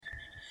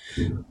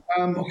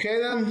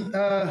Okay then,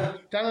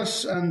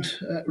 Dennis and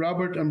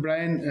Robert and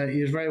Brian,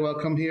 you're very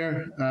welcome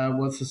here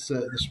with us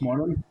this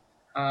morning.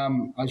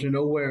 As you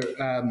know, we're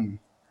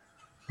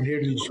here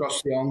to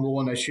discuss the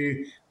ongoing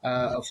issue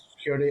of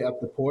security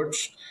at the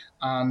ports,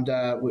 and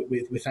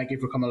we thank you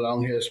for coming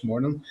along here this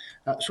morning.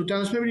 So,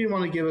 Dennis, maybe you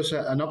want to give us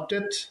an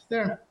update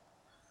there?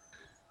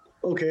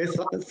 Okay,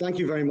 thank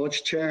you very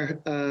much, Chair,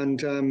 and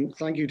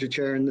thank you to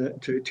Chair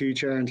and to you,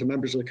 Chair, and to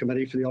members of the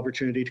committee for the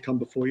opportunity to come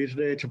before you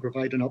today to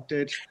provide an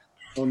update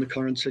on the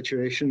current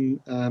situation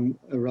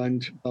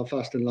around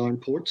Belfast and Larne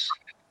ports.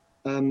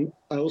 I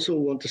also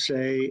want to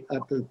say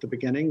at the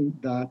beginning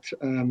that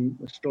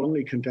I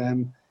strongly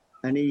condemn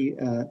any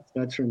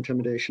threats or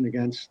intimidation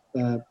against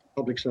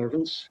public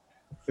servants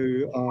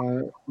who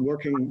are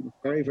working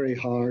very, very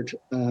hard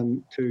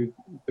to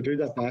do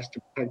their best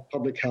to protect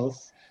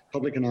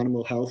public and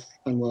animal health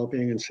and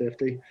well-being and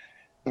safety.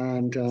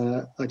 And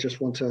I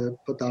just want to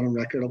put that on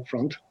record up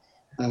front.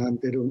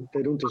 They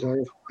don't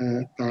deserve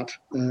that.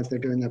 They're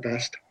doing their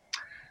best.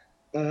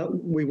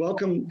 We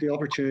welcome the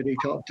opportunity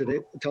to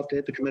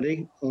update the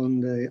committee on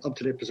the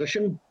up-to-date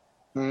position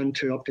and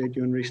to update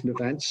you on recent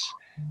events,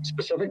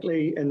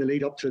 specifically in the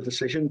lead up to the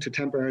decision to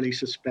temporarily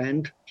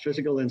suspend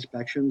physical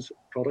inspections of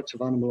products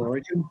of animal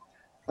origin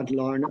at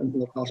Larne and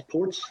Belfast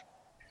ports.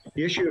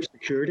 The issue of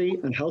security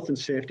and health and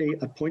safety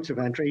at points of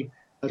entry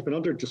has been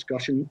under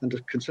discussion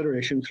and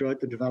consideration throughout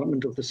the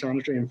development of the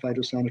Sanitary and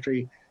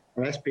Phytosanitary,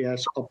 or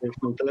SPS,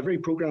 operational delivery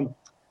programme,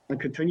 and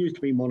continues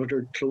to be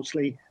monitored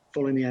closely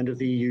following the end of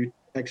the EU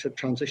exit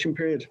transition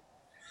period.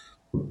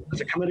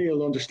 As a committee,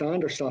 you'll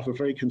understand our staff are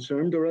very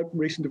concerned about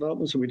recent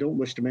developments, and we don't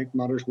wish to make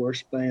matters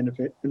worse by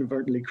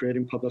inadvertently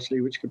creating publicity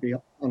which could be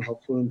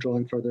unhelpful and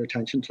drawing further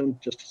attention to them,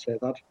 just to say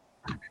that.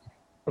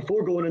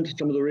 Before going into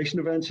some of the recent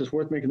events, it's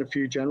worth making a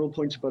few general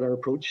points about our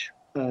approach.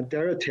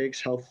 DAERA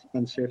takes health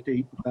and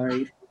safety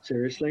very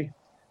seriously.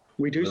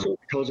 We do so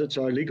because it's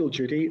our legal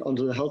duty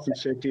under the Health and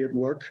Safety at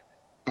Work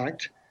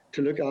Act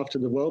to look after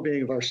the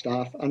well-being of our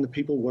staff and the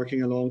people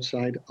working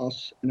alongside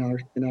us in our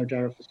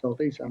DAERA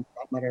facilities, and for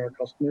that matter, our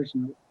customers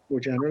and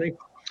more generally.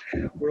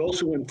 We're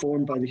also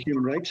informed by the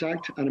Human Rights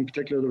Act, and in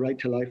particular the right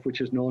to life,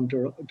 which is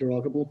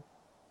non-derogable.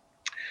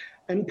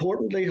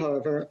 Importantly,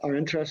 however, our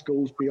interest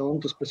goes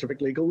beyond the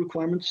specific legal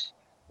requirements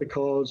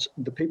because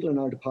the people in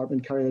our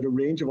department carry out a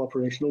range of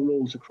operational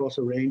roles across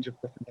a range of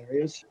different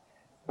areas,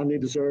 and they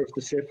deserve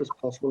the safest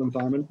possible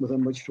environment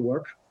within which to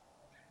work.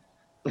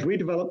 As we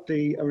developed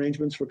the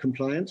arrangements for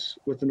compliance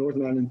with the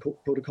Northern Ireland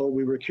Protocol,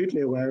 we were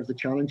acutely aware of the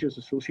challenges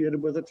associated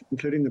with it,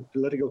 including the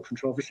political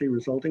controversy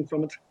resulting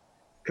from it.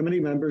 Committee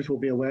members will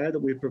be aware that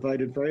we've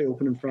provided very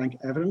open and frank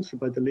evidence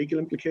about the legal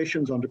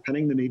implications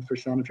underpinning the need for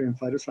sanitary and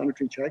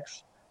phytosanitary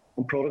checks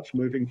on products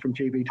moving from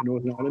GB to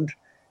Northern Ireland.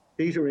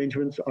 These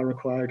arrangements are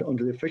required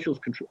under the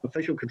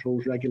Official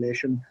Controls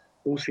Regulation,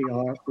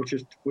 OCR,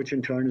 which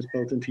in turn is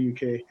built into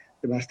UK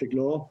domestic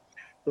law.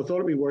 So I thought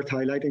it'd be worth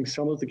highlighting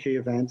some of the key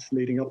events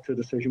leading up to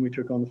the decision we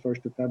took on the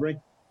 1st of February.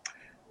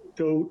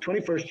 So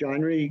 21st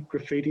January,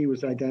 graffiti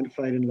was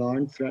identified in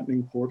Larne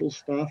threatening portal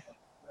staff,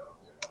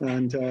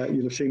 and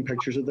you'll have seen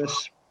pictures of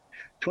this.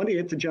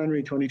 28th of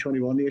January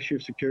 2021, the issue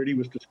of security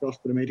was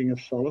discussed at a meeting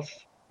of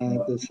SOLACE,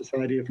 the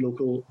Society of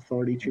Local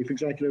Authority Chief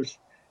Executives,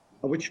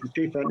 at which the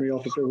Chief Veterinary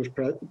Officer was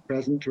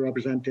present to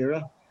represent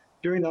DAERA.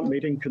 During that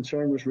meeting,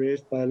 concern was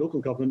raised by a local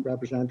government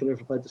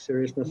representative about the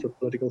seriousness of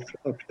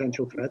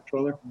potential threat.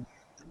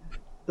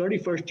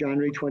 31st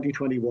January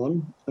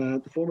 2021,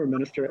 the former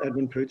Minister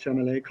Edwin Poots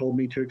MLA called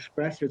me to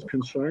express his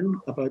concern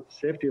about the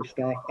safety of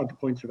staff at the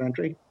points of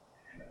entry.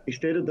 He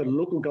stated that a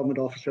local government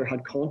officer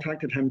had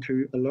contacted him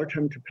to alert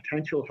him to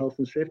potential health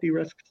and safety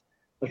risks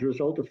as a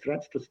result of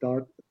threats to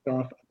staff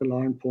at the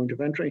Larne point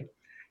of entry.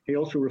 He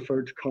also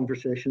referred to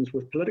conversations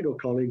with political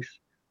colleagues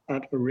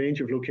at a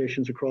range of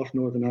locations across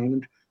Northern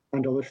Ireland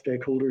and other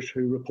stakeholders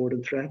who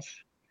reported threats.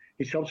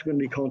 He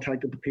subsequently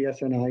contacted the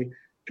PSNI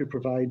to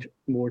provide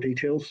more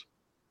details.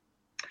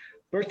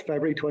 1st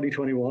February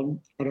 2021,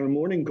 at our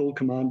morning Gold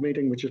Command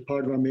meeting, which is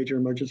part of our major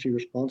emergency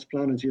response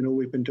plan, as you know,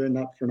 we've been doing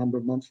that for a number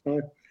of months now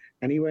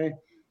anyway,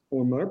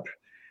 or MERP,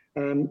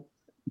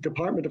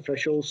 department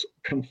officials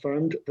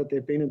confirmed that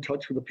they've been in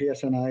touch with the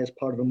PSNI as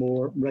part of a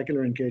more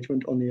regular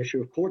engagement on the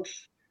issue of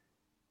ports.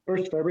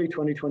 1st February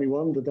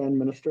 2021, the then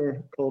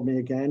Minister called me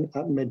again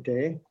at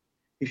midday.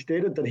 He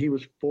stated that he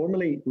was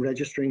formally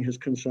registering his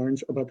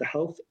concerns about the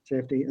health,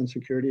 safety and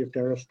security of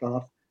DAERA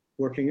staff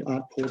working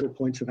at portal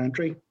points of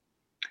entry.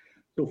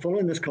 So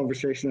following this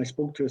conversation, I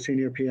spoke to a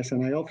senior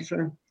PSNI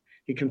officer.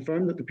 He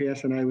confirmed that the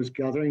PSNI was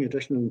gathering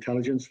additional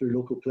intelligence through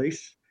local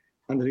police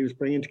and that he was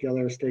bringing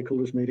together a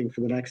stakeholders meeting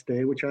for the next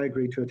day, which I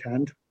agreed to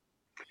attend.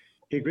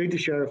 He agreed to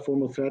share a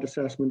formal threat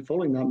assessment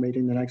following that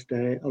meeting the next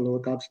day, although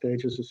at that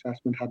stage his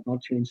assessment had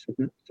not changed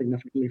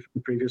significantly from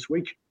the previous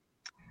week.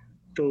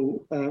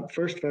 So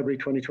 1st February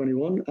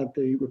 2021, at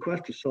the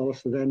request of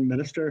SOLACE, the then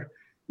Minister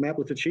met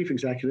with the Chief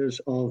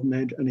Executives of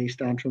Mid and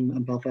East Antrim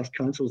and Belfast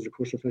Councils. Of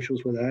course,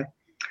 officials were there.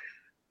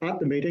 At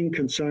the meeting,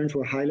 concerns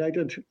were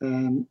highlighted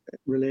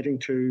relating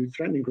to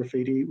threatening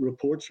graffiti.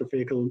 Reports of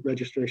vehicle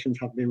registrations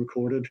have been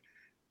recorded,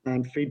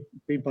 and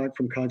feedback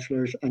from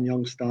councillors and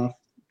young staff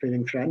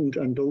feeling threatened.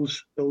 And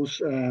those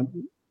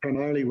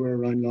primarily were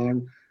around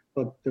Larne,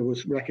 but there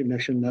was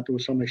recognition that there were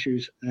some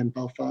issues in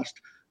Belfast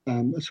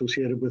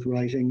associated with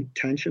rising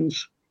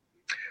tensions.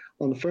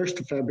 On the 1st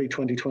of February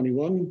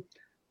 2021,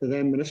 the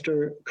then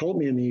Minister called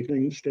me in the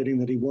evening stating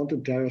that he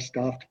wanted DAERA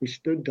staff to be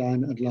stood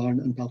down at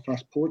Larne and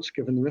Belfast ports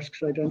given the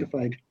risks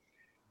identified.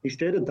 He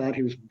stated that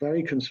he was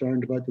very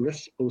concerned about the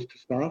risks posed to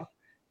staff.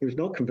 He was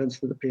not convinced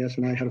that the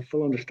PSNI had a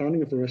full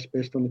understanding of the risks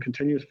based on the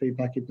continuous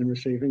feedback he'd been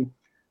receiving,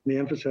 and he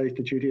emphasised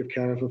the duty of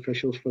care of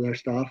officials for their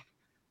staff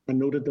and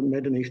noted that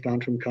Mid and East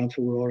Antrim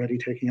Council were already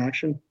taking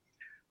action.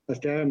 As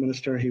DAERA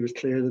Minister, he was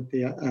clear that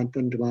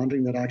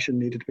demanding that action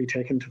needed to be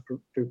taken to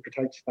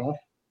protect staff.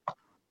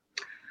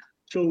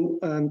 So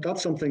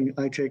that's something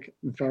I take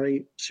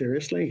very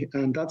seriously,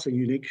 and that's a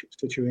unique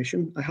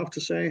situation, I have to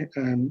say,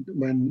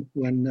 when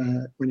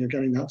you're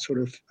getting that sort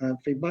of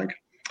feedback.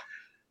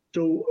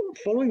 So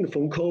following the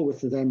phone call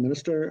with the then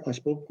Minister, I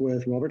spoke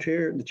with Robert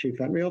here, the Chief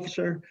Veterinary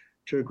Officer,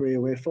 to agree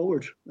a way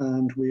forward,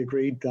 and we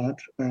agreed that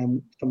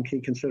some key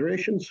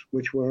considerations,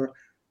 which were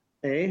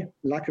A,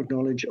 lack of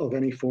knowledge of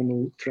any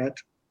formal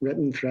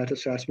written threat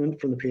assessment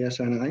from the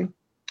PSNI.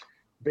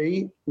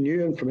 B,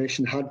 new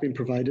information had been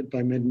provided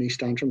by Mid and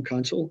East Antrim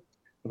Council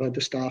about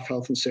the staff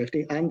health and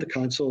safety, and the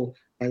Council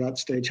by that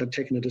stage had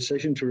taken a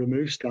decision to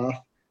remove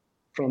staff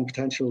from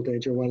potential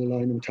danger while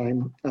allowing them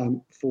time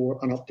for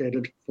an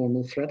updated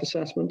formal threat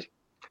assessment.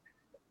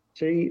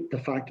 C, the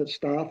fact that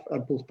staff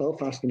at both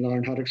Belfast and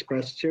Larne had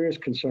expressed serious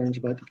concerns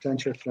about the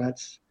potential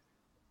threats,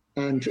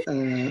 and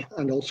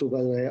also,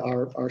 by the way,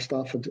 our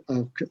staff had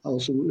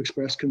also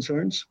expressed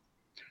concerns.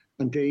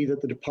 And D, that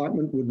the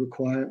department would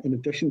require, in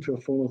addition to a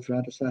formal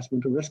threat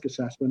assessment, a risk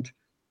assessment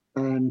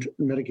and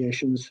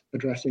mitigations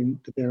addressing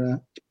the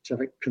DAERA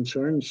specific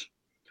concerns.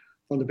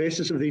 On the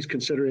basis of these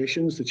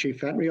considerations, the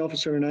Chief Veterinary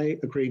Officer and I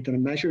agreed that a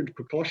measured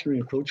precautionary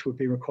approach would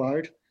be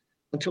required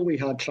until we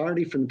had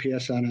clarity from the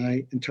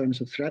PSNI in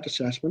terms of threat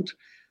assessment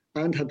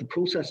and had the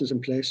processes in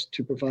place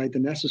to provide the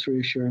necessary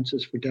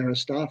assurances for DAERA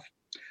staff.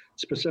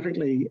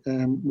 Specifically,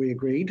 we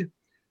agreed,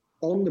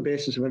 on the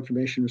basis of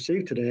information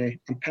received today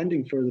and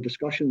pending further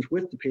discussions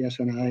with the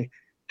PSNI,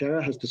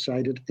 DAERA has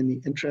decided, in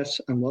the interests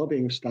and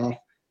well-being of staff,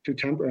 to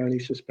temporarily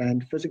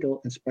suspend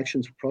physical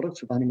inspections of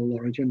products of animal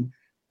origin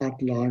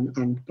at Larne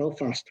and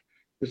Belfast.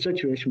 The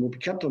situation will be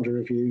kept under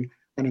review,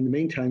 and in the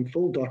meantime,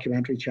 full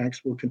documentary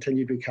checks will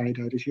continue to be carried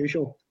out as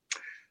usual.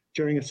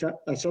 During a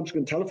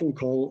subsequent telephone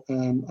call,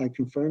 I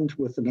confirmed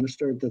with the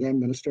Minister, the then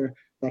Minister,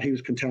 that he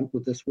was content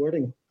with this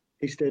wording.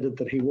 He stated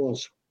that he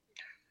was.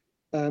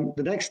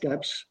 The next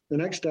steps,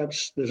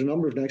 there's a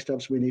number of next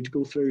steps we need to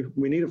go through.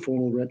 We need a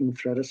formal written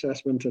threat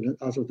assessment, and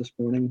as of this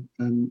morning,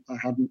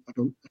 I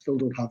still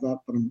don't have that,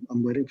 but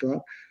I'm waiting for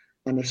that.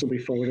 And this will be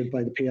forwarded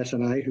by the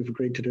PSNI, who've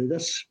agreed to do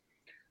this.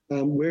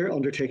 We're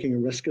undertaking a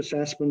risk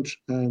assessment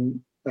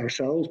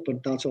ourselves,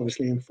 but that's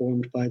obviously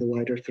informed by the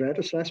wider threat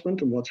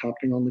assessment and what's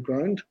happening on the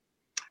ground.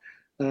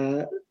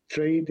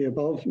 3, the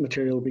above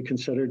material will be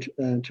considered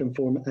to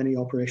inform any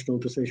operational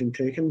decision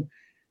taken.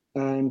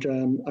 And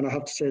I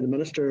have to say the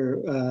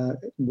Minister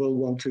will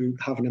want to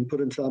have an input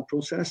into that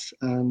process,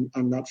 and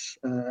that's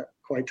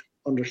quite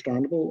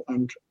understandable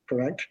and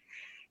correct.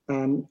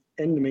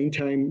 In the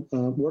meantime,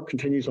 work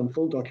continues on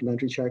full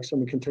documentary checks,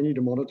 and we continue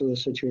to monitor the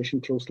situation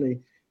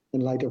closely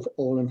in light of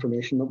all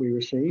information that we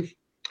receive.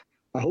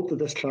 I hope that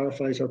this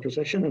clarifies our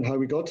position and how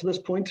we got to this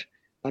point,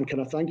 and can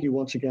I thank you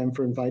once again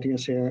for inviting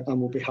us here, and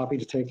we'll be happy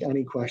to take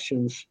any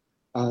questions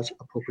as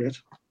appropriate.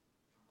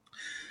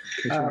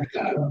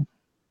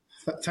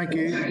 Thank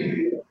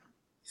you.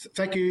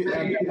 Thank you.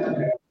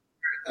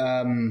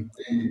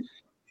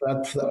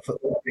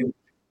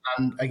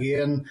 And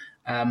again,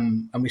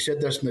 and we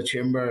said this in the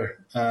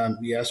chamber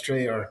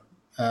yesterday, or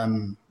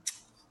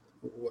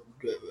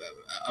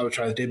I would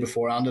try the day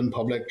before and in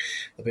public.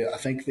 I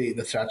think the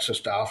threats to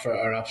staff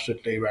are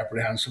absolutely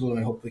reprehensible, and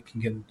I hope it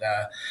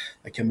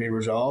can be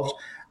resolved.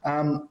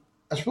 I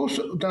suppose,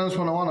 Dennis,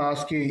 what I want to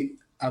ask you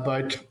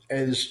about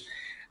is,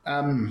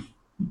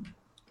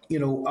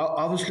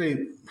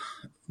 obviously,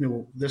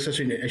 this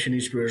issue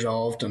needs to be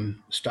resolved, and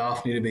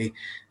staff need to be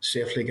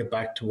safely get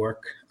back to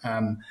work,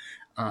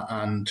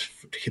 and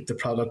to keep the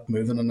product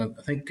moving. And I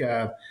think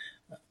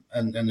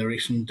in the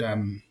recent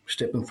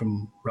statement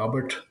from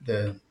Robert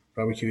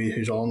QE,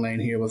 who's online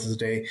here with us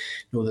today,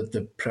 that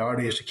the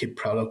priority is to keep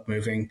product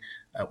moving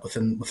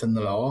within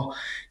the law.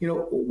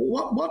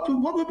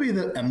 What would be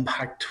the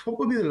impact? What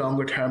would be the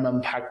longer term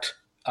impact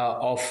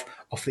of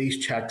these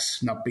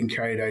checks not being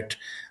carried out?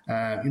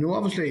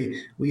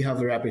 Obviously we have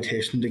the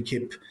reputation to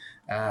keep,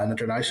 an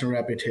international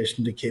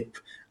reputation to keep.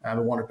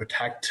 We want to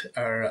protect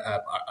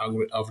our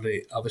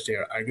obviously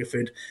our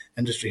agri-food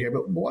industry here.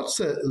 But what's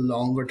the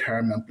longer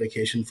term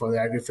implication for the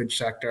agri-food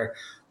sector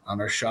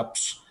and our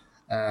shops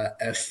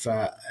if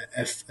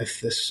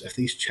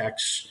these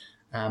checks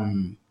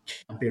can't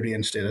be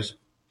reinstated?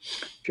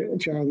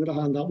 Chair, I'm going to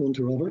hand that one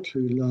to Robert,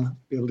 who'll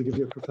be able to give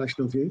you a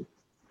professional view.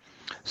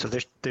 So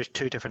there's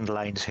two different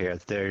lines here.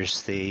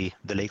 There's the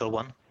legal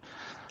one,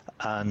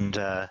 and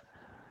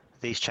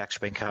these checks are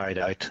being carried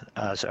out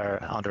as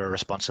are under our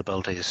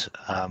responsibilities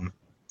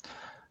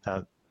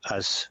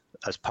as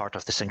part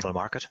of the single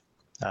market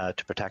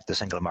to protect the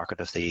single market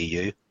of the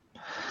EU,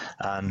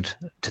 and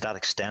to that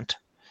extent,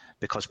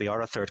 because we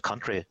are a third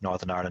country,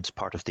 Northern Ireland's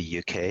part of the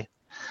UK,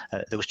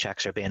 those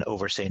checks are being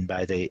overseen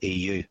by the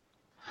EU,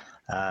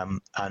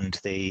 and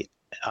the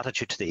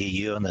attitude to the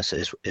EU on this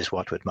is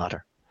what would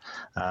matter.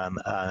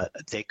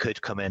 They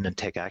could come in and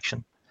take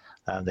action.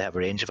 They have a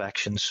range of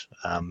actions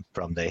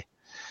from the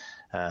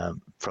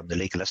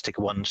legalistic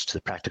ones to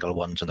the practical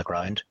ones on the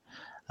ground.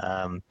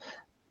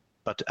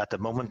 But at the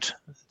moment,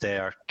 they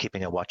are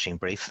keeping a watching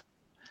brief.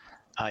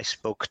 I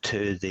spoke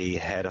to the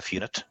head of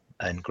unit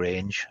in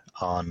Grange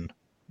on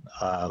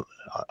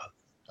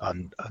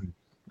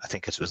I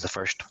think it was the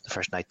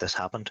first night this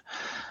happened,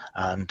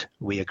 and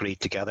we agreed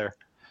together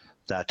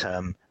that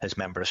his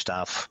member of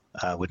staff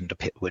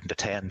wouldn't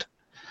attend.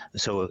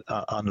 So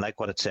unlike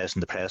what it says in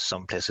the press,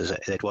 some places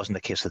it wasn't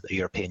the case of the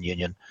European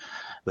Union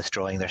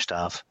withdrawing their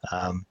staff.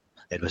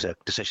 It was a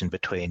decision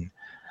between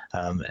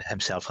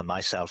himself and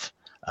myself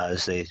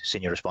as the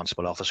senior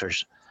responsible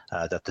officers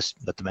that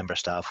the member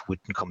staff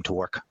wouldn't come to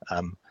work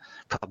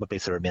probably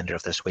for the remainder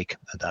of this week,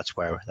 and that's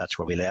where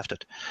we left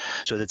it.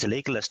 So it's a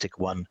legalistic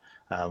one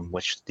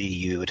which the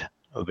EU would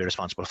be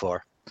responsible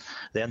for.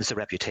 Then there's the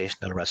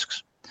reputational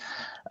risks,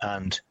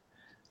 and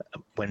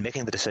when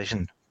making the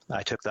decision,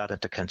 I took that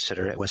into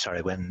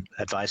consideration. When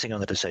advising on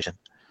the decision,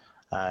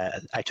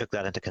 I took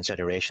that into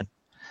consideration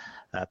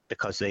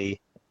because the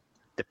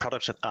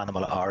products of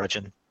animal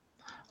origin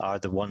are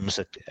the ones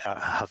that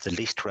have the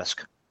least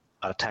risk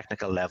at a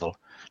technical level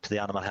to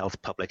the animal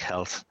health, public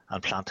health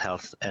and plant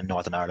health in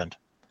Northern Ireland.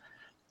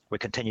 We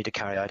continue to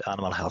carry out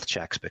animal health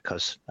checks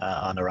because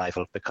on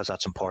arrival, because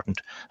that's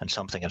important and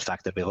something, in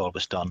fact, that we've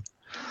always done.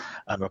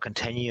 And we're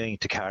continuing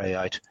to carry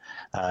out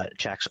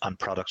checks on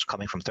products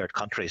coming from third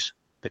countries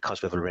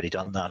because we've already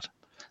done that.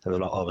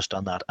 We've always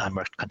done that, and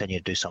we're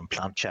continuing to do some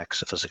plant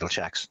checks, physical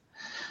checks.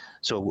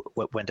 So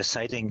when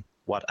deciding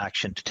what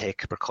action to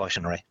take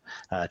precautionary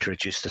to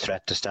reduce the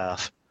threat to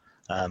staff,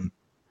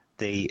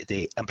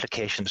 the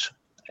implications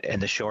in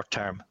the short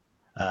term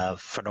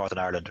for Northern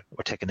Ireland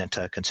were taken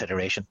into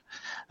consideration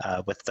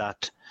with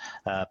that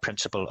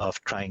principle of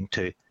trying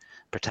to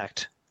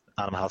protect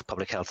animal health,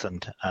 public health,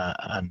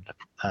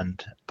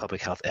 and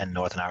public health in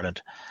Northern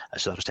Ireland.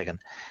 So that was taken.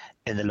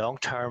 In the long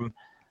term,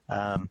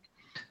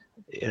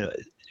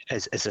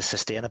 is this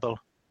sustainable?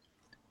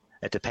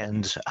 It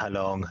depends how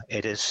long.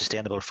 It is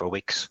sustainable for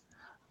weeks,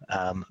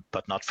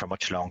 but not for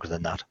much longer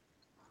than that.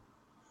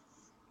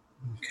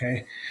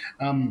 Okay.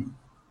 And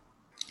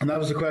that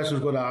was the question I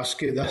was going to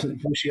ask you.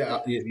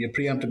 You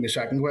preempted my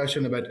second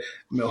question about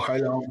how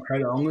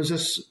long is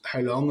this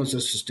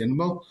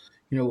sustainable?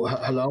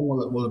 How long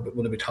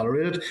will it be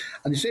tolerated?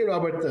 And you say,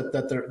 Robert,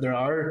 that there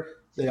are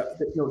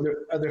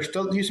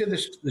still. You say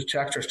the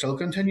checks are still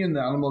continuing.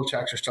 The animal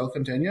checks are still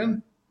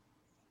continuing.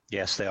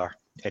 Yes, they are.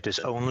 It is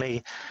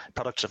only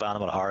products of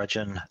animal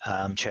origin,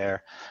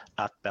 Chair,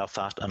 at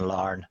Belfast and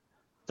Larne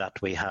that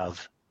we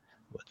have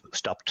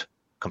stopped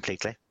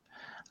completely.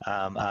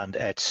 And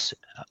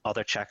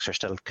other checks are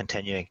still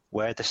continuing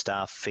where the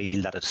staff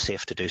feel that it's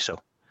safe to do so.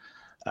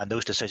 And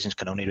those decisions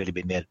can only really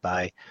be made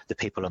by the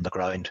people on the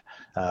ground,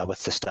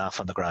 with the staff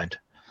on the ground.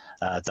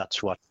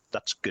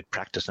 That's good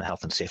practice in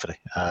health and safety,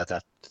 that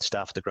the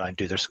staff at the ground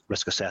do their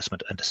risk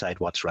assessment and decide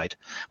what's right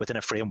within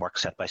a framework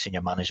set by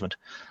senior management.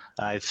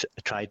 I've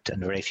tried,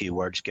 in very few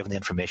words, given the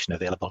information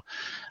available,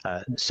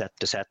 set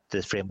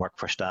the framework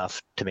for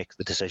staff to make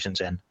the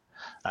decisions in.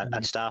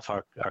 And staff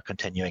are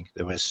continuing.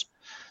 There was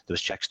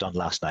checks done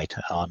last night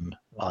on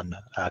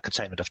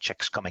consignment of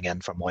chicks coming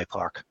in from Moy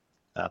Park,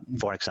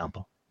 for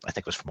example. I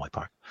think it was from Moy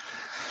Park.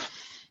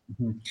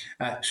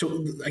 Mm-hmm.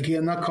 So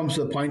again, that comes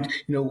to the point.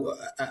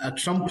 At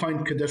some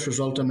point, could this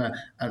result in an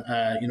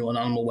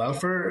animal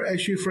welfare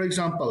issue, for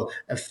example,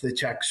 if the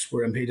checks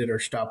were impeded or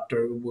stopped,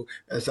 or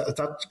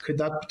could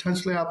that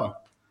potentially happen?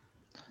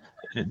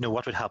 No,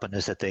 what would happen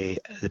is that the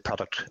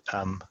product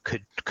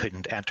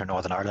couldn't enter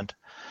Northern Ireland.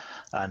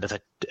 And if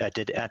it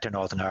did enter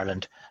Northern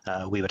Ireland,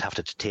 we would have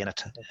to detain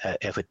it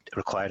if it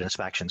required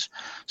inspections.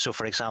 So,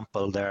 for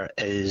example, there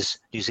is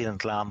New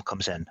Zealand lamb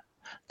comes in.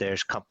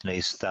 There's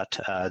companies that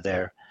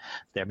their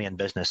main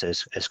business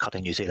is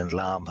cutting New Zealand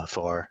lamb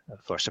for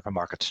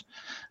supermarkets.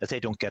 If they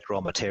don't get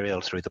raw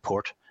material through the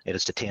port, it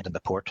is detained in the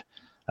port,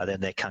 then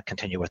they can't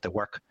continue with their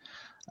work.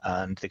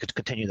 And they could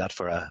continue that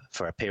for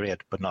a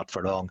period, but not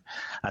for long.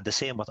 And the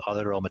same with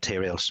other raw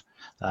materials.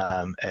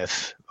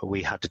 If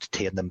we had to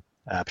detain them,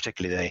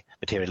 particularly the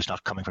materials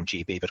not coming from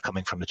GB but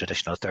coming from the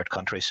traditional third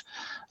countries,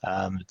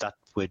 that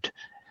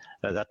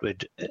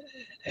would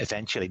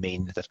eventually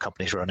mean that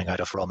companies are running out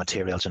of raw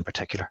materials in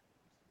particular.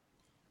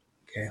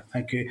 Okay,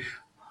 thank you.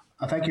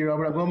 Thank you,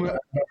 Robert. I'm going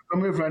to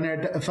move around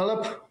here.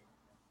 Philip?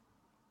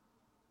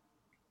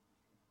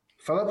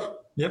 Philip?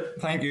 Yep,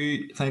 thank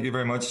you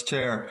very much,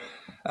 Chair,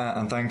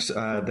 and thanks,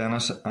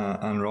 Dennis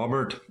and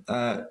Robert.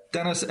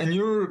 Dennis, in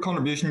your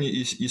contribution,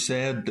 you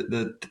said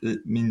that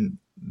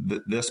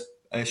this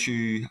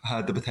issue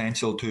had the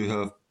potential to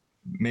have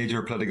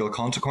major political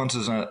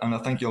consequences, and I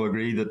think you'll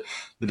agree that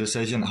the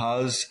decision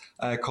has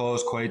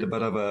caused quite a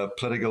bit of a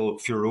political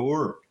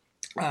furore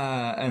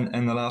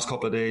in the last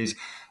couple of days.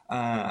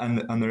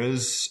 And there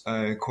is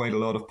quite a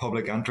lot of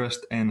public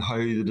interest in how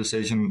the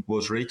decision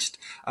was reached.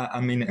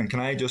 And can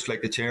I just,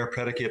 like the Chair,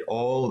 predicate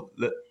all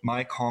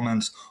my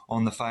comments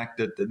on the fact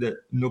that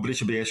nobody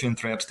should be issuing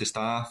threats to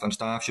staff, and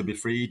staff should be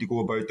free to go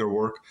about their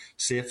work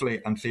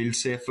safely and feel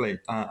safely,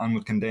 and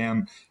would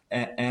condemn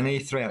any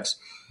threats.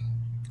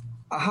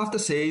 I have to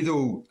say,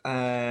 though,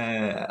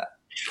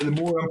 the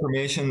more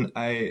information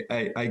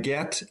I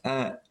get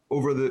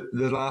over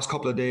the last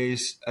couple of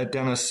days,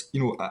 Dennis,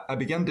 I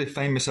begin to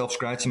find myself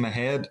scratching my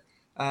head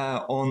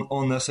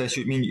on this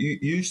issue. I mean,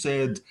 you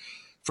said,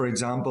 for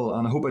example,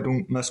 and I hope I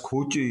don't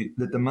misquote you,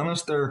 that the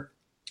Minister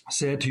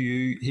said to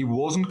you he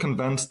wasn't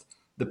convinced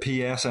the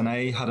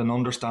PSNI had an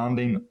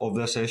understanding of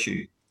this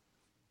issue.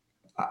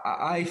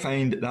 I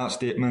find that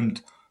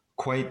statement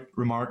quite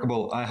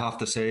remarkable, I have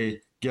to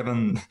say,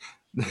 given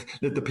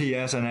that the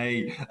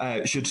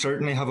PSNI should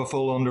certainly have a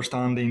full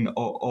understanding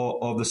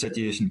of the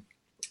situation.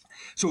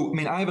 So,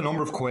 I have a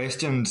number of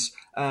questions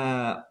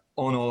on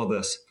all of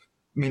this.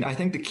 I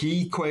think the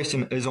key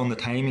question is on the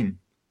timing.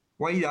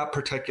 Why that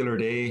particular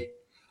day?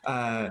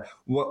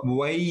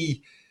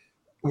 Why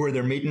were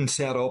there meetings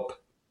set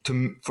up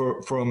from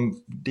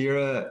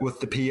DAERA with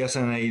the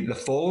PSNI the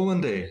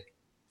following day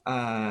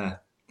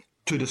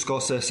to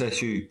discuss this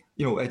issue?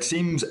 It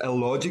seems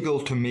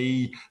illogical to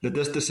me that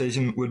this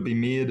decision would be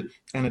made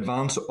in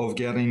advance of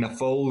getting a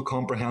full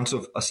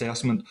comprehensive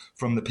assessment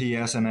from the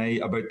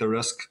PSNI about the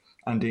risks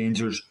and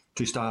dangers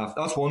to staff.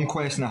 That's one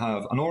question I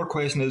have. Another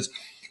question is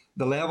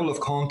the level of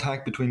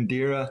contact between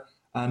DAERA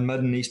and Mid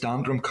and East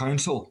Antrim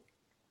Council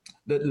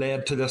that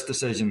led to this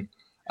decision,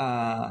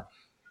 and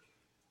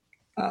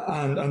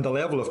the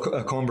level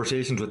of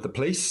conversations with the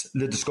police,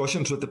 the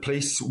discussions with the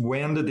police.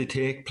 When did they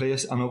take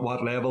place, and at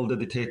what level did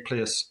they take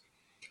place?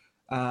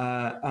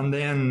 And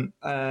then,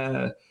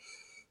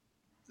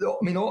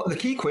 the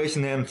key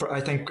question then, I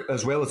think,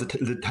 as well as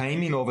the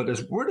timing of it,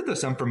 is where did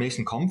this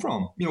information come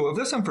from? If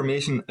this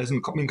information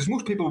isn't coming, because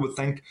most people would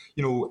think,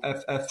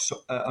 if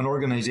an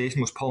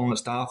organisation was pulling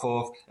its staff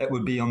off, it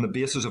would be on the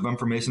basis of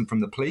information from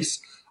the police.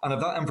 And if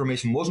that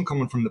information wasn't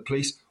coming from the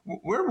police,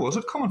 where was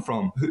it coming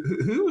from?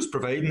 Who was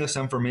providing this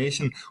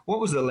information? What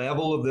was the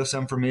level of this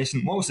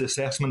information? What was the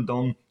assessment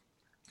done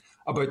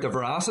about the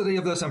veracity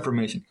of this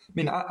information?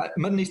 Mid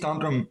and East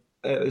Antrim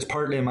is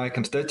partly in my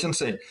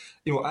constituency.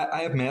 I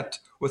have met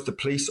with the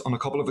police on a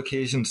couple of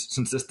occasions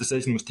since this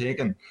decision was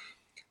taken,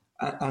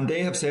 and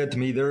they have said to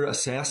me their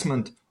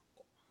assessment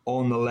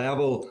on the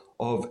level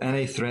of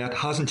any threat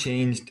hasn't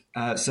changed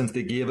since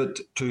they gave it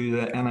to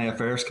the NI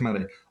Affairs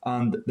Committee.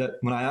 And that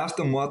when I asked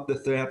them what the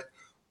threat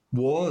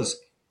was,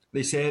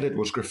 they said it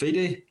was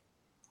graffiti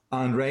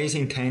and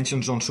raising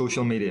tensions on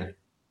social media.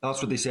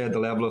 That's what they said the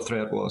level of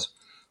threat was.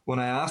 When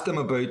I asked them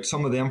about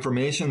some of the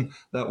information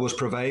that was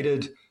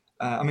provided,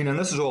 and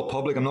this is all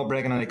public, I'm not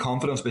breaking any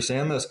confidence by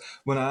saying this.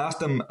 When I asked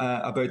them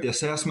about the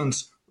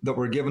assessments that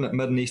were given at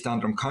Mid and East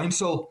Antrim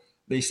Council,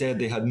 they said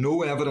they had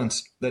no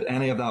evidence that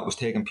any of that was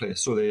taking place.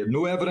 So they had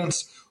no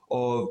evidence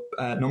of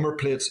number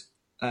plates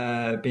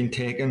being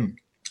taken.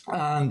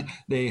 And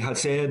they had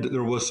said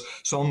there was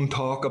some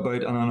talk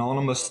about an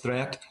anonymous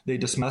threat. They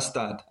dismissed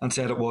that and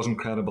said it wasn't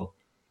credible.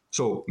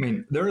 So,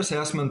 their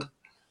assessment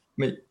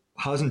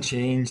hasn't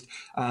changed.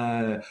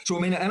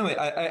 Anyway,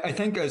 I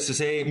think, as to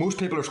say, most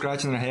people are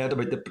scratching their head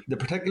about the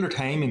particular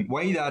timing,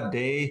 why that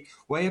day,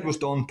 why it was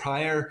done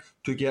prior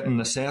to getting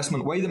an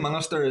assessment, why the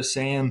Minister is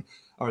saying,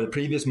 or the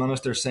previous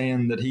Minister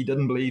saying, that he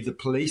didn't believe the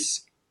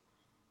police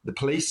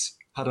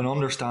had an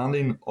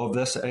understanding of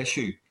this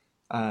issue.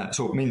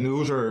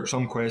 Those are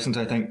some questions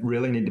I think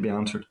really need to be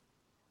answered.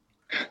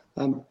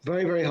 I'm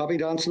very, very happy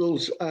to answer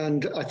those.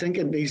 And I think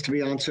it needs to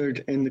be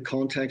answered in the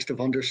context of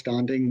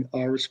understanding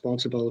our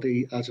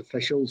responsibility as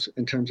officials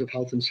in terms of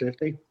health and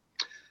safety.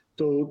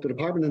 So the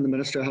Department and the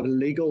Minister have a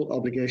legal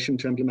obligation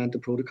to implement the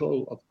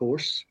protocol, of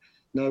course.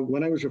 Now,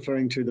 when I was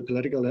referring to the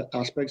political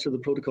aspects of the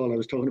protocol, I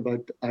was talking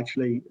about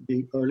actually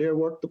the earlier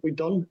work that we'd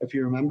done, if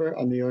you remember,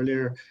 and the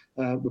earlier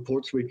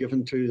reports we'd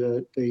given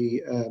to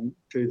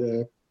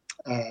the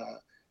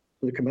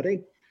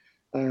committee.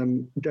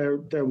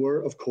 There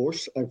were, of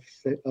course,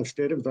 I've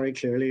stated very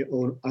clearly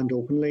and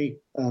openly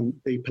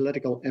the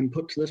political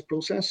input to this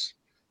process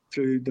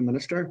through the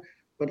Minister.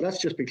 But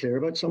let's just be clear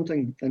about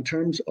something. In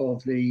terms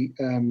of the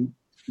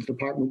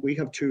department, we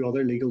have two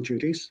other legal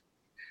duties.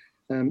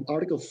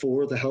 Article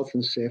 4 of the Health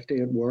and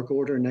Safety at Work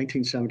Order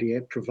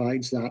 1978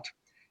 provides that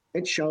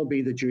it shall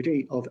be the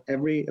duty of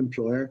every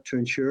employer to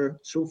ensure,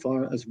 so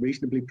far as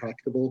reasonably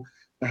practicable,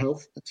 the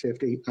health,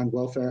 safety and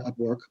welfare at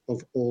work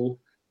of all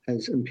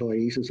his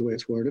employees, is the way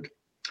it's worded.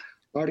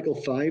 Article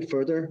 5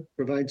 further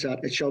provides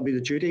that it shall be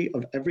the duty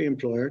of every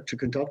employer to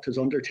conduct his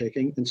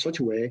undertaking in such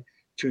a way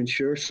to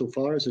ensure, so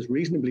far as is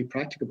reasonably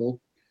practicable,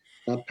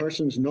 that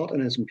persons not in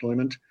his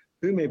employment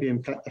who may be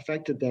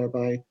affected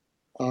thereby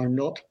are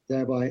not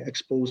thereby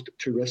exposed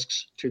to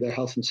risks to their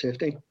health and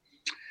safety.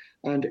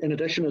 And in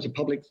addition, as a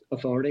public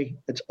authority,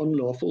 it's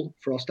unlawful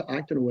for us to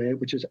act in a way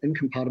which is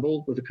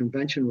incompatible with the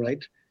Convention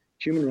Right,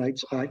 Human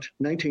Rights Act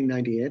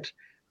 1998.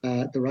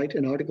 The right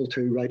in Article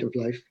 2, right of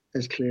life,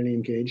 is clearly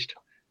engaged.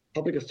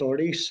 Public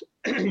authorities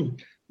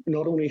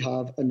not only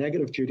have a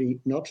negative duty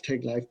not to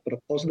take life, but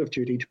a positive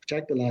duty to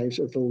protect the lives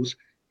of those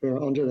who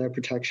are under their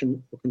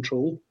protection or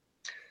control.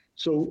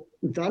 So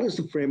that is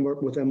the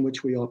framework within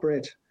which we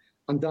operate.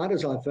 And that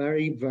is a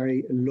very,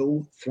 very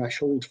low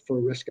threshold for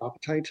risk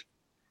appetite.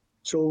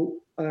 So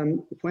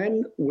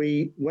when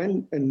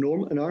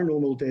in our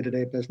normal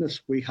day-to-day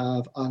business, we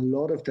have a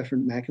lot of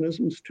different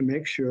mechanisms to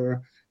make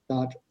sure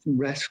that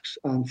risks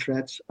and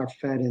threats are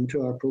fed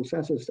into our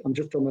processes. I'm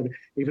just talking about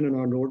even in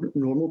our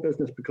normal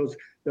business, because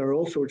there are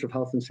all sorts of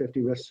health and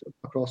safety risks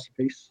across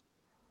the piece.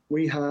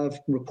 We have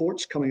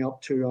reports coming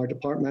up to our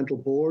departmental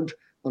board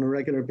on a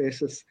regular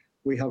basis.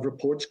 We have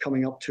reports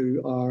coming up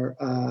to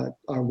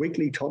our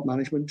weekly top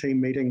management team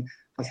meeting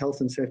as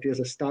health and safety as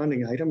a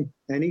standing item.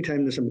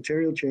 Anytime there's a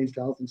material change to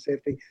health and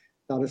safety,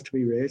 that is to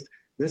be raised.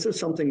 This is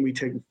something we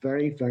take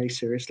very, very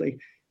seriously.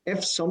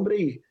 If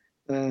somebody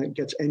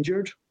gets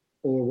injured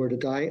or were to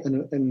die,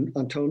 and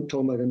I'm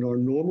talking about in our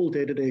normal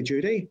day-to-day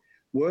duty,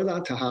 were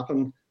that to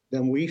happen,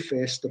 then we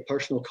face the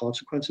personal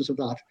consequences of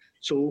that.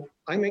 So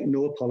I make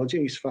no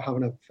apologies for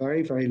having a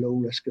very, very low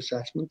risk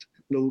assessment,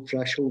 low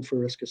threshold for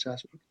risk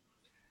assessment.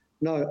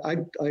 Now,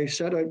 I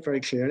set out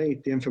very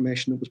clearly the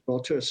information that was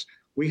brought to us.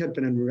 We had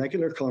been in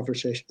regular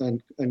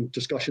conversation and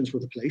discussions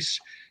with the police.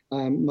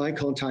 My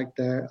contact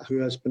there, who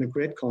has been a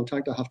great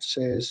contact, I have to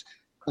say, is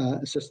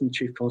Assistant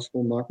Chief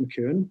Constable Mark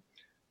McEwen,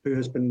 who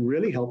has been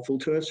really helpful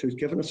to us, who's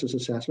given us his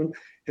assessment.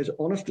 His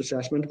honest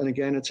assessment, and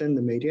again, it's in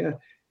the media,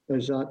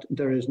 is that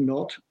there is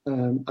not,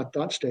 at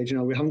that stage,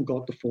 we haven't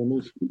got the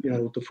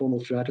formal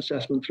threat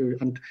assessment through.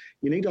 And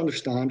you need to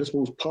understand, I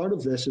suppose, part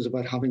of this is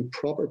about having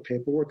proper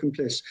paperwork in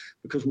place,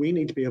 because we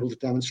need to be able to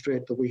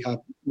demonstrate that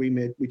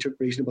we took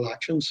reasonable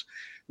actions.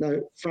 Now,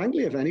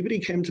 frankly, if anybody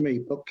came to me,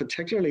 but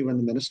particularly when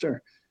the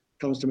Minister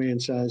comes to me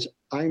and says,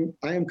 I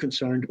am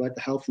concerned about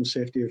the health and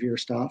safety of your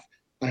staff,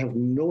 I have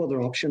no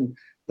other option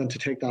than to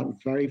take that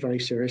very, very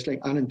seriously.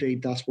 And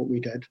indeed, that's what we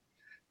did.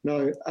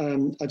 Now,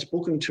 I'd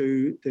spoken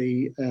to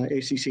the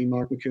ACC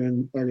Mark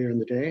McEwen earlier in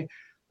the day,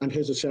 and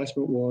his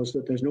assessment was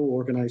that there's no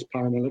organised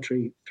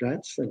paramilitary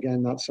threats.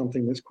 Again, that's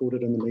something that's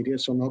quoted in the media,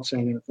 so I'm not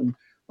saying anything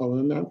other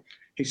than that.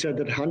 He said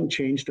that it hadn't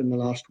changed in the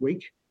last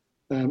week,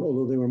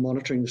 although they were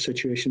monitoring the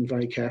situation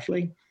very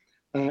carefully.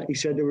 He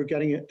said they were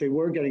getting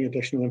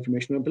additional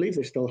information. I believe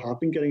they still have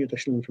been getting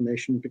additional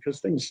information,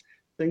 because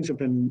incidents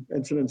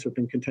have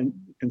been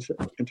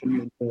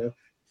continuing to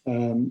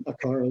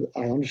occur,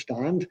 I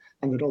understand,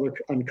 and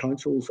that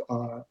councils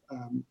are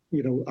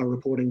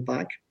reporting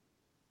back.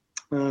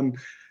 Now,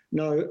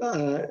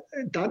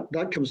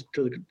 that comes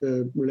to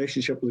the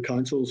relationship with the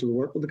councils, or the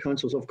work with the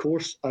councils. Of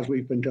course, as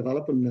we've been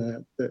developing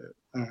the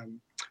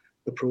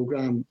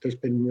programme, there's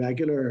been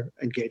regular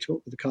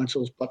engagement with the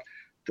councils, but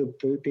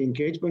the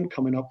engagement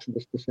coming up to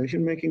this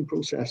decision-making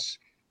process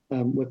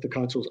with the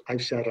councils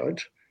I've set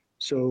out.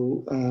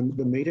 So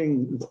the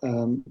meeting,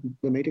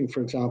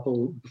 for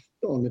example,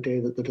 on the day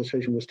that the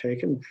decision was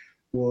taken,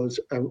 was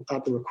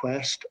at the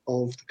request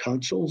of the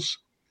councils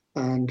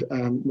and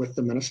with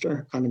the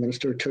Minister, and the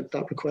Minister took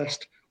that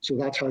request. So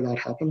that's how that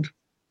happened.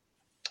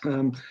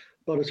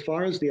 But as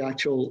far as the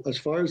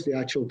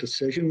actual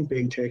decision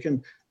being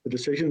taken, the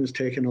decision is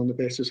taken on the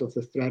basis of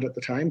the threat at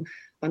the time.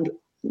 And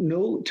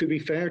no, to be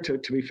fair to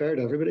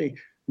everybody,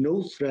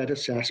 no threat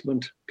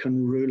assessment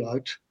can rule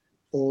out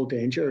all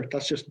danger.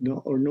 That's just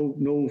not, or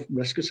no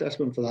risk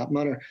assessment for that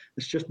matter.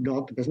 It's just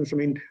not the business. I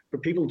mean, for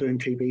people doing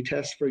TB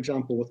tests, for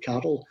example, with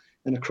cattle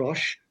in a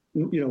crush,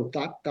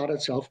 that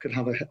itself could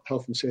have a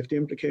health and safety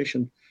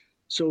implication.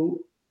 So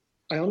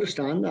I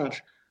understand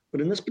that. But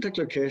in this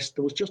particular case,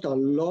 there was just a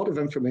lot of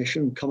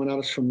information coming at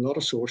us from a lot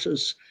of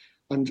sources.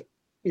 And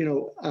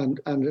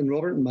in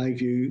Robert, in my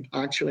view,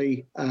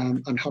 actually,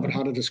 and having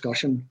had a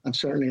discussion, and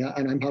certainly,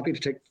 and I'm happy to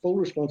take full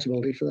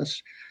responsibility for this,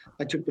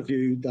 I took the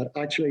view that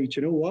actually, do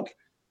you know what?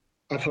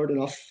 I've heard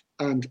enough,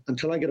 and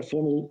until I get a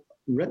formal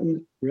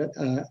written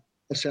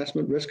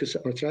assessment, risk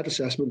or threat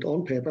assessment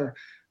on paper,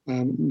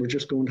 we're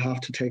just going to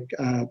have to take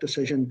a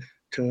decision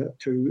to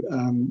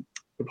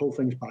pull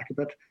things back a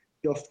bit,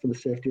 just for the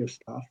safety of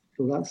staff.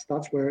 So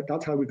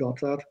that's how we got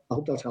to that. I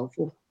hope that's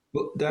helpful.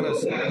 Well,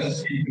 Dennis,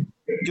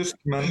 just a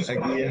minute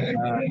again.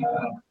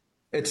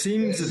 It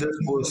seems as if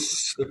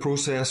the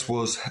process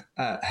was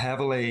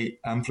heavily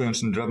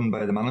influenced and driven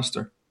by the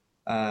Minister.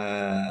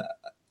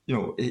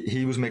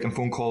 He was making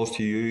phone calls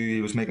to you,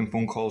 he was making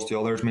phone calls to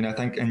others. I mean, I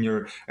think in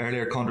your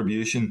earlier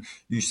contribution,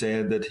 you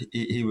said that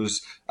he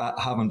was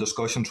having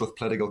discussions with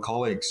political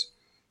colleagues.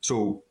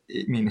 So,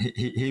 I mean,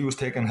 he was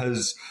taking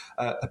his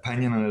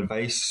opinion and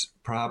advice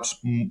perhaps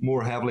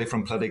more heavily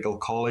from political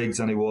colleagues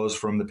than he was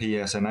from the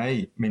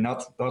PSNI. I mean,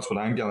 that's what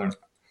I'm gathering.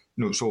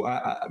 So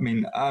I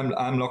mean,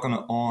 I'm looking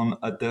on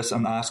at this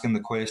and asking the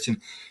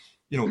question,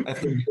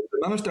 if the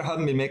minister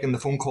hadn't been making the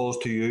phone calls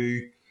to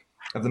you,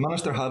 if the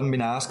minister hadn't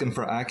been asking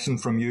for action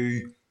from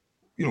you,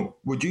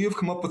 would you have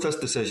come up with this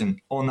decision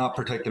on that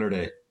particular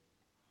day?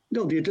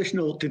 No, the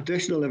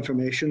additional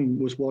information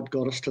was what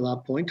got us to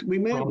that point. We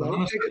may have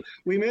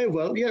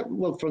well, yeah,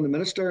 well, from the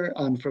minister,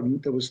 and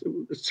there was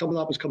some of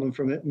that was coming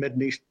from Mid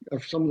and East, or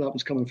some of that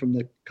was coming from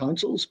the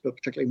councils, but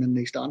particularly Mid and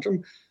East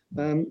Antrim.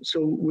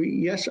 So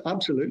yes,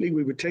 absolutely,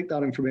 we would take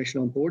that information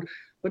on board.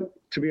 But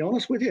to be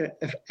honest with you,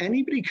 if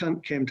anybody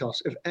came to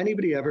us, if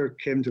anybody ever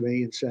came to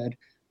me and said,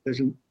 there's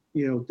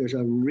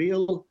a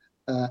real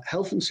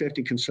health and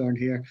safety concern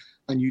here,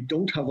 and you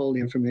don't have all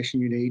the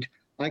information you need,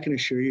 I can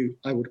assure you,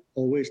 I would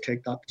always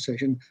take that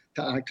decision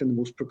to act in the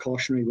most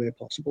precautionary way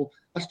possible.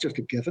 That's just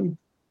a given.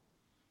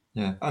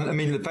 Yeah, and I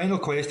mean, the final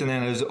question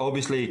then is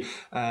obviously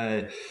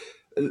Mid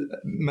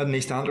and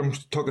East Antrim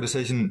took a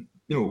decision.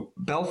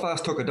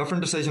 Belfast took a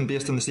different decision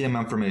based on the same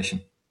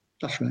information.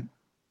 That's right.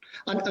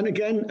 And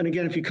again,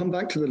 if you come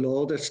back to the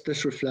law,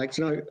 this reflects.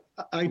 Now,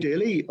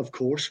 ideally, of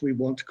course, we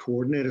want to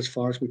coordinate as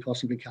far as we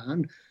possibly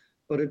can.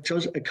 But it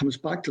comes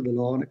back to the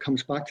law, and it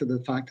comes back to the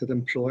fact that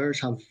employers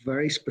have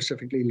very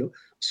specific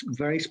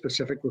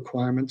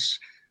requirements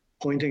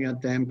pointing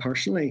at them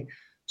personally.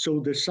 So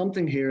there's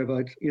something here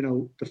about,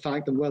 the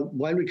fact that,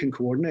 while we can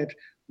coordinate,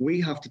 we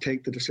have to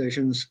take the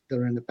decisions that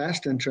are in the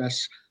best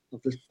interests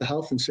of the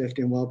health and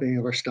safety and well-being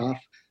of our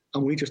staff,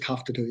 and we just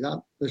have to do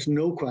that. There's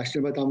no question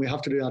about that, and we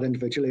have to do that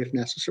individually if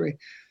necessary.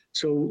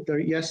 So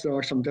there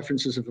are some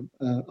differences of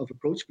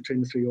approach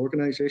between the three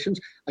organisations.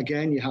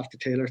 Again, you have to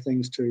tailor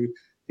things to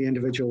the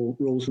individual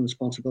roles and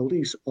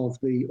responsibilities of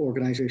the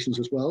organisations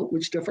as well,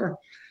 which differ.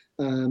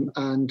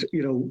 And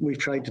we've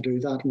tried to do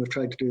that, and we've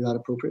tried to do that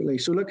appropriately.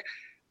 So look,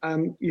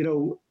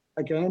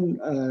 again,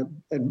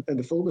 in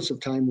the fullness of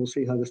time, we'll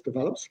see how this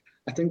develops.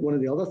 I think one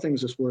of the other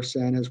things that's worth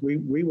saying is we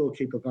will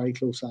keep a very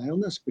close eye on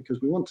this, because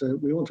we want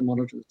to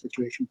monitor the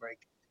situation very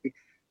closely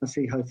and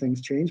see how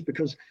things change.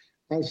 Because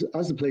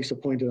as the police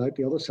have pointed out,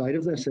 the other side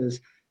of this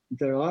is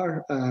there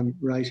are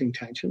rising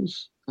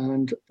tensions,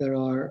 and there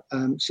are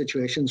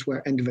situations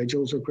where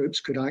individuals or groups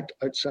could act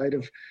outside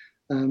of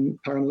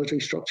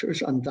paramilitary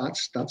structures, and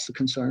that's the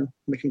concern.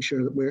 Making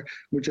sure that we're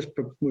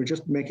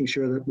just making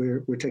sure that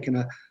we're taking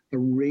a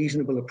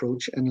reasonable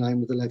approach in line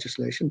with the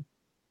legislation.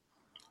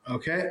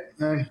 Okay,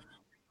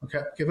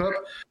 give it up.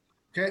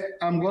 Okay,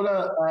 I'm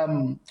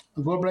gonna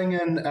bring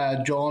in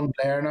John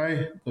Blair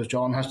now, because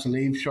John has to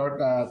leave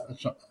short at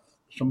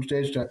some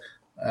stage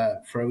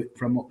for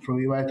a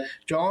wee while.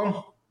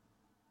 John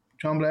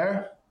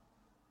Blair,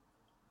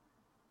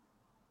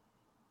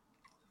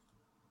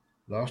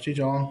 lost you,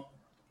 John.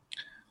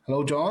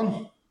 Hello,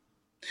 John.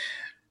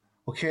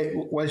 Okay,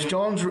 whilst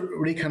John's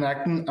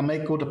reconnecting, I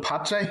might go to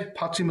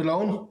Patsy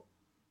Malone.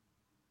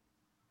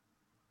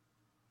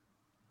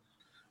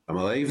 Am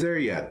I live there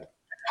yet?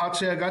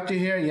 Patsy, I got you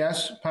here.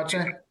 Yes, Patsy.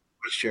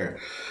 Chair,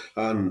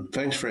 and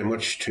thanks very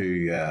much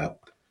to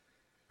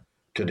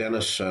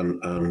Dennis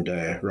and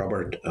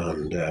Robert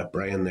and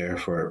Brian there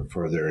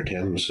for their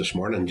attendance this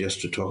morning,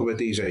 just to talk about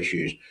these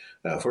issues.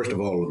 First of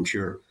all, I'm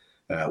sure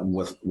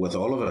with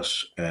all of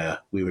us,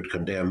 we would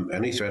condemn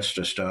any threats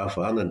to staff,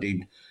 and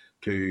indeed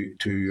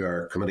to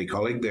our committee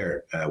colleague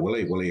there,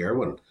 Willie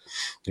Irwin,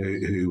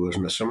 who was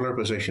in a similar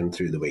position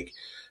through the week.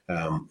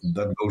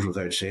 That goes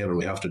without saying, and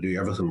we have to do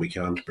everything we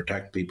can to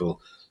protect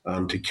people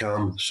and to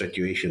calm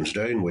situations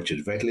down, which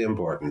is vitally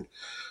important.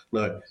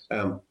 Now,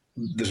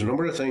 there's a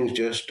number of things,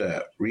 just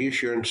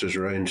reassurances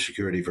around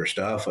security for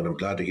staff, and I'm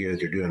glad to hear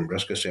that you're doing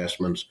risk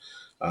assessments,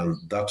 and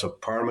that's of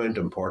paramount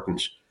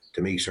importance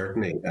to me,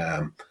 certainly,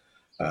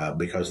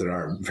 because there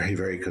are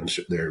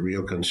there are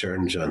real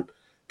concerns and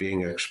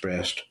being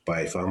expressed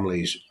by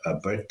families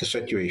about the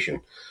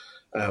situation.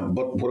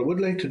 But what I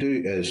would like to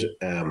do is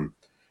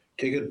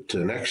take it to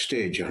the next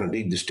stage, and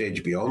indeed the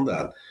stage beyond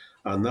that,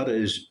 and that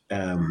is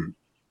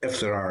if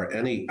there are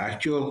any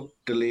actual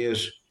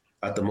delays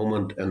at the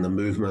moment in the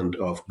movement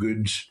of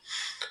goods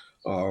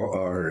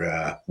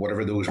or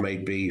whatever those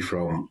might be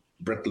from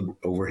Britain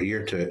over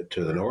here to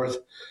the north,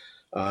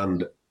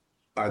 and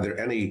are there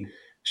any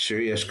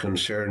serious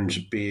concerns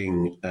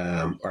being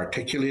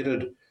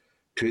articulated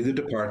to the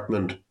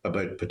department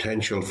about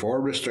potential for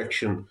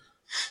restriction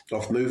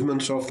of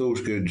movements of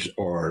those goods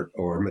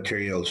or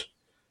materials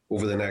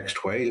over the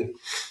next while?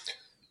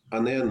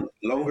 And then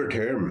longer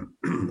term,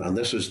 and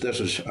this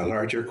is a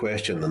larger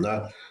question than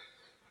that,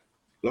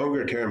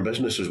 longer term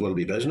businesses will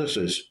be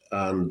businesses,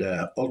 and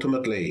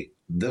ultimately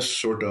this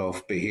sort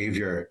of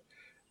behaviour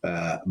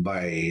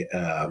by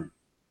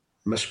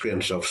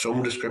miscreants of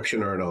some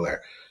description or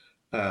another,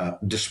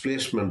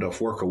 displacement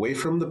of work away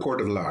from the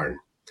Port of Larne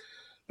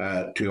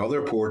to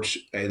other ports,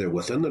 either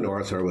within the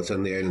north or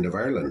within the island of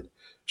Ireland.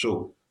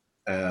 So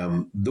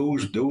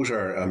those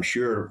are, I'm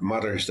sure,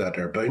 matters that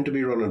are bound to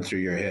be running through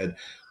your head,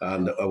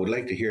 and I would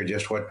like to hear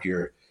just what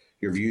your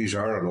views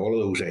are on all of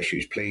those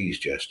issues, please,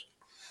 just.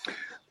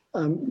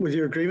 With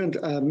your agreement,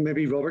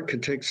 maybe Robert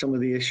could take some of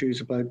the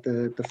issues about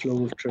the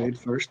flow of trade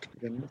first to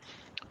begin with.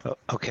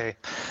 Okay,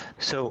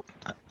 so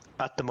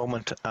at the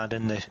moment and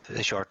in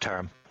the short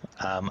term,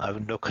 I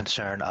have no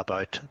concern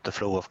about the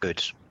flow of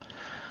goods.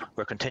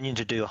 We're continuing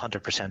to do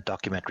 100%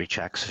 documentary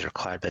checks as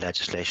required by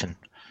legislation.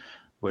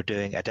 We're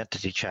doing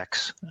identity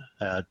checks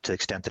to the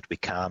extent that we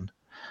can,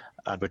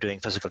 and we're doing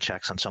physical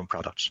checks on some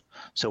products.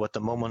 So at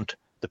the moment,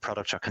 the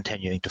products are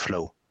continuing to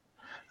flow,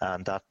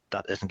 and that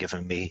isn't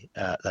giving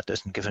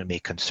me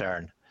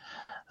concern.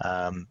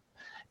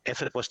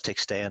 If it was to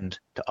extend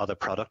to other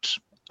products,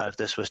 if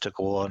this was to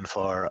go on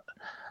for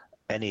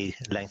any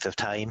length of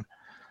time,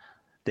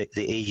 the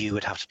EU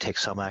would have to take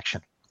some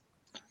action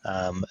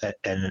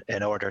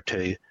in order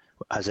to,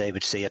 as they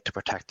would see it, to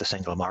protect the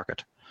single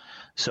market.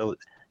 So,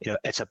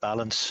 it's a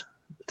balance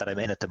that I'm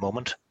in at the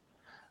moment.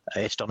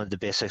 It's done on the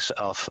basis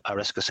of a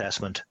risk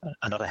assessment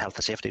and not a health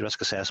and safety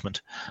risk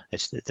assessment.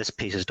 This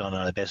piece is done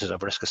on the basis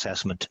of risk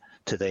assessment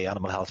to the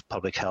animal health,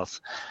 public health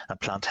and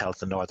plant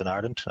health in Northern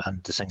Ireland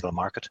and the single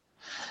market.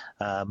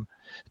 And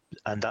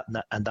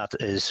that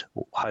is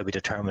how we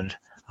determined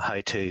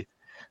how to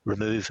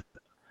remove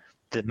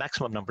the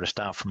maximum number of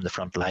staff from the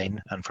front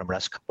line and from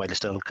risk while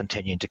still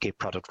continuing to keep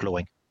product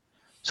flowing.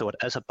 So it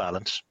is a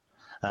balance,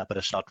 but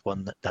it's not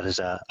one that is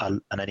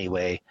in any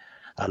way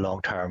a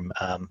long-term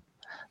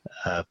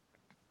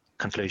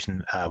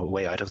conclusion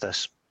way out of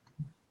this.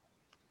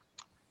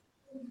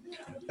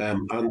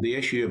 On the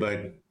issue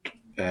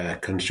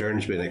about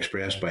concerns being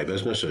expressed by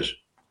businesses,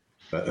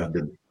 I'm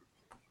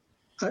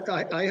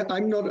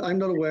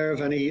not aware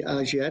of any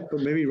as yet,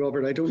 but maybe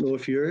Robert, I don't know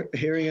if you're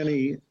hearing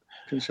any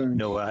concerns.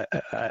 No,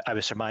 I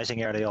was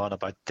surmising early on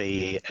about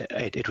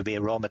it would be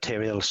raw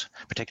materials,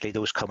 particularly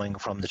those coming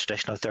from the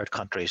traditional third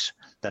countries,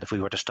 that if we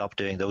were to stop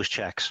doing those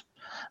checks,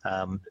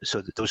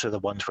 so those are the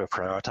ones we're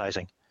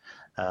prioritising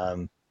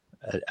and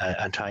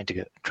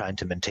trying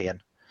to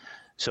maintain.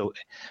 So,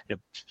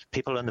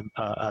 people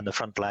on the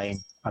front line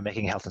are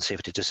making health and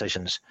safety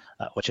decisions,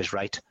 which is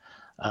right,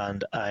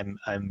 and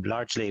I'm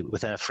largely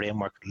within a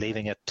framework,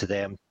 leaving it to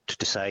them to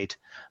decide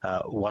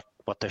what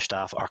their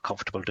staff are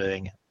comfortable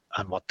doing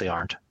and what they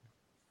aren't.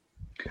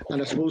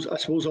 And I suppose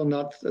on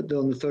that,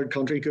 on the third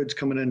country goods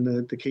coming in,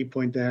 the key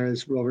point there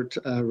is, Robert,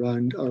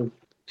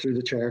 through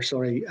the chair,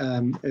 sorry,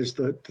 is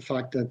the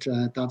fact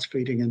that that's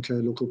feeding into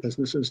local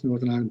businesses,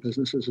 Northern Ireland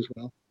businesses as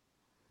well.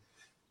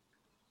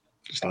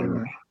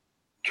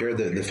 Chair,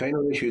 the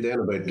final issue then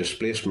about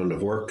displacement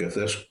of work, if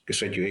this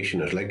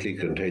situation is likely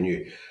to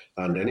continue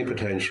and any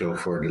potential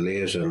for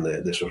delays in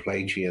the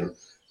supply chain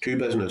to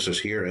businesses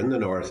here in the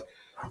north,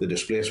 the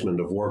displacement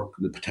of work,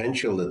 the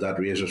potential that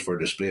raises for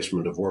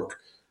displacement of work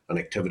and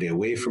activity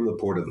away from the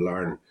Port of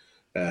Larne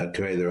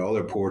to either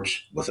other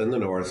ports within the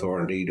north or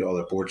indeed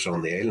other ports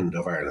on the island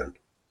of Ireland.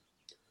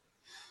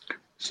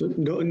 So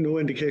no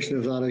indication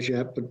of that as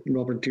yet, but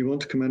Robert, do you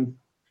want to come in?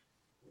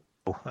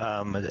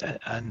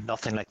 And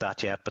nothing like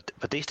that yet,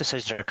 but these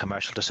decisions are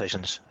commercial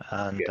decisions,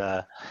 and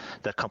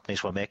that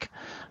companies will make.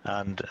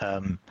 And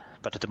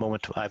but at the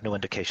moment, I have no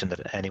indication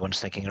that anyone's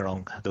thinking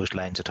along those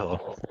lines at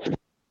all.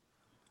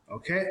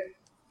 Okay,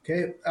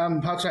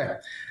 Patsy.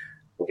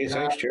 Okay,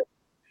 thanks, Chair.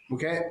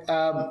 Okay,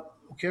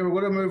 we're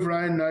going to move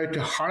around now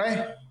to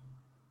Harry.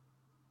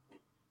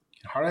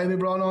 Harry, be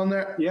brought on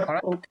there. Yeah.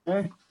 Harry?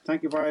 Okay.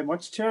 Thank you very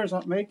much, Chair. Is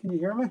that me? Can you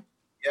hear me?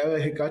 Yeah,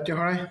 I got you,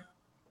 Harry.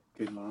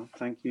 Good man.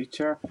 Thank you,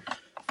 Chair.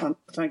 And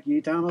thank you,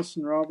 Dennis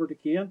and Robert,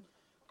 again.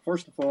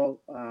 First of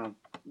all,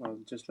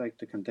 I'd just like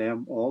to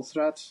condemn all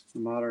threats,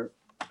 no matter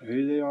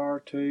who they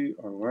are to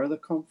or where they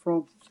come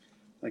from.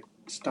 Like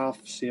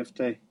staff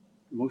safety,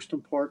 most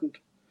important.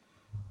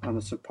 And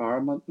it's of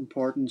paramount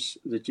importance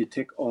that you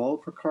take all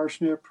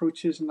precautionary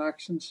approaches and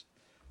actions.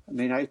 I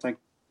mean, I think,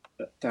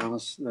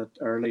 Dennis, that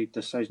early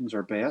decisions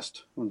are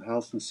best when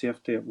health and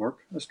safety at work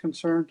is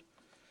concerned.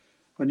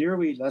 On your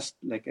wee list,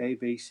 like A,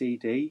 B, C,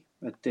 D,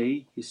 at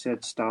D, you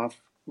said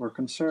staff were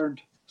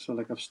concerned. So,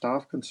 like, if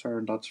staff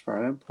concerned, that's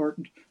very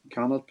important.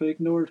 Cannot be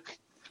ignored.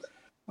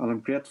 And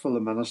I'm grateful the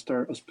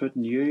Minister is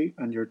putting you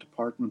and your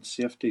department's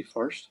safety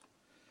first.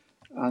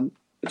 And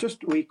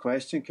just a wee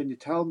question, can you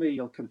tell me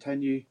you'll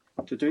continue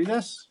to do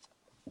this?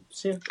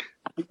 Safe,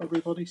 keep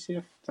everybody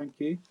safe. Thank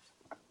you.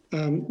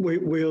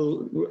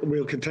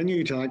 We'll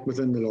continue to act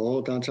within the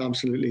law. That's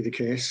absolutely the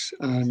case,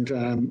 and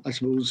I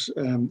suppose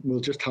we'll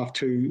just have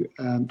to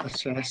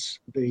assess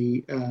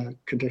the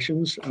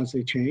conditions as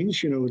they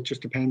change. It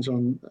just depends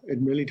on. It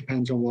really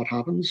depends on what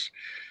happens.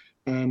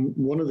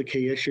 One of the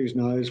key issues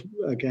now is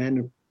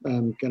again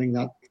getting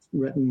that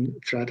written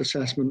threat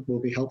assessment will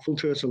be helpful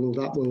to us.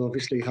 Although that will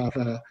obviously have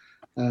a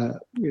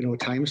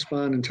time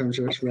span in terms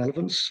of its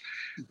relevance.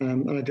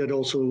 And I did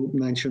also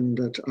mention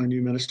that our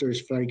new minister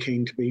is very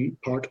keen to be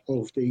part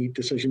of the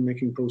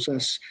decision-making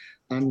process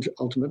and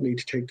ultimately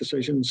to take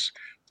decisions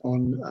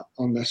on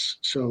this.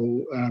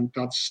 So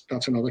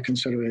that's another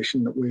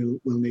consideration that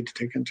we'll need to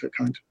take into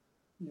account.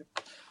 Yep.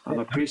 And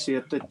I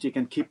appreciate that you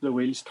can keep the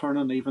wheels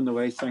turning even the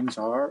way things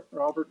are,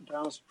 Robert and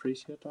Dennis.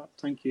 Appreciate that.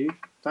 Thank you.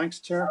 Thanks,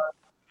 Chair.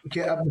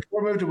 Okay,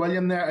 before we move to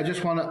William there, I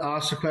just want to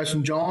ask a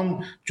question.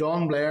 John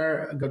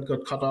Blair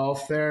got cut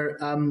off there,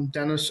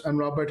 Dennis and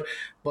Robert,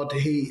 but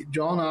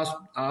John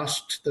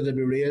asked that it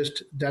be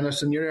raised.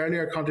 Dennis, in your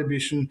earlier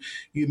contribution,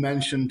 you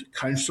mentioned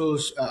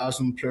councils as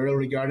in plural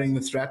regarding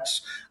the threats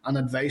and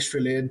advice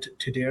related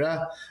to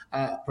DAERA.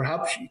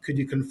 Perhaps could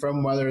you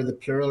confirm whether the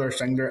plural or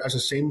singular, as it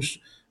seems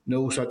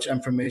no such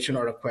information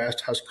or request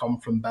has come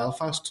from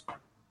Belfast?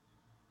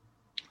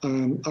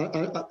 I'm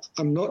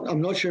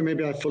not sure.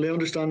 Maybe I fully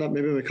understand that.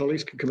 Maybe my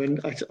colleagues could come in.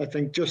 I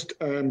think just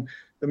the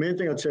main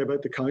thing I'd say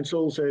about the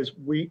councils is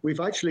we've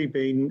actually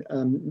been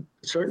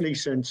certainly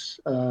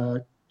since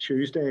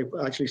Tuesday.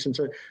 Actually, since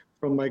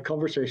from my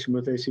conversation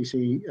with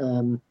ACC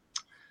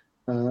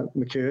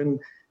McEwen,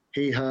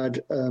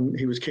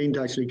 he was keen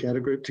to actually get a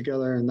group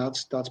together, and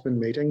that's been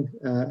meeting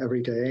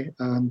every day,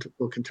 and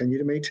will continue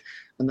to meet,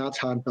 and that's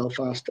had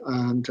Belfast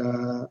and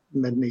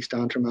Mid and East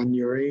Antrim and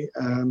Newry.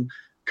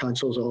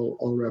 Councils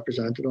all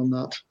represented on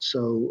that.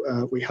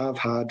 So we have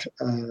had,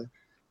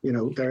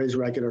 there is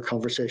regular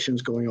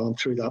conversations going on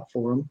through that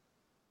forum.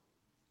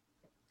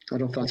 I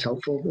don't know if that's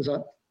helpful. Is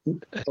that?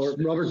 Or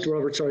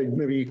Robert, sorry,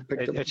 maybe you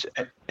picked up.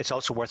 It's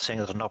also worth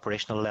saying at an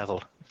operational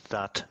level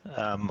that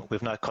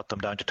we've now cut them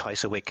down to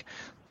twice a week.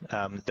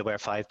 There were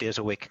 5 days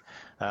a week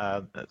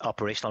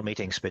operational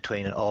meetings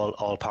between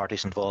all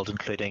parties involved,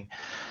 including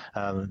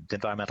the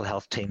environmental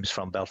health teams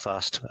from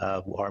Belfast,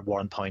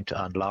 Warrenpoint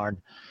and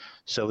Larne.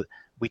 So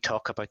we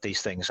talk about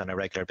these things on a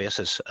regular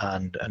basis,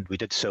 and we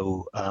did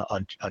so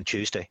on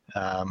Tuesday,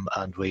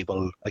 and we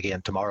will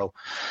again tomorrow.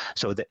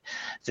 So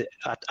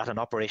at an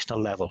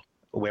operational level,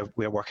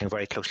 we're working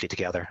very closely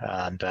together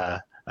and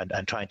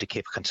trying to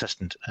keep a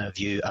consistent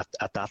view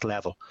at that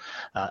level,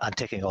 and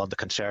taking on the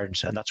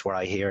concerns. And that's where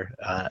I hear,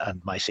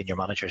 and my senior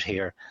managers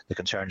hear, the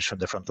concerns from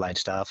the frontline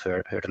staff who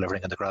are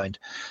delivering on the ground.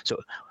 So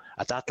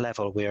at that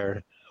level,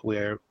 we're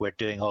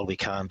doing all we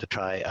can to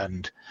try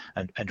and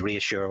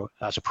reassure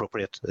as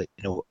appropriate that,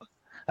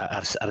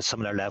 at a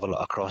similar level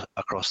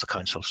across the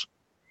councils.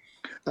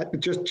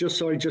 Just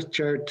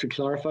Chair, to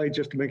clarify,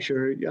 just to make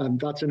sure,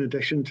 that's in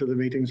addition to the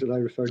meetings that I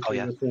referred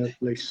to with the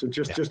police. So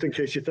just in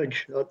case you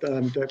think,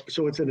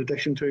 so it's in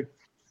addition to.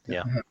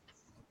 Yeah.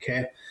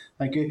 Okay,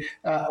 thank you.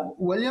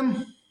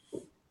 William?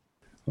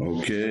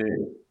 Okay.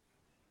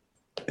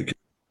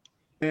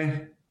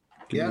 Can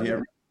you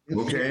hear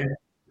me? Okay.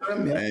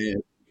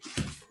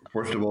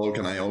 First of all,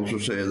 can I also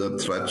say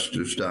that threats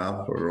to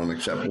staff are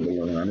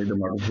unacceptable in any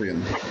democracy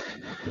and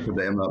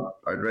condemn that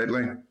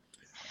outrightly.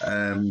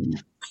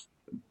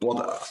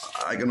 But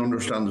I can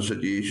understand the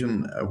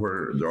situation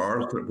where there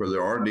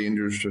are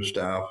dangers to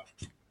staff.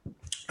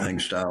 I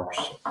think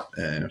staff's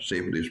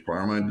safety is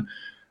paramount,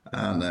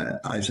 and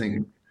I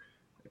think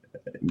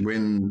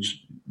when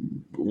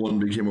one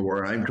became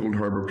aware, I'm told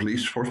Harbour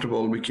Police first of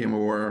all became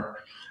aware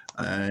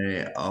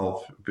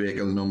of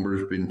vehicle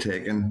numbers being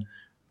taken.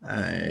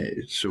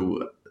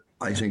 So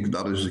I think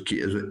that is the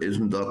case.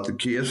 Isn't that the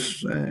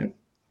case?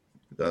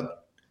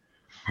 That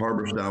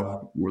Harbour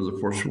staff were the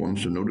first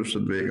ones to notice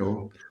that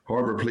vehicle.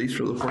 Harbour Police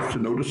were the first to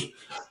notice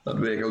that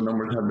vehicle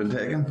numbers had been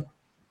taken.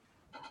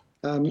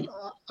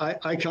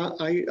 I can't.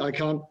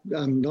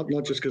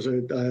 Not just because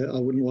I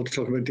wouldn't want to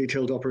talk about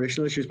detailed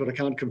operational issues, but I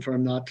can't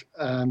confirm that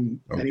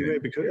anyway.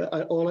 Because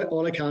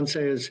all I can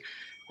say is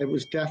it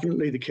was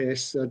definitely the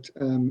case that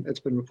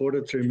it's been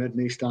reported through Mid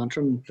and East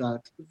Antrim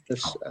that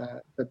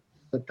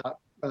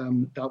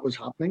that was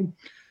happening.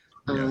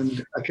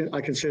 And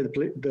I can say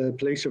the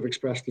police have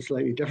expressed a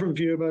slightly different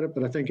view about it,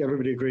 but I think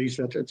everybody agrees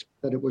that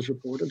it was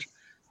reported.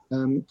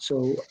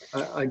 So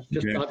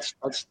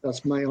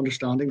that's my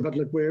understanding. But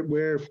look,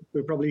 we're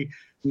probably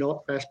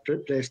not best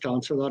placed to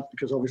answer that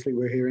because obviously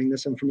we're hearing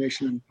this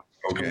information.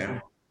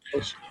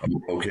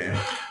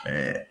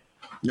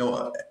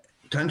 No,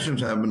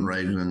 tensions have been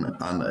rising, and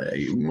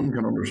one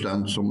can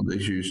understand some of the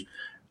issues.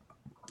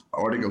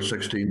 Article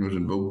 16 was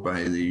invoked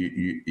by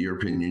the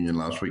European Union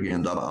last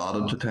weekend. That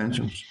added to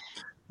tensions,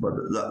 but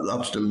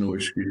that's still no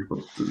excuse. But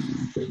the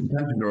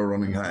tensions are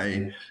running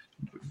high.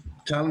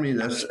 Tell me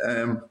this,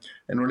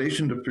 in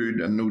relation to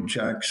food and no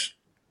checks,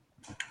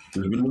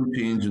 there's been no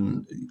change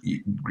in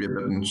Great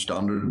Britain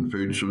standard in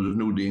food, so there's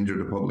no danger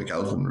to public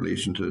health in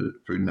relation to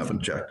food not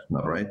been checked.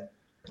 Isn't that right?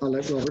 I'll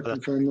let Robert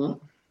confirm that.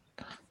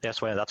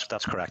 Yes, well,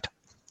 that's correct.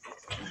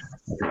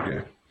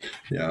 Okay.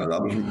 Yeah,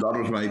 that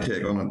was my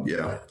take on it.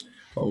 Yeah.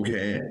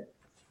 Okay,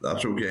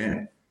 that's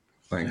okay.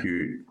 Thank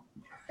you.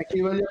 Thank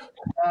you, William.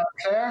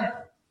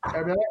 Claire?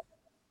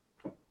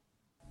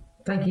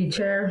 Thank you,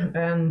 Chair,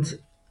 and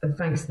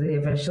thanks to the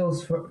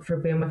officials for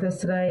being with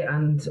us today.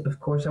 And of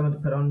course, I want to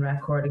put on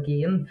record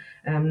again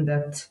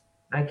that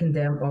I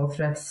condemn all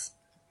threats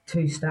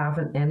to staff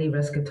and any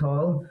risk at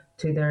all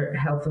to their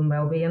health and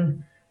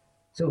well-being.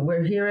 So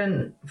we're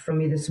hearing from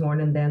you this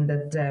morning then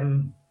that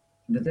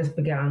that this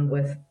began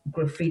with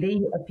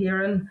graffiti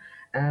appearing.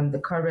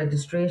 The car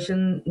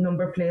registration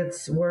number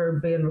plates were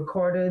being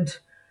recorded,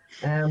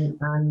 and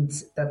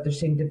that there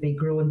seemed to be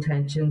growing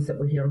tensions that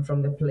we're hearing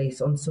from the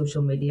police on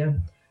social media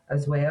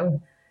as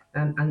well.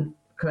 And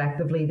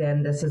collectively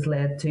then this has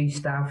led to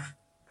staff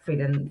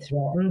feeling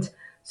threatened.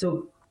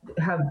 So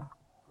have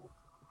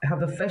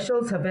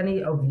officials, have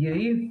any of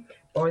you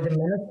or the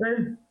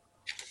minister,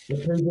 the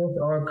previous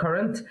or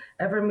current,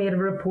 ever made a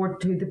report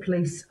to the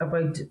police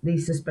about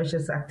these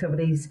suspicious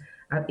activities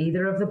at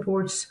either of the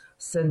ports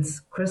since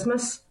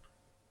Christmas?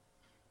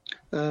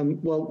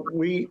 Well,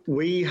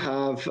 we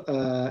have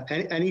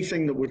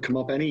anything that would come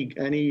up, any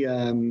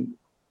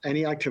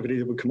activity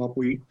that would come up,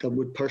 that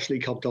would personally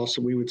come to us,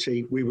 and we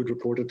would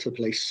report it to the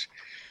police.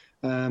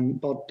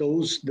 But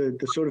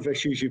the sort of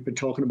issues you've been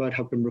talking about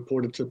have been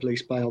reported to the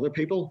police by other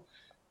people,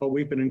 but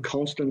we've been in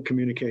constant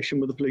communication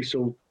with the police.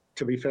 So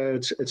to be fair,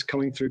 it's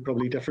coming through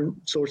probably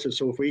different sources.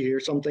 So if we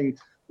hear something,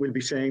 we'll be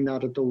saying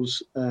that at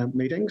those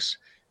meetings.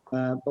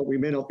 But we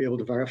may not be able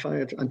to verify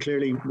it. And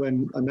clearly,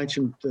 when I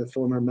mentioned the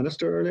former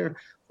minister earlier,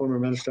 former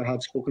minister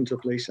had spoken to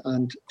the police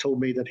and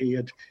told me that he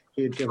had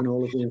given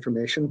all of the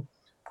information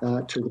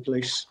to the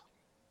police.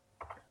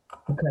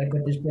 Okay,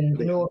 but there's been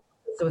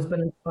so it's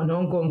been an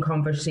ongoing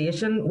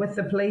conversation with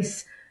the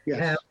police.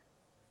 Yes.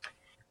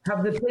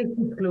 Have the police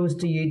disclosed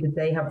to you that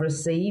they have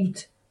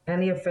received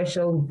any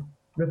official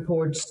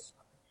reports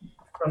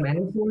from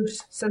any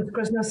source since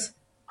Christmas?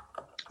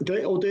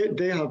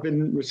 They have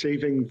been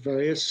receiving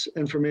various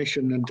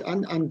information,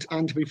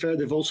 and to be fair,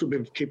 they've also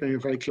been keeping a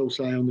very close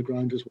eye on the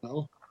ground as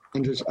well.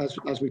 And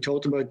as we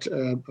talked about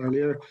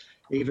earlier,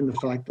 even the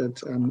fact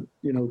that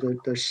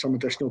there's some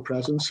additional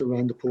presence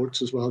around the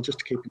ports as well, just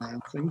to keep an eye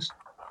on things.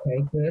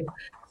 Okay, good.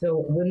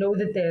 So we know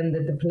that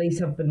the police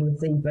have been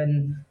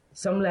receiving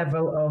some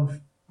level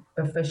of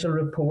official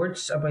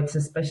reports about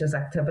suspicious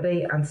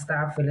activity and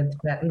staff feeling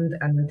threatened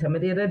and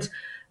intimidated.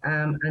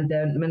 And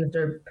then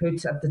Minister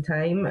Poots at the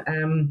time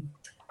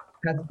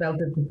has felt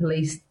that the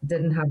police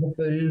didn't have a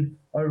full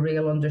or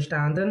real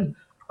understanding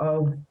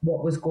of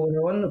what was going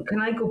on.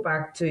 Can I go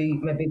back to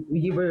maybe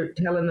you were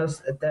telling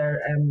us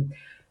there,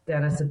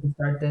 Dennis, at the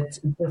start that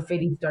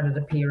graffiti started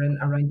appearing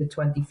around the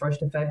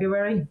 21st of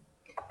February.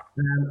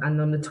 And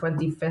on the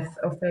 25th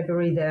of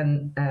February,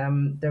 then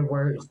there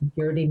were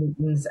security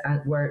meetings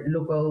where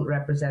local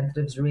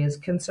representatives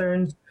raised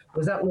concerns.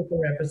 Was that local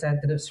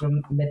representatives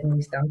from Mid and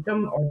East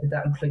Antrim, or did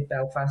that include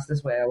Belfast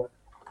as well?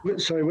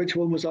 Sorry, which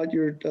one was that?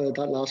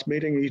 That last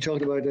meeting? Are you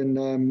talking about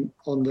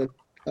on the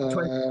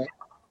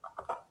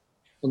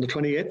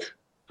 28th?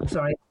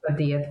 Sorry,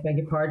 28th. Beg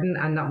your pardon.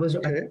 And that was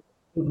okay.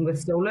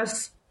 With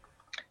Solus.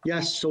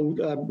 Yes. So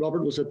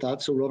Robert was at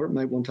that. So Robert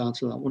might want to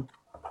answer that one.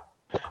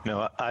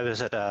 No, I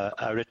was at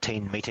a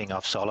routine meeting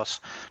of Solus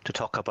to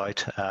talk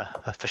about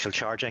official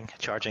charging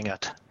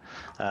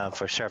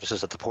for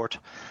services at the port,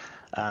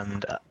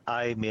 and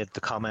I made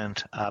the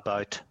comment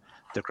about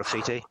the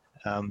graffiti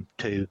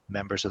to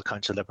members of the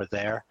council that were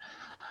there,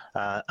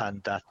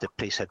 and that the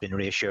police had been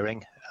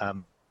reassuring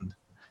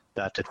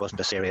that it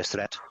wasn't a serious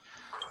threat,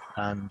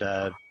 and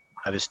I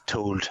was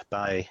told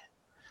by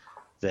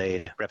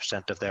the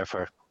representative there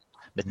for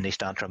Mid and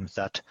East Antrim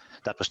that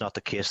that was not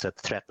the case, that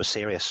the threat was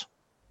serious.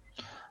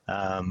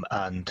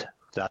 And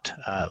that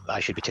I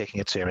should be taking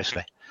it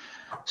seriously.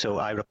 So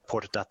I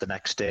reported that the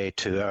next day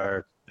to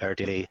our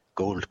daily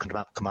Gold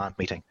Command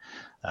meeting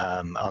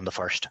on the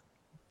 1st.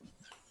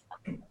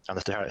 On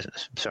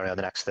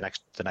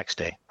the next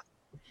day.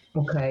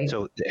 Okay.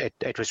 So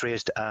it was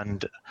raised,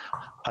 and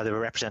there were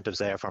representatives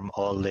there from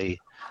all the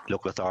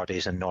local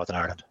authorities in Northern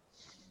Ireland.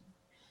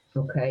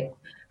 Okay,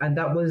 and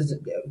that was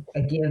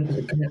again,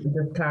 can I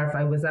just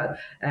clarify, was that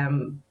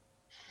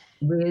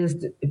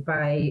raised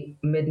by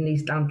Mid and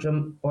East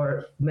Antrim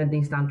or Mid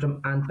and East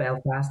Antrim and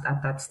Belfast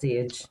at that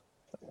stage?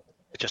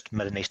 Just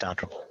Mid and East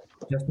Antrim.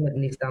 Just Mid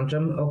and East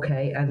Antrim,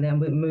 okay. And then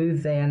we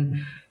move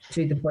then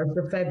to the 1st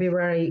of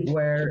February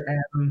where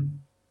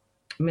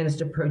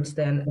Minister Poots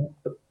then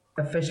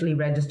officially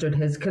registered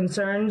his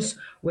concerns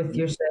with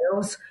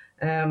yourselves.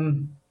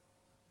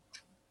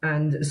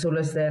 And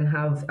Solus then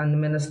and the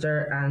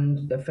Minister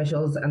and the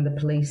officials and the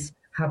police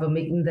have a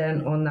meeting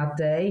then on that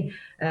day.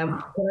 Can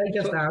I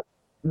just ask,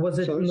 was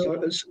it...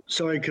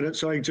 Sorry,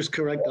 just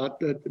correct that.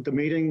 The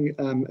meeting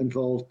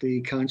involved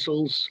the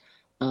councils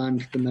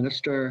and the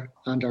Minister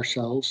and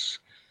ourselves.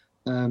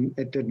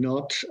 It did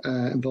not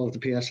involve the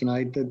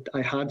PSNI.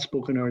 I had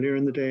spoken earlier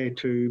in the day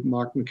to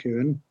Mark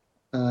McEwen,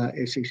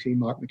 ACC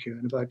Mark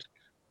McEwen,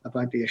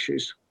 about the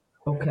issues.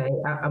 Okay,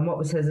 and what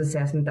was his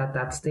assessment at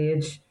that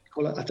stage?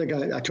 Well, I think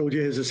I told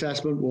you his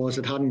assessment was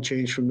it hadn't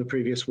changed from the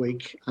previous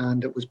week,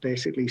 and it was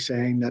basically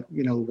saying that,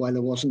 while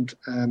there wasn't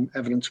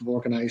evidence of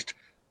organised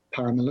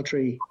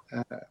paramilitary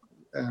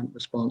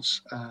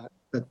response,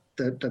 that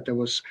there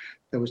was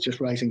just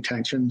rising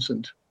tensions,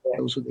 and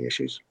those were the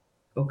issues.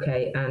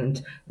 Okay,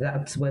 and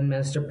that's when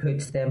Minister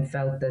Poots then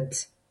felt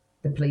that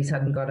the police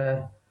hadn't got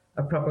a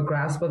proper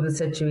grasp of the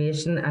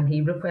situation, and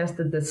he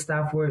requested that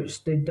staff were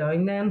stood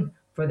down then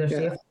for their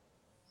safety.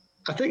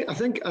 I think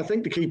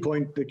the key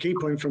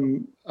point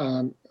from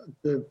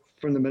the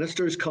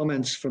minister's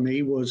comments for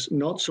me was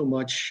not so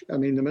much. I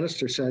mean, the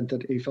minister said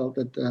that he felt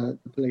that the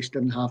police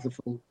didn't have the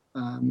full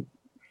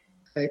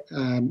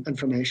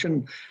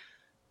information.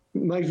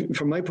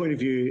 from my point of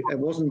view, it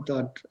wasn't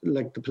that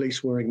like the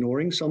police were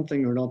ignoring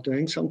something or not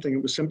doing something.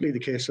 It was simply the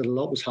case that a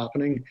lot was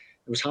happening.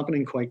 It was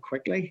happening quite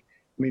quickly.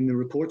 I mean, the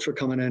reports were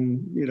coming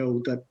in,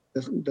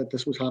 that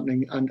this was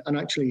happening, and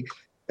actually,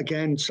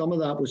 again, some of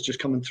that was just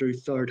coming through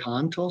third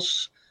hand to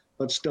us,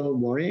 but still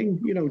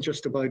worrying.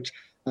 Just about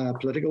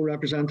political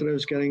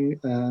representatives getting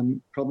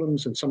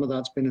problems, and some of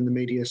that's been in the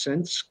media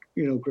since.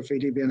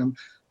 Graffiti being in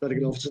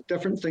political offices,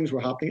 different things were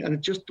happening,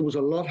 and there was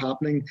a lot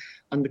happening.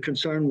 And the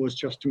concern was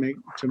just to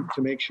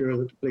make sure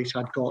that the police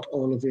had got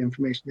all of the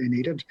information they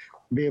needed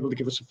to be able to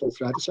give us a full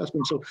threat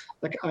assessment. So,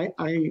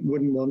 I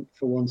wouldn't want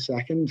for 1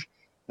 second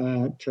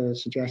to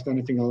suggest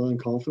anything other than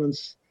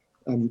confidence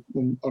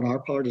on our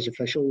part as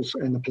officials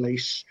in the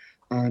police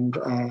and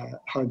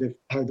how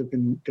they've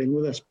been dealing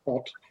with this.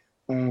 But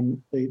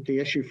the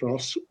issue for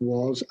us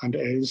was and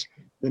is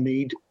the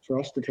need for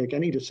us to take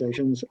any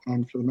decisions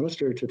and for the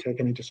Minister to take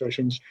any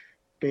decisions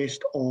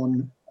based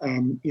on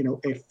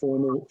a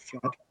formal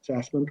threat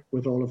assessment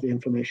with all of the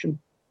information.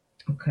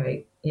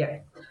 Okay, yeah.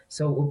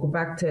 So we'll go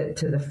back to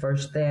the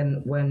first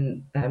then,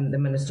 when the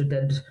Minister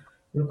did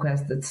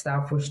request that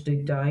staff were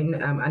stood down.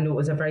 I know it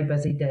was a very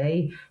busy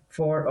day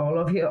for all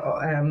of you.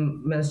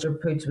 Minister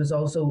Poots was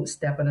also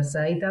stepping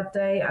aside that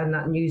day, and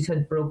that news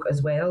had broke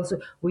as well. So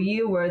were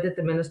you aware that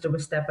the Minister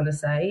was stepping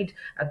aside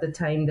at the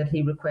time that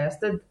he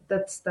requested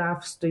that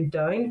staff stood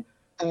down?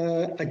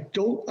 I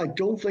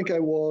don't think I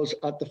was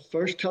at the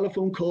first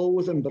telephone call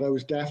with him, but I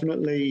was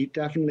definitely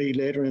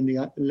later in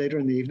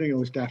the evening. I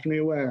was definitely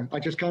aware. I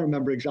just can't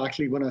remember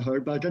exactly when I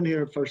heard, but I didn't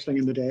hear it first thing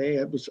in the day.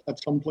 It was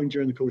at some point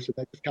during the course of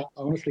the day. I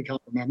honestly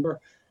can't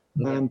remember.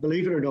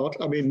 Believe it or not,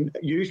 I mean,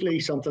 usually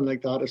something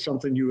like that is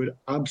something you would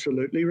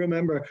absolutely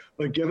remember.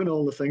 But given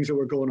all the things that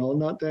were going on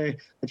that day,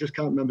 I just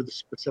can't remember the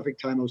specific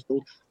time I was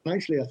told. And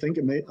actually, I think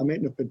I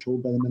mightn't have been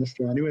told by the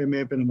Minister anyway. It may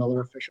have been another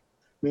official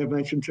may have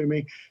mentioned to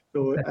me.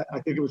 So I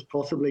think it was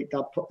possibly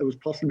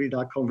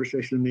that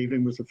conversation in the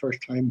evening was the first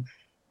time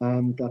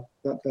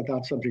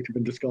that subject had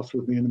been discussed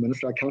with me and the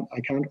Minister. I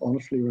can't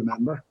honestly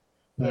remember.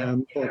 Yeah.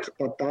 But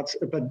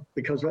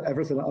because of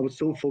everything, I was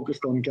so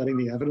focused on getting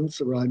the evidence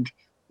around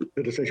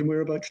the decision we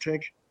were about to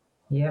take.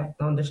 Yeah,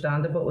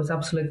 understandable. It was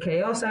absolute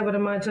chaos, I would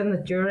imagine, the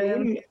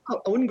jury.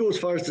 I wouldn't go as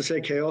far as to say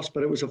chaos,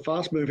 but it was a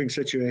fast-moving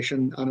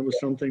situation, and it was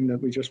something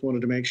that we just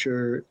wanted to make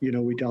sure,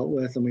 we dealt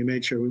with, and we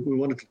made sure we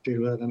wanted to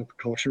deal with it in a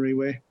precautionary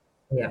way.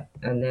 Yeah,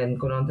 and then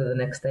going on to the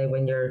next day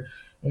when you're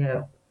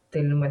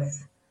dealing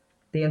with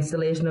the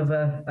installation of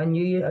a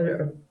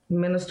new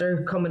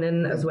minister coming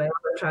in as well,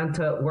 trying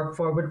to work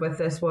forward with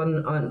this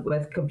one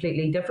with a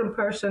completely different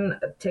person,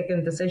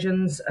 taking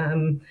decisions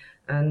and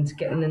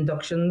getting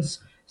inductions.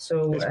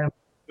 So it's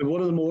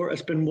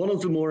been one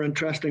of the more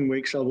interesting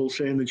weeks, I will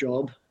say, in the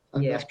job.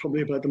 And that's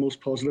probably about the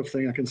most positive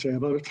thing I can say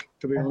about it,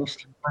 to be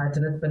honest.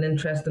 And it's been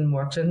interesting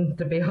watching,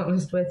 to be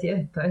honest with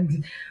you. Thanks.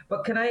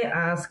 But can I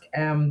ask,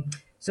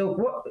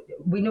 so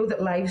we know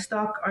that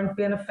livestock aren't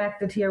being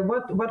affected here.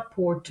 What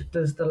port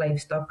does the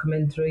livestock come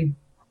in through?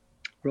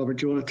 Robert,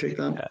 do you want to take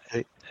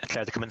that?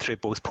 Claire, they come in through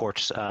both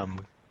ports.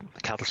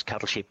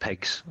 Cattle, sheep,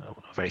 pigs,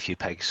 very few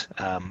pigs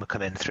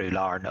come in through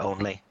Larne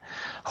only.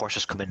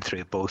 Horses come in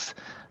through both.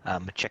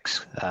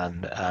 Chicks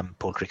and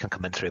poultry can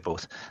come in through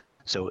both.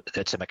 So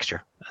it's a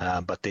mixture.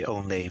 But the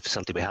only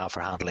facility we have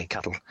for handling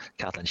cattle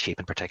and sheep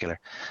in particular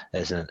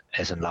is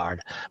in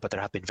Larne. But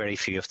there have been very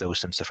few of those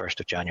since the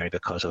 1st of January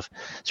because of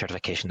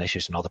certification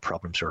issues and all the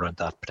problems around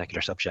that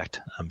particular subject.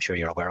 I'm sure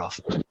you're aware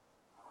of.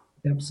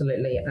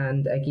 Absolutely,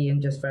 and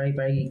again, just very,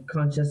 very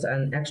conscious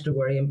and extra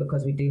worrying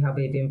because we do have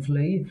avian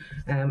flu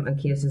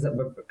and cases that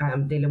we're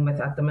dealing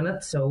with at the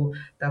minute. So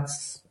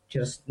that's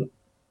just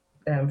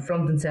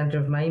front and centre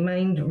of my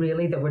mind,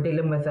 really, that we're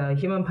dealing with a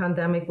human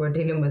pandemic, we're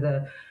dealing with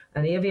an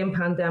avian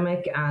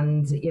pandemic,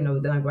 and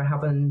now we're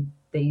having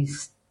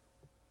these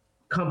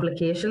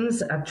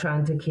complications at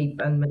trying to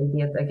keep and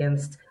mitigate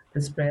against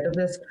the spread of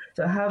this.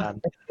 So I have.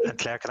 And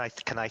Claire,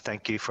 can I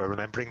thank you for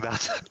remembering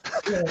that?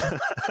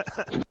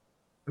 Yeah.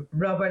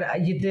 Robert,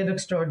 you did an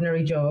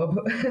extraordinary job,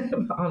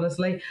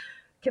 honestly.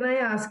 Can I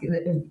ask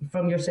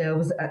from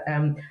yourselves,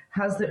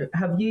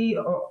 have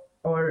you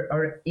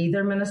or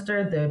either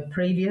minister, the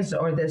previous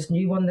or this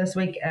new one this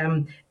week,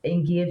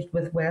 engaged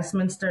with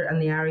Westminster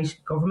and the Irish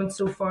government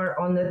so far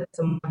on this,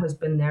 and what has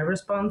been their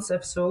response,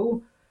 if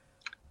so?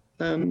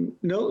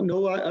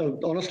 No.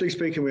 Honestly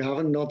speaking, we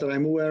haven't. Not that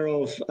I'm aware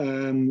of.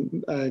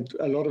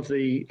 A lot of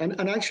the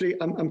and actually,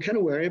 I'm kind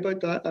of wary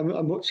about that. I'm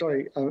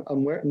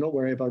not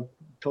worried about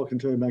talking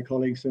to my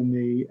colleagues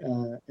in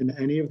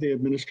any of the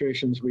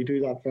administrations. We do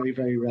that very,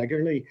 very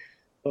regularly.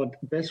 But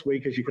this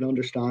week, as you can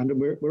understand, and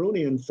we're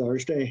only in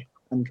Thursday,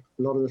 and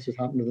a lot of this has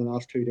happened in the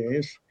last 2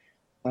 days.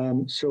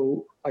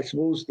 So I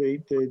suppose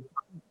the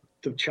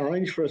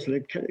challenge for us, and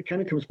it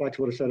kind of comes back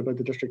to what I said about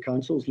the district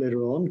councils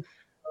later on.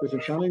 There's a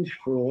challenge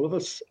for all of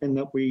us in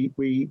that we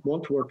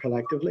want to work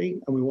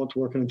collectively and we want to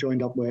work in a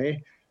joined up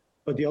way.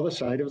 But the other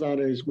side of that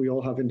is we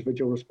all have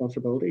individual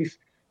responsibilities.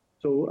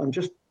 So I'm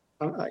just,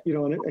 and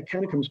it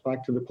kind of comes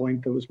back to the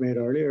point that was made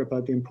earlier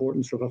about the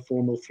importance of a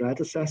formal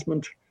threat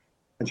assessment.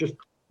 And just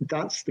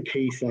that's the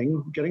key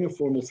thing. Getting a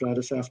formal threat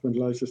assessment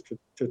allows us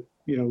to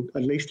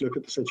at least look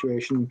at the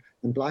situation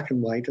in black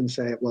and white and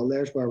say, well,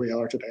 there's where we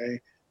are today,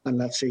 and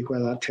let's see where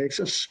that takes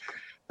us.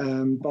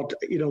 But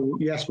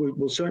yes,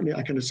 we'll certainly.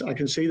 I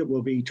can see that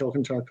we'll be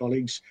talking to our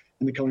colleagues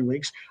in the coming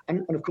weeks,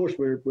 and of course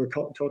we're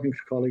talking to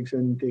colleagues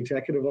in the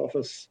executive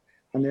office,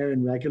 and they're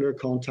in regular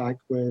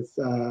contact with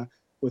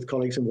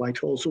colleagues in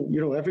Whitehall. So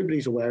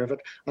everybody's aware of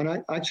it. And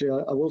I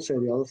will say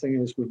the other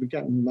thing is we've been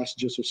getting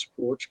messages of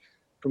support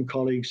from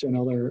colleagues in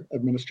other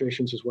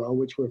administrations as well,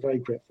 which we're very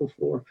grateful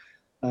for.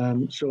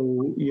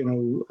 So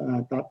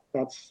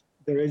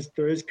there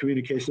is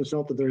communication. It's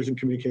not that there isn't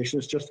communication.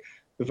 It's just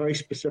the very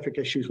specific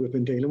issues we've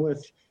been dealing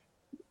with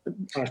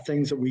are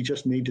things that we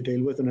just need to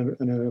deal with in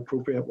an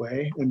appropriate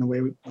way, in the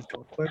way we've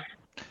talked about.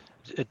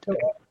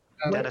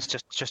 Dennis,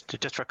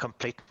 just for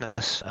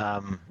completeness,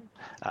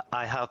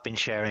 I have been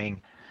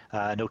sharing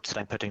notes that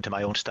I'm putting to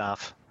my own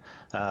staff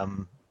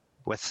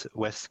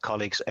with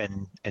colleagues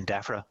in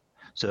DEFRA,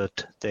 so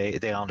that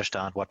they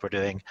understand what we're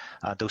doing.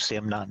 Those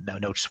same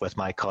notes with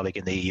my colleague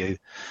in the EU.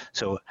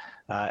 So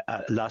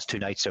last 2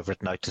 nights I've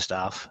written out to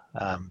staff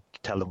to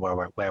tell them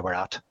where we're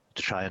at,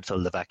 to try and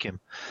fill the vacuum,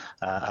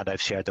 and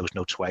I've shared those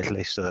notes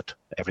widely so that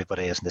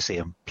everybody is in the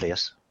same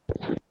place.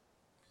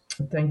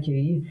 Thank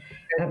you.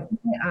 Let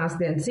me ask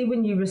then, see,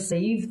 when you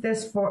receive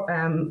this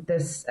formal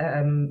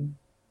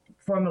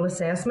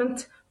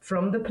assessment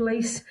from the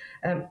police,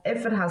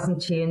 if it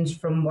hasn't changed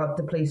from what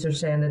the police are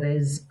saying it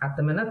is at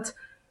the minute,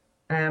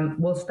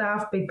 will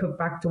staff be put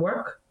back to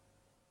work?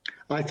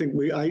 I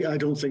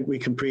don't think we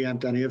can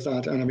preempt any of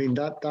that, and I mean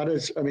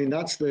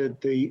that's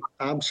the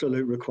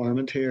absolute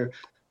requirement here.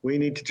 We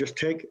need to just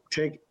take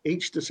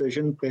each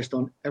decision based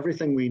on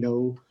everything we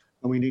know,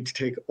 and we need to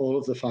take all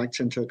of the facts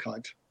into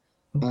account.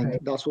 Okay. And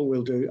that's what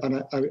we'll do.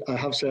 And I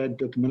have said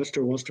that the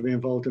Minister wants to be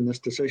involved in this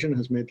decision,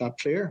 has made that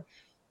clear,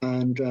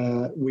 and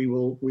we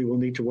will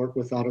need to work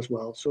with that as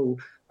well. So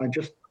I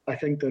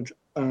think that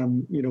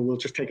we'll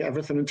just take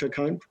everything into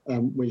account.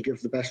 We'll give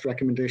the best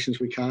recommendations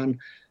we can,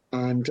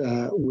 and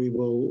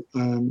we'll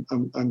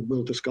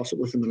discuss it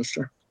with the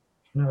Minister.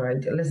 All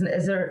right. Listen,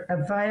 is there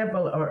a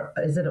viable or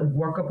is it a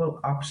workable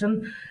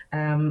option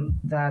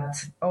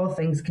that, all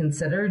things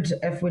considered,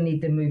 if we need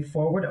to move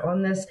forward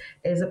on this,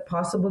 is it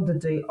possible to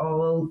do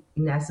all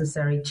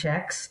necessary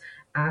checks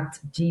at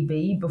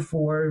GB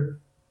before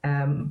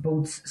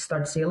boats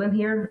start sailing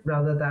here,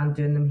 rather than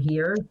doing them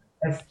here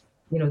if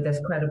this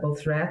credible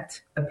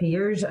threat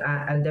appears,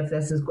 and if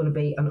this is going to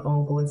be an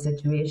ongoing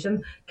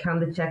situation? Can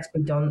the checks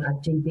be done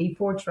at GB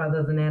ports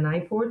rather than NI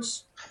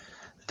ports?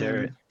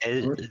 There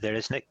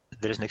is an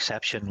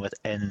exception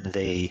within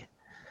the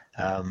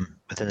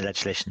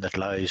legislation that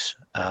allows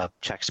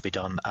checks to be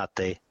done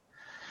in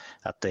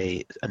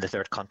the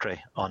third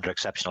country under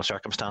exceptional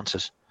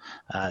circumstances.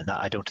 Now,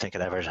 I don't think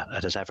it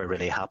has ever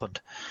really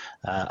happened,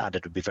 and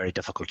it would be very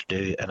difficult to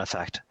do in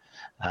effect.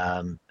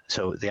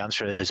 So the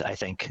answer is, I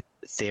think,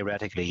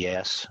 theoretically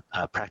yes,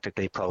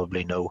 practically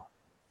probably no.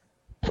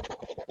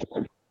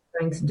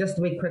 Thanks. Just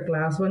a wee quick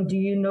last one. Do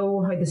you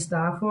know how the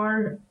staff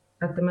are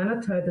at the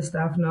minute? How are the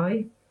staff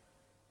now?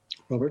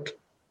 Robert?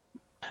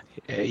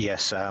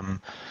 Yes. The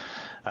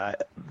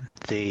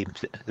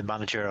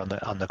manager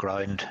on the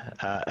ground,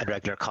 in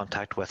regular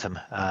contact with him,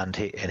 and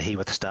he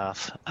with the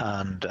staff,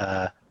 and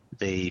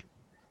the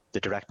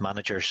direct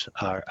managers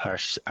are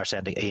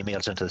sending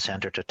emails into the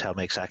centre to tell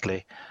me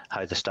exactly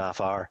how the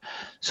staff are.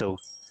 So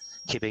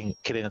keeping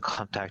in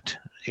contact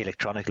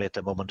electronically at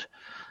the moment,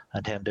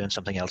 and him doing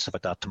something else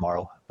about that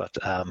tomorrow. But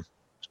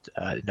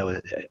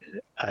no,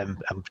 I'm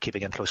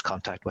keeping in close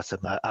contact with them,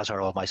 as are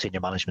all my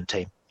senior management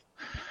team.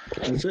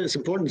 It's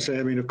important to say,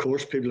 I mean, of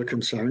course, people are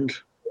concerned.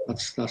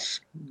 That's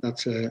a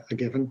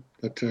given,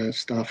 that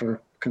staff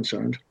are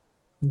concerned.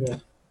 Yeah.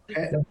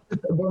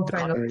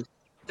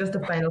 Just a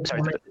final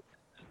comment.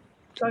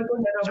 Sorry, go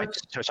ahead, Robert.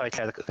 Sorry,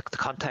 Claire. The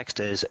context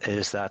is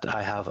that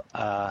I have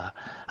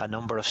a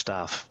number of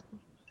staff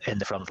in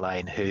the front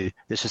line who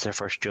this is their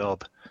first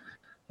job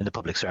in the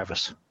public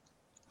service.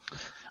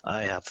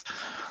 I have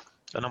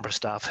a number of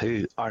staff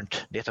who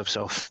aren't natives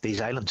of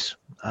these islands,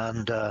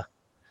 and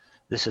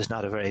this is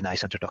not a very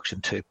nice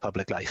introduction to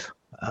public life,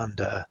 and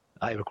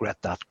I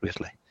regret that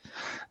greatly.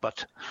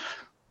 But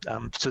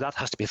so that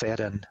has to be fed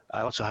in.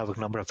 I also have a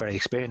number of very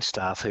experienced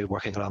staff who are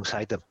working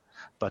alongside them,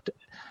 but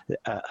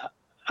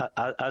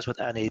as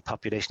with any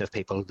population of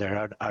people, there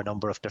are a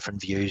number of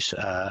different views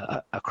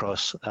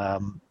across,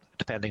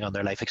 depending on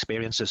their life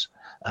experiences,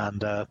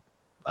 and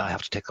I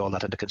have to take all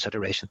that into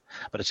consideration.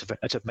 But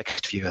it's a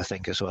mixed view, I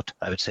think, is what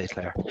I would say,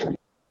 Claire.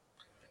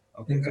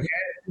 Okay.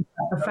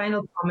 A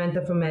final comment,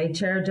 if I may,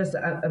 Chair. Just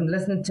I'm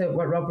listening to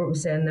what Robert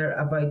was saying there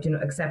about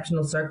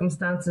exceptional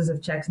circumstances.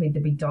 If checks need to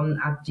be done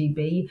at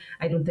GB,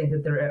 I don't think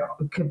that there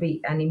could be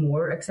any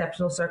more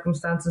exceptional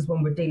circumstances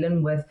when we're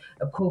dealing with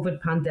a COVID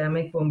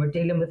pandemic, when we're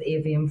dealing with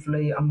avian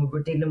flu, and when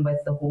we're dealing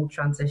with the whole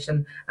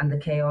transition and the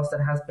chaos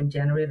that has been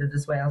generated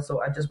as well.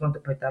 So I just want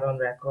to put that on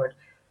record.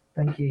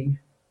 Thank you.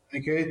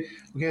 Thank you.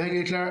 Okay, thank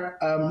you, Claire.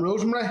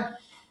 Rosemary?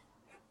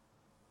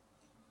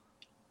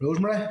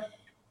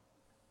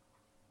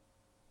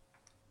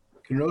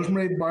 Can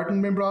Rosemary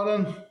Barton be brought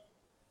in? I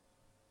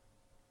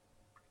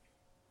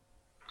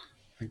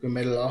think we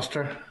might have lost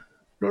her.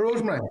 No,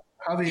 Rosemary,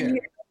 have you here?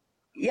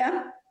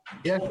 Yeah.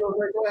 Yes,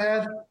 Rosemary, go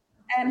ahead.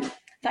 Um,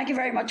 Thank you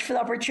very much for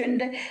the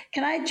opportunity.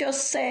 Can I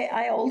just say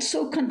I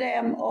also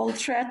condemn all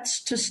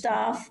threats to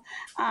staff,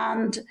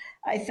 and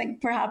I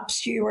think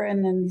perhaps you were in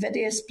an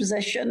invidious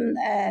position,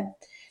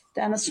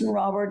 Dennis and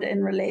Robert,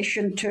 in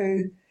relation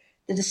to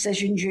the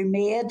decisions you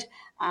made,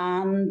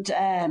 and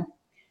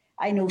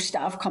I know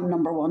staff come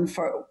number one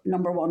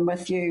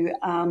with you,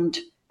 and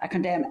I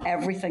condemn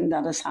everything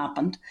that has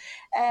happened.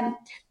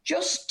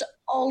 Just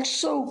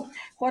also,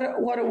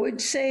 what I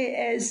would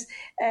say is.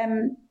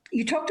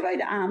 You talked about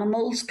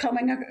animals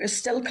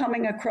still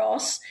coming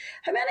across.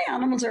 How many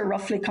animals are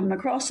roughly coming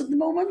across at the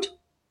moment?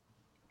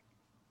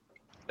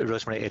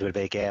 Rosemary, it would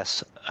be a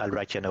guess. I'll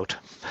write you a note.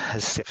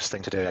 It's the safest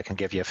thing to do. I can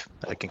give you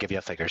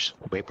figures.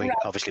 We Right.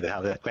 obviously we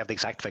have the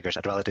exact figures.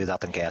 I'd rather do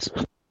that than guess.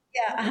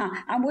 Yeah,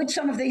 and would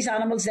some of these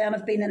animals then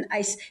have been in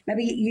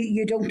maybe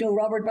you don't know,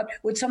 Robert, but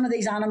would some of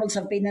these animals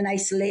have been in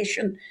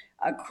isolation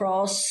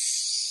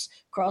across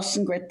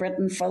in Great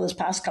Britain for this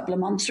past couple of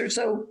months or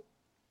so?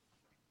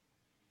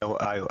 No,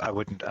 I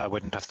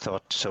wouldn't have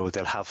thought so.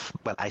 They'll have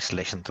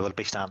isolation. There will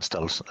be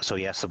standstills. So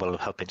yes, there will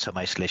have been some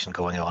isolation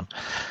going on,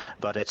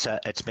 but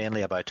it's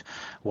mainly about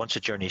once a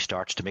journey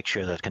starts to make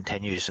sure that it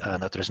continues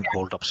and that there isn't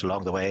hold-ups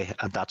along the way,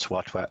 and that's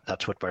what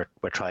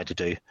we're trying to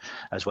do,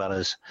 as well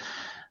as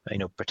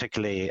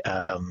particularly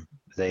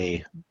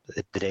the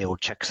day-old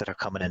chicks that are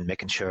coming in,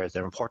 making sure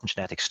they're important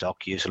genetic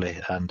stock usually,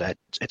 and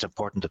it's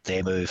important that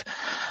they move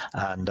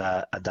and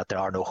that there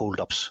are no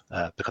hold-ups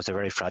because they're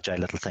very fragile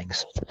little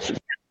things.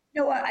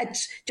 No,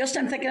 it's just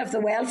I'm thinking of the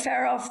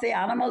welfare of the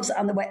animals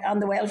and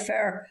the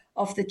welfare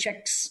of the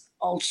chicks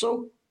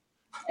also,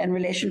 in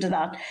relation to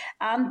that,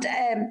 and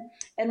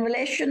in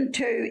relation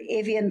to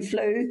avian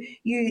flu,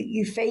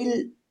 you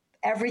feel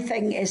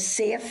everything is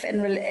safe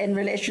in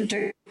relation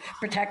to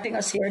protecting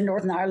us here in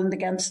Northern Ireland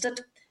against it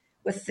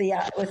with the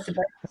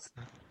birds.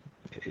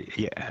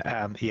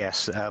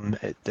 Yes.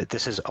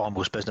 This is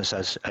almost business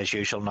as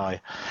usual now.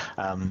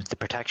 The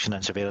protection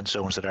and surveillance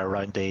zones that are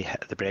around the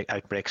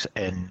outbreaks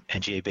in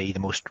GB, the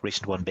most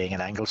recent one being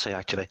in Anglesey,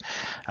 actually,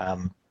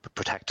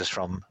 protect us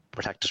from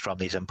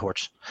these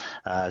imports.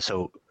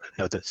 So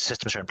the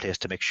systems are in place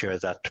to make sure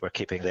that we're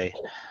keeping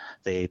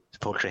the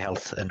poultry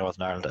health in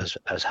Northern Ireland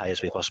as high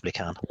as we possibly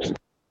can.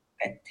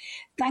 Okay.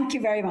 Thank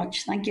you very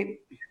much. Thank you.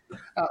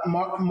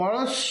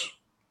 Morris,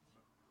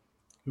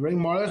 ring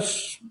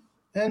Morris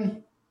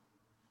in.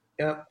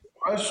 Yeah.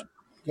 Morris,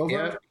 go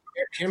for it.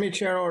 Hear me,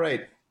 Chair, all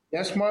right?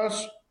 Yes,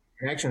 Morris.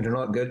 Connections are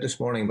not good this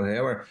morning, but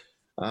however,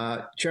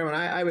 Chairman,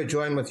 I would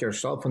join with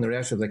yourself and the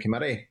rest of the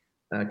committee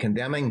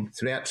condemning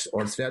threats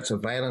or threats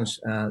of violence,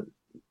 no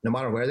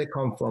matter where they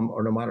come from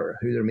or no matter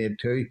who they're made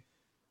to.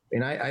 I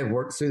mean, I've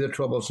worked through the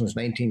trouble since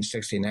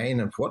 1969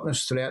 and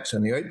witnessed threats,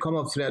 and the outcome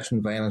of threats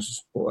and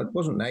violence, it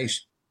wasn't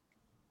nice.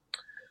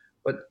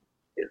 But,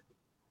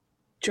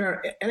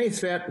 Chair, any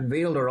threat,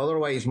 veiled or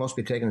otherwise, must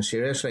be taken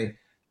seriously.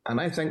 And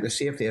I think the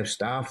safety of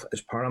staff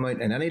is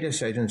paramount in any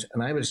decisions,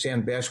 and I would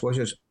send best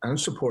wishes and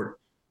support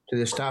to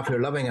the staff who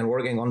are living and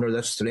working under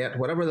this threat,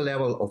 whatever the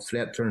level of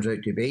threat turns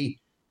out to be.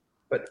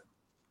 But,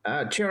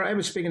 Chair, I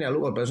was speaking to a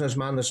local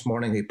businessman this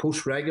morning who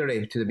posts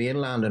regularly to the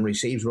mainland and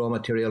receives raw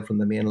material from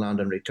the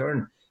mainland in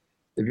return.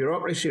 The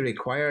bureaucracy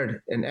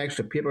required in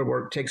extra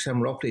paperwork takes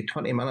him roughly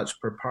 20 minutes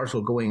per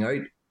parcel going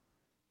out.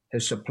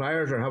 His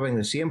suppliers are having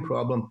the same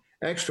problem,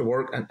 extra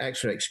work and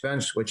extra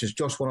expense, which is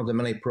just one of the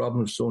many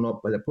problems thrown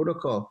up by the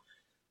protocol.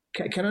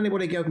 Can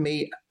anybody give us an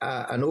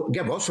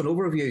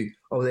overview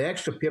of the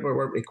extra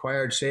paperwork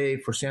required, say,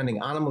 for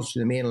sending animals to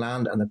the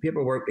mainland and the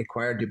paperwork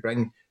required to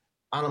bring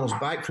animals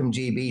back from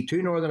GB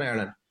to Northern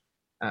Ireland?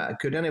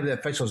 Could any of the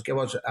officials give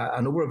us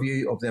an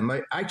overview of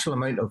the actual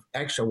amount of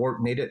extra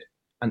work needed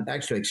and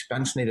extra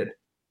expense needed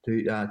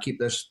to keep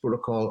this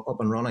protocol up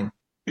and running?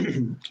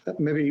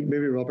 Maybe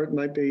Robert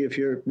might be, if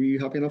are you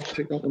happy enough to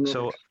take that one, Robert?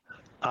 So,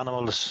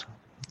 animals,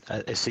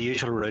 it's the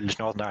usual rules,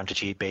 Northern Ireland to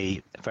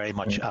GB, very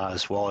much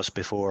as was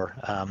before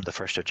the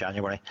 1st of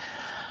January.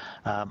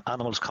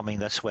 Animals coming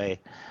this way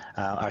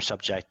are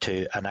subject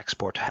to an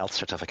export health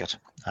certificate,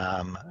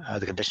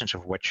 the conditions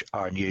of which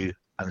are new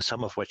and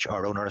some of which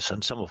are onerous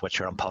and some of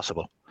which are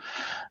impossible.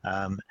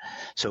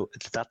 So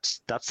that's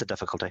the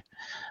difficulty.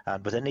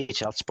 And within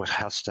each export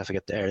health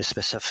certificate, there is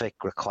specific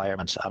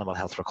requirements, animal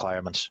health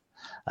requirements.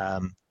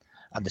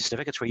 And the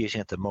certificates we're using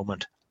at the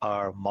moment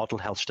are model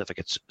health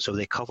certificates, so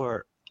they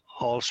cover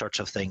all sorts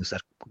of things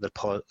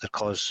that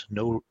cause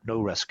no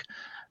risk.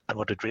 And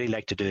what I'd really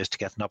like to do is to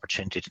get an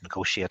opportunity to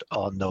negotiate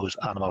on those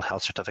animal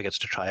health certificates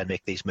to try and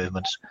make these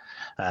movements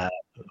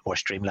more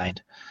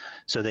streamlined.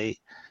 So the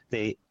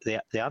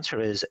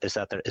answer is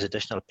that there is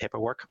additional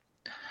paperwork.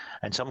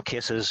 In some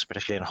cases,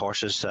 particularly in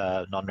horses,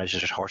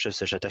 non-registered horses,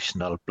 there's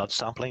additional blood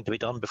sampling to be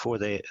done before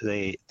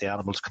the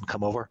animals can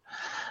come over,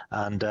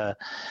 and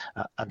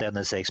then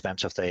there's the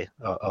expense of the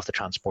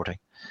transporting.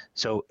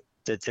 So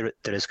there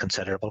is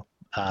considerable,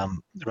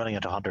 running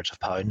into hundreds of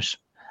pounds.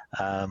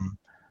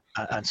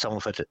 and some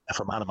of it,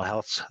 from animal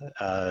health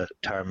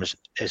terms,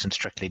 isn't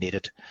strictly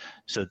needed.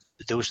 So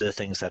those are the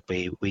things that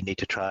we need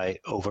to try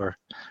over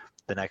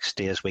the next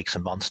days, weeks,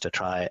 and months to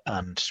try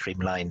and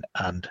streamline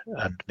and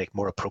make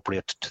more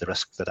appropriate to the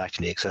risk that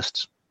actually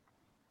exists.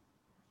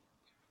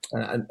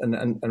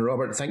 And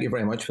Robert, thank you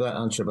very much for that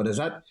answer. But is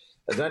that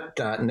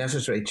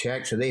necessary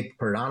checks? Are they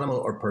per animal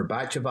or per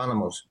batch of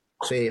animals?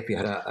 Say if you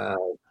had a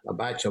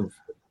batch of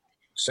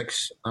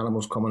 6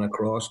 animals coming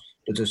across,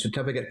 does the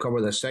certificate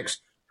cover the 6,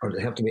 or does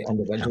it have to be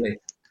individually?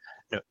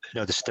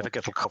 No, the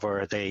certificate will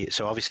cover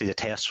so obviously the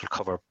test will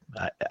cover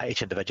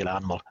each individual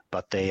animal,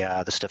 but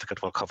the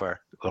certificate will cover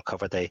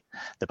the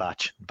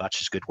batch.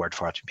 Batch is a good word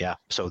for it. Yeah.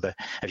 So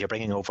if you're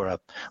bringing over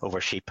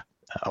sheep,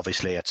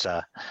 obviously it's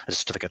a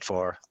certificate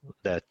for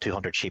the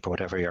 200 sheep or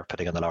whatever you're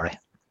putting in the lorry.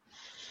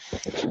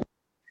 Thanks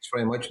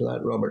very much for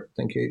that, Robert.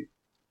 Thank you.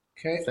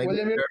 Okay,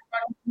 William, you're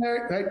back in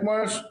there. Right,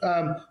 Morris.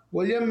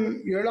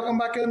 William, you're looking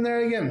back in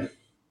there again.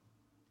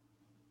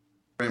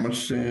 Very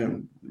much,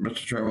 Mr.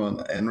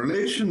 Chairman. In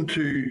relation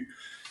to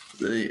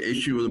the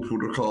issue of the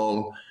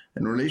protocol,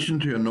 in relation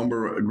to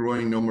a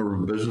growing number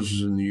of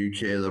businesses in the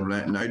UK that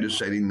are now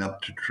deciding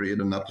not to trade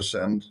and not to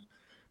send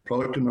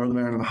product to Northern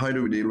Ireland, how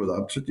do we deal with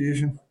that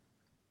situation?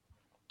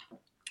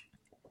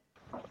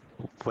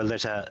 Well,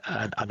 there's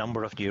a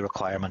number of new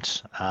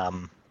requirements,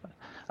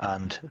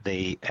 and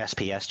the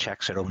SPS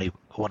checks are only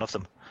one of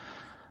them.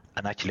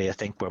 And actually, I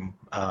think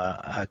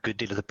a good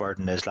deal of the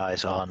burden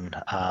lies on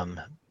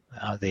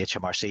the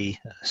HMRC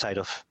side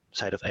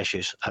of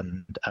issues,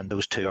 and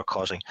those two are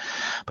causing.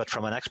 But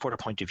from an exporter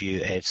point of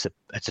view, it's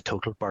a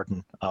total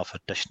burden of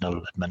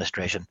additional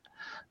administration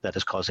that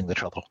is causing the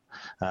trouble.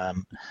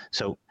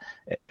 So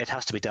it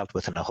has to be dealt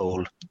with in a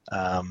whole.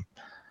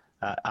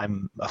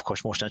 I'm of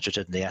course most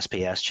interested in the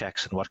SPS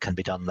checks and what can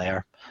be done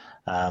there.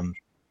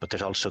 But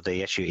there's also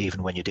the issue,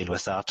 even when you deal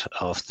with that,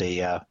 of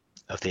the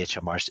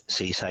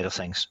HMRC side of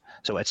things.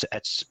 So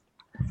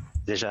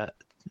there's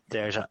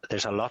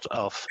a lot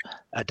of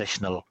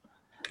additional.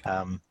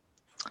 I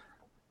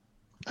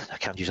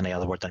can't use any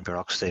other word than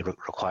bureaucracy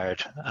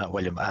required,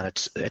 William, and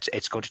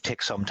it's going to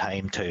take some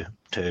time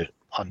to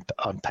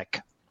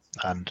unpick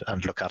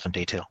and look at in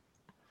detail.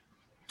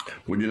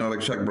 Would you not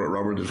accept,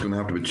 Robert, there's going to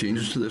have to be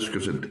changes to this,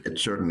 because it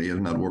certainly is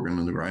not working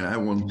on the ground? I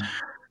have one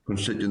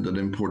constituent that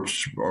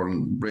imports,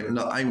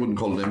 I wouldn't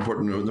call it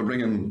importing, they're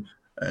bringing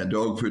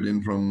dog food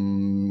in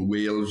from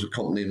Wales, a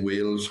company in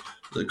Wales.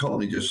 The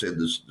company just said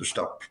they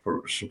stopped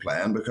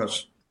supplying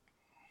because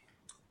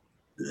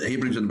he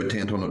brings in about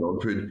 10 tonne of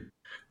dog food.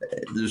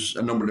 There's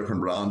a number of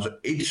different brands.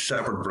 Each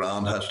separate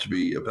brand has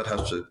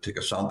to take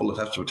a sample. It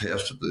has to be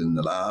tested in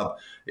the lab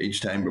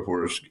each time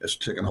before it's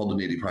taking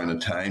 £180 a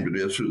time to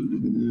do it. So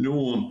no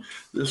one,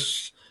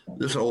 this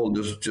all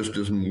just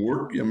doesn't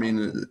work. I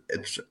mean,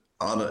 it's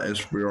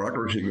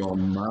bureaucracy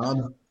gone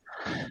mad.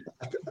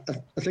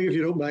 I think if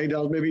you don't mind,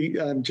 I'll maybe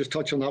just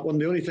touch on that one.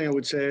 The only thing I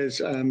would say is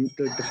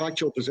the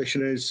factual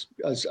position is,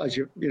 as as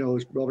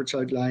Robert's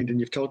outlined, and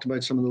you've talked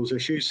about some of those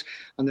issues,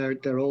 and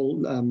they're all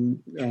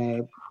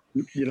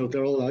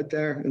they're all out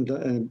there,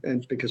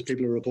 and because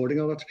people are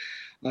reporting on it.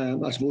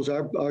 I suppose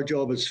our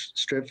job is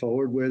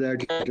straightforward. We're there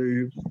to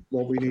do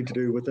what we need to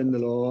do within the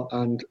law,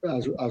 and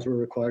as we're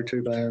required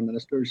to by our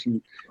ministers,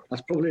 and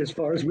that's probably as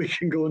far as we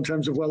can go in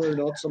terms of whether or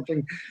not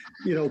something,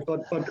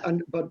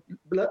 But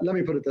let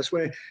me put it this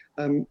way: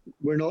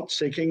 we're not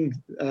seeking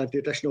the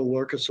additional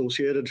work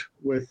associated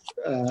with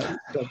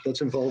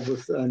that's involved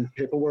with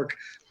paperwork,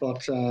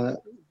 but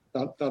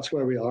that's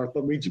where we are.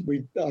 But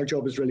our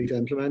job is really to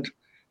implement.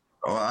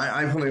 Oh,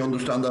 I fully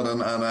understand that,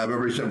 and I have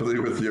every sympathy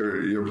with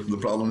the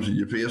problems that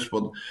you face.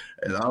 But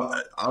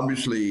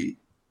obviously,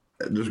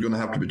 there's going to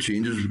have to be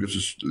changes,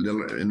 because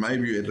in my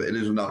view, it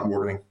is not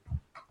working.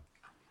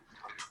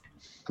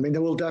 I mean,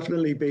 there will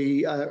definitely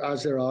be,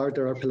 as there are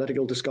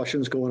political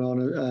discussions going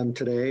on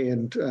today,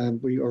 and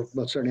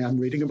certainly I'm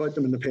reading about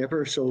them in the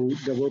paper. So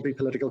there will be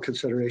political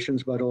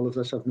considerations about all of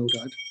this, I've no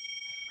doubt.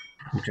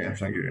 Okay,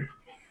 thank you.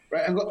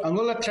 Right, I'm going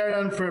to let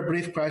Claire in for a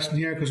brief question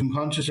here, because I'm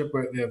conscious that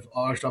we have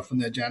other stuff on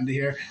the agenda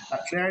here.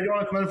 Claire, do you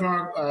want to come in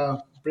for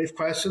a brief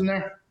question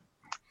there?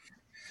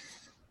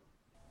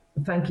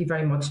 Thank you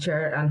very much,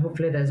 Chair, and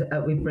hopefully it is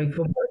a wee brief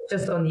one,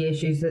 just on the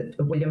issues that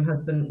William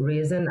has been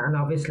raising, and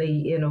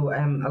obviously, a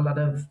lot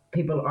of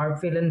people are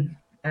feeling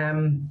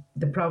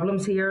the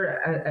problems here,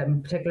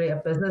 particularly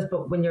at business.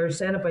 But when you're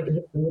saying about,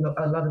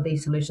 a lot of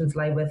these solutions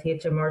lie with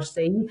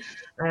HMRC,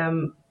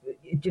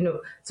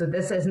 so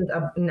this isn't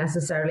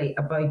necessarily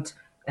about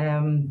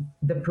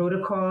the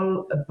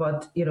protocol,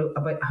 but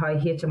about how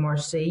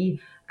HMRC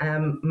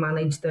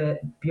manage the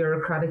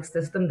bureaucratic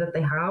system that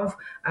they have,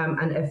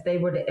 and if they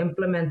were to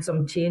implement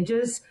some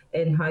changes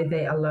in how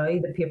they allow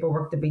the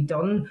paperwork to be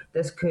done,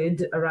 this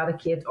could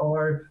eradicate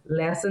or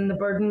lessen the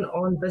burden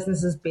on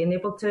businesses being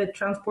able to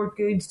transport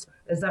goods.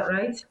 Is that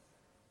right?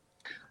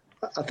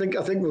 I think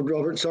with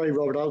Robert, sorry,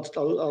 Robert,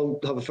 I'll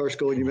have a first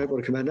go and you might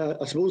want to come in.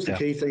 I suppose the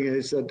key thing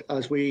is that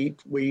as we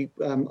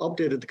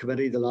updated the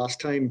committee the last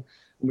time,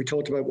 and we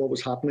talked about what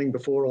was happening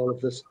before all of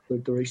this,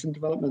 the recent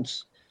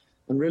developments,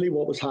 And really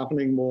what was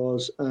happening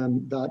was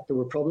that there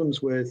were problems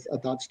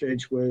at that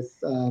stage with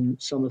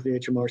some of the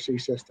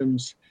HMRC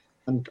systems,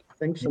 and I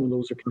think some of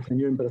those are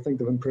continuing, but I think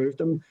they've improved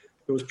them.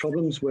 There was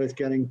problems with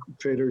getting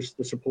traders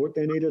the support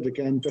they needed.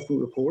 Again,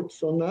 different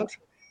reports on that.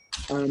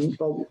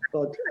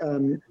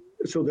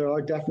 So there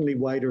are definitely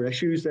wider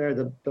issues there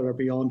that are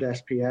beyond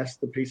SPS,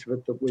 the piece of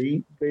it that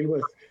we deal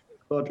with.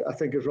 But I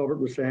think, as Robert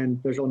was saying,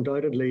 there's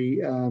undoubtedly,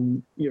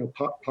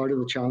 part of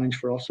the challenge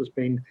for us has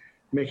been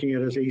making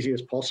it as easy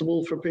as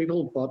possible for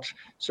people. But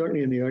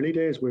certainly in the early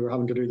days, we were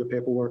having to do the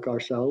paperwork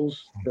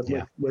ourselves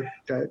to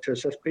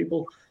assist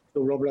people.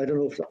 So, Robert, I don't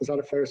know, is that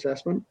a fair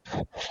assessment?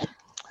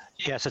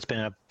 Yes, it's been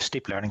a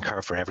steep learning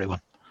curve for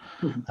everyone.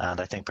 And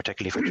I think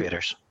particularly for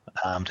traders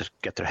to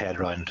get their head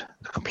around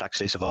the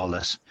complexities of all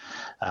this.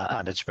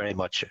 And it's very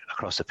much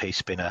across the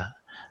piece been a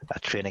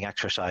training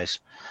exercise.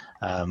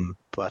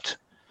 But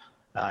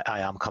I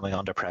am coming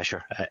under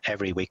pressure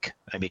every week.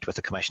 I meet with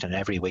the Commission, and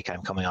every week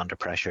I'm coming under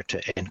pressure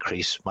to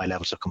increase my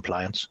levels of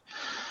compliance.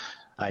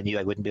 I knew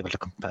I wouldn't be able to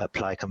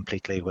apply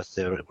completely with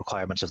the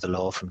requirements of the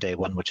law from day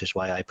one, which is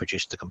why I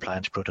produced the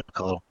compliance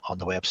protocol on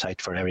the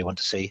website for everyone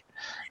to see,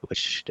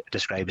 which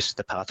describes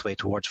the pathway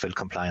towards full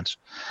compliance.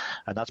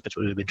 And that's what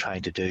we've been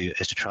trying to do,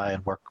 is to try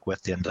and work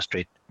with the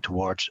industry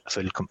towards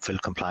full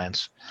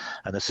compliance.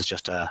 And this is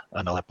just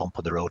another bump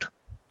on the road.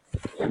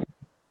 Thank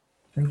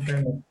you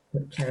very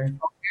much, Chair.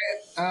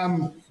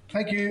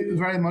 Thank you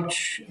very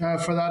much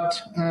for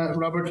that,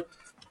 Robert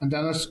and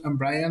Dennis and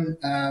Brian.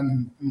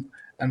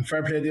 And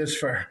fair play to us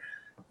for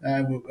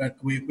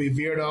we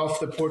veered off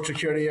the port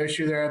security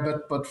issue there a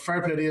bit, but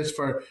fair play to us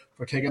for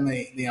taking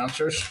the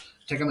answers,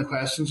 taking the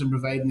questions and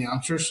providing the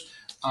answers.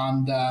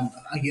 And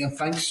again,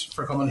 thanks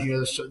for coming here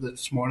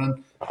this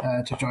morning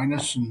to join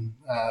us and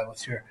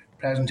with your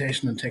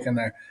presentation and taking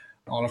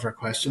all of our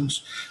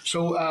questions.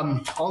 So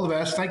all the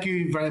best. Thank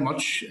you very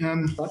much.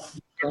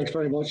 Thanks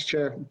very much,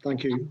 Chair.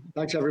 Thank you.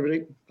 Thanks,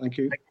 everybody. Thank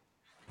you.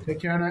 Take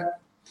care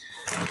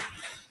now.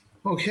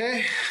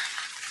 Okay.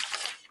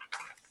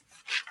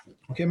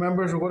 Okay,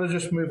 members, we're going to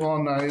just move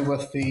on now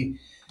with the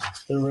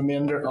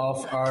remainder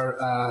of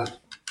our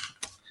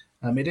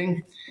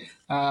meeting.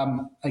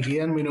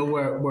 Again, we know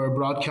we're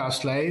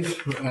broadcast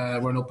live.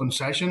 We're an open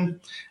session.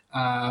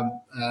 I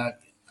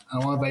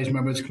want to advise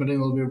members of the committee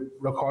will be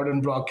recorded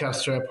and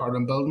broadcast throughout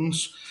Parliament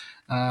buildings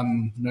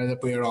now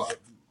that we're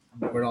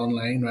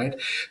online, right?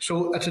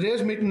 So at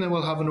today's meeting,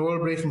 we'll have an oral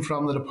briefing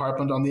from the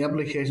Department on the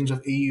implications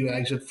of EU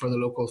exit for the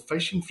local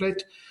fishing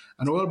fleet,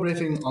 an oral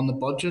briefing on the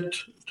budget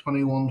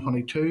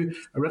 21-22,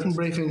 a written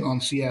briefing on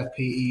CFP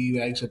EU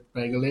exit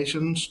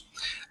regulations,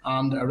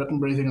 and a written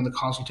briefing on the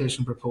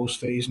consultation proposed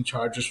fees and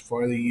charges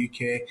for the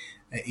UK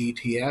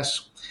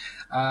ETS.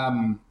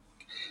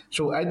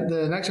 So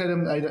the next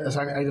item is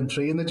item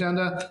 3 in the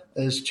agenda,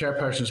 is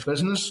Chairperson's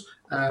business.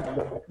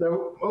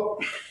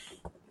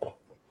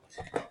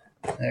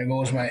 There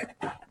goes my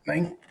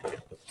thing.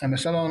 Am I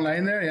still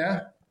online there, yeah?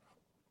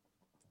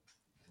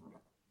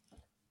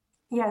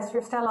 Yes,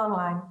 you're still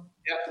online.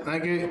 Yeah,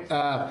 thank you.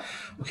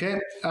 Okay.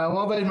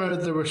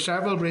 There were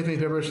several briefing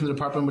papers from the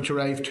department which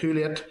arrived too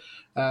late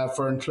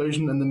for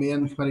inclusion in the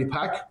main committee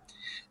pack,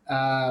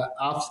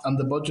 and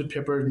the budget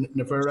paper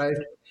never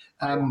arrived.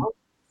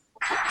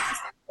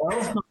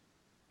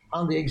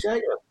 On the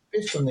executive,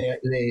 based on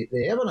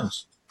the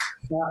evidence.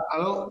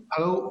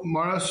 Hello,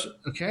 Morris.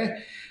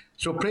 Okay.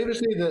 So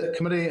previously the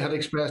committee had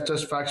expressed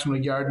dissatisfaction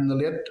regarding the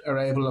late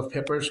arrival of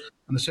papers,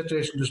 and the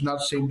situation does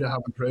not seem to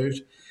have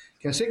improved.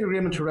 Can I seek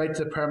agreement to write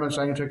to the Permanent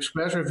Secretary to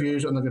express our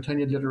views on the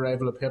continued late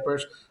arrival of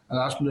papers and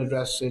ask them to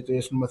address the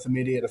situation with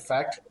immediate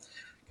effect?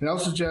 Can I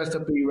also suggest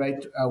that we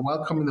write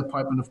welcoming the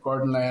appointment of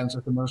Gordon Lyons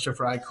as the Minister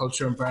for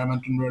Agriculture,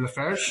 Environment and Rural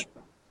Affairs?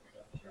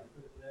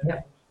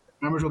 Yep.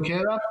 Members okay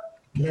with that?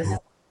 Yes.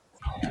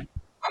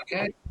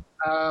 Okay.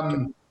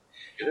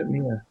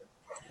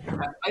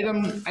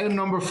 Item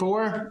number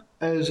 4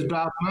 is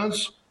draft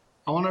minutes.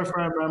 I want to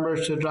refer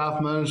members to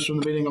draft minutes from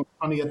the meeting on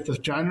 20th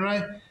of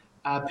January,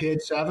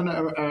 page 7.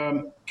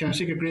 Can I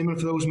seek agreement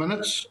for those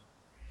minutes?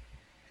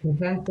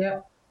 Okay, yeah.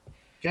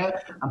 Okay.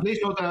 And please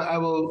note that I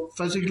will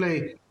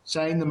physically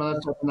sign the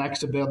minutes at the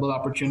next available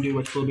opportunity,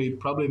 which will be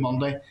probably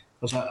Monday,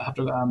 because I have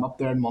to. I'm up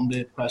there on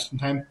Monday at question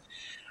time.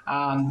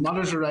 And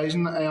matters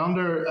arising.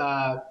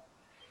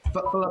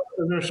 Philip,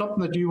 is there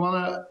something that you want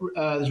to?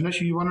 There's an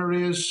issue you want to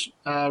raise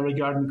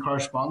regarding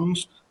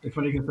correspondence the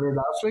committee considered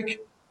last week?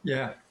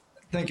 Yeah.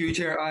 Thank you,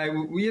 Chair.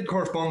 We had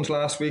correspondence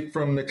last week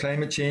from the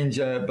climate change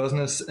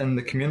business in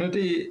the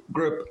community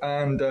group,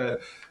 and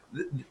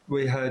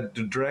we had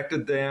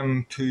directed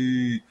them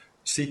to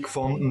seek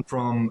funding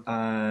from,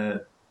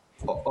 right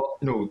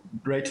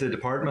to the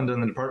department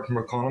and the Department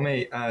of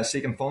Economy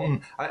seeking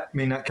funding. I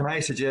mean, can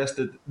I suggest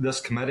that this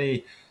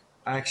committee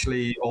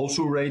actually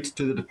also writes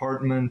to the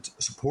department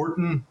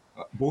supporting,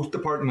 both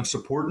departments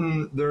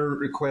supporting their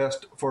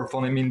request for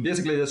funding? I mean,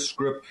 basically this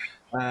group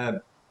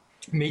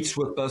meets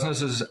with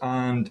businesses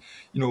and,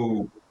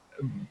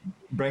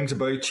 brings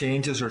about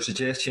changes or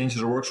suggests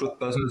changes or works with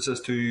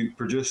businesses to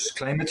produce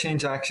climate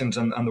change actions,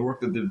 and the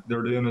work that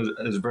they're doing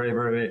is very,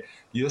 very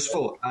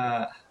useful.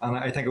 And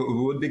I think it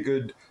would be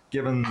good,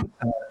 given,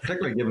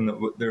 particularly given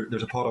that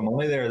there's a pot of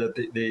money there,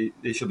 that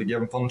they should be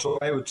given funds. So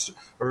I would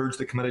urge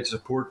the committee to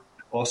support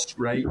us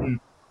writing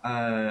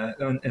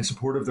in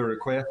support of the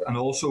request, and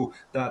also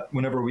that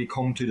whenever we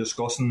come to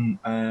discussing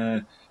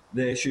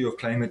the issue of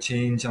climate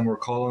change and we're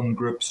calling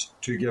groups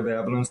to give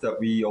evidence, that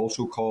we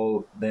also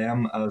call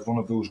them as one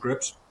of those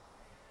groups.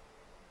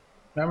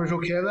 Members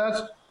okay with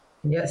that?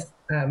 Yes,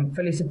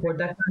 fully support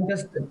that. And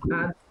just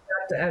add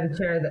that,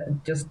 Chair,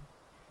 that just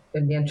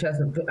in the interest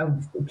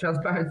of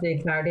transparency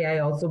and clarity, I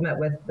also met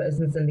with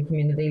business in the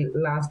community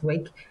last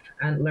week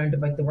and learned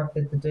about the work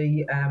that they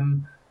do,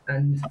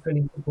 and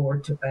fully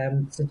support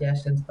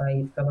suggestions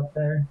by Philip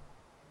there.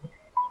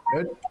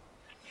 Good.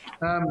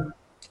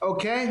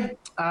 Okay.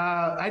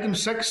 Item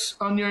 6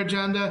 on your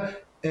agenda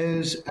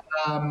is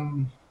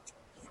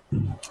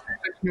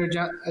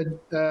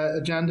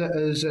agenda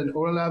is an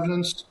oral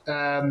evidence,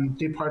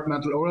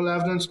 departmental oral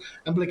evidence,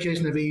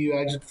 implication of EU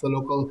exit for the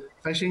local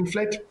fishing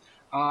fleet.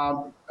 I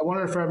want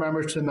to refer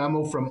members to the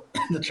memo from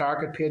the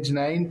clerk at page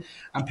 9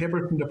 and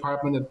papers from the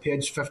department at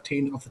page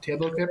 15 of the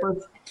table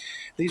papers.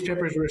 These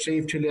papers were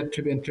received too late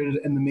to be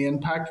included in the main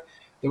pack.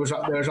 There's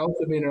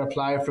also been a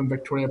reply from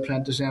Victoria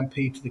Prentice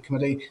MP to the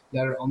committee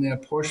letter on the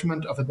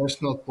apportionment of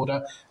additional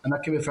quota, and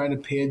that can be found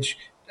at page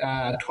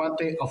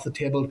 20 of the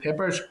table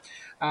papers.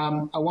 I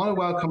want to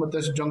welcome at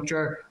this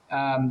juncture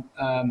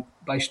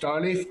by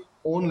Starleaf,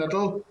 Owen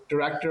Little,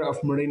 Director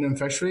of Marine and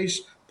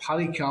Fisheries,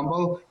 Paddy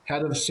Campbell,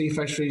 Head of Sea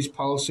Fisheries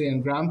Policy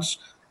and Grants,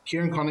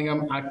 Kieran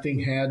Cunningham, Acting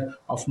Head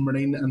of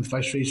Marine and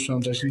Fisheries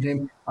Transition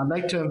Team. I'd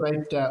like to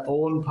invite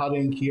Owen, Paddy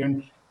and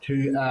Kieran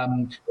to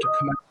commence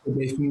the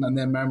briefing, and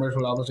then members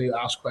will obviously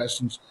ask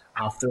questions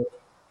after.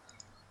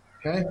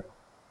 Okay?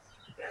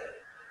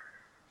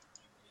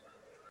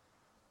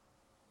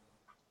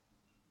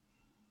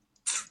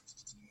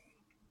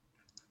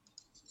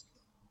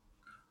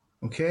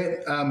 Okay,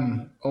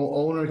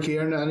 Owen or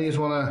Kieran, any of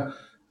you want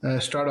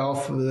to start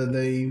off with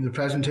the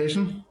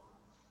presentation?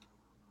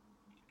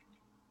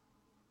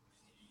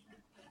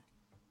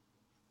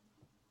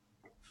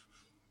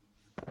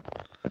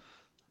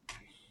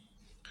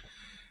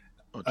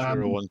 Not sure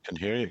everyone can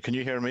hear you. Can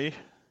you hear me? Is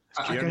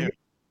Kieran here?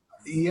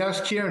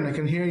 Yes, Kieran, I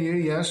can hear you,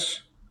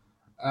 yes.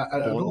 I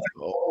don't think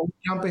Owen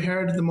can't be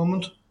heard at the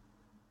moment.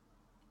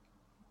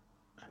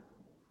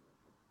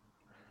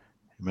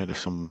 You might have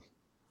some...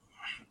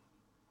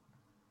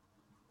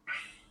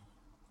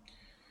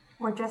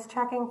 We're just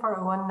checking for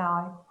Owen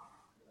now.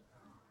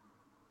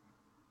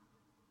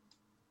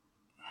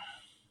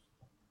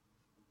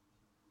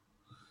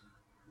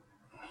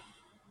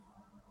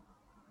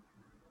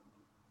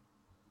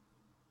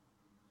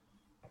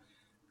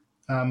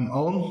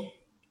 Owen?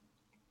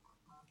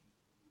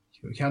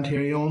 We can't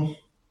hear you, Owen.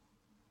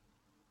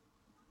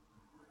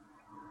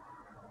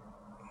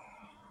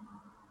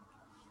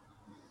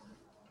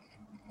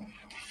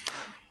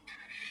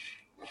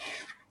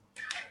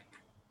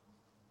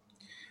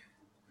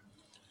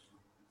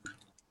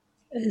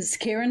 Is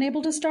Kieran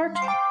able to start?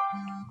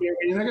 Kieran,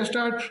 can you make a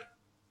start?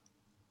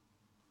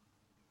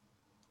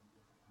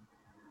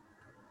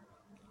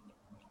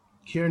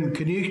 Kieran,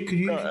 could you?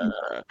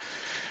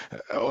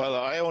 Well,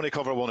 I only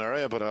cover one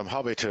area, but I'm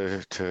happy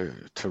to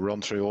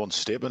run through Owen's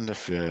statement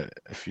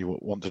if you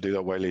want to do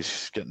that while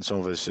he's getting some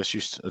of his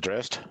issues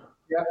addressed.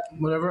 Yeah,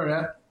 whatever,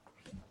 yeah.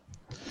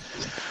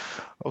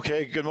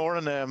 Okay, good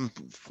morning,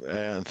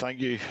 and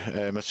thank you,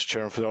 Mr.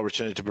 Chairman, for the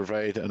opportunity to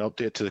provide an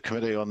update to the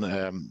committee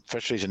on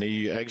fisheries and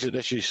EU exit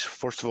issues.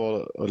 First of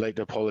all, I'd like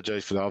to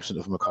apologise for the absence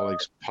of my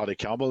colleague Paddy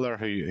Campbell there,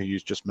 who you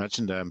just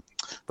mentioned,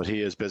 but he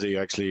is busy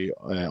actually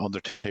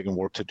undertaking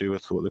work to do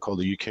with what they call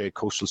the UK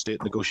coastal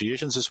state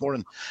negotiations this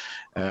morning,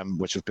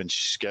 which have been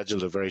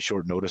scheduled at very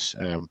short notice.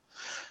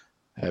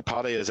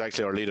 Paddy is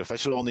actually our lead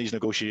official on these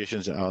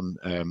negotiations,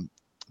 and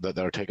that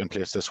are taking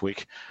place this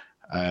week.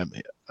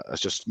 As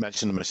just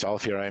mentioned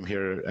myself here, I'm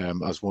here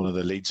as one of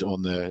the leads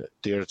on the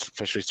Deer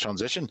Fisheries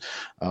Transition,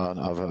 and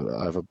I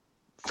have a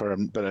fair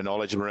bit of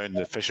knowledge around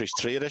the fisheries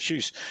trade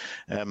issues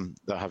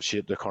that have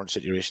shaped the current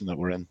situation that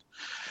we're in.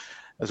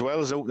 As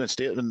well as the opening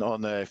statement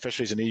on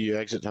fisheries and EU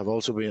exit, have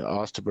also been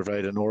asked to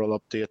provide an oral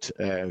update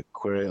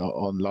query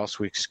on last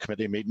week's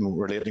committee meeting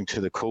relating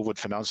to the COVID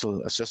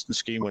financial assistance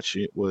scheme, which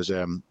was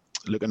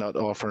looking at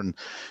offering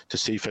to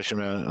sea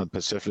fishermen and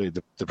specifically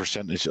the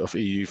percentage of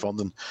EU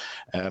funding,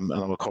 and I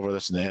will cover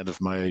this in the end of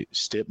my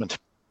statement.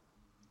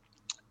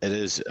 It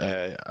is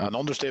an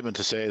understatement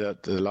to say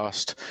that the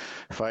last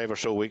 5 or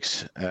so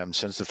weeks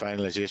since the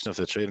finalisation of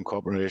the Trade and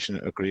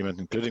Cooperation Agreement,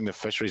 including the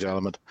fisheries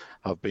element,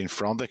 have been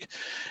frantic.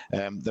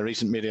 The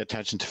recent media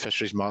attention to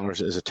fisheries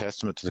matters is a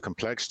testament to the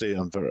complexity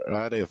and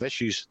variety of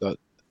issues that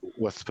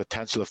with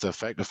potential of the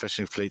effect of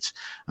fishing fleets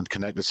and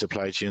connected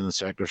supply chain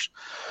sectors.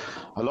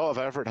 A lot of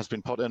effort has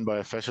been put in by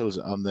officials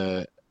in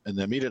the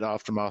immediate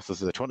aftermath of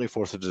the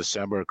 24th of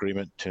December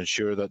agreement to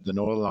ensure that the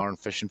Northern Ireland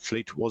fishing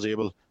fleet was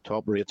able to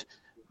operate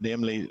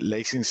namely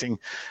licensing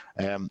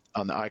and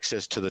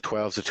access to the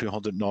 12 to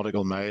 200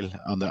 nautical mile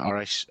and the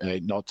Irish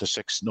 0 to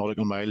 6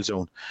 nautical mile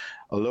zone.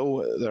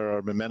 Although there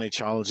are many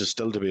challenges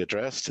still to be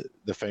addressed,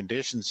 the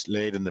foundations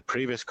laid in the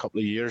previous couple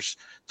of years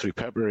through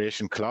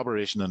preparation,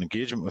 collaboration and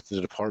engagement with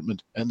the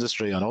department,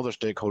 industry and other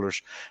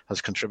stakeholders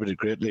has contributed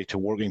greatly to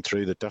working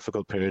through the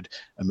difficult period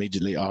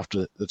immediately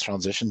after the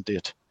transition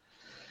date.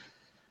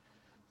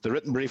 The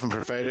written briefing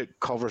provided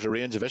covers a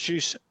range of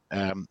issues,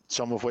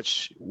 some of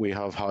which we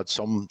have had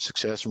some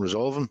success in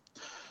resolving,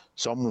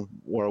 some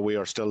where we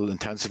are still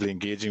intensively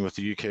engaging with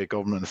the UK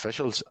government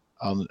officials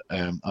and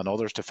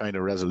others to find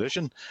a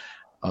resolution,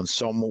 and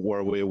some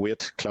where we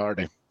await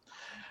clarity.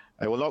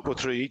 I will not go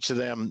through each of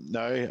them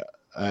now,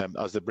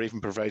 as the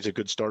briefing provides a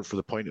good start for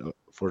the point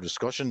for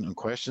discussion and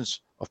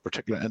questions of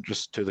particular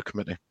interest to the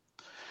committee.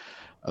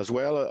 As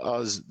well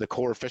as the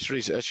core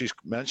fisheries issues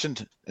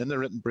mentioned in the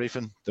written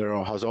briefing, there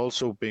has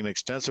also been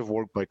extensive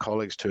work by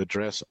colleagues to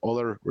address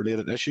other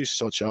related issues,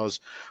 such as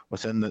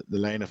within the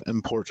line of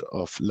import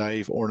of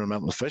live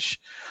ornamental fish,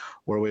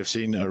 where we have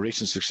seen a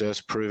recent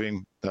success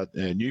proving that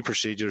new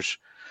procedures,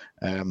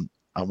 on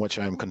which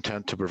I am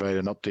content to provide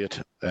an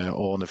update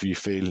on if you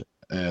feel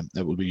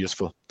it will be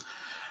useful.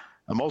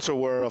 I'm also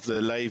aware of the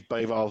live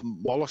bivalve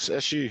mollusks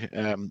issue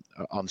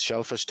on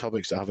shellfish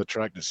topics that have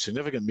attracted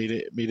significant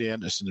media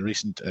interest in the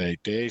recent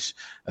days,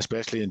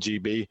 especially in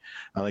GB.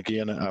 And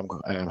again,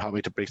 I'm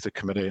happy to brief the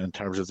committee in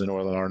terms of the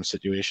Northern Ireland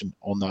situation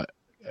on that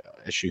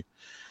issue.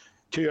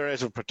 Two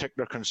areas of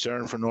particular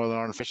concern for Northern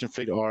Ireland fishing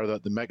fleet are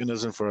that the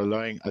mechanism for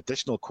allowing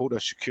additional quota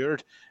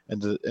secured in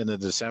the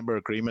December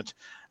agreement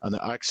and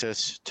the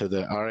access to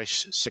the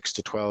Irish 6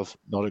 to 12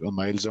 nautical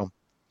mile zone.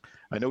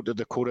 I note that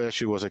the quota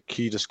issue was a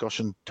key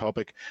discussion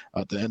topic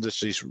at the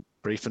industry's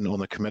briefing on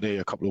the committee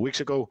a couple of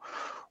weeks ago,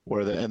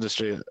 where the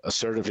industry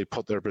assertively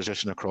put their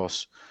position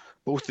across.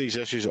 Both these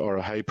issues are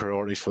a high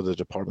priority for the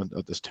department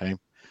at this time.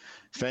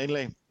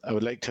 Finally, I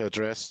would like to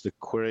address the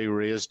query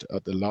raised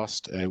at the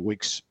last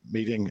week's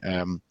meeting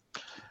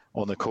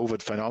on the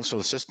COVID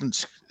financial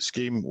assistance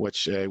scheme,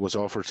 which was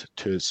offered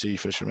to sea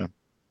fishermen.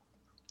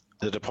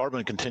 The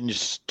department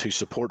continues to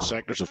support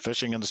sectors of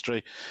fishing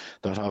industry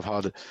that have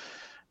had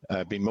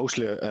been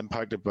mostly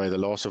impacted by the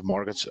loss of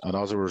markets and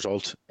as a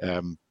result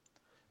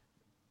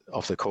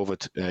of the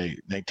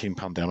COVID-19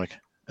 pandemic.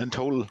 In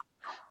total,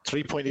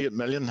 3.8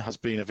 million has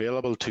been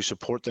available to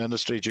support the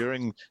industry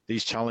during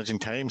these challenging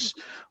times,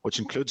 which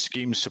includes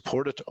schemes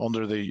supported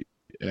under the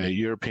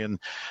European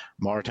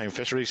Maritime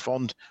Fisheries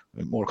Fund,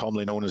 more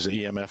commonly known as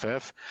the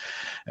EMFF.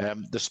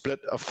 The split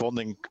of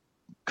funding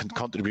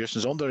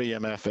contributions under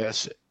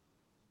EMFS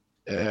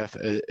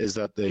is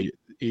that the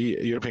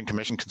European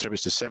Commission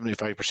contributes to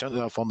 75% of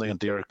that funding and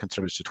DAERA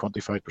contributes to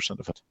 25%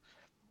 of it.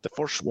 The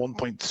first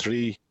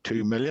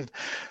 1.32 million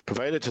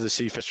provided to the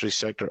sea fisheries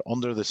sector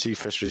under the Sea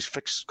Fisheries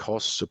Fixed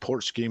Cost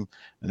Support Scheme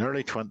in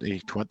early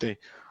 2020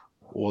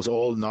 was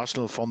all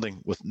national funding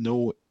with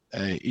no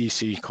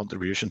EC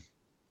contribution.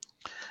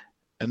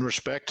 In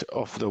respect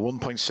of the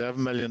 1.7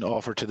 million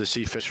offered to the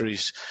sea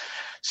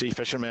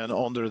fishermen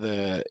under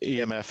the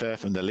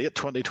EMFF in the late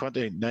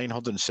 2020,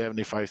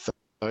 975,000.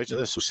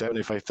 So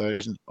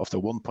 75,000 of the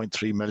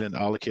 1.3 million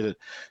allocated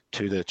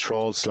to the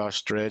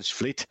trawl/dredge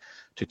fleet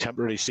to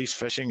temporary cease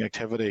fishing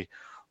activity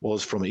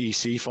was from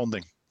EC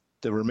funding.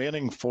 The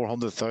remaining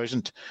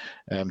 400,000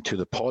 to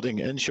the potting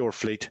inshore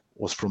fleet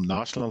was from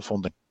national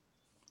funding.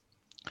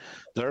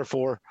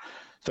 Therefore,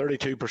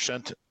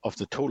 32% of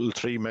the total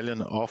 3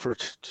 million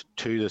offered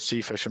to the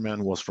sea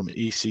fishermen was from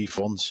EC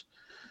funds.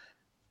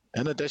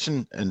 In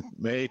addition, in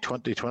May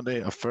 2020,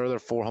 a further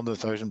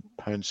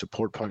 £400,000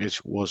 support package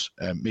was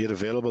made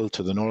available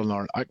to the Northern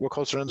Ireland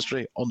aquaculture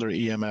industry under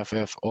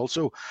EMFF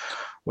also,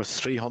 with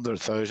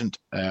 300,000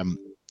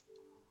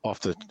 of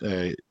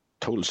the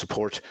total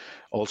support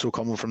also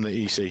coming from the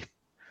EC.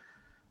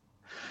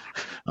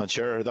 And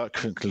Chair, that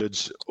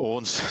concludes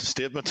Owen's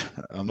statement.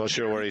 I'm not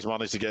sure where he's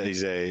managed to get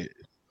his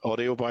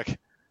audio back.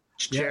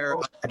 Chair,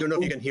 I don't know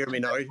if you can hear me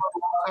now.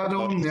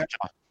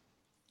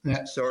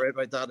 Yeah. Sorry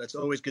about that. It's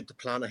always good to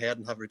plan ahead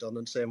and have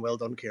redundancy, and well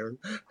done, Kieran.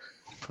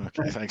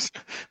 Okay, thanks.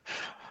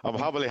 I'm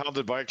happily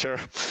handed back, Chair.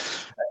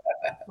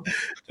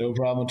 No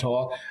problem at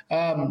all.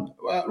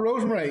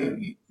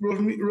 Rosemary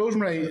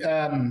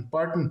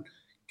Barton,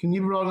 can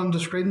you be brought on the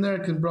screen there?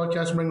 Can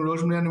broadcast bring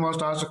Rosemary in who wants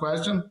to ask a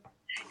question?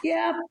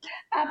 Yeah,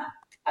 I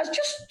was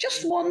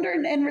just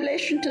wondering in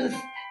relation to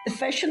the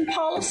fishing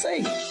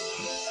policy.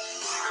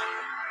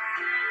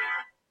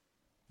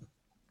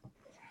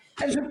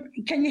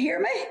 Can you hear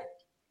me?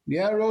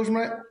 Yeah,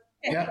 Rosemary.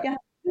 Yeah.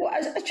 Well, I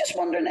was just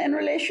wondering in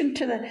relation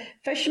to the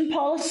fishing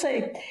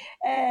policy,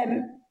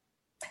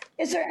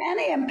 is there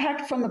any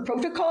impact from the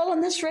protocol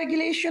on this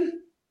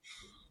regulation?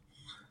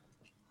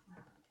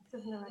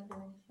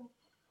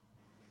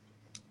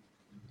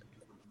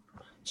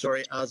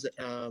 Sorry,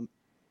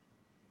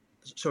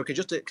 so could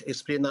you just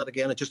explain that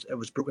again? It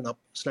was broken up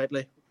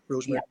slightly,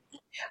 Rosemary.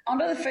 Yeah.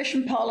 Under the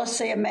Fishing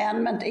Policy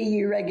Amendment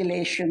EU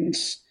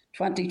Regulations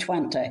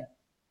 2020,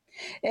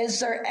 is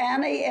there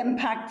any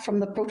impact from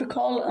the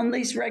protocol on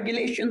these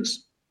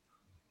regulations?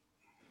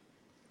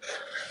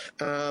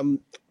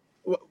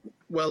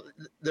 Well,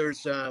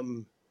 there's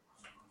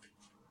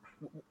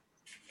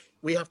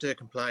we have to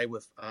comply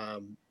with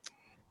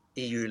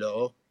EU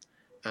law,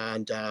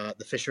 and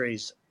the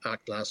Fisheries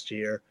Act last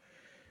year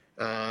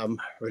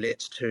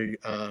relates to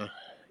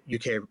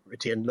UK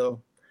retained law,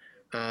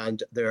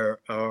 and there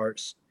are,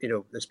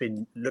 it's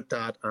been looked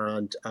at,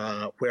 and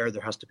where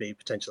there has to be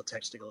potential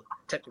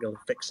technical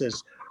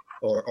fixes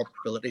or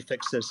operability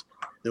fixes,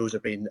 those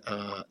have been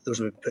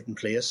put in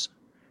place.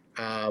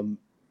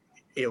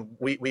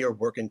 We are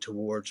working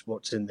towards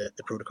what's in the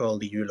protocol,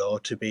 the EU law,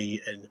 to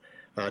be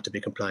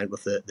compliant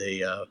with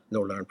the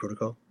Northern Ireland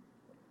Protocol.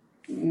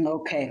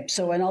 Okay,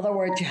 so in other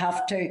words, you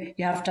have to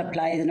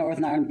apply the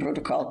Northern Ireland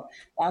Protocol.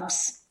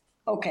 That's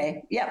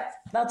okay. Yep,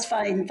 that's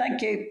fine.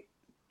 Thank you.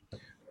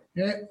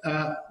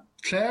 Yeah,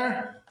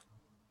 Claire.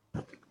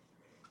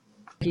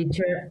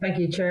 Thank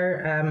you,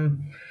 Chair.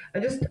 I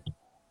just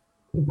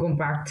going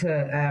back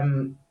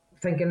to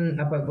thinking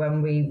about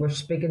when we were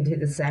speaking to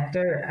the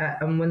sector,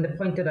 and when they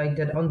pointed out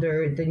that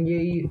under the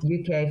new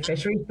UK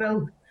Fisheries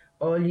Bill,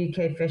 all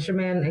UK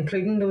fishermen,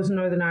 including those in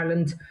Northern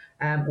Ireland,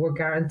 were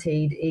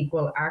guaranteed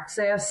equal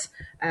access.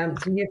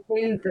 Do you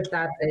feel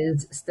that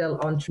is still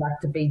on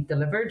track to be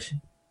delivered?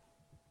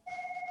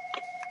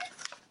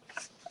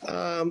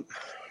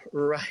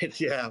 Right.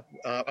 Yeah.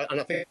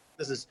 And I think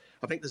this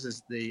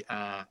is the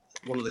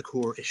one of the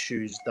core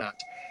issues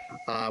that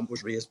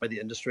was raised by the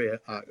industry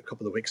a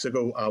couple of weeks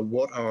ago.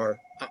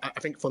 I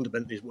think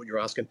fundamentally is what you're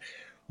asking.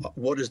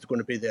 What is going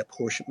to be the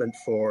apportionment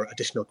for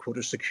additional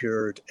quotas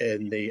secured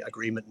in the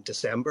agreement in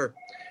December?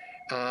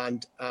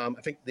 And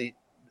I think the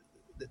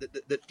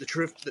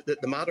truth,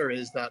 the matter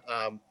is that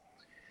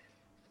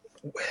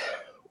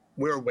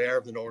we're aware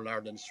of the Northern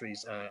Ireland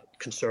industry's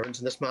concerns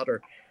in this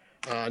matter,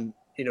 and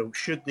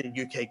should the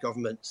UK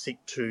government seek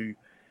to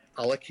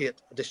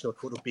allocate additional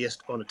quota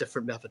based on a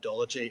different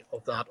methodology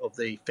of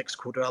the fixed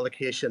quota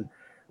allocation,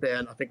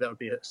 then I think that would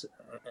be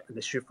an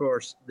issue for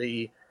us.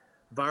 The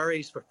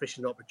varies for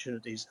fishing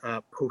opportunities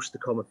post the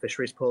Common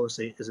Fisheries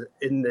Policy is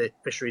in the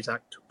Fisheries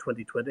Act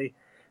 2020,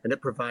 and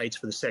it provides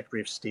for the Secretary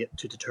of State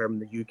to determine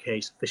the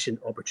UK's fishing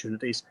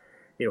opportunities,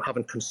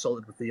 having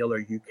consulted with the other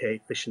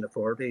UK fishing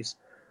authorities,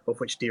 of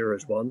which DERA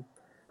is one.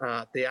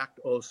 The Act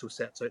also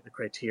sets out the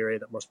criteria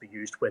that must be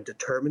used when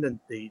determining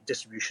the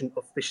distribution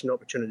of fishing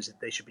opportunities, that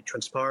they should be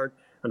transparent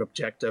and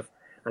objective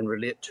and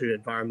relate to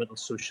environmental,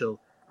 social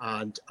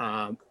and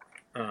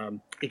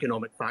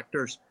economic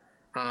factors.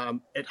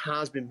 It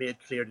has been made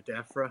clear to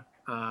DEFRA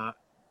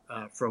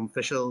from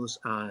officials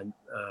and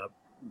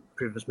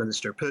previous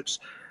Minister Poots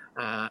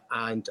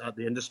and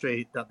the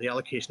industry that the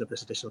allocation of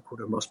this additional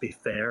quota must be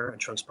fair and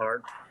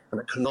transparent, and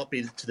it cannot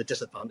be to the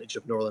disadvantage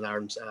of Northern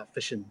Ireland's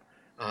fishing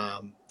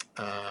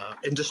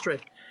industry.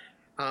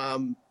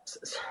 And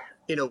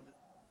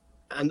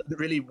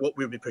really what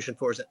we'll be pushing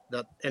for is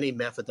that any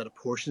method that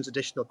apportions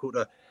additional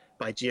quota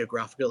by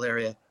geographical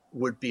area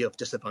would be of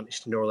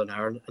disadvantage to Northern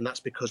Ireland, and that's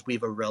because we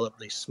have a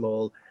relatively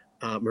small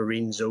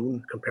marine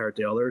zone compared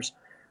to others,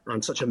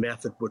 and such a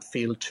method would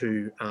fail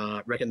to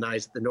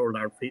recognise that the Northern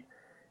Ireland fleet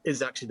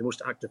is actually the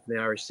most active in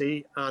the Irish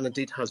Sea, and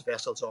indeed has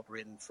vessels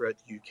operating throughout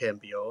the UK and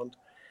beyond.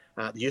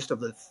 The use of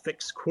the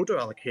fixed quota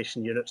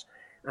allocation units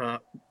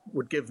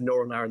would give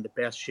Northern Ireland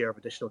the best share of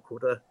additional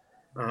quota,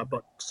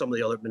 but some of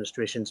the other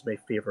administrations may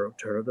favour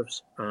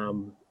alternatives.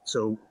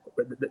 So,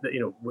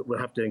 we'll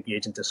have to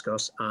engage and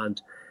discuss, and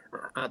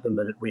at the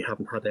minute we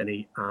haven't had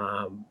any,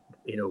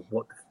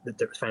 what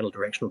the final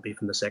direction will be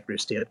from the Secretary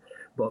of State,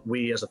 but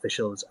we as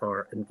officials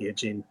are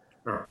engaging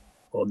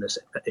on this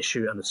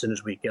issue, and as soon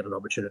as we get an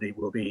opportunity,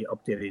 we'll be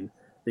updating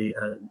the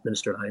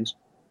Minister Lines.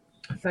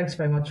 Thanks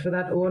very much for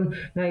that, Owen.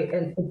 Now,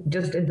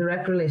 just in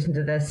direct relation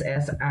to this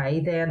SI,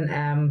 then,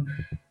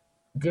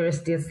 DERA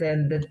states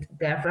then that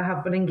DEFRA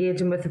have been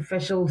engaging with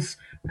officials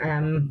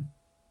in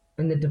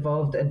the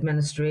devolved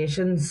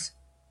administrations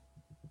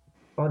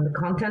on the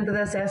content of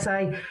this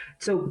SI.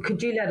 So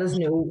could you let us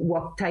know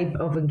what type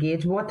of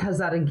engagement, what has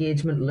that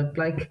engagement looked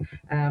like,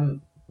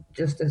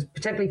 just as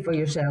particularly for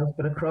yourselves,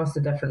 but across the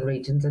different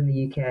regions in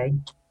the UK?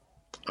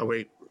 Are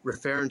we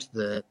referring to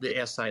the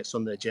SI that's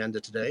on the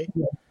agenda today?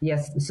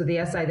 Yes, so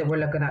the SI that we're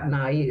looking at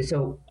now,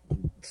 so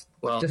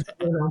just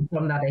going on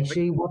from that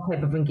issue, what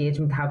type of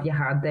engagement have you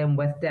had then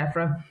with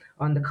DEFRA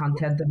on the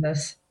content of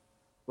this?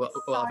 Well,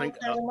 I think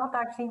we're not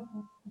actually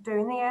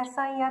doing the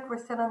SI yet. We're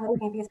still on the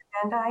previous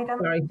agenda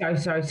item.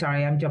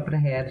 Sorry, I'm jumping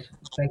ahead.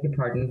 Beg your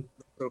pardon.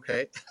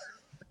 Okay.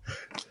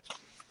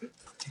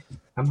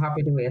 I'm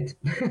happy to wait.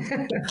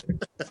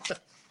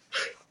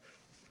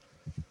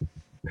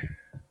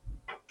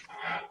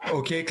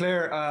 Okay,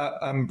 Claire,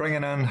 I'm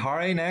bringing in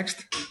Harry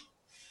next.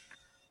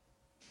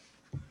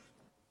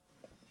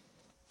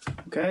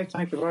 Okay,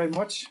 thank you very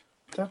much,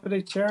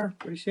 Deputy Chair.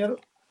 Appreciate it.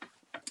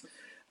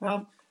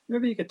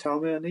 Maybe you could tell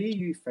me an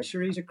EU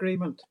fisheries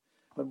agreement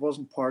that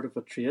wasn't part of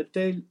a trade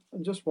deal.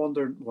 I'm just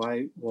wondering,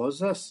 why was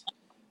this?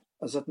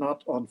 Is it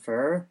not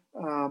unfair?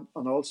 And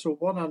also,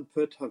 what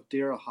input have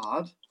DERA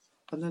had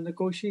in the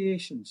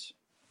negotiations?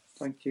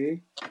 Thank you.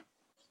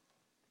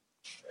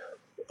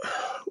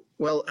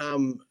 Well,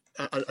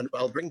 and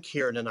I'll bring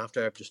Kieran in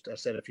after I've just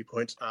said a few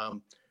points,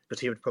 because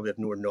he would probably have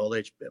more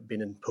knowledge,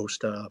 being in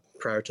post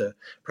prior to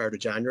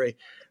January.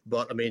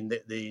 But I mean,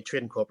 the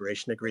Trade and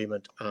Cooperation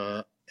Agreement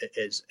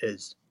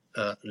is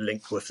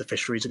linked with the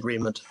Fisheries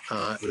Agreement.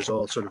 It was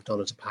all sort of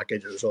done as a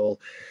package. It was all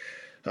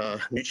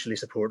mutually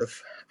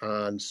supportive,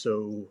 and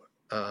so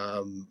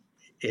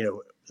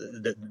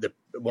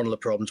one of the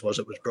problems was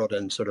it was brought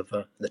in sort of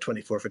the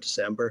 24th of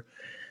December,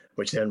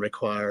 which then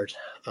required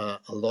a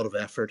lot of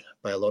effort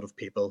by a lot of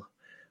people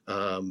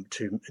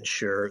to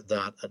ensure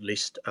that at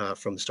least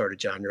from the start of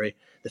January,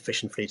 the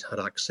fishing fleet had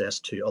access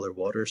to other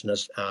waters. And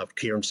as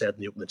Kieran said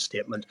in the opening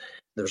statement,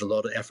 there was a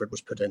lot of effort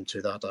was put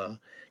into that,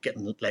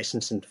 getting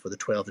licensing for the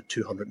 12 to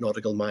 200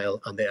 nautical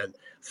mile, and then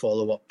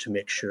follow up to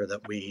make sure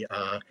that we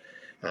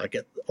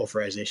get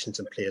authorisations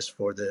in place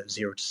for the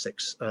 0 to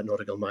 6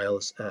 nautical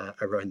miles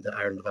around the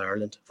island of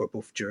Ireland for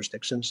both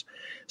jurisdictions.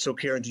 So,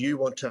 Kieran, do you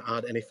want to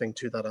add anything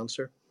to that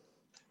answer?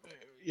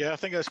 Yeah, I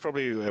think that's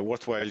probably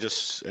worthwhile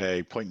just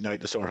pointing out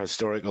the sort of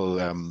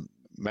historical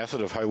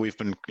method of how we've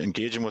been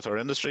engaging with our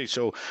industry.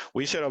 So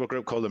we set up a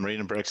group called the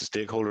Marine and Brexit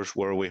Stakeholders,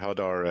 where we had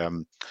our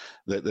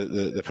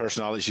the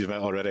personalities you've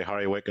met already,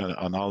 Harry Wick and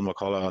Alan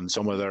McCullough, and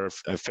some of their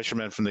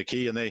fishermen from the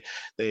Quay, and they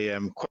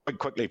quite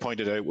quickly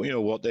pointed out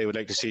what they would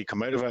like to see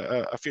come out of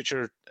a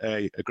future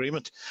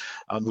agreement.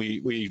 And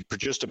we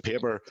produced a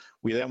paper.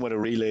 We then would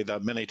have relayed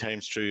that many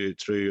times through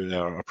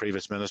our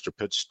previous minister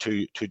puts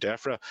to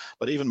DEFRA.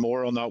 But even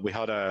more on that, we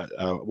had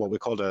what we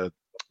called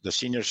the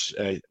senior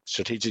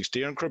strategic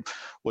steering group,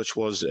 which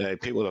was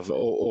people of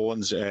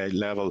Owen's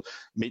level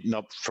meeting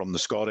up from the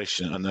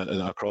Scottish and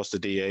across the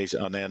DAs,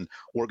 and then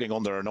working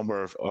under a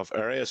number of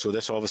areas. So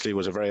this obviously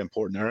was a very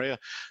important area.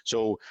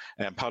 So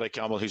Paddy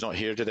Campbell, who's not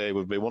here today,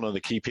 would be one of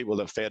the key people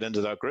that fed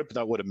into that group.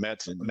 That would have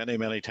met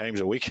many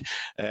times a week,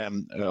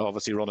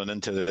 obviously running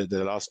into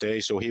the last day.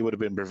 So he would have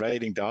been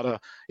providing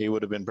data. He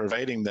would have been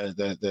providing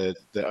the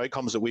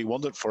outcomes that we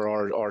wanted for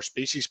our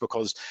species,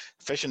 because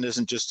fishing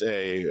isn't just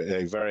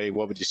a very,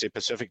 what would you say,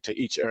 specific to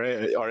each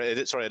area, or it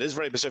is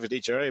very specific to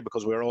each area,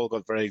 because we're all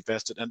got very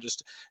vested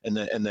interest in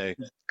the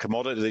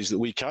commodities that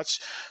we catch.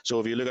 So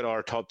if you look at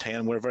our top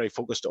 10, we're very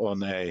focused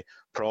on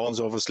prawns,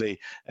 obviously,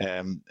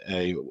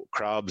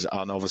 crabs,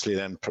 and obviously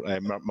then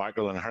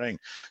mackerel and herring.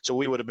 So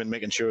we would have been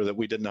making sure that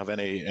we didn't have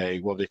any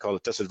what they call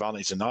it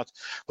disadvantage in that.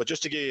 But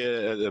just to give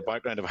you the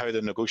background of how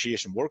the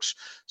negotiation works,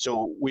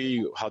 so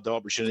we had the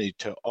opportunity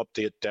to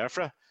update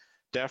DEFRA.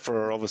 DEFRA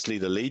are obviously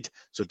the lead,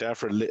 so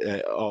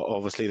DEFRA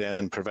obviously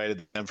then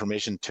provided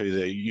information to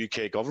the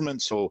UK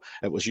government. So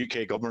it was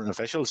UK government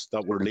officials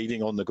that were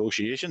leading on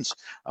negotiations,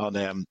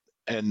 and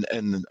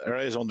in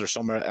areas under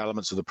some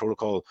elements of the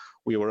protocol,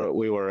 we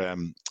were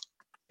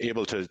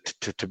able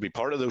to be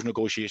part of those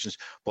negotiations.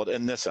 But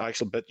in this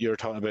actual bit you're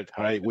talking about,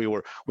 Harry, we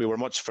were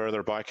much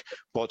further back,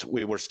 but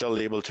we were still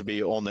able to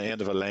be on the end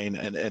of a line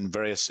in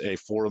various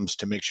forums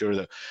to make sure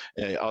that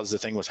as the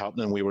thing was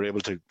happening, we were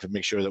able to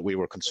make sure that we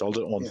were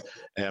consulted on.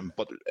 Yeah.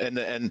 But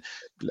and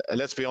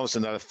let's be honest,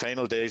 in the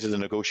final days of the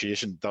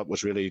negotiation, that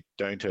was really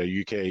down to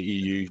a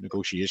UK-EU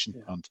negotiation,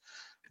 yeah. And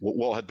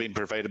what had been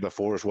provided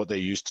before is what they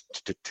used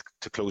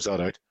to close that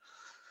out.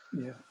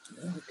 Yeah.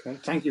 Okay.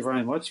 Thank you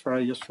very much.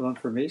 Very useful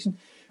information.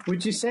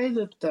 Would you say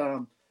that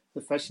the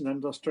fishing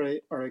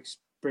industry are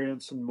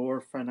experiencing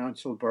more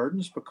financial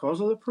burdens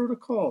because of the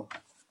protocol?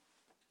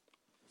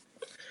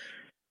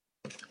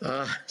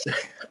 Okay,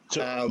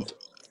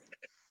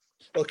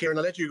 I'll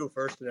let you go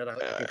first, and then I'll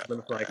come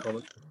in for my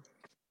comment.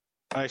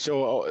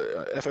 So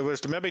if I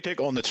was to maybe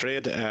take on the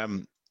trade,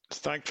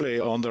 thankfully,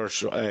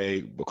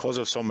 because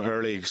of some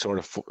early sort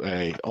of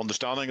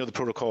understanding of the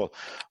protocol,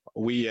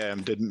 we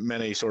did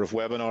many sort of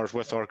webinars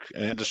with our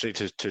industry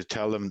to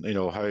tell them,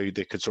 how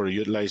they could sort of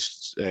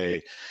utilise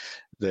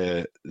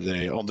the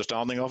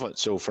understanding of it.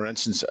 So, for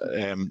instance,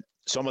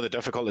 some of the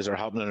difficulties that are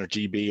happening in our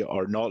GB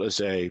are not as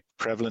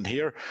prevalent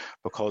here,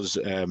 because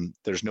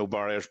there's no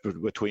barriers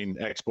between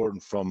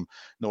exporting from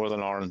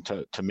Northern Ireland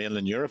to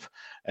mainland Europe,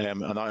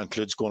 and that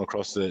includes going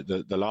across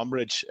the land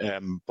bridge.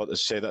 But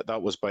as I say,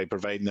 that was by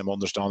providing them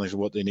understandings of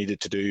what they needed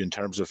to do in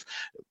terms of,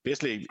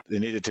 basically, they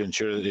needed to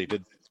ensure that they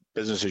did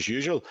business as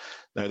usual.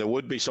 Now there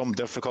would be some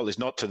difficulties,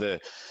 not to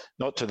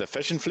the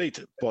fishing fleet,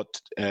 but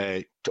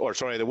there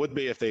would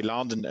be if they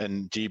land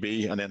in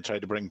GB and then try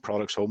to bring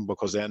products home,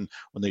 because then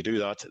when they do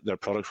that, their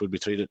products would be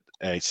treated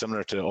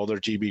similar to other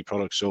GB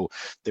products. So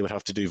they would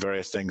have to do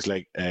various things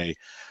like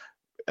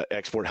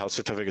export health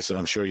certificates that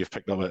I'm sure you've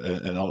picked up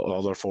in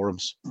other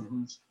forums.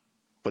 Mm-hmm.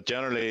 But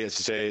generally, as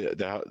I say,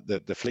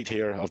 the fleet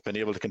here have been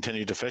able to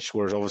continue to fish,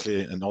 whereas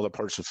obviously in other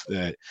parts of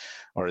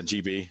or in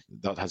GB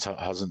that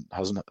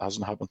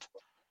hasn't happened.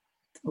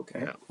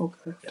 Okay. Yeah.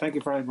 Okay. Thank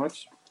you very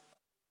much.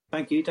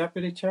 Thank you,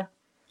 Deputy Chair.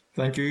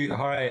 Thank you.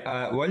 All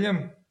right,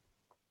 William.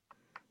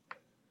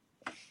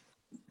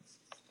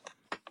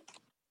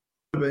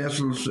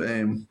 Vessels,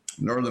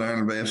 Northern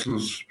Ireland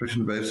vessels,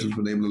 fishing vessels,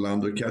 been able to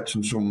land their catch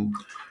in some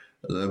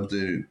of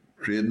the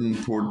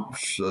trading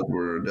ports that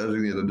were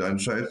designated down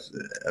south.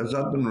 Has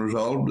that been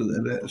resolved?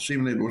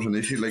 Seemingly it was an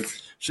issue.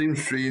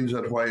 Seems strange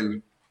that while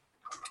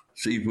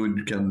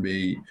seafood can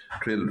be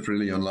traded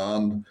freely on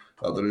land.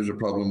 There is a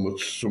problem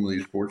with some of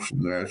these ports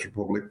in the Irish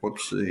Republic.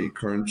 What's the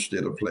current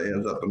state of play?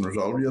 Has that been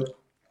resolved yet?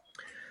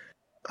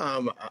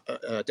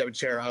 Deputy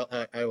Chair,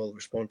 I will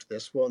respond to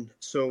this one.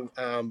 So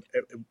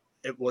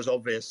it was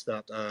obvious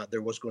that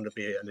there was going to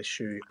be an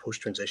issue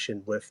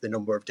post-transition with the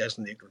number of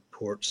designated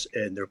ports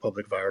in the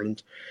Republic of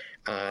Ireland,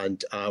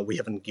 and we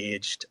have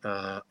engaged,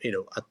 at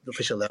the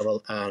official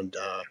level, and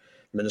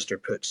Minister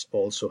Putz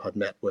also had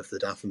met with the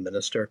DAFN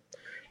Minister.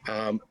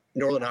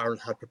 Northern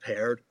Ireland had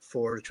prepared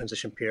for the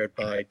transition period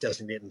by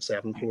designating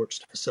 7 ports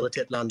to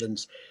facilitate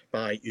landings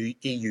by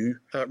EU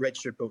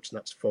registered boats, and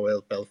that's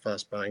Foyle,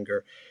 Belfast,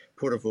 Bangor,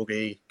 Port of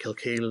Portavogie,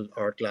 Kilkeel,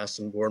 Ardglass,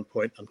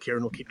 Warrenpoint, and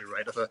Kieran will keep me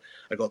right if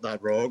I got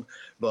that wrong.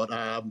 But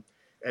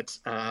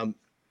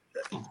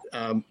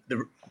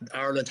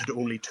Ireland had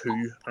only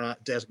 2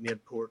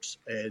 designated ports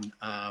in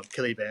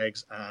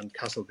Killybegs and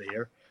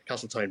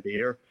Castletown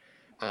Beer,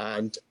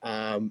 and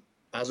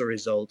as a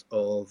result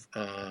of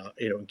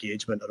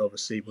engagement and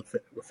obviously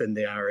within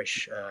the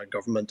Irish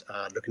government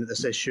looking at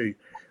this issue,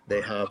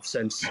 they have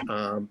since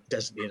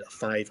designated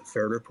 5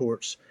 further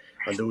ports,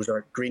 and those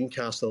are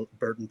Greencastle,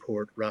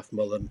 Burtonport,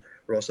 Rathmullen,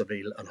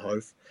 Rossaville, and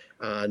Howth.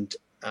 And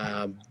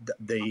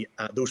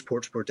those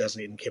ports were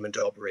designated and came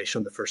into operation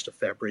on the 1st of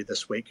February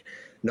this week.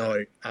 Now,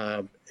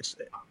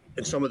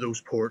 in some of those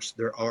ports,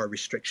 there are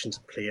restrictions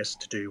in place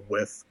to do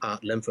with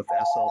length of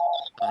vessel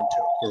and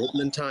for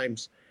opening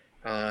times.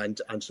 And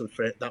so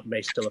that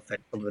may still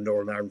affect some of the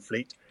Northern Ireland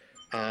fleet.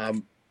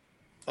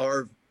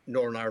 Our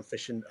Northern Ireland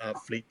fishing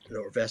fleet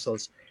or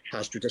vessels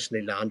has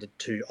traditionally landed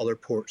to other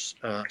ports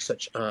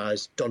such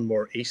as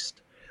Dunmore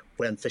East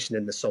when fishing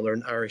in the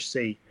Southern Irish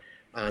Sea.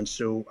 And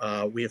so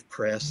we have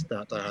pressed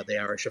that the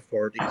Irish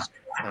authorities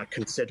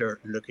consider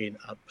looking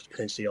at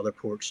potentially other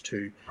ports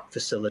to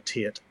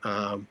facilitate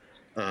Northern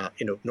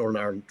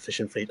Ireland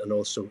fishing fleet and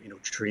also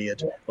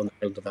trade on the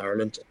island of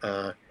Ireland.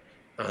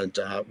 And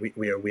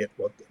we are waiting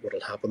what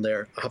will happen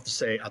there. I have to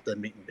say, at the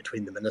meeting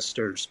between the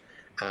ministers,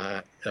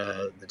 the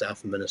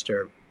DAFN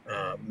minister,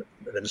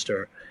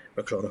 Minister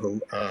McConaughey,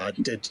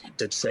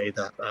 did say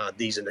that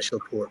these initial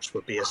ports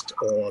were based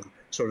on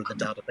sort of the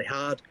data they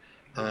had,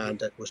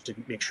 and it was to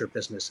make sure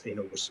business,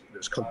 there was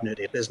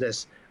continuity of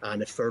business,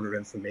 and if further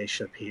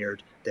information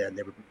appeared, then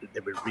they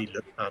would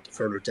relook at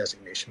further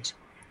designations.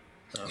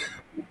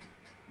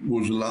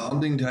 Was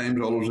landing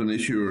times always an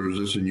issue, or is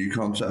this a new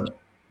concept?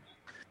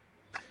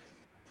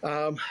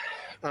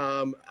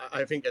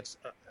 I think it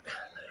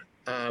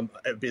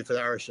would be for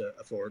the Irish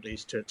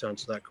authorities to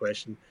answer that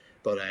question,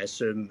 but I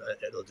assume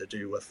it'll to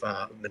do with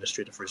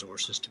administrative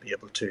resources to be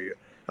able to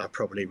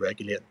properly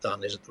regulate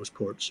landings at those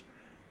ports.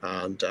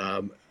 And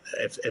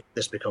if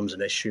this becomes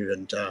an issue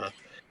and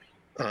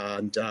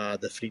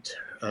the fleet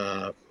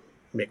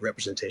make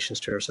representations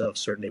to ourselves,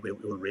 certainly we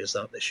will raise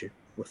that issue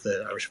with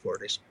the Irish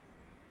authorities.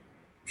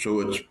 So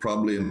it's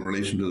probably in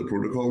relation to the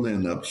protocol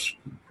then, that's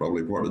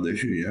probably part of the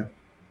issue, yeah?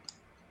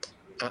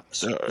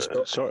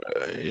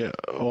 Yeah.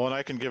 Oh, and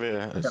I can give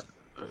you.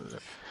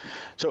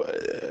 So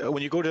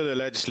when you go to the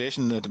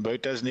legislation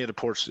about designated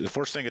ports, the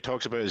first thing it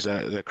talks about is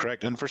the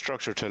correct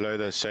infrastructure to allow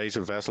the size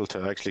of vessel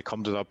to actually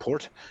come to that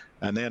port.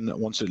 And then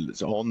once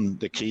it's on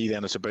the quay,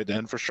 then it's about the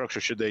infrastructure.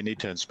 Should they need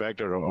to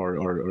inspect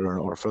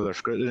or further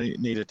scrutiny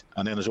needed?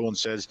 And then as Owen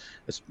says,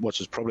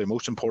 which is probably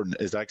most important,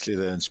 is actually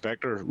the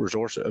inspector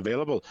resource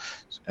available.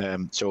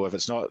 So if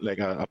it's not like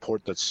a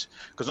port that's,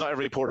 because not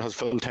every port has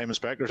full-time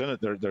inspectors in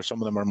it. There's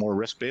some of them are more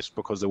risk-based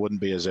because they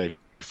wouldn't be as a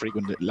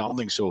frequent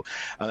landing. So,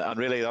 and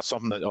really that's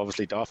something that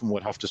obviously DAFN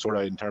would have to sort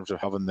out in terms of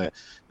having the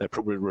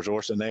appropriate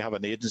resource. And they have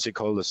an agency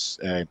called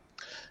the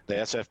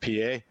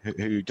SFPA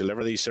who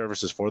deliver these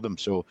services for them.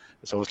 So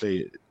it's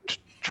obviously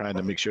trying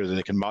to make sure that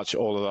they can match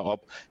all of that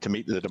up to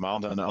meet the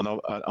demand. And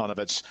if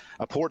it's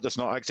a port that's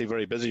not actually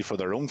very busy for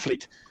their own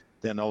fleet,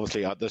 then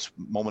obviously at this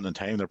moment in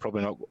time, they're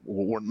probably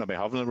weren't maybe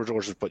having the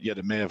resources, but yet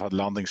it may have had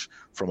landings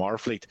from our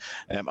fleet.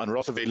 And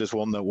Rothaville is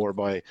one that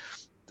whereby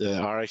the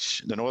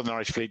Northern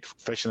Irish fleet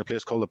fish in a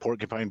place called the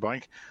Porcupine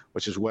Bank,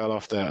 which is well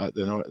off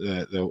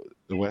the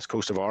west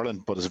coast of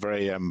Ireland, but it's a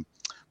very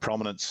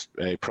prominent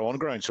prawn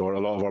ground. So a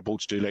lot of our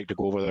boats do like to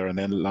go over there and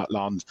then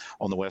land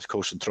on the west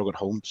coast and throw it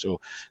home. So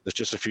there's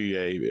just a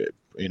few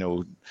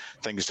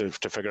things to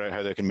figure out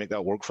how they can make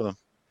that work for them.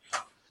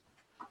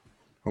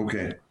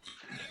 Okay.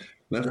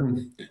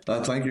 Listen,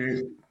 thank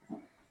you.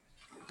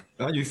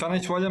 Are you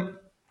finished, William?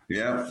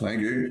 Yeah,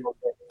 thank you.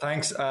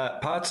 Thanks.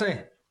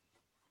 Patsy?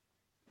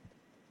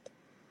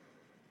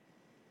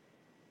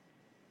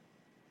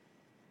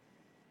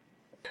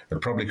 It'll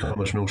probably come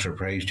as no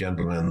surprise,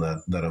 gentlemen,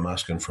 that I'm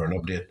asking for an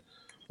update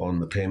on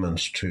the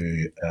payments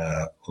to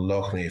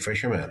Loughney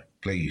fishermen,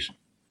 please.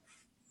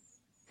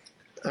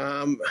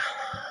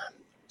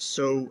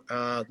 So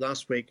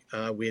last week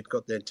we had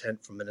got the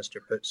intent from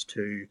Minister Putz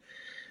to,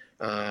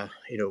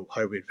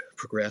 how we'd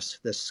progress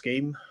this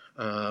scheme.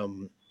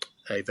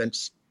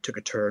 Events took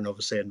a turn,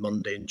 obviously, on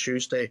Monday and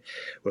Tuesday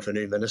with a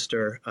new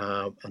minister,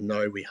 and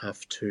now we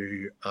have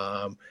to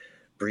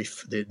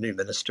brief the new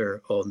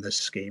minister on this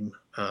scheme,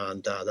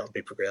 and that'll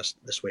be progressed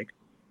this week.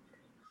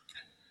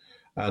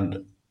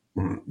 And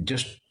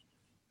just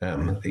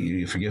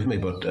you forgive me,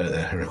 but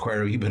I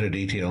require a wee bit of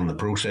detail on the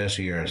process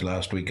here, as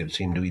last week it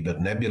seemed a wee bit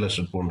nebulous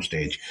at one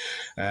stage.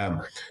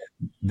 Well,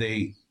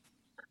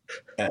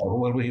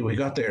 we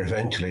got there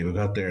eventually.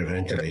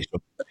 So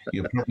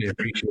you probably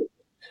appreciate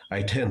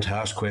I tend to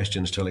ask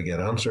questions till I get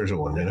answers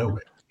on,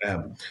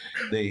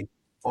 the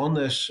on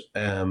this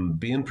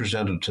being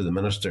presented to the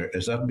Minister,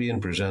 is that being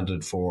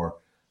presented for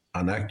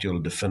an actual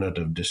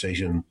definitive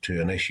decision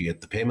to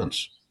initiate the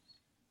payments?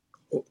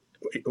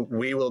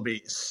 We will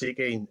be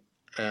seeking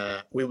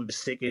a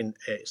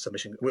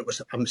submission.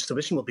 A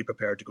submission will be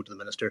prepared to go to the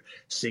Minister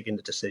seeking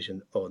the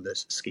decision on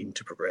this scheme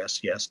to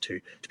progress, yes, to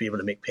be able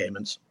to make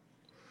payments.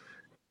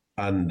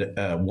 And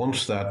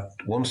once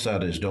that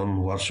is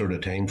done, what sort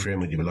of time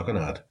frame would you be looking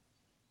at?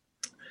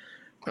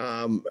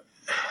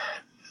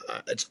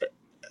 It's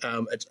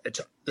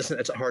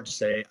hard to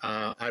say.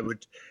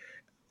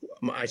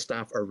 My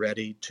staff are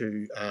ready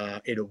to,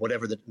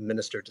 whatever the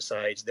Minister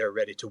decides, they're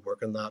ready to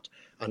work on that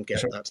and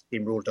get that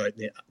scheme rolled out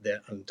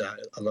and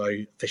allow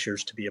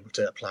fishers to be able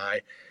to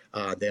apply,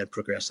 then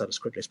progress that as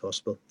quickly as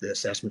possible, the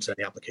assessments and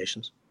the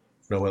applications.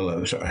 No,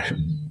 well, sorry.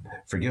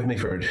 Forgive me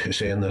for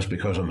saying this,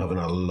 because I'm having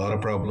a lot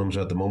of problems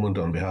at the moment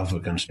on behalf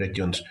of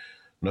constituents,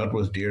 not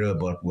with DERA,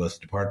 but with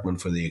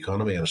Department for the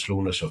Economy and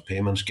slowness of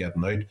payments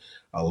getting out.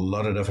 A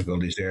lot of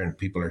difficulties there, and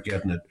people are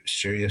getting it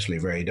seriously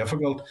very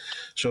difficult.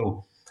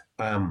 So,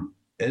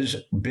 is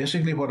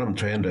basically what I'm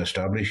trying to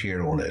establish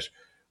here on is,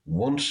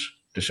 once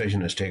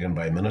decision is taken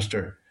by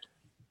Minister,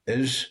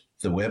 is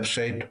the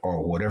website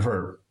or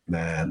whatever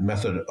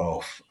method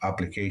of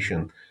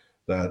application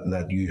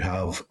that you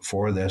have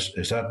for this,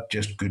 is that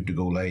just good to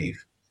go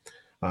live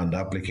and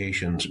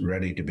applications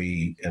ready to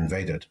be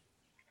invited?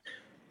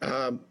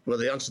 Well,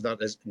 the answer to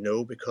that is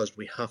no, because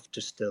we have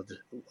to still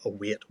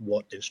await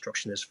what the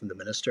instruction is from the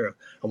Minister.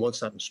 And once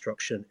that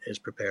instruction is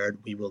prepared,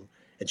 we will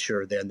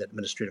ensure then that the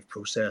administrative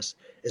process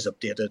is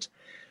updated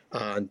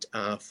and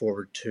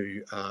forward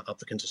to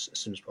applicants as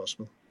soon as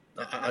possible.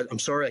 I'm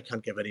sorry I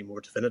can't give any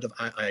more definitive.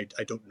 I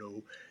don't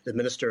know. The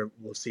Minister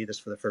will see this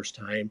for the first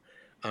time,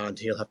 and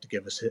he'll have to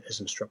give us his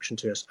instruction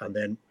to us. And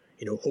then,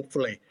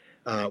 hopefully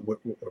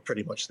we're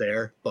pretty much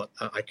there, but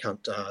I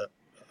can't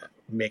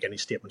make any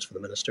statements for the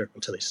Minister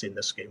until he's seen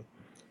this scheme.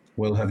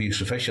 Well, have you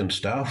sufficient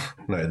staff?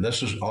 Now,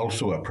 this is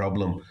also a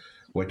problem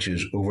which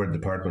is over the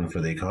Department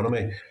for the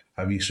Economy.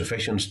 Have you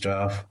sufficient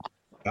staff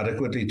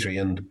adequately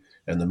trained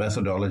in the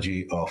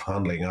methodology of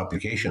handling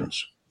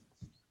applications?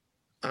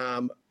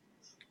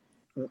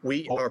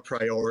 We are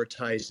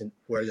prioritising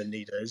where the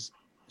need is.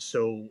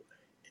 So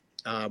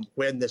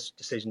when this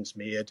decision is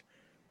made,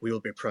 we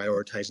will be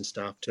prioritising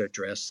staff to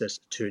address this,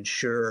 to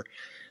ensure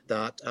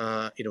that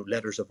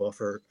letters of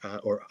offer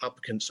or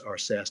applicants are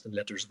assessed and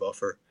letters of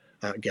offer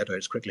get out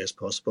as quickly as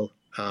possible.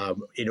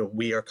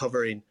 We are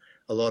covering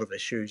a lot of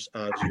issues,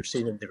 as you've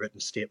seen in the written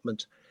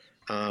statement.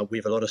 We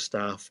have a lot of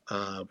staff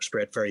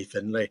spread very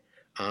thinly,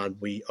 and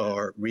we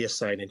are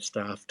reassigning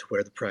staff to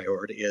where the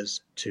priority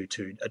is to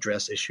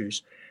address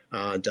issues.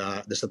 And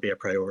this will be a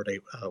priority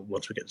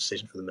once we get a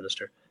decision from the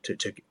Minister to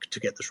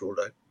get this rolled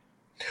out.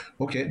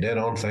 Okay, dead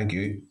on. Thank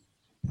you.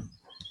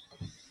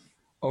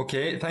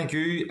 Okay, thank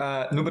you.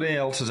 Nobody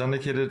else has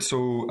indicated,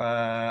 so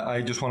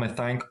I just want to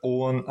thank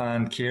Owen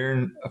and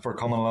Kieran for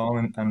coming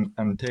along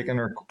and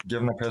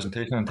giving a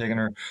presentation and taking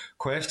our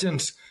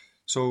questions.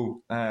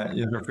 So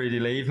you're free to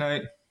leave now.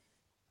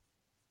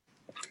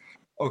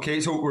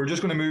 Okay, so we're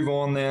just going to move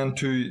on then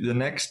to the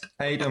next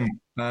item,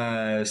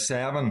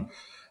 7.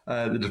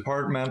 The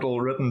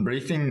departmental written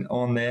briefing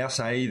on the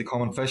SI, the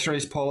Common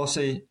Fisheries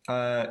Policy.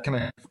 Can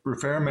I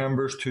refer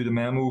members to the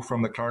memo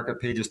from the clerk at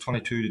pages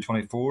 22 to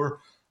 24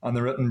 and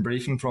the written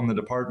briefing from the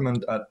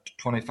department at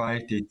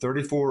 25 to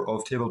 34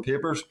 of table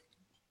papers?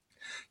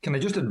 Can I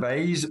just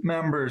advise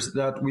members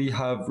that we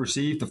have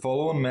received the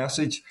following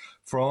message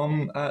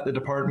from the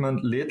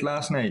department late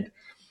last night.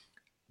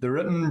 The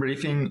written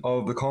briefing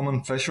of the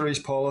Common Fisheries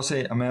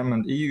Policy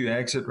Amendment EU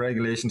Exit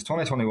Regulations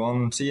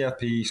 2021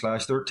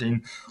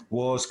 CFP/13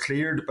 was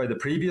cleared by the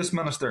previous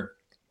Minister.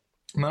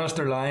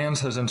 Minister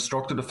Lyons has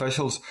instructed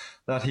officials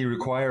that he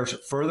requires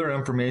further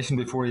information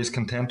before he is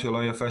content to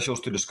allow officials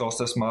to discuss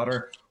this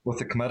matter with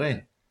the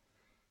committee.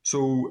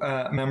 So,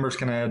 members,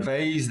 can I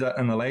advise that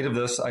in the light of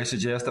this, I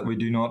suggest that we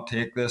do not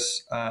take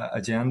this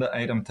agenda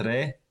item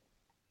today?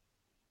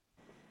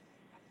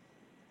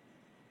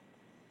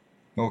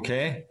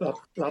 Okay.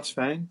 That's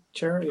fine,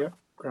 Chair. Yeah,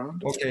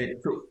 grand. Okay,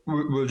 so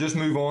we'll just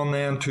move on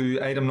then to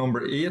item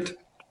number 8.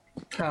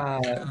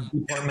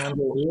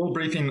 Departmental oral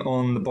briefing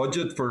on the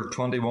budget for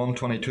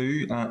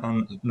 21-22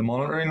 and the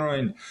monitoring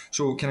round.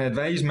 So can I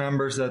advise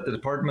members that the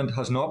department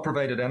has not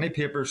provided any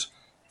papers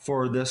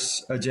for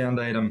this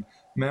agenda item.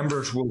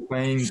 Members will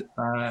find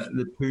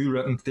the 2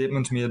 written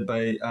statements made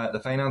by the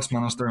Finance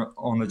Minister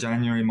on the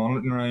January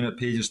monitoring round at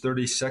pages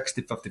 36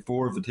 to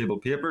 54 of the table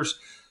papers.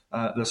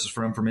 This is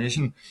for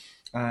information.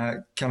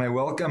 Can I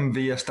welcome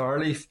via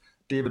Starleaf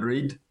David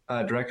Reid,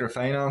 Director of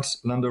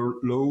Finance, Linda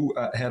Lowe,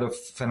 Head of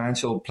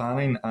Financial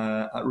Planning,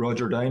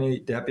 Roger Downey,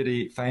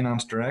 Deputy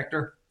Finance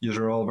Director. You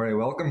are all very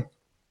welcome.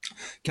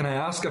 Can I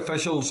ask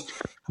officials to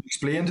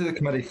explain to the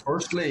committee,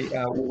 firstly,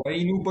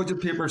 why no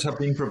budget papers have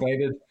been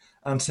provided,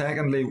 and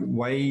secondly,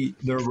 why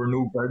there were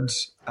no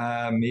bids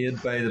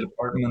made by the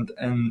department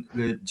in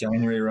the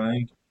January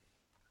round?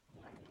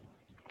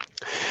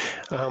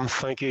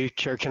 Thank you,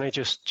 Chair. Can I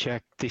just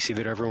check to see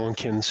that everyone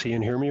can see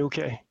and hear me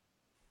okay?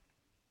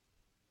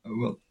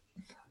 Well,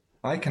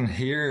 I can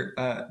hear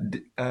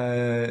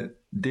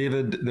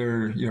David.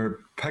 Your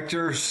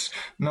picture's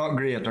not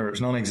great, or it's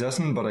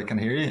non-existent, but I can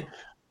hear you.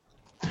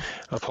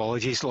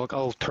 Apologies. Look,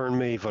 I'll turn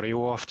my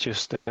video off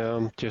just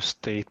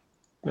to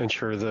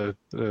ensure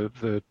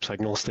the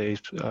signal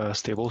stays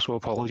stable. So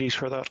apologies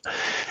for that.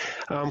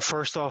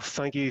 First off,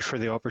 thank you for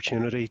the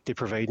opportunity to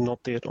provide an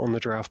update on the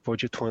draft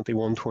budget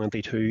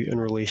 21-22 in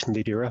relation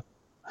to DAERA.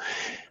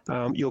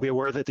 You'll be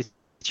aware that the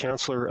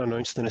Chancellor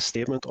announced in a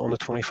statement on the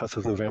 25th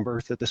of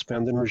November that the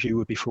spending review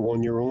would be for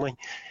 1 year only,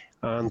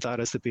 and that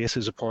is the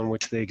basis upon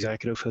which the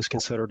Executive has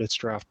considered its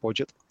draft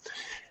budget.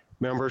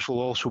 Members will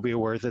also be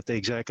aware that the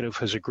Executive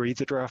has agreed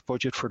the draft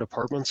budget for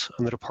departments,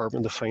 and the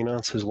Department of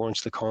Finance has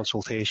launched the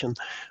consultation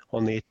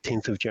on the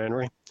 18th of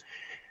January.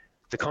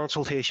 The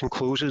consultation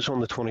closes on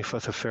the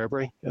 25th of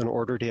February in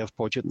order to have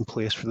budget in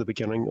place for the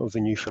beginning of the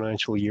new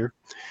financial year.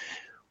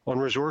 On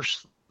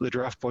resource, the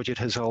draft budget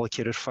has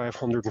allocated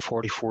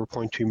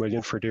 $544.2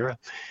 million for DAERA,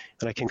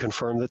 and I can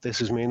confirm that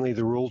this is mainly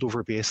the rolled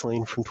over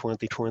baseline from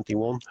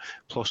 2021,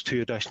 plus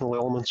 2 additional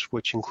elements,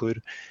 which include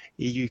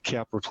EU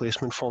cap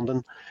replacement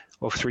funding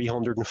of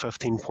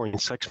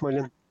 $315.6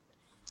 million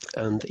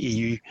and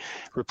EU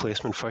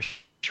replacement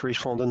fisheries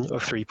funding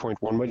of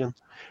 $3.1 million.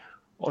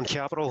 On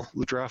capital,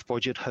 the draft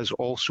budget has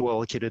also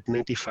allocated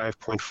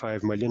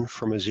 $95.5 million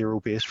from a zero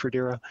base for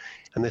DAERA,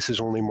 and this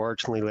is only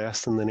marginally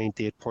less than the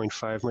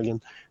 $98.5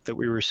 million that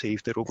we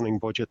received at opening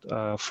budget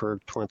for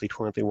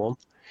 2021.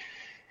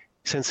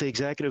 Since the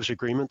Executive's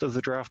agreement of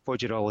the draft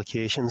budget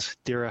allocations,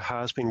 DAERA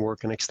has been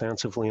working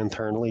extensively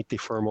internally to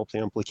firm up the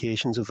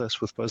implications of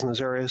this with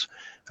business areas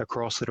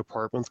across the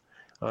department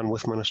and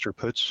with Minister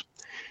Poots.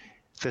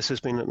 This has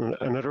been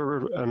an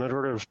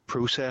iterative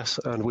process,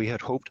 and we had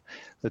hoped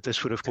that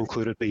this would have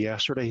concluded by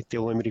yesterday to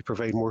allow me to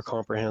provide more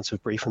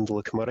comprehensive briefing to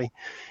the committee,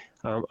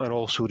 and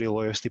also to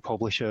allow us to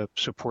publish a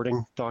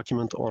supporting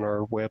document on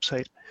our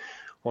website.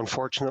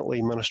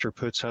 Unfortunately, Minister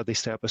Poots had to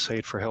step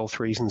aside for health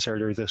reasons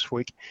earlier this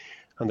week,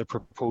 and the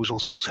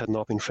proposals had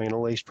not been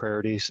finalised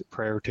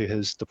prior to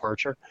his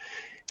departure.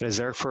 It is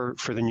therefore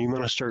for the new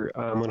Minister,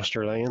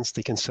 Minister Lyons,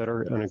 to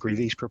consider and agree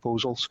these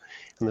proposals,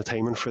 and the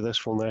timing for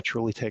this will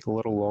naturally take a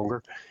little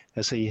longer,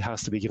 as he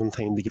has to be given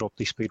time to get up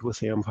to speed with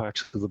the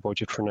impacts of the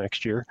budget for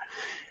next year.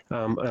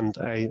 And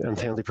I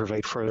intend to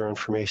provide further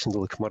information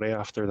to the committee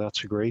after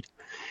that's agreed.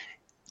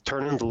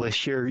 Turning to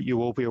this year, you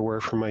will be aware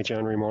from my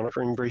January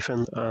monitoring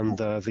briefing and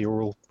the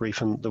oral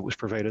briefing that was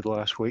provided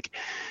last week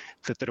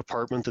that the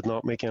department did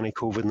not make any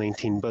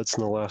COVID-19 bids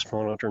in the last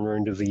monitoring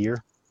round of the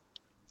year.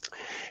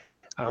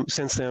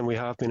 Since then, we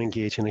have been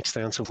engaging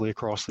extensively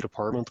across the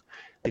department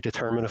to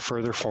determine if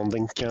further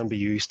funding can be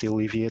used to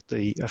alleviate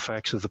the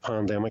effects of the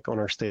pandemic on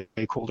our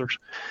stakeholders.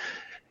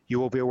 You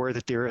will be aware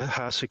that DAERA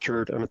has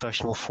secured an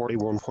additional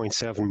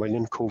 $41.7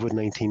 million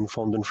COVID-19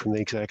 funding from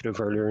the Executive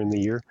earlier in the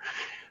year.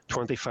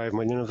 $25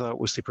 million of that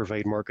was to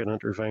provide market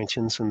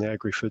interventions in the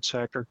agri-food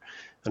sector,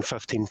 and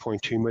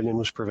 $15.2 million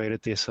was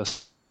provided to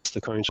assist the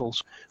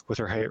councils with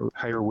their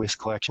higher waste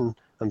collection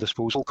and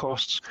disposal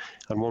costs,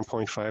 and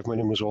 $1.5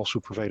 million was also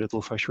provided to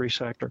the fisheries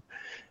sector.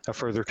 A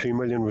further $2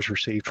 million was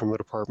received from the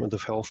Department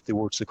of Health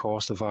towards the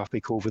cost of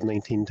AFBI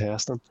COVID-19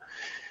 testing.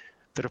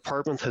 The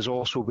department has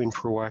also been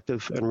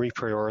proactive in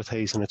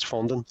reprioritising its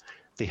funding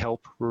to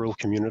help rural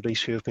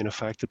communities who have been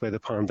affected by the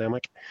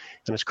pandemic,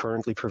 and is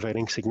currently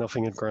providing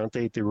significant grant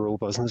aid to rural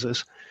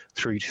businesses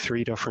through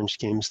 3 different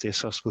schemes to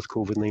assist with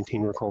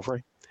COVID-19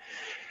 recovery.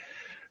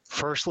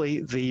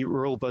 Firstly, the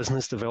Rural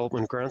Business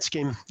Development Grant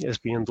Scheme is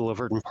being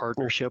delivered in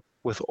partnership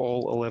with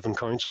all 11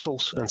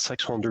 councils, and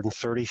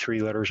 633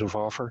 letters of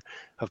offer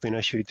have been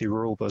issued to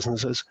rural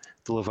businesses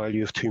to the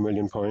value of £2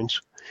 million.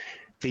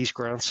 These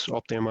grants,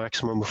 up to a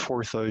maximum of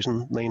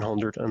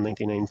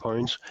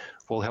 £4,999,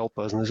 will help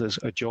businesses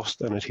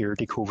adjust and adhere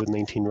to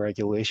COVID-19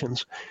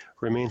 regulations,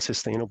 remain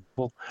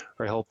sustainable,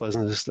 or help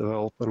businesses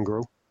develop and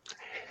grow.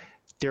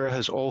 DAERA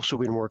has also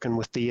been working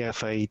with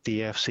DFI,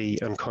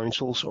 DFC and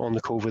councils on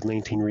the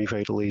COVID-19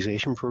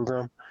 revitalisation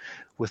programme,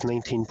 with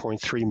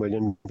 $19.3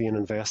 million being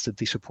invested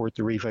to support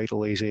the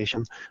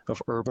revitalisation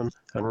of urban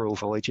and rural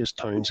villages,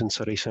 towns and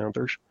city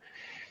centres.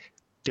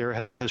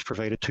 DAERA has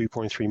provided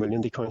 $2.3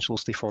 million to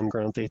councils to fund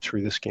grant aid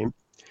through the scheme.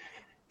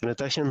 In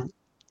addition,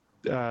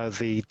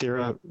 the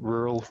DAERA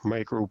Rural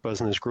Micro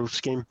Business Growth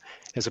Scheme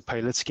is a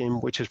pilot scheme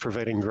which is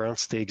providing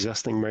grants to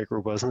existing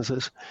micro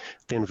businesses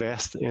to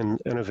invest in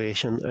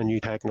innovation and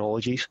new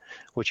technologies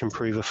which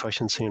improve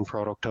efficiency and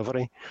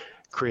productivity,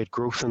 create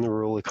growth in the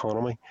rural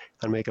economy,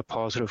 and make a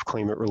positive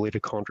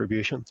climate-related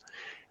contribution.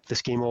 The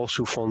scheme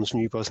also funds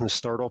new business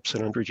startups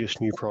and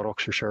introduce new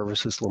products or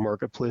services to the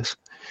marketplace.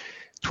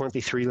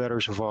 23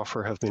 letters of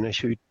offer have been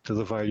issued to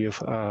the value of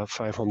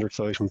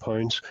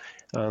 £500,000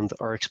 and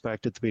are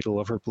expected to be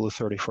delivered by the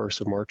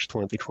 31st of March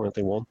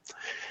 2021.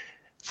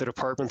 The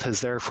Department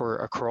has therefore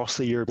across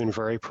the year been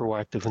very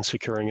proactive in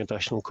securing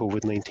additional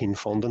COVID-19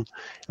 funding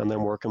and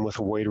then working with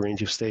a wide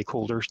range of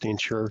stakeholders to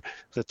ensure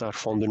that that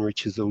funding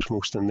reaches those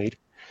most in need.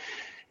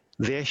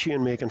 The issue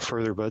in making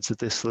further bids at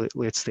this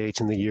late stage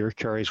in the year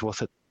carries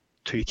with it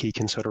two key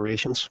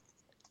considerations.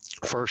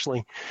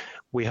 Firstly,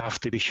 we have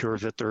to be sure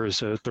that there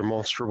is a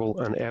demonstrable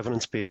and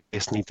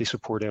evidence-based need to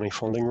support any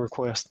funding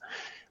request,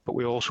 but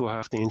we also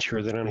have to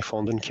ensure that any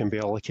funding can be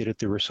allocated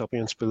to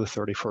recipients by the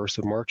 31st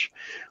of March.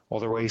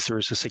 Otherwise, there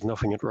is a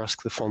significant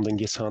risk the funding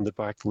gets handed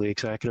back to the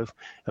Executive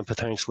and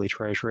potentially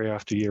Treasury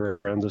after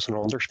year-end as an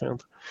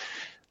underspend.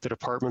 The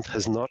Department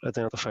has not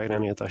identified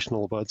any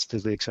additional bids to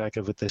the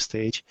Executive at this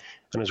stage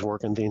and is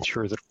working to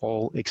ensure that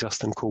all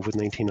existing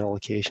COVID-19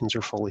 allocations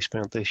are fully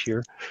spent this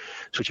year.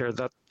 So, Chair,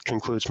 that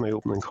concludes my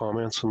opening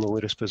comments on the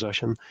latest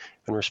position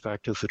in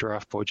respect of the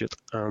draft budget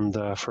and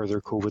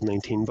further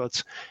COVID-19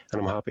 bids,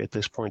 and I'm happy at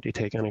this point to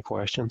take any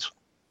questions.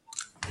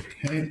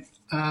 Okay.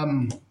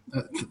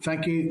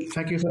 Thank you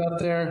for that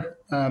there,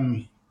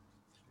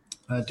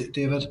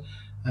 David.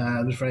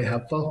 It was very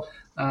helpful.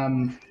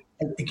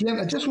 Again,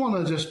 I just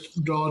want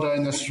to draw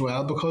down this as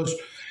well, because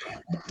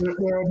there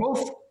are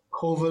both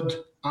COVID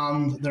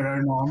and there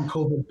are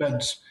non-COVID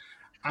bids.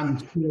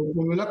 And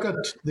when we look at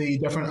the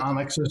different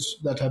annexes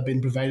that have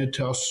been provided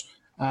to us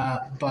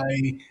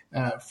by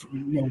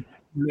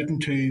relating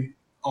to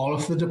all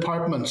of the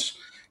departments,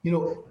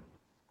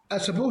 I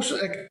suppose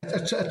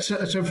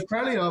it's a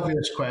fairly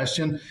obvious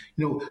question.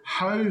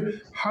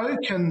 How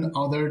can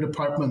other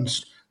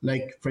departments,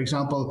 like, for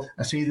example,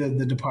 I see that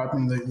the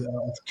Department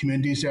of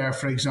Communities there,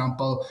 for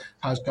example,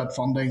 has got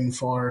funding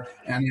for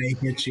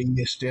NIHE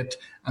estate,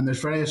 and there's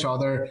various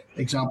other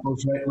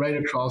examples right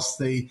across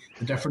the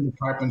different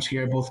departments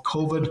here, both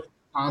COVID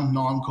and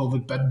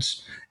non-COVID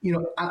bids.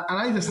 And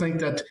I just think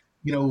that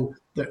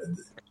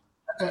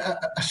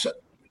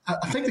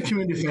I think the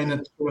community find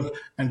it sort of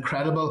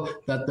incredible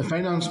that the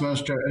Finance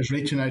Minister is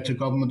reaching out to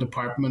government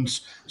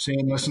departments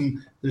saying,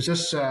 listen, there's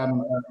this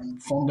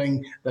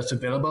funding that's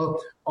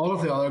available. All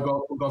of the other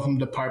government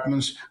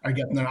departments are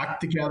getting their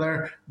act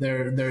together.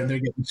 They're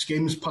getting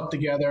schemes put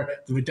together.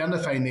 They've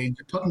identified needs,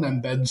 they're putting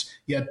in bids,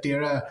 yet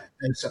DAERA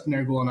is sitting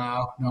there going,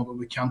 no, but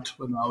we can't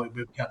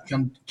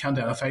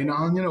identify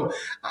nothing.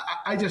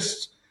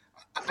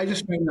 I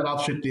just find that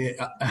absolutely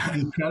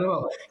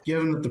incredible,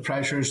 given that the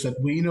pressures that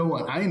we know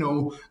and I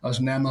know as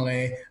an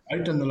MLA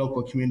out in the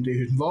local community,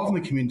 who's involved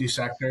in the community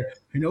sector,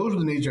 who knows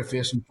the needs are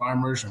facing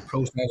farmers and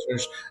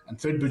processors and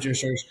food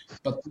producers,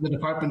 but the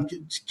department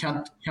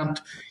can't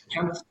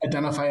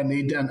identify a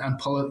need and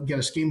get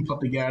a scheme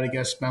put together to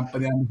get spent by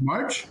the end of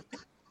March.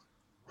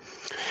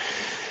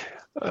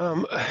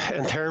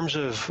 In terms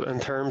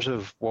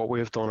of what we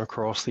have done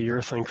across the year,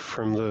 I think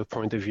from the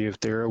point of view of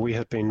DAERA, we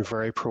had been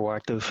very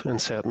proactive in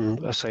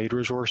setting aside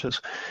resources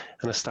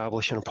and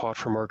establishing a pot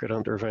for market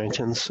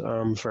interventions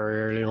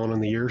very early on in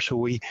the year. So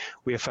we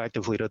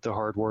effectively did the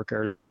hard work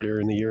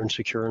earlier in the year in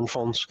securing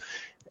funds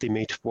to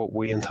meet what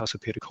we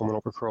anticipated coming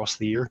up across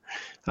the year.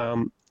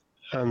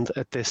 And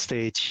at this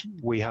stage,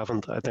 we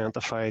haven't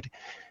identified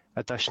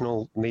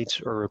additional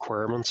needs or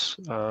requirements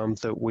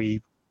that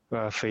we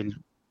feel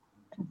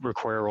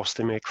require us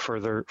to make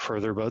further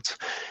bids.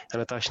 In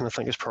addition, I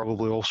think it's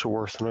probably also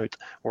worth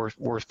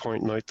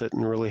pointing out that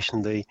in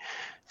relation to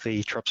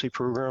the TRIPSI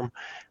programme,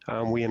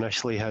 we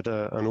initially had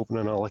an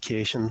opening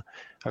allocation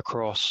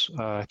across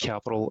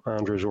capital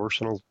and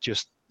resource, and I'll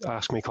just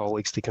ask my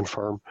colleagues to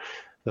confirm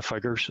the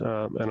figures in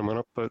a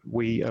minute, but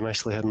we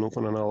initially had an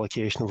opening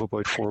allocation of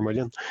about 4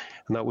 million,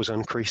 and that was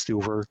increased to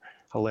over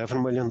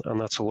 11 million,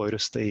 and that's allowed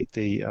us to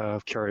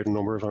carry out a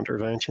number of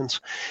interventions.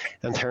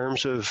 In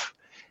terms of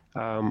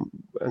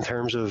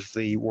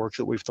the work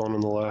that we've done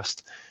in the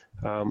last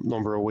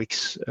number of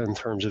weeks, in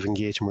terms of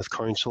engaging with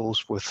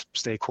councils, with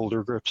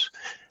stakeholder groups,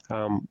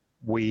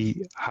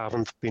 we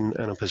haven't been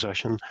in a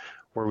position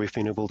where we've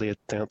been able to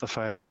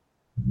identify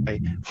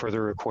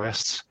further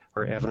requests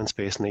or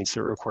evidence-based needs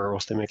that require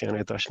us to make any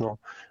additional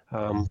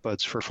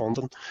bids for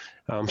funding.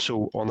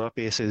 So on that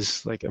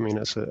basis,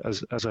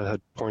 as I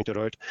had pointed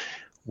out,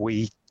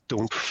 we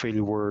don't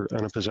feel we're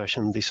in a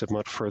position to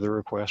submit further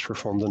requests for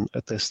funding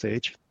at this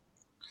stage.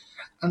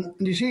 And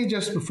you see,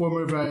 just before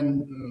we move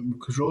on,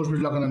 because Rose was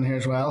looking in here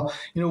as well,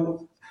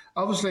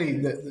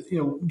 obviously,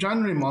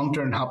 January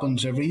monitoring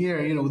happens every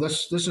year.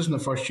 This isn't the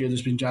first year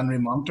there's been January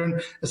monitoring.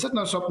 Is that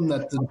not something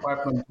that the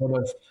department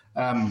would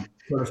have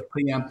sort of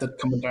preempted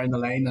coming down the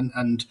line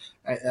and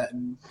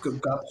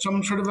got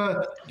some sort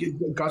of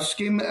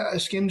schemes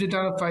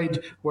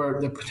identified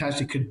where they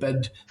potentially could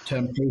bid to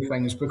improve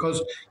things?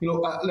 Because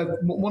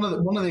one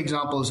of the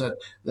examples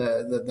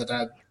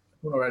that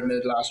what I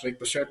made last week,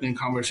 but certainly in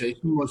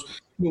conversation was,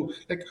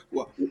 like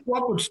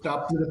what would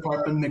stop the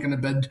department making a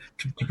bid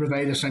to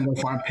provide a single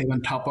farm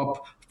payment top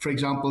up, for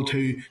example,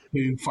 to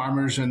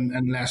farmers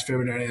in less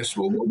favoured areas?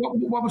 Well,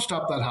 what would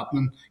stop that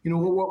happening?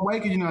 Why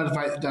could you not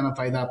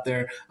identify that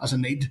there as a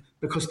need?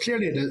 Because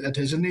clearly it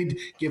is a need,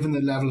 given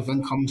the level of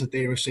incomes that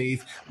they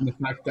receive and the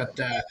fact that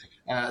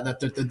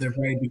that they're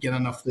very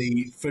beginning of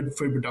the food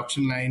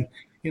production line.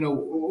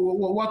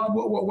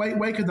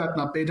 Why could that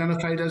not be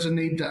identified as a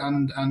need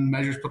and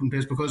measures put in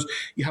place? Because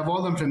you have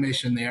all the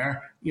information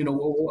there.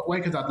 Why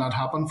could that not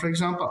happen, for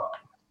example?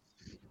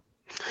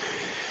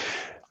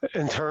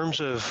 In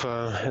terms of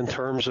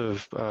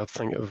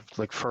think of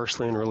like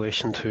firstly in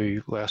relation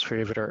to less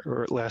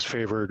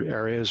favoured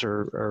areas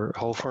or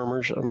hull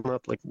farmers, and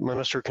that like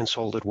Minister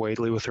consulted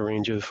widely with a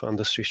range of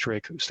industry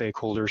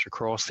stakeholders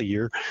across the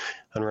year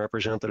and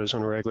representatives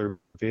on a regular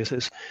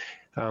basis.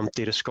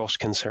 They discussed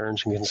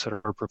concerns and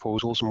consider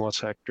proposals and what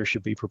sectors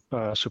should be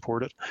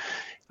supported,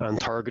 and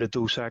targeted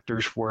those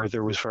sectors where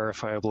there was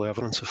verifiable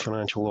evidence of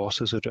financial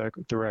loss as a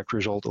direct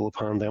result of the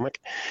pandemic.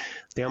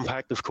 The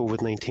impact of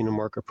COVID-19 on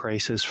market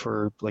prices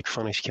for like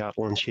finished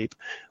cattle and sheep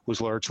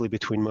was largely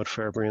between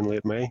mid-February and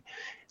late May.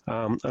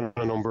 And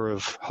a number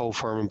of hull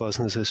farming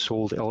businesses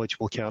sold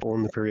eligible cattle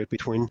in the period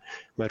between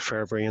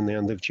mid-February and the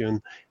end of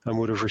June and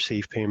would have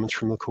received payments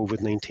from the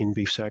COVID-19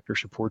 beef sector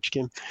support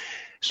scheme.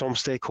 Some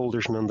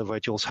stakeholders and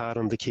individuals had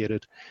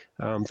indicated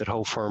that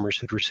hull farmers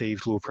had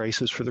received low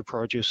prices for their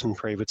produce and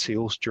private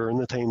sales during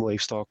the time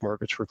livestock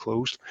markets were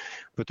closed,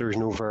 but there is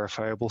no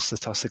verifiable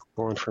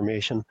statistical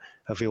information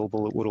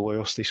available that would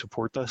allow us to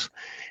support this.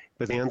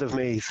 By the end of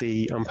May,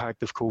 the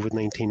impact of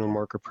COVID-19 on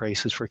market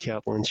prices for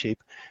cattle and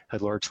sheep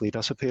had largely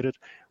dissipated,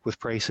 with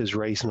prices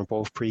rising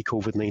above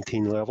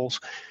pre-COVID-19 levels.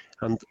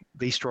 And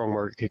these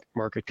strong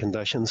market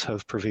conditions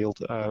have prevailed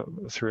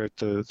throughout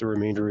the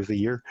remainder of the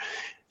year.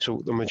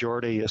 So the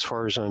majority, as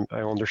far as I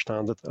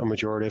understand it, a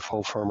majority of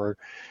hull farmers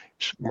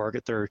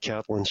market their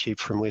cattle and sheep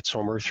from late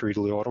summer through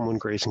to the autumn when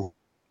grazing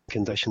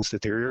conditions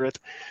deteriorate.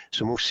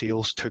 So most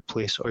sales took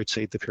place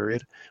outside the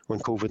period when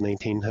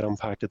COVID-19 had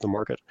impacted the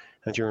market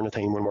and during a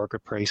time when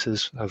market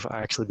prices have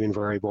actually been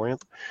very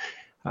buoyant.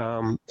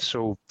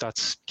 So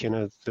that's kind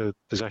of the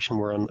position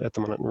we're in at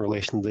the minute in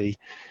relation to the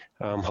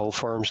hull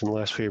farms in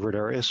less favoured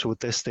areas. So at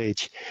this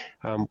stage,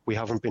 we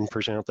haven't been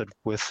presented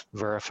with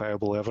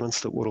verifiable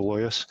evidence that would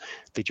allow us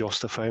to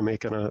justify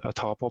making a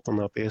top-up on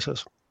that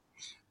basis.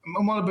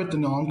 And what about the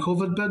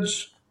non-COVID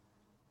bids?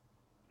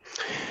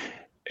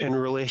 In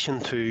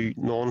relation to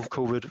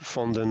non-COVID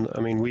funding,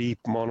 I mean, we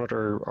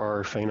monitor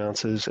our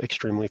finances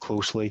extremely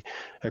closely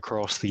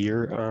across the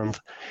year, and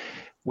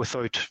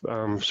without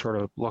sort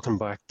of looking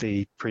back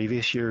the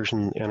previous years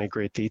in any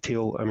great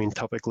detail, I mean,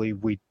 typically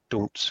we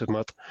don't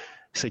submit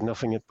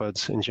significant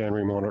bids in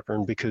January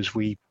monitoring because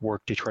we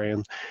work to try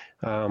and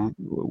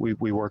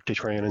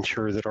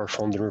ensure that our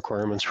funding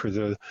requirements for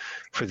the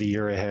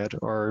year ahead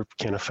are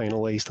kind of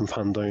finalised and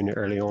pinned down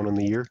early on in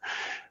the year.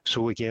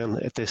 So again,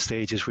 at this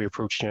stage, as we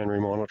approach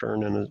January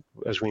monitoring and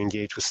as we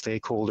engage with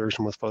stakeholders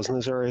and with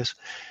business areas,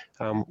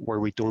 where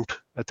we don't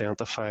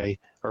identify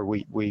or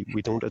we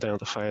don't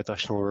identify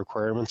additional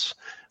requirements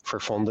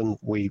for funding,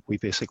 we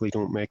basically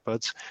don't make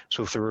bids.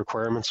 So if the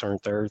requirements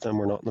aren't there, then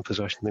we're not in a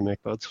position to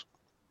make bids.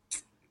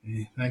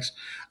 Okay, thanks.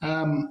 Okay,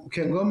 I'm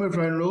going to move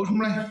around.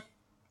 Rosemary?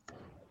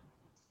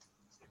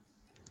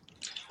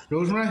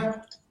 Rosemary?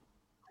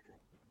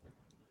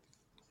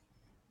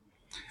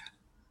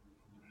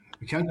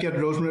 We can't get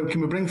Rosemary.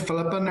 Can we bring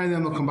Philip in now,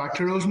 then we'll come back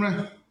to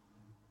Rosemary?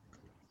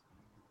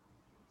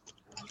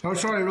 Oh,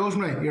 sorry,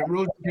 Rosemary. You're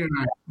Rosemary here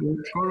now.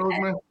 Oh,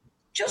 Rosemary.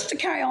 Just to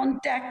carry on,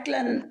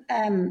 Declan,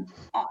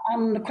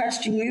 on the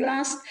question you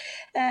asked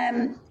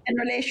in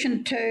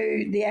relation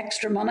to the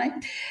extra money,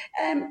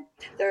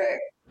 there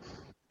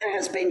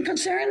has been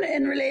concern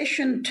in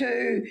relation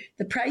to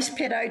the price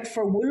paid out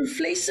for wool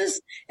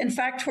fleeces. In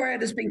fact, where it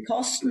has been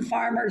costing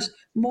farmers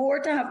more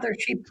to have their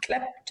sheep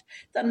clipped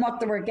than what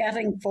they were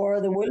getting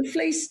for the wool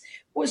fleece.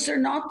 Was there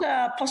not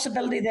a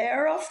possibility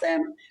there of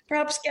them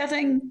perhaps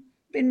getting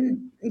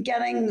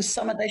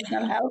some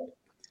additional help?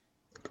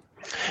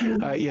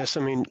 Yes,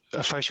 I mean,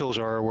 officials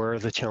are aware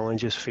of the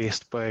challenges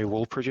faced by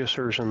wool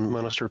producers, and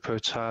Minister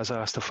Poots has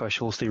asked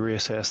officials to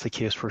reassess the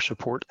case for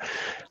support.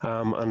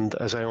 And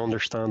as I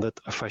understand it,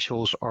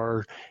 officials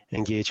are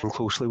engaging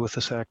closely with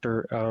the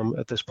sector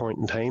at this point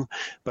in time.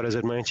 But as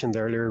I mentioned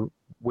earlier,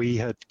 we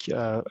had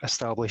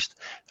established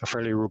a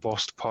fairly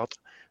robust pot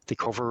to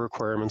cover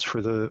requirements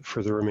for the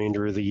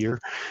remainder of the year.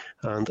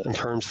 And in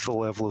terms of the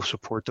level of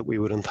support that we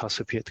would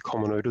anticipate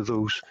coming out of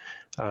those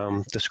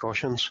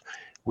discussions,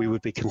 we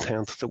would be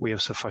content that we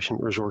have sufficient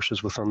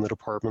resources within the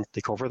department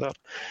to cover that.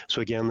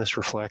 So again, this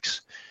reflects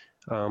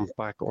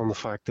back on the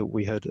fact that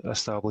we had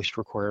established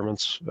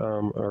requirements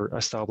or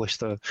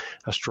established a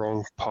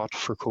strong pot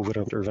for COVID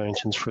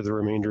interventions for the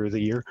remainder of the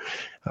year,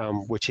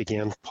 which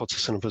again puts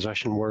us in a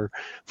position where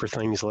for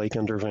things like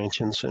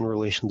interventions in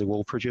relation to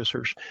wool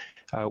producers,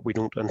 we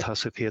don't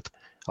anticipate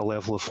a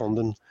level of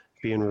funding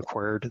being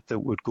required that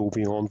would go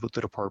beyond what the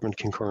department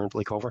can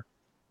currently cover.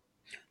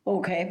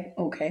 Okay,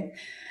 okay.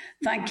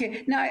 Thank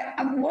you. Now,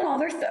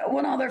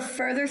 one other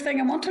further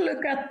thing. I want to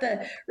look at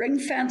the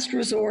ring-fenced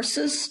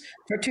resources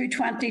for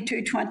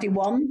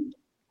 220-221.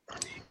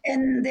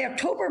 In the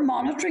October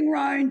monitoring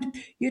round,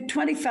 you had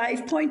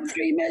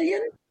 25.3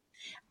 million,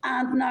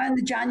 and now in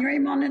the January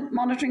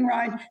monitoring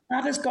round,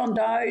 that has gone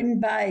down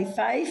by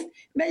 5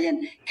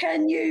 million.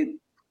 Can you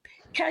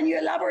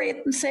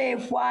elaborate and say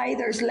why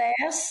there's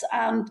less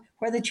and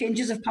where the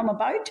changes have come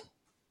about?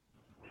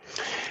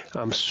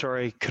 I'm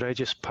sorry, could I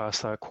just pass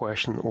that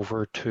question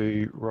over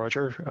to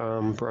Roger?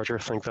 Roger,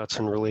 I think that's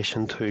in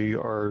relation to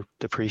our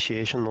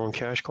depreciation on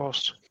cash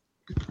costs.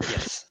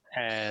 Yes,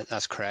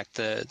 that's correct.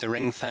 The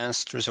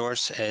ring-fenced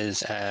resource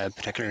is a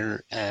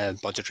particular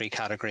budgetary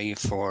category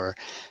for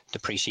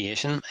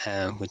depreciation,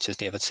 which, as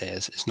David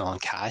says, is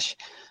non-cash,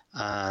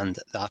 and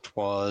that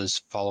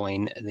was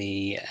following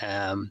the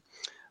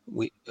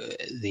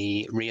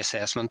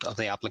reassessment of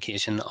the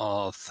application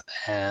of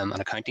an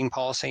accounting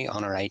policy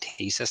on our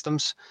IT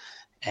systems,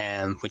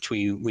 which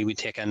we would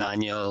take an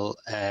annual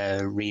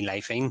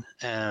relifing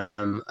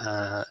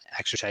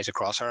exercise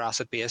across our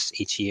asset base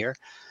each year,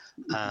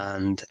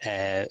 and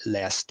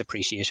less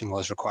depreciation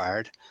was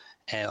required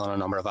on a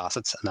number of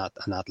assets,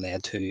 and that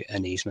led to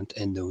an easement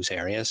in those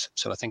areas.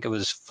 So I think it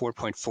was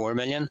 4.4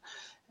 million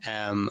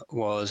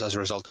was as a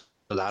result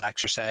of that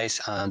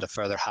exercise, and a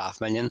further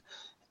 $500,000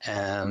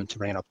 to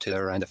bring it up to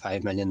around the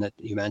 5 million that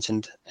you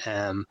mentioned,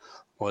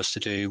 was to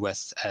do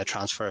with a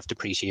transfer of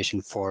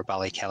depreciation for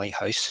Ballykelly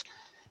House,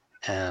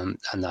 and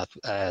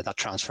that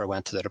transfer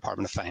went to the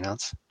Department of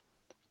Finance.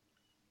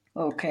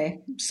 Okay,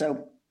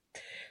 so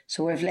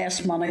we have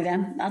less money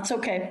then. That's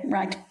okay,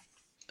 right?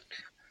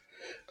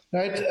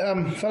 Right,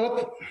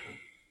 Philip.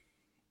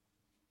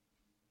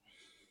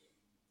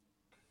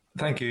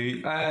 Thank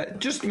you. I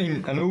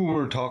know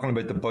we're talking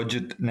about the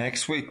budget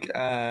next week,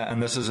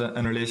 and this is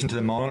in relation to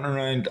the monitoring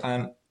round.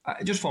 And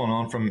just following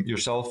on from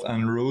yourself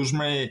and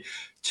Rosemary,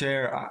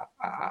 Chair,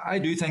 I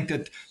do think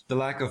that the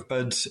lack of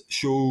bids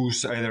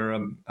shows either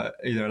a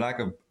lack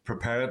of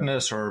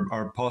preparedness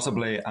or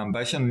possibly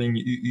ambition. I mean,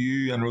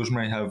 you and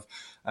Rosemary have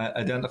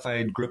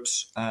identified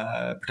groups,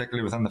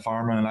 particularly within the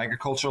farming and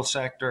agricultural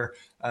sector,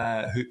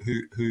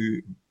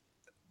 who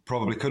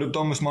probably could have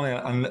done with money,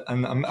 and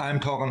I'm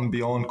talking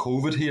beyond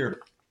COVID here.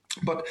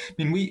 But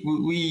I mean,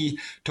 we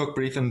took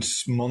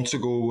briefings months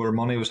ago where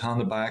money was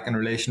handed back in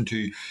relation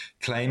to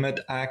climate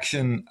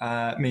action.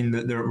 I mean,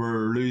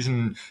 we're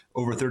losing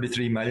over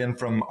 33 million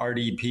from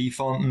RDP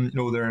funding.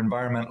 There are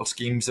environmental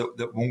schemes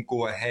that won't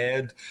go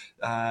ahead.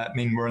 I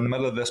mean, we're in the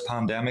middle of this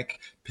pandemic.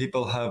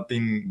 People have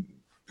been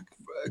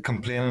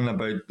complaining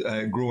about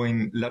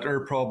growing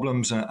litter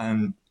problems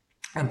and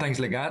things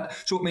like that.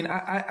 So, I mean,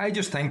 I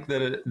just think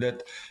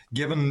that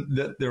given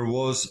that there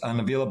was an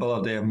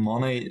availability of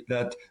money,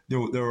 that there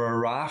were a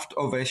raft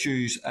of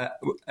issues.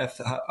 If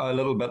a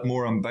little bit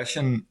more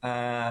ambition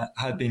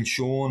had been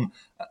shown,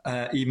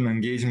 even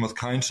engaging with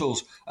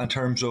councils in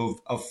terms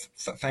of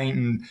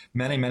finding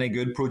many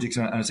good projects,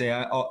 and I say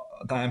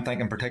I'm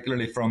thinking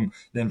particularly from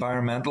the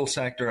environmental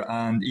sector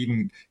and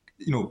even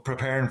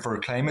preparing for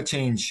climate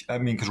change. I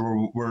mean, because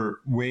we're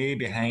way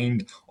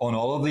behind on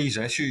all of these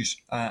issues,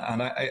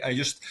 and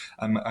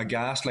I'm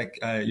aghast, like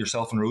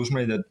yourself and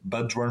Rosemary, that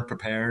bids weren't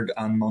prepared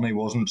and money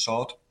wasn't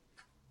sought.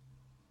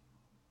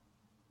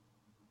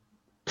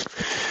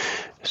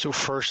 So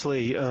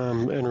firstly,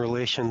 in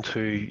relation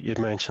to, you'd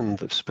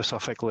mentioned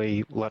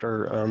specifically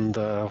litter and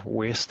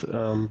waste,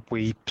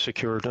 we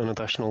secured an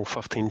additional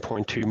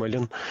 15.2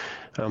 million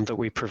that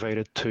we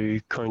provided to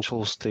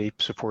councils to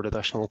support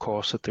additional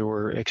costs that they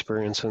were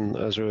experiencing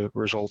as a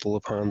result of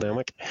the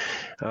pandemic.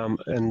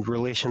 In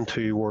relation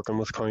to working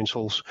with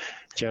councils,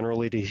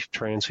 generally to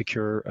try and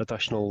secure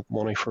additional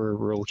money for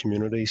rural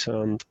communities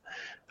and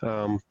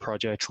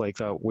projects like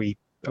that, we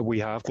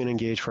have been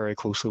engaged very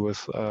closely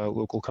with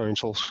local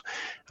councils,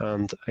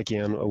 and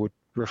again I would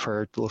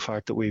refer to the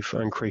fact that we've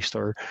increased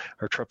our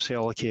TRIPS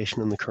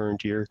allocation in the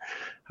current year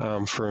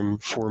from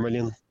 4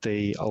 million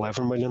to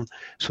 11 million,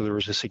 so there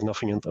was a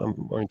significant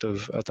amount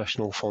of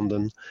additional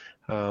funding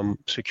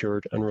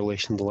secured in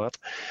relation to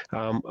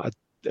that.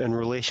 In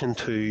relation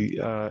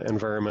to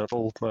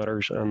environmental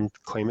matters and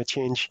climate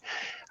change,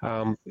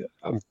 I'm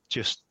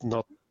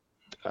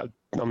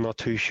not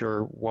too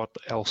sure what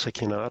else I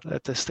can add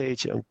at this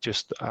stage. I'll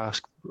just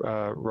ask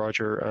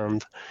Roger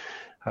and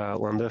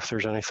Linda if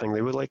there's anything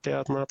they would like to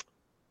add on that.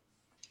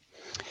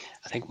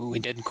 I think we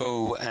did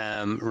go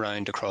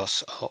round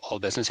across all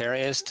business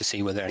areas to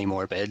see were there any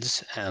more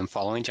bids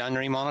following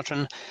January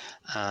monitoring,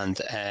 and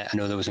I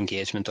know there was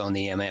engagement on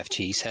the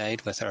MFG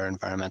side with our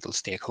environmental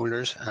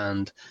stakeholders,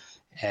 and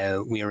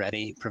we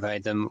already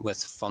provide them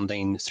with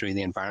funding through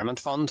the Environment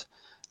Fund.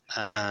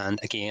 And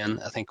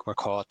again, I think we're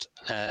caught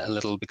a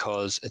little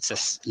because it's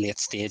this late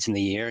stage in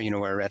the year.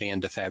 We're already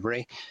into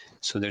February,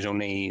 so there's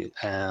only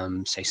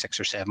say 6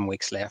 or 7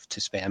 weeks left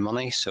to spend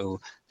money. So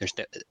there's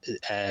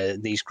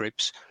these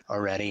groups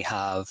already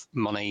have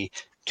money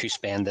to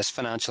spend this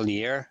financial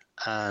year,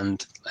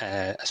 and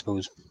I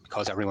suppose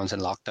because everyone's in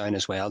lockdown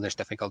as well, there's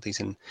difficulties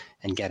in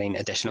getting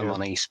additional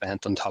money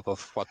spent on top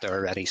of what they're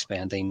already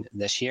spending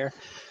this year.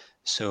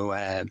 So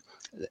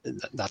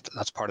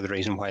that's part of the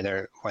reason why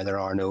there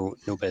are no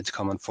bids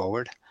coming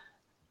forward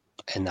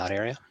in that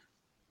area.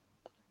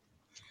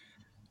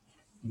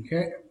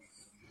 Okay,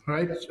 all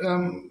right,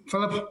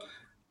 Philip.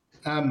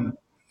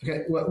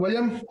 Okay,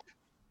 William.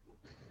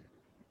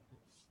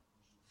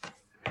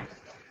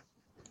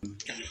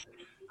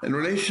 In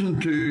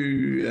relation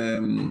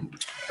to,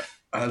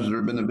 has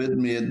there been a bid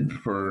made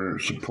for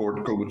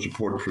COVID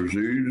support for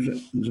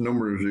zoos? There's a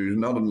number of zoos,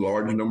 not a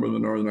large number in the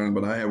Northern Ireland,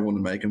 but I have one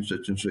in my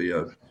constituency.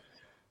 I've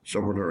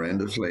suffered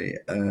horrendously.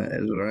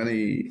 Is there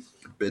any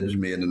bids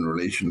made in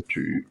relation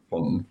to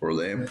funding for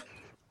them?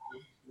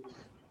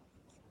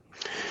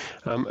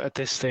 At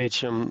this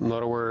stage, I'm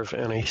not aware of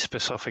any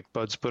specific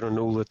bids, but I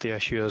know that the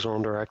issue is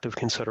under active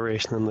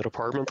consideration in the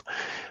department.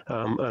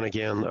 And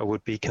again, I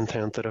would be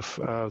content that if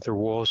there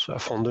was a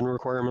funding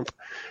requirement,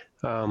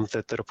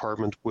 that the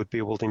department would be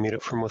able to meet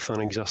it from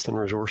within existing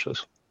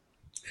resources.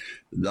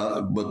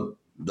 But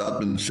that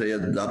being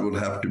said, that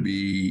would have to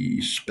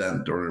be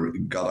spent or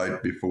got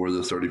out before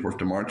the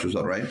 31st of March, is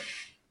that right?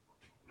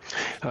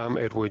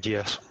 It would,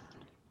 yes.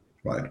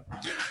 Right.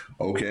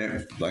 Okay,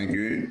 thank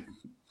you.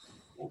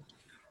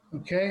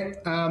 Okay,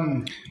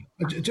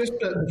 just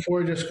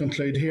before I just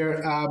conclude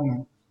here, I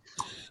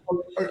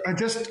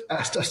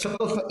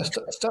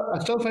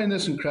still find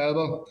this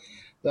incredible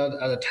that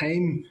at a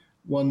time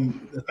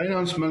when the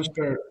Finance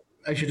Minister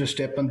issued a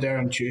statement there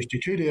on Tuesday,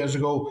 2 days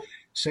ago,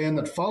 saying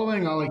that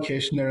following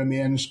allocation there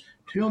remains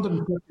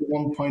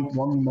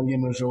 251.1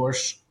 million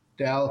resource,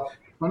 DEL,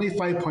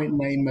 25.9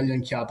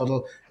 million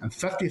capital and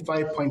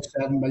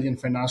 55.7 million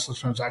financial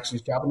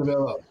transactions capital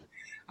available.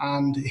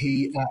 And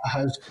he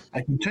has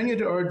continued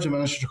to urge the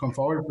Minister to come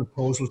forward with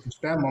proposals to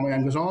spend money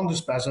and goes on to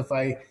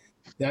specify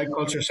the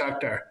agriculture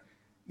sector.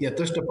 Yet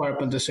this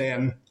department is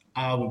saying,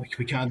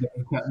 we can't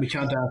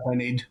have a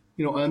need.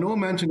 You know, I know I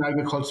mentioned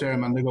agriculture a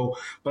minute ago,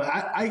 but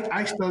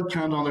I still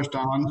can't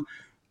understand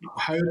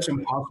how it's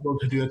impossible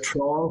to do a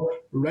trawl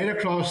right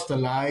across the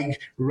lag,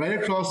 right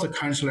across the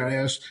council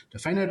areas to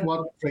find out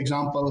what, for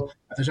example,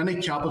 if there's any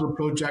capital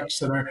projects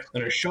that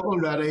are shovel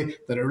ready,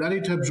 that are ready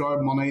to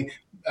absorb money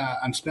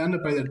and spend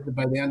it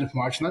by the end of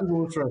March, and that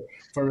goes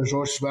for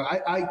resources. Well,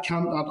 I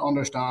cannot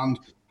understand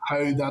how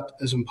that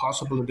is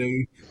impossible to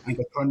do and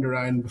get turned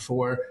around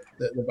before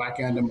the back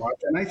end of March.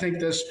 And I think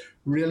this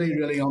really,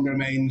 really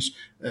undermines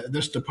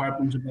this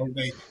department's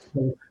ability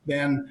to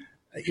then,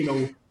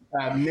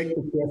 make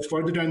the case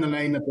further down the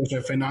line that there's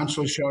a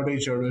financial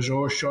shortage or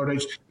resource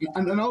shortage.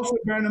 And also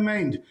bearing in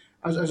mind,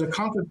 as a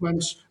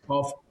consequence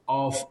of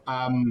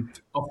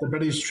the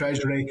British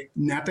Treasury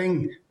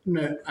netting,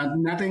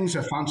 and netting's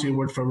a fancy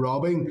word for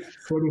robbing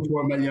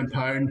 £44 million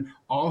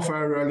off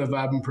our rural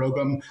development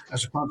programme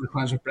as a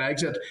consequence of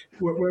Brexit.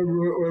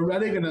 We're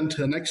ready to get into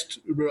the next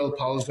rural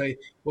policy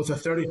with a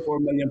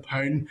 £34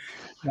 million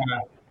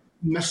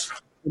miss.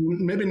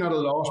 Maybe not a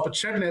loss, but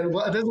certainly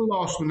it is a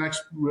loss for the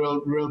next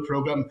rural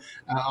programme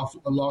of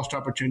lost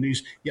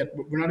opportunities. Yet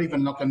we're not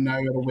even looking now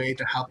at a way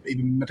to help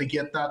even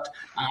mitigate that.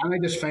 And I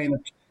just find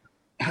it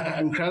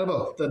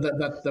incredible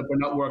that we're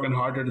not working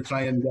harder to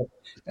try and get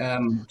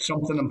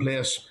something in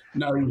place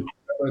now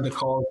where the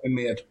call has been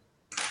made.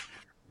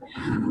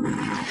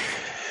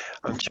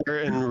 Chair,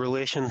 in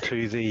relation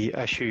to the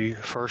issue,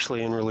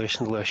 firstly, in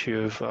relation to the issue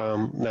of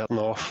netting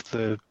off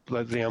the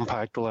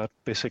impact of that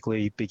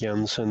basically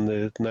begins in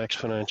the next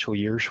financial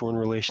year. So in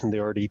relation to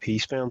the RDP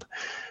spend,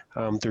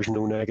 there's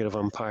no negative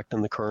impact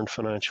in the current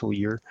financial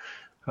year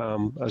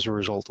as a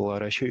result of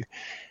that issue.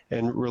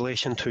 In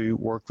relation to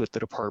work that the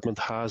department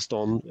has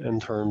done in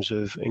terms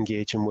of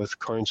engaging with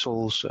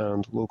councils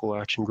and local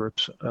action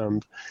groups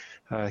and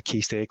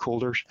key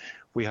stakeholders,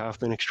 we have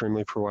been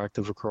extremely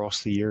proactive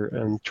across the year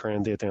in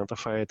trying to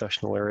identify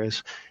additional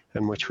areas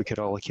in which we could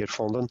allocate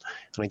funding.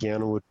 And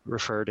again, I would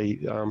refer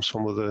to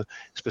some of the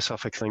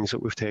specific things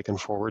that we've taken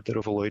forward that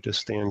have allowed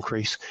us to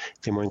increase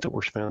the amount that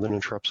we're spending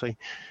in TRIPSI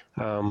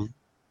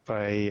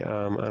by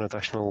an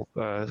additional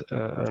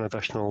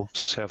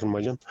 7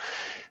 million.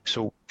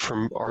 So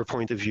from our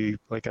point of view,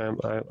 like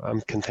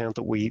I'm content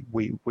that we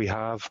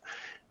have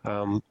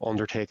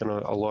undertaken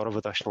a lot of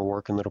additional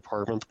work in the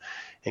department,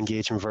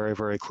 engaging very,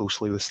 very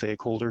closely with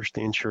stakeholders to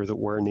ensure that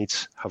where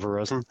needs have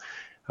arisen,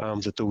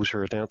 that those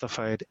are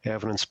identified,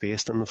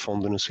 evidence-based, and the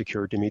funding is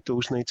secured to meet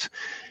those needs.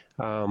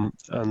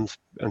 And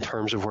in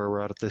terms of where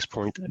we're at this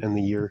point in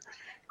the year,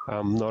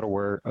 I'm not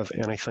aware of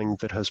anything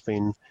that has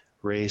been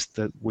raised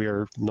that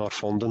we're not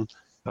funding,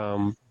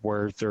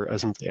 where there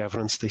isn't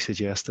evidence to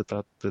suggest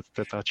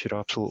that should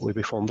absolutely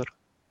be funded.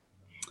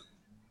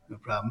 No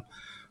problem.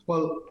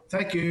 Well,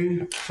 thank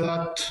you for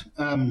that,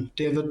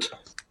 David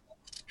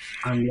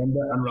and Linda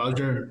and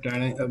Roger.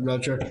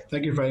 Roger,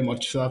 thank you very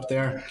much for that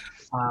there,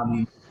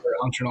 for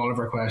answering all of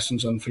our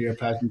questions and for your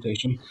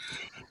presentation.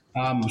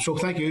 So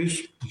thank you.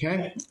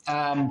 Okay.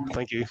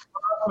 Thank you.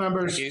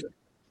 Members. Thank you.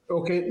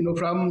 Okay, no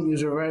problem.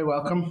 You're very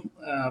welcome.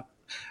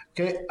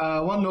 Okay,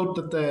 one note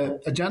that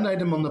the agenda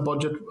item on the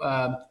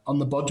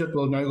budget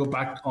will now go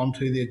back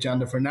onto the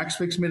agenda for next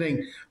week's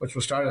meeting, which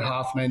will start at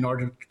 9:30 in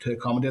order to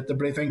accommodate the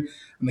briefing.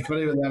 And the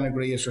committee will then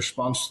agree its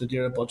response to the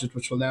DAERA budget,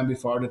 which will then be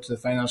forwarded to the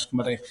Finance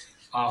Committee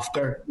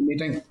after the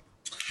meeting.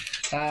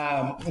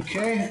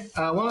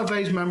 I want to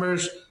advise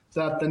members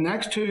that the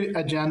next two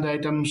agenda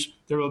items,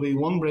 there will be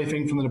one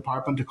briefing from the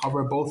department to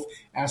cover both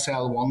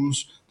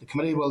SL1s. The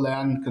committee will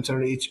then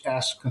consider each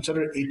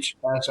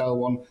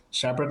SL1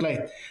 separately.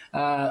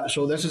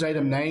 So this is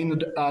item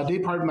 9,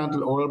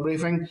 departmental oral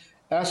briefing.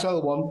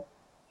 SL1,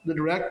 the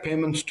direct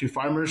payments to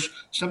farmers,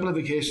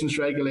 simplifications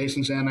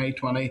regulations NI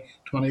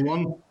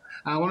 2021.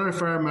 I want to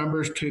refer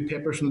members to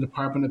papers from the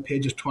department at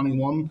pages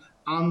 21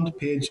 and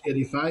page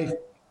 85.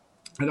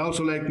 I'd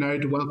also like now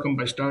to welcome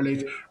by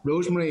Starleaf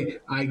Rosemary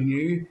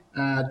Agnew,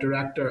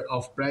 Director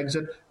of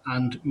Brexit,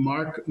 and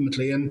Mark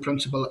McLean,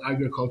 Principal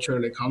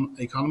Agricultural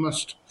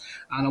Economist.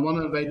 And I want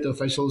to invite the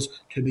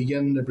officials to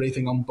begin the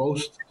briefing on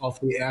both of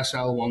the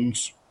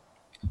SL1s.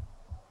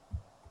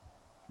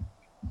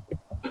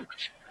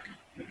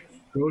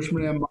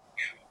 Rosemary and Mark,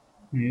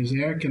 is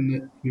there? Can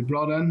it be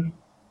brought in?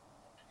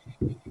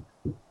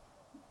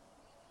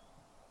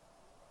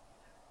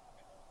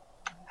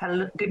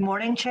 Hello. Good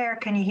morning, Chair.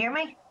 Can you hear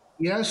me?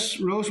 Yes,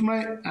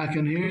 Rosemary, I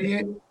can hear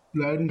you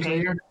loud and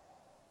clear.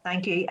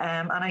 Thank you.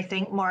 And I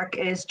think Mark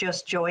is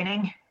just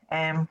joining.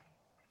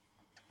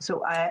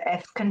 So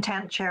if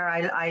content, Chair,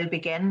 I'll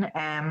begin.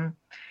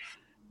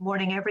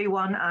 Morning,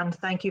 everyone, and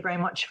thank you very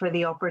much for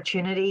the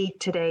opportunity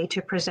today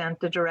to present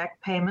the Direct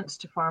Payments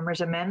to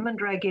Farmers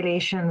Amendment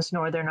Regulations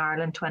Northern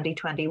Ireland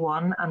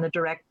 2021 and the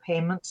Direct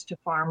Payments to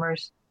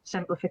Farmers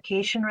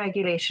Simplification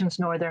Regulations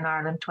Northern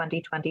Ireland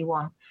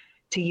 2021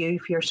 to you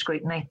for your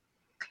scrutiny.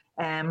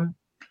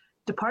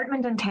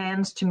 Department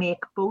intends to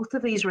make both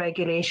of these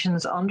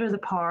regulations under the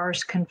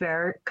powers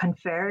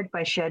conferred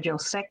by Schedule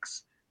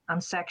 6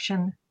 and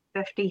Section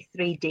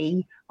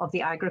 53D of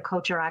the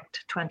Agriculture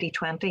Act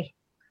 2020.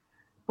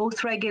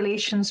 Both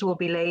regulations will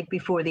be laid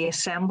before the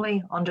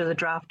Assembly under the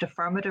draft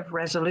affirmative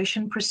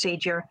resolution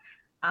procedure,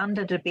 and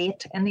a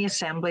debate in the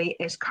Assembly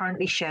is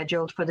currently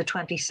scheduled for the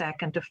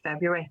 22nd of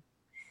February.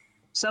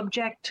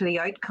 Subject to the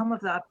outcome of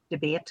that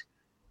debate,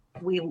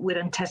 we would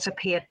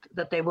anticipate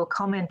that they will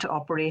come into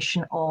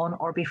operation on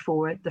or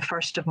before the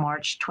 1st of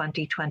March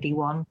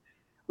 2021,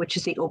 which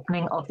is the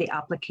opening of the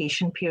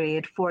application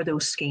period for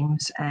those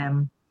schemes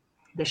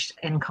this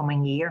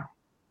incoming year.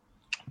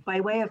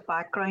 By way of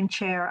background,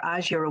 Chair,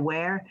 as you're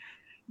aware,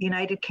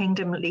 United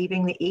Kingdom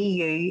leaving the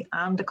EU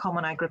and the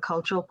Common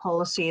Agricultural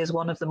Policy is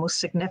one of the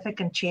most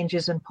significant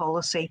changes in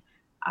policy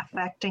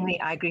affecting the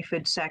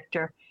agri-food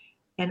sector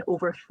in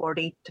over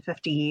 40 to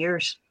 50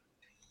 years.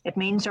 It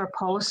means our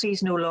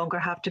policies no longer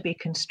have to be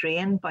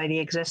constrained by the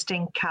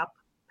existing CAP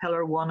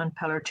Pillar 1 and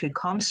Pillar 2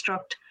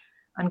 construct,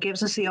 and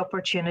gives us the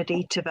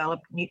opportunity to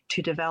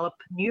develop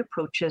new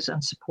approaches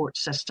and support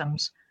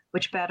systems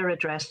which better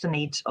address the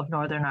needs of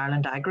Northern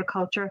Ireland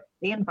agriculture,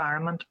 the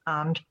environment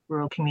and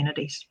rural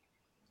communities.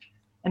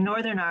 In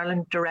Northern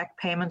Ireland, direct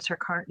payments are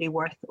currently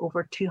worth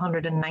over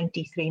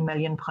 £293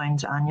 million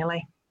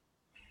annually.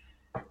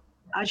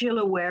 As you'll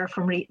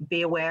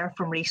be aware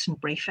from recent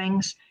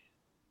briefings,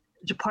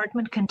 the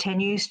Department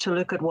continues to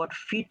look at what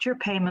future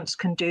payments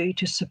can do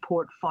to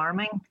support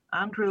farming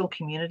and rural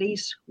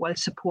communities while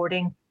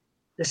supporting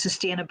the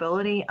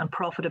sustainability and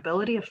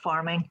profitability of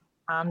farming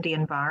and the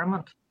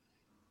environment.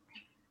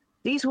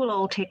 These will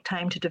all take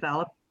time to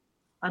develop,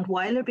 and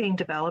while they're being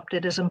developed,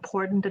 it is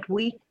important that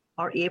we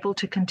are able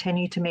to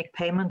continue to make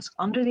payments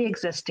under the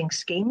existing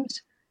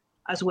schemes,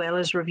 as well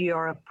as review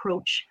our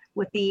approach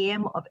with the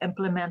aim of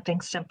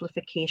implementing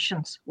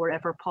simplifications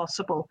wherever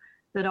possible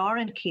that are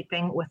in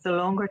keeping with the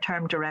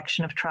longer-term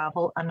direction of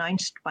travel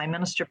announced by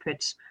Minister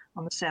Poots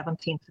on the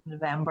 17th of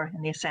November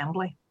in the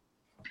Assembly.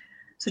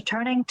 So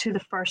turning to the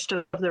first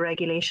of the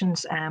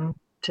regulations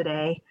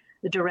today,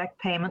 the Direct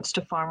Payments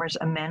to Farmers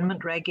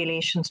Amendment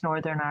Regulations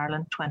Northern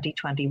Ireland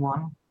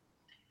 2021.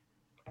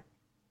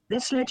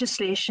 This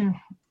legislation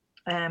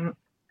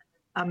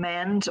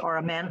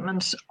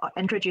amendments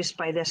introduced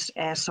by this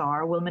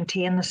SR will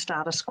maintain the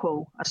status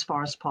quo as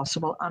far as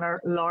possible and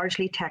are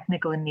largely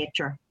technical in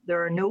nature.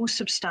 There are no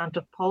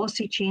substantive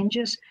policy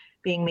changes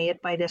being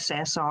made by this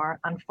SR,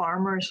 and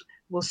farmers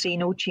will see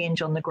no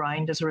change on the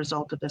ground as a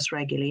result of this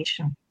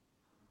regulation.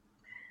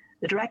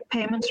 The Direct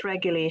Payments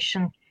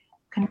Regulation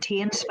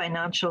contains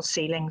financial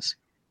ceilings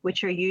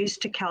which are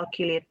used to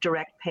calculate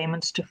direct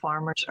payments to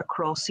farmers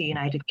across the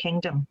United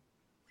Kingdom.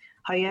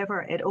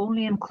 However, it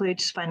only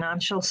includes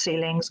financial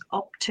ceilings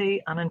up to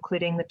and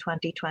including the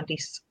 2020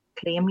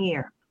 claim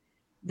year.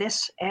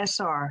 This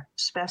SR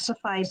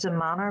specifies the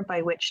manner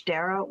by which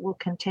DAERA will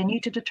continue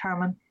to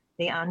determine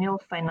the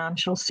annual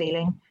financial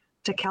ceiling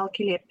to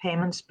calculate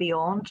payments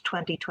beyond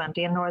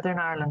 2020 in Northern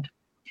Ireland,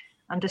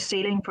 and the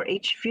ceiling for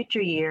each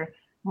future year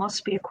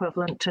must be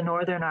equivalent to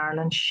Northern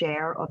Ireland's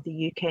share of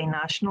the UK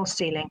national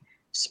ceiling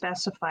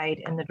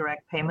specified in the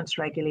Direct Payments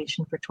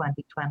Regulation for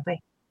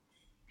 2020.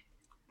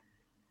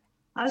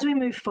 As we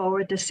move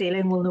forward, the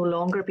ceiling will no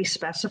longer be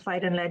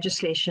specified in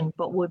legislation,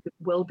 but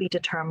will be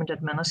determined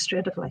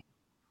administratively.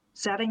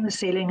 Setting the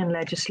ceiling in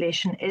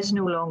legislation is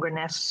no longer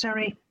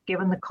necessary,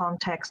 given the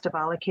context of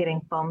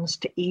allocating funds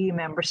to EU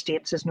member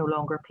states is no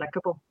longer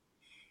applicable.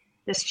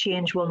 This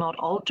change will not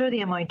alter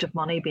the amount of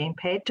money being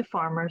paid to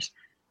farmers,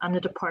 and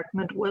the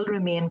department will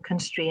remain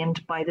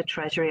constrained by the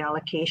Treasury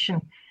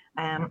allocation.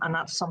 And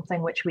that's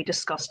something which we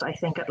discussed, I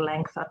think, at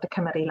length at the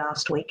committee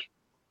last week.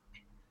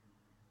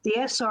 The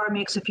SR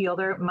makes a few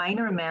other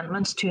minor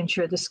amendments to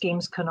ensure the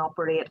schemes can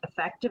operate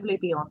effectively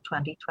beyond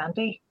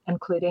 2020,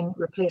 including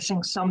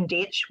replacing some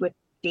dates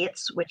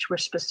which were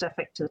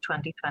specific to the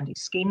 2020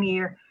 scheme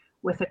year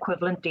with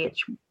equivalent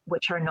dates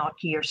which are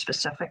not year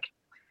specific.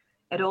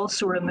 It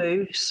also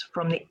removes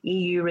from the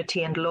EU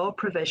retained law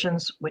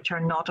provisions which are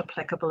not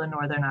applicable in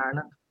Northern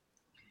Ireland.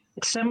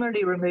 It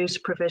similarly removes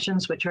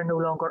provisions which are no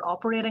longer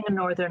operating in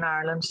Northern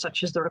Ireland,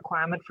 such as the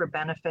requirement for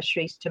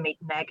beneficiaries to meet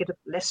negative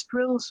list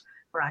rules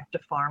for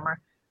active farmer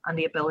and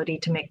the ability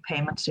to make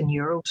payments in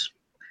euros.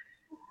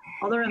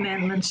 Other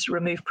amendments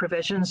remove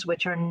provisions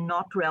which are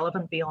not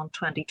relevant beyond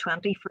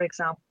 2020, for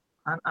example,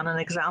 and an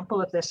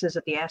example of this is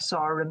that the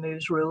SR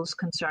removes rules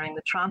concerning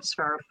the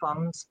transfer of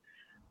funds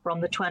from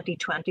the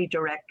 2020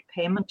 direct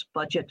payment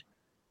budget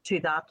to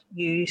that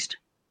used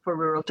for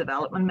rural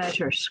development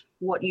measures.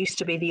 What used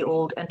to be the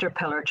old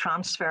interpillar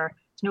transfer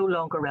is no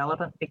longer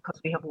relevant because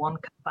we have one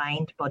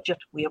combined budget.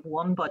 We have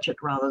one budget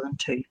rather than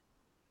two.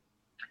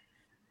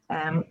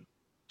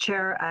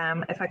 Chair,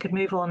 if I could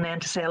move on then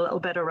to say a little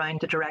bit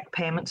around the direct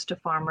payments to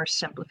farmers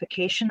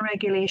simplification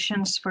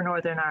regulations for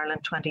Northern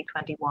Ireland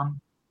 2021.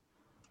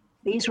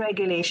 These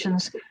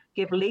regulations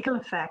give legal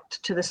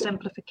effect to the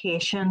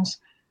simplifications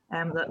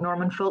that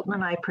Norman Fulton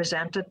and I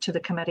presented to the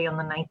committee on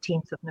the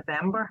 19th of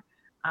November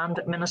and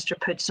that Minister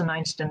Poots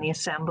announced in the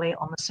Assembly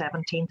on the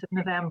 17th of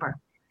November.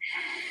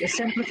 The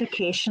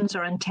simplifications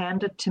are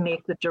intended to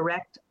make the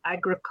direct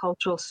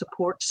agricultural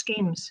support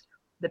schemes,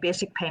 the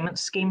basic payment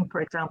scheme, for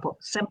example,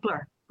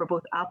 simpler for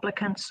both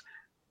applicants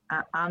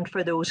and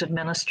for those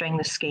administering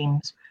the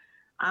schemes,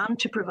 and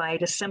to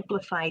provide a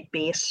simplified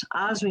base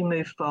as we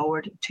move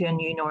forward to a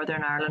new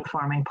Northern Ireland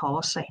farming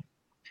policy.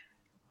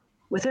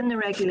 Within the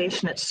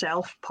regulation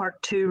itself, Part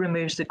 2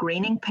 removes the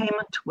greening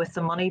payment, with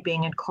the money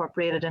being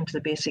incorporated into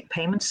the basic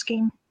payment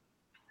scheme.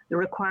 The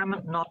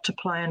requirement not to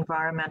plough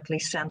environmentally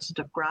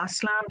sensitive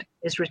grassland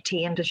is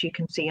retained, as you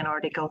can see in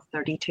Article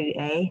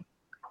 32A.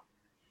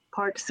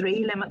 Part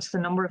 3 limits the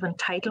number of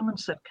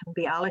entitlements that can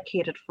be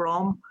allocated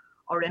from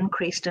or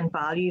increased in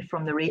value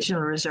from the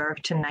regional reserve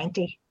to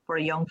 90 for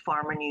a young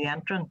farmer new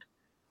entrant.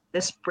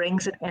 This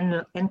brings it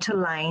into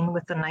line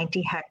with the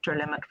 90 hectare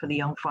limit for the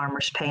young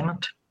farmer's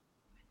payment.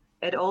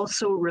 It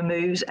also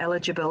removes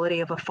eligibility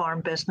of a farm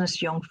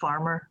business young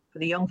farmer for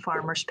the young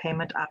farmer's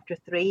payment after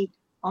 3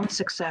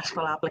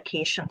 unsuccessful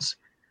applications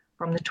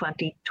from the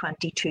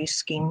 2022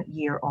 scheme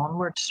year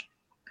onwards.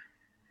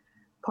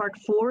 Part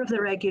 4 of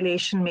the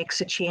regulation makes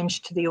a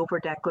change to the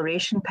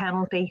over-declaration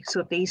penalty,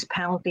 so these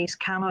penalties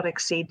cannot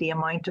exceed the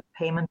amount of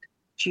payment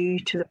due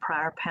to the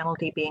prior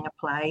penalty being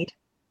applied.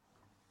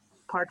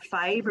 Part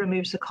 5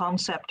 removes the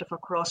concept of a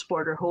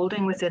cross-border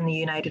holding within the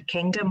United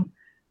Kingdom.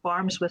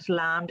 Farms with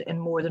land in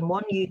more than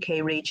one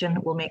UK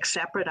region will make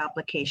separate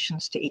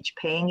applications to each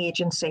paying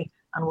agency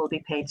and will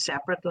be paid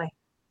separately.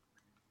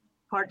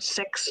 Part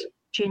 6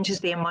 changes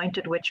the amount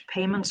at which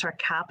payments are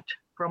capped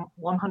from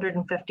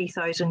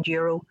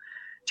 €150,000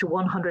 to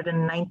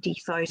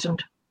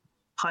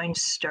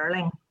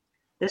 £190,000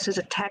 This is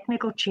a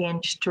technical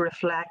change to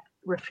reflect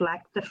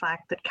the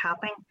fact that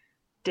capping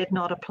did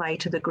not apply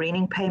to the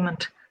greening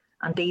payment,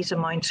 and these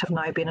amounts have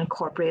now been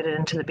incorporated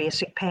into the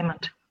basic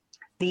payment.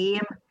 The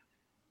aim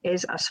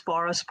is, as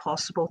far as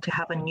possible, to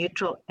have a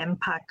neutral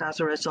impact as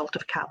a result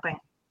of capping,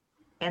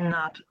 in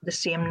that the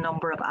same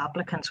number of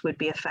applicants would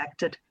be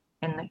affected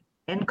in the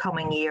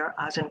incoming year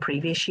as in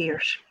previous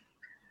years.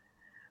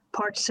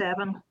 Part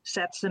 7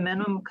 sets the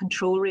minimum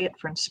control rate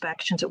for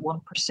inspections at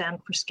 1%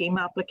 for scheme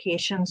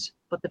applications,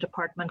 but the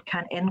department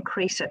can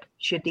increase it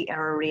should the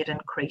error rate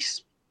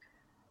increase.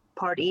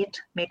 Part 8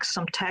 makes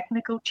some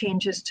technical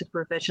changes to the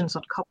provisions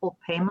on coupled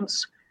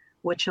payments,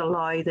 which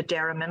allow the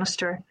Dairy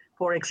Minister,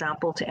 for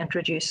example, to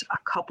introduce a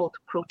coupled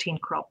protein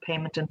crop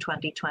payment in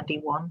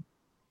 2021.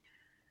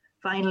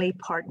 Finally,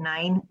 Part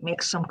 9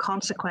 makes some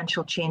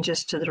consequential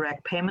changes to the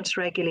direct payments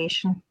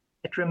regulation.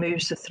 It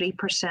removes the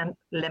 3%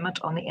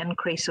 limit on the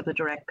increase of the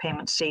direct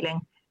payment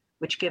ceiling,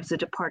 which gives the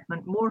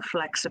department more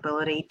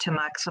flexibility to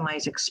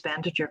maximise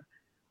expenditure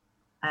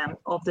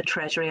of the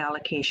Treasury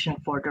allocation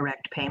for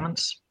direct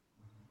payments.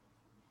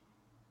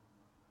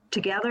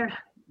 Together,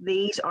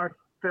 these are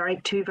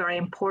two very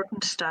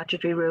important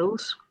statutory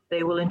rules.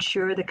 They will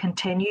ensure the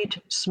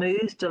continued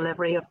smooth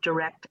delivery of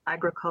direct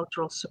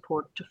agricultural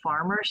support to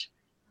farmers.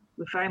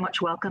 We very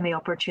much welcome the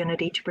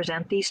opportunity to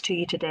present these to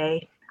you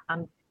today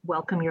and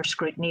welcome your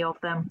scrutiny of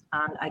them,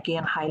 and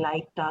again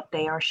highlight that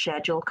they are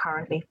scheduled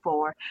currently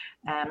for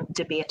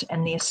debate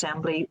in the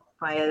Assembly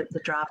via the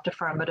draft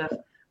affirmative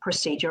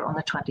procedure on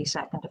the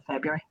 22nd of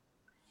February.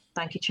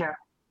 Thank you, Chair.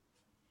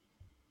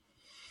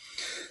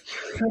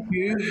 Thank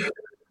you,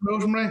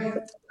 Rosemary.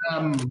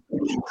 Uh,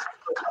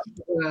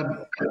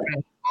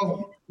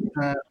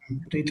 uh,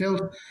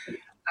 Detailed.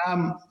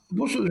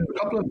 Also, there's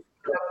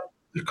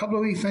a couple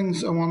of wee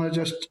things I want to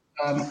just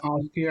ask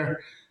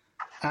here.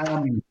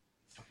 Um,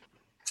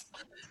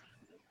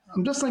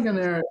 I'm just thinking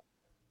there.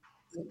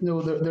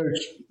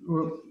 There's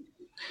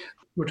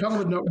we're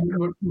talking about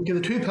we get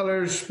the two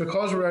pillars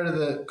because we're out of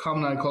the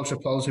common agriculture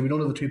policy. We don't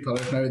have the two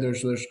pillars now.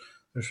 There's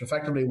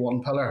effectively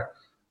one pillar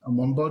and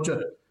one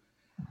budget.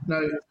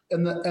 Now,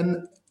 in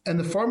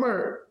the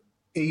former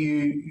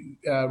EU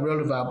rural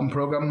development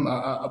programme,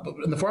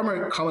 in the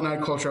former common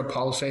agricultural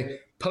policy,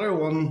 pillar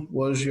one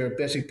was your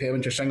basic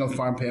payment, your single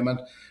farm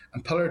payment,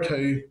 and pillar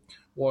two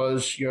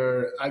was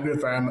your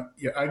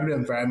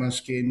agri-environment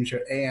schemes,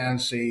 your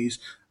ANCs,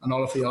 and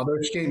all of the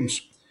other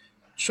schemes.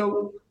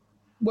 So,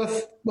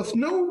 with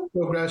no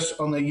progress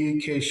on the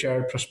UK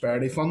Shared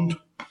Prosperity Fund,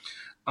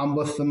 and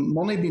with the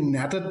money being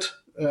netted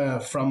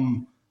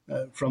from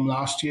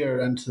last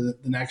year into the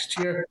next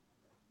year,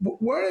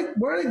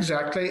 where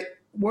exactly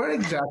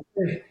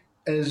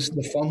is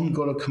the fund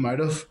going to come out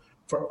of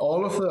for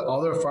all of the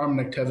other farming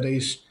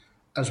activities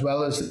as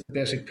well as the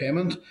basic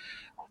payment?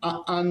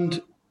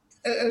 And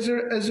is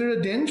there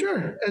a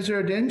danger? Is there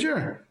a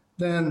danger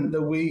then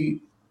that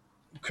we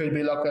could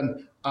be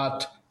looking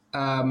at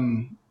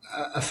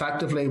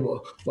effectively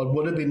what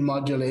would have been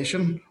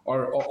modulation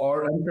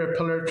or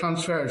inter-pillar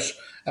transfers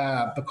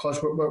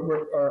because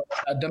we're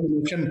a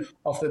diminution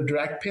of the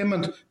direct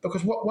payment,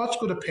 because what's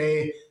going to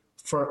pay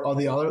for all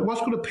the other, what's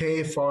going to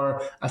pay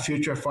for a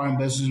future farm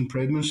business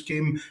improvement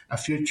scheme, a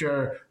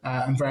future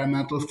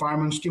environmental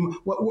farming scheme?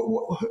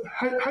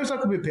 How's that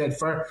going to be paid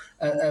for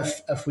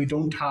if we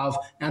don't have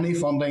any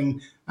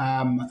funding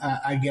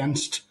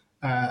against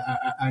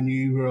a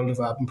new rural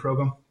development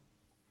programme?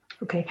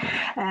 Okay.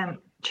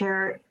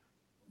 Chair,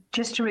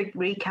 just to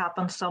recap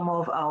on some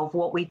of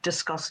what we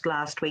discussed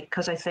last week,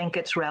 because I think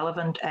it's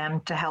relevant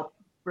to help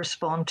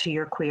respond to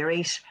your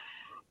queries.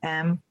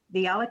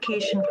 The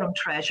allocation from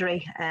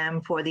Treasury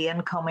for the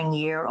incoming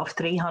year of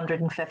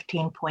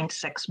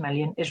 315.6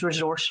 million is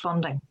resource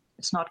funding.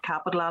 It's not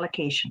capital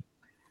allocation.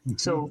 Mm-hmm.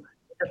 So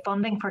the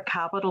funding for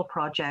capital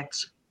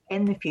projects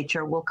in the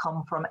future will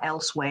come from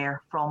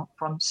elsewhere, from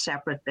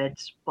separate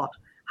bids. But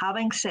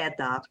having said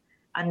that,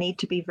 I need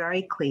to be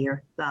very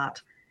clear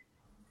that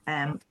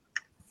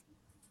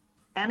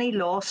any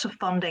loss of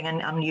funding,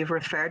 and you've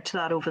referred to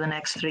that over the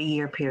next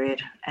 3-year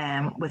period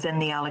within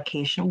the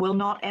allocation, will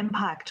not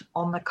impact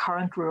on the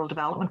current rural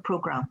development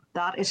programme.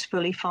 That is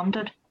fully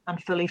funded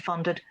and fully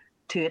funded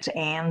to its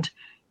end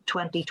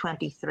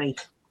 2023,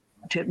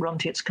 to run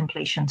to its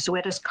completion. So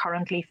it is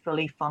currently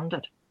fully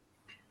funded.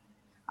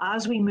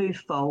 As we move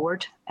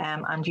forward,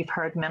 and you've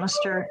heard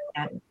Minister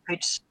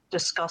Hoots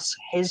discuss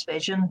his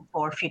vision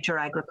for future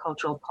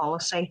agricultural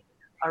policy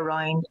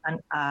around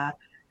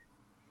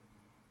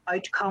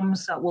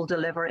outcomes that will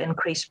deliver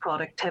increased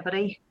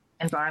productivity,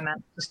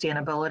 environmental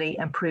sustainability,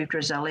 improved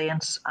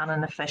resilience, and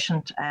an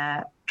efficient,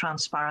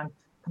 transparent,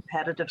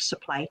 competitive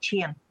supply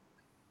chain.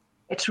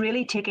 It's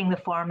really taking the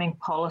farming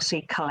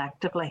policy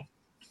collectively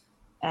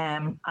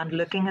and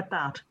looking at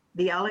that.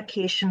 The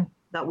allocation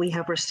that we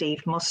have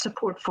received must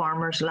support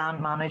farmers,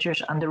 land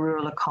managers, and the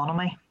rural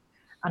economy.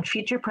 And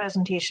future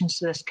presentations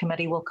to this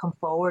committee will come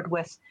forward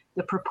with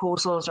the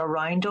proposals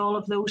around all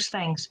of those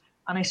things.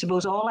 And I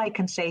suppose all I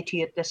can say to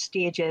you at this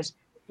stage is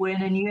we're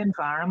in a new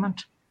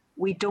environment.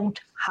 We don't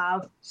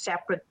have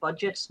separate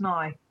budgets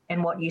now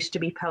in what used to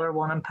be Pillar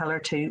 1 and Pillar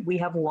 2. We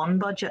have one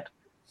budget,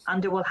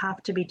 and there will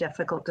have to be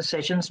difficult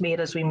decisions made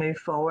as we move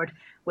forward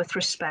with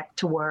respect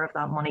to where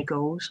that money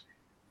goes.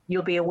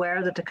 You'll be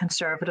aware that the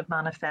Conservative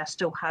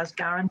manifesto has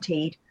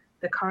guaranteed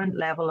the current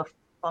level of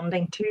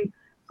funding to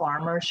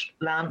farmers,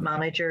 land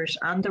managers,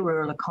 and the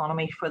rural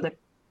economy for the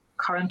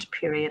current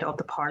period of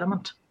the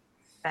Parliament.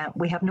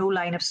 We have no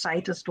line of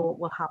sight as to what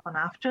will happen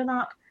after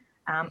that,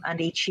 and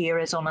each year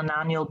is on an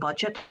annual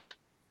budget,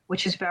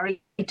 which is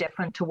very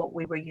different to what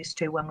we were used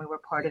to when we were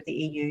part of the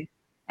EU.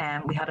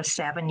 We had a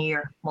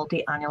 7-year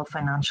multi-annual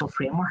financial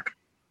framework.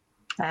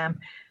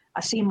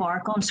 I see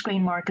Mark on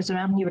screen. Mark, is there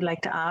anything you would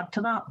like to add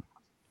to that?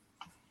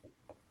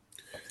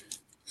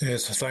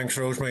 Yes, thanks,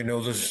 Rosemary.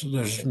 No,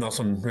 there's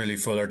nothing really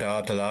further to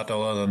add to that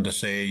other than to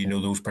say,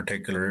 those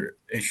particular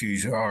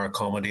issues are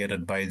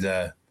accommodated by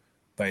the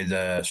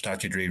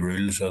statutory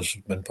rules as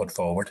been put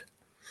forward.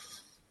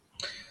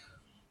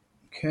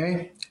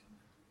 Okay.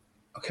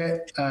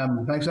 Thanks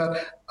for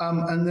that.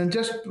 And then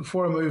just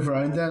before I move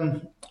around,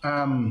 then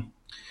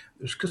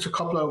there's just a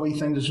couple of wee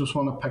things I just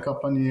want to pick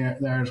up on you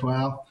there as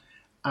well.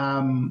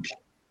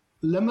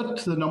 Limit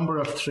to the number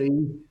of 3.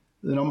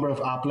 The number of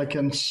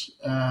applicants,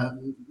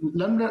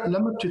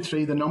 limit to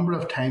 3, the number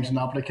of times an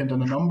applicant and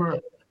the number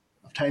of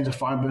times a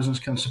farm business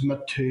can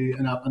submit to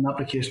an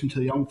application to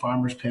the Young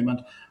Farmers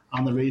Payment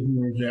and the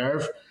Regional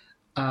Reserve.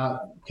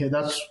 Okay,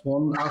 that's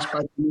one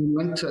aspect.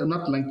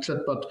 Not linked to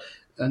it, but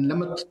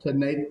limit to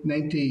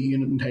 90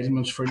 unit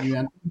entitlements for new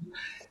entrants.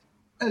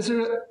 Is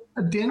there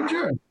a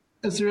danger?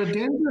 Is there a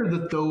danger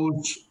that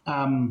those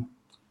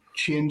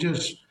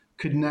changes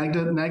could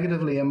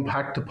negatively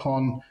impact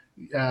upon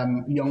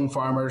young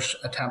farmers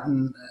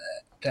attempting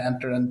to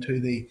enter into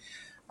the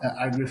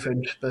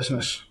agri-food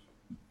business?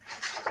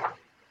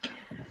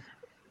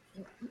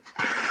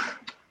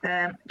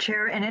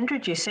 Chair, in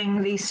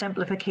introducing these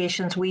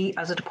simplifications, we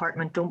as a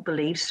department don't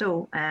believe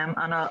so.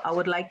 And I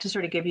would like to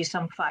sort of give you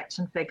some facts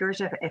and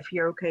figures if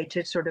you're okay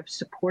to sort of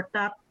support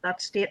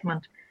that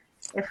statement.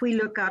 If we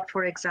look at,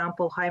 for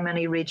example, how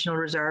many regional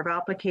reserve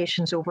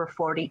applications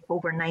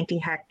over 90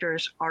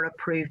 hectares are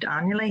approved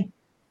annually,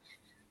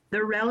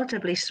 they're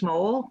relatively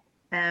small,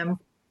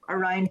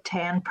 around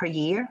 10 per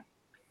year.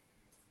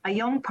 A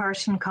young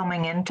person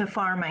coming into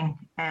farming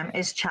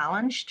is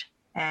challenged,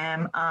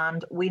 and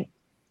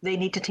they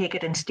need to take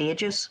it in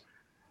stages.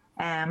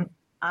 And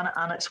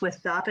it's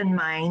with that in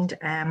mind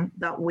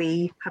that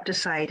we have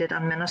decided,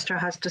 and Minister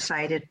has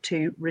decided,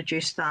 to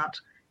reduce that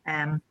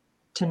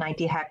to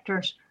 90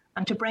 hectares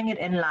and to bring it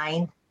in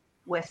line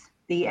with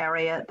the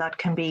area that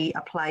can be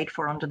applied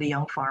for under the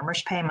Young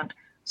Farmers Payment.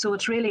 So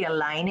it's really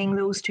aligning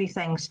those two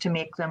things to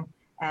make them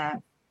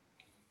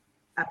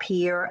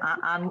appear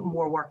and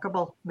more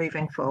workable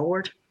moving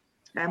forward.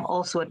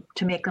 Also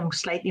to make them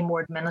slightly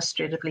more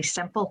administratively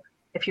simple.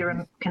 If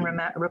you can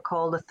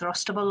recall, the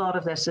thrust of a lot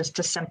of this is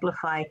to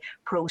simplify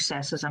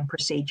processes and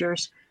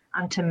procedures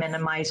and to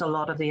minimise a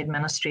lot of the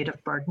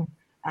administrative burden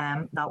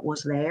that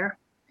was there.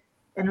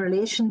 In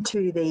relation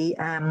to the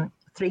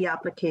 3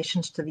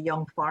 applications to the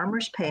Young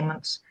Farmers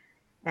Payments,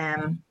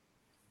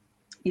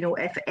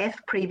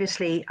 if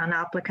previously an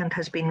applicant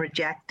has been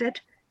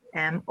rejected,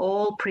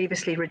 all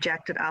previously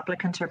rejected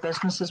applicants or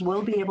businesses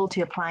will be able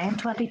to apply in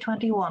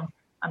 2021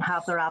 and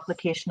have their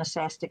application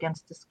assessed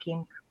against the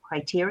scheme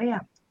criteria.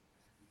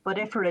 But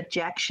if a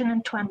rejection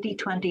in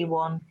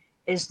 2021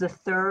 is the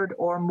 3rd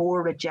or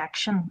more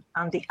rejection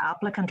and the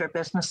applicant or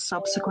business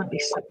subsequently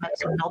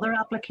submits another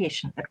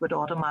application, it would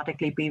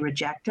automatically be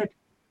rejected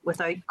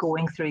without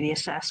going through the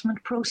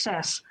assessment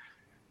process.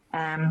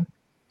 How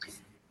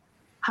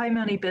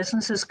many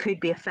businesses could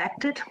be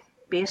affected?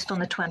 Based on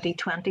the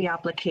 2020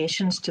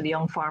 applications to the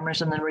Young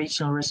Farmers in the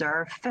Regional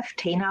Reserve,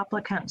 15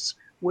 applicants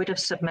would have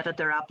submitted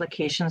their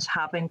applications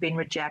having been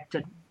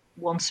rejected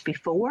once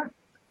before.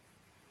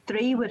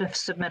 3 would have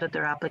submitted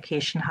their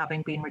application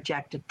having been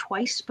rejected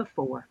twice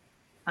before,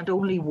 and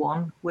only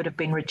 1 would have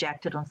been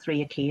rejected on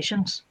 3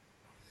 occasions.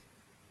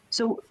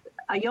 So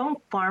a young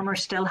farmer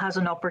still has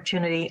an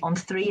opportunity on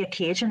 3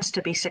 occasions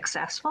to be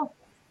successful.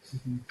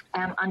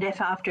 And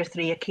if after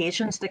 3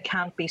 occasions they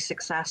can't be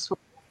successful,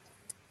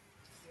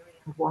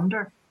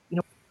 wonder, is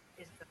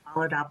it a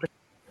valid application?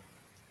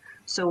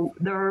 So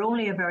there are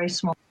only a very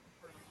small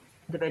number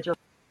of individuals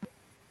who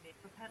make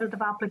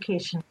repetitive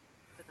applications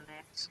for the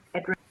next.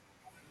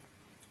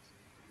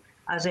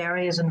 As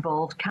areas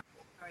involved can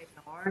be very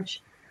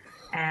large.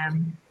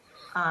 And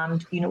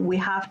we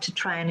have to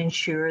try and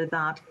ensure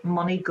that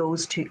money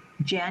goes to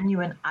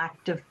genuine,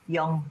 active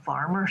young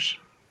farmers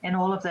in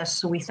all of this.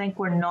 So we think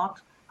we're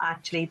not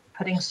actually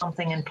putting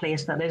something in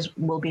place that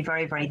will be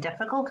very, very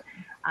difficult,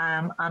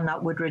 and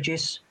that would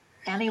reduce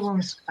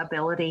anyone's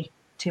ability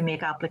to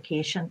make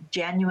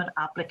genuine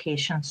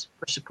applications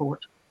for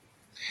support.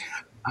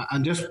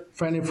 And just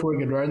finally, before we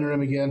get around the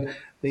room again,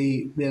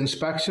 the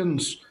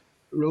inspections,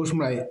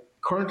 Rosemary,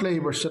 currently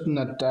we're sitting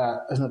at,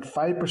 isn't it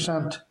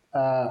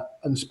 5%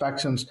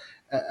 inspections?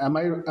 Am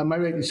I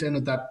right in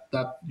saying that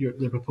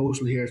the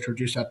proposal here is to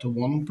reduce that to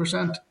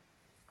 1%?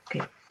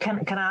 Okay.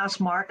 Can I ask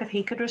Mark if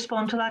he could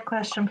respond to that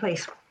question,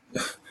 please?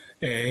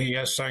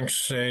 Yes,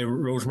 thanks,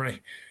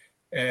 Rosemary.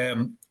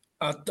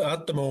 At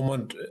the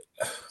moment,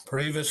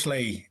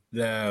 previously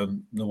there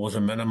was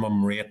a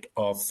minimum rate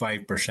of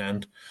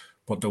 5%,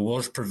 but there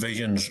was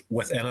provisions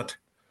within it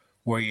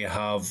where you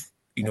have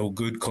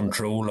good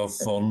control of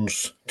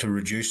funds to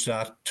reduce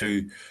that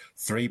to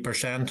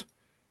 3%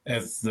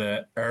 if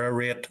the error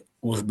rate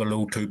was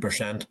below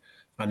 2%,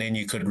 and then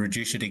you could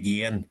reduce it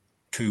again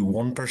to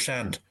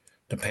 1%,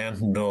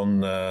 depending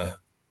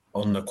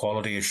on the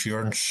quality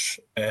assurance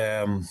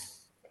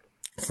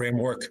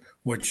framework,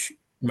 which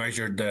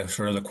measured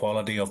the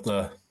quality of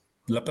the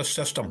LIPIS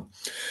system.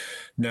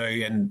 Now,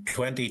 in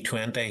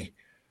 2020,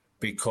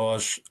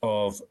 because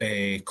of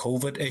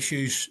COVID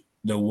issues,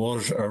 there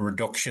was a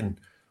reduction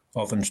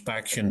of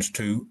inspections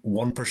to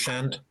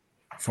 1%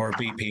 for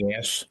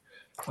BPS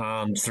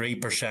and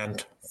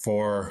 3%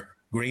 for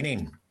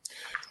greening.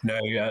 Now,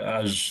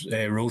 as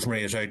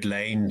Rosemary has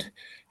outlined,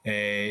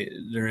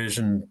 there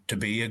isn't to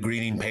be a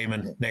greening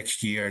payment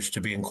next year. It's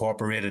to be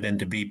incorporated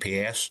into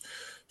BPS.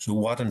 So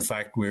what, in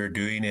fact, we're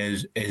doing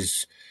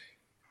is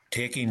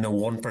taking the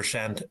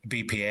 1%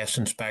 BPS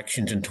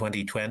inspections in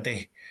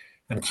 2020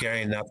 and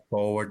carrying that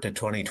forward to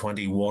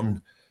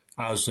 2021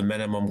 as the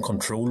minimum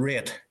control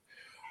rate.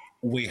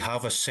 We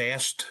have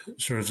assessed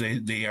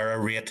the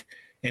error rate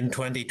in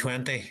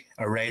 2020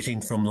 arising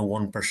from the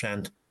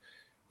 1%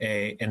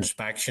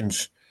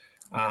 inspections,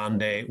 and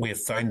we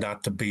have found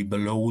that to be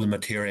below the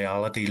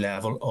materiality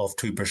level of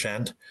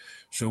 2%.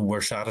 So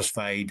we're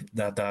satisfied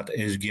that that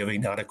is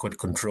giving adequate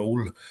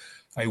control.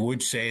 I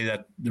would say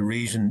that the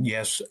reason,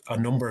 yes, a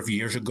number of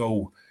years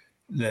ago,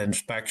 the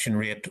inspection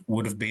rate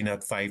would have been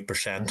at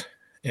 5%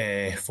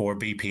 for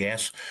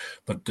BPS.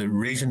 But the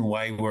reason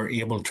why we're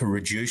able to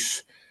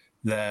reduce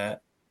the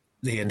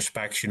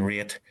inspection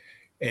rate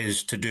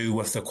is to do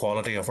with the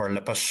quality of our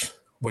LIPIS,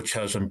 which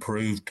has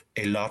improved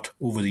a lot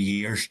over the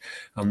years,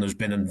 and there's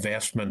been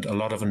a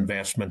lot of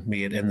investment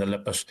made in the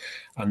LIPIS,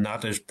 and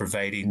that is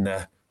providing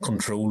the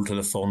control to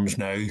the funds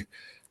now,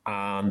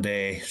 and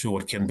so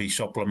it can be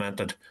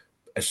supplemented.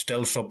 It's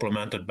still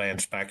supplemented by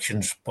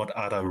inspections, but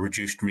at a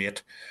reduced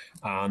rate.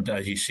 And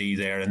as you see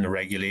there in the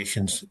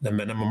regulations, the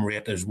minimum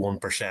rate is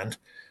 1%,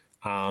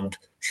 and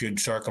should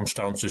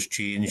circumstances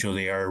change or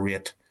the error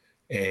rate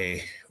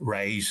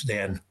rise,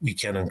 then we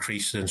can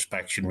increase the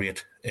inspection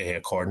rate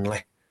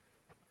accordingly.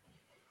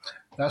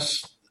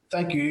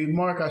 Thank you,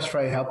 Mark. That's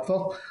very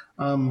helpful.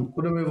 Going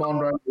to move on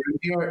right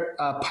here.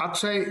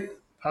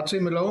 Patsy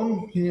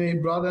Malone, you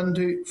brought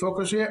into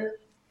focus here.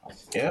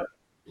 Yeah.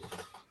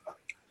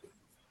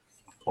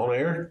 On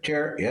air,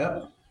 Chair.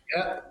 Yeah.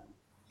 Yeah.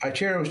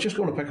 Chair, I was just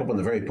going to pick up on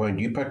the very point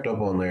you picked up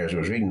on there as I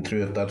was reading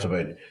through it. That's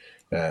about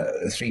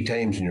 3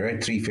 times and you're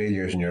out, 3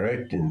 failures and you're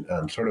out,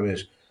 and sort of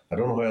is. I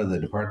don't know whether the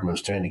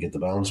department's trying to get the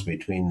balance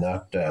between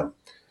that.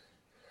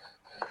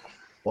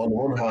 On the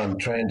one hand,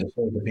 trying to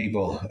say to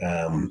people,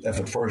 if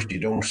at first you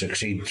don't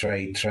succeed,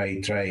 try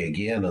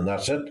again, and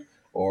that's it.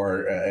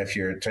 Or if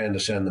you're trying to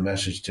send the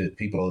message to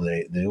people,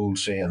 the old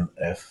saying,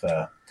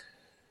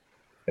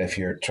 if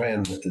you're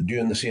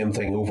doing the same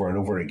thing over and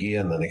over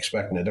again and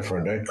expecting a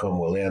different outcome,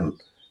 well then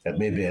it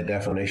may be a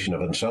definition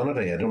of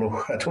insanity. I don't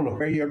know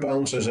where your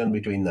balance is in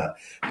between that.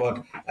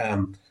 But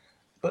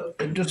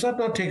does that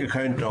not take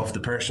account of the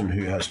person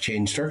who has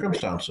changed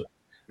circumstances?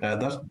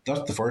 That's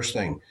the first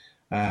thing.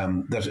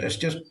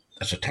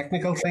 It's a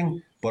technical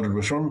thing, but it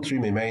was running through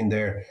my mind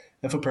there.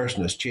 If a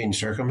person has changed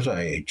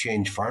circumstances,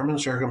 changed farming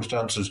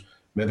circumstances,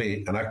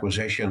 maybe an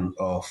acquisition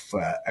of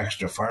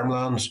extra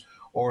farmlands,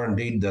 or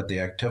indeed that the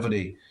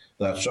activity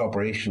that's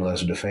operational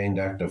as a defined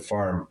active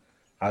farm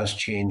has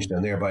changed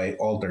and thereby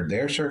altered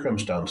their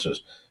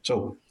circumstances.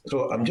 So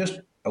I'm just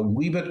a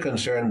wee bit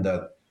concerned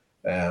that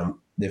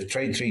they've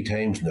tried 3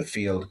 times and they've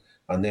failed,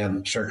 and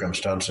then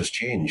circumstances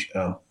change.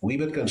 Wee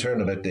bit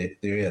concerned about the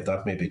area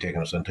that may be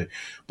taking us into.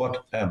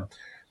 But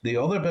the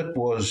other bit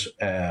was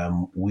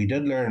we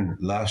did learn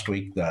last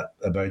week that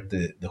about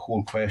the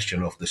whole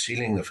question of the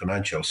ceiling, the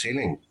financial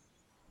ceiling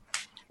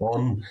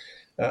on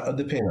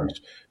the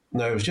payments.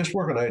 Now, I was just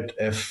working out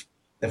if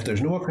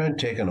there's no account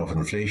taken of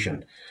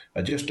inflation.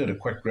 I just did a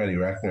quick ready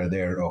reckoner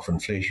there of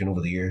inflation over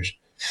the years,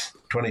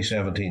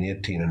 2017,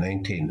 18 and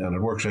 19, and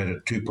it works out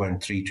at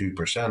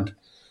 2.32%.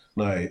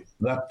 Now,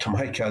 that to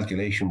my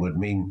calculation would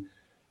mean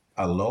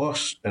a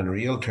loss in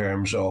real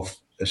terms of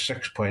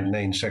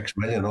 6.96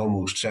 million,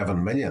 almost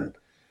 7 million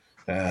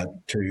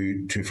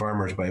to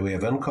farmers by way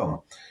of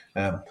income.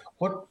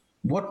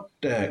 What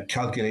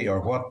calculate or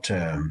what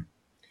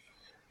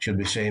should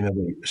we say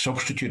maybe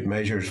substitute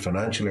measures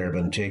financially have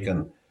been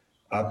taken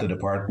at the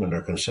department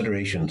or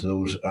consideration to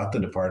those at the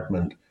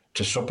department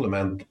to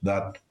supplement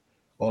that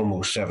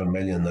almost 7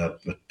 million that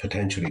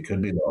potentially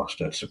could be lost?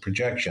 It's a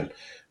projection,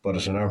 but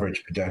it's an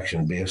average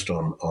projection based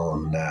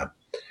on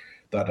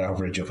that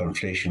average of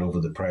inflation over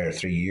the prior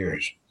 3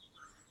 years.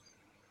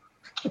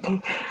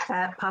 Okay,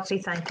 Patsy,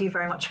 thank you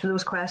very much for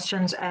those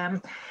questions.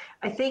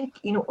 I think,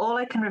 all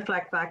I can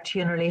reflect back to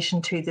you in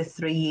relation to the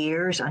 3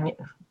 years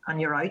and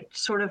you're out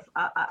sort of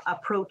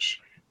approach,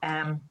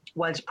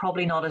 while it's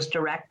probably not as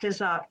direct as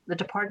that, the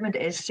department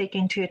is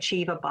seeking to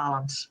achieve a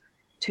balance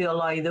to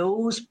allow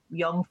those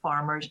young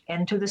farmers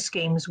into the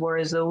schemes,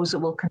 whereas those that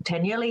will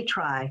continually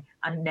try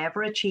and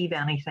never achieve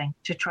anything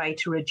to try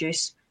to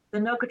reduce the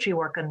nugatory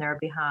work on their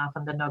behalf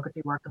and the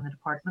nugatory work on the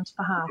department's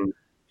behalf.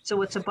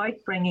 So it's about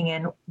bringing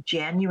in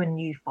genuine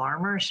new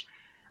farmers.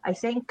 I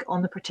think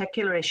on the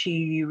particular issue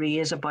you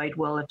raise about,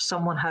 well, if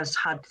someone has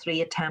had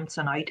 3 attempts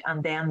and out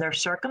and then their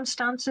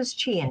circumstances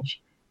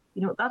change,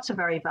 that's a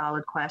very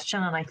valid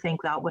question. And I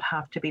think that would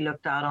have to be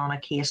looked at on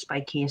a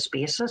case-by-case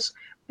basis.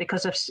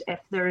 Because if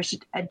there's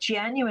a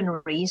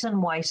genuine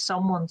reason why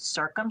someone's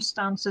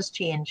circumstances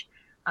change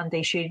and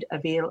they should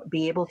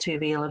be able to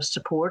avail of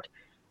support,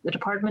 the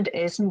department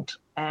isn't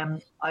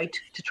out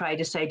to try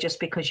to say just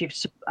because you've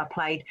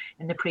applied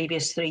in the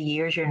previous 3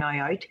 years, you're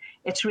now out.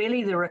 It's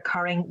really the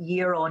recurring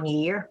year on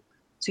year.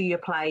 So you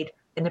applied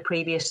in the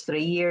previous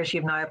 3 years,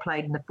 you've now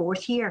applied in the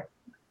 4th year.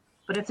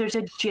 But if there's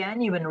a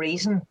genuine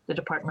reason, the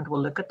department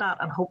will look at that,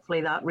 and hopefully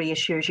that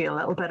reassures you a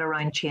little bit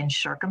around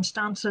changed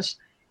circumstances.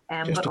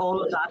 But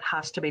all of that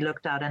has to be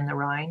looked at in the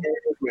round.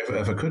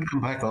 If I could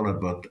come back on it,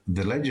 but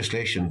the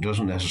legislation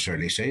doesn't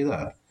necessarily say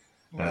that.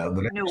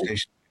 The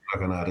legislation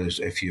you're looking at is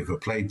if you've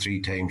applied 3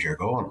 times, you're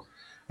gone.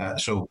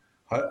 So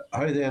how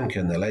then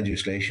can the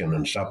legislation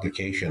and its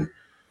application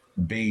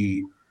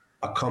be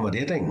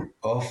accommodating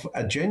of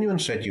a genuine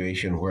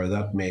situation where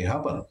that may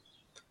happen?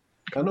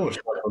 I know it's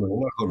not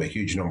going to be a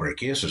huge number of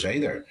cases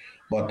either,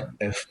 but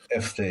if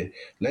the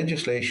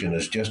legislation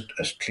is just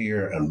as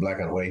clear and black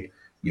and white,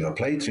 you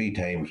applied 3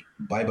 times,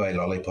 bye-bye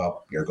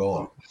lollipop, you're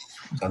gone,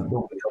 and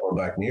don't be coming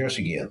back near us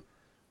again,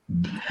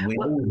 we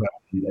know that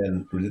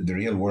in the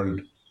real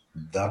world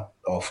that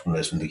often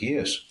isn't the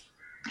case.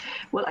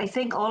 Well, I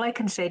think all I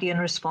can say to you in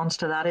response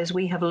to that is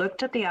we have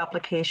looked at the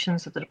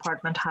applications that the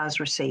department has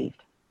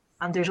received,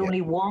 and there's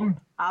only one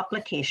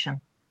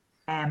application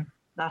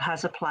that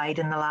has applied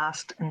in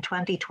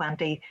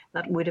 2020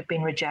 that would have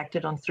been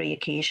rejected on 3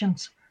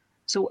 occasions.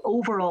 So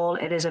overall,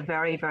 it is a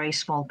very, very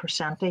small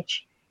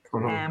percentage.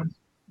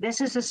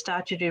 This is a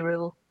statutory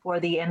rule for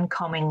the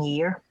incoming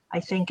year. I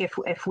think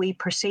if we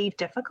perceive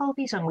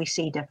difficulties and we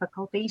see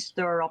difficulties,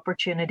 there are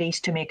opportunities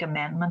to make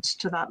amendments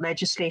to that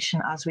legislation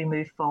as we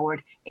move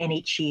forward in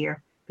each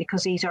year,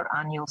 because these are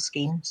annual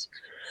schemes.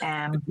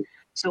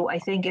 So I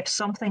think if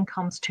something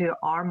comes to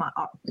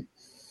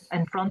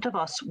in front of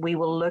us, we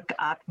will look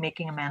at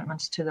making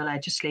amendments to the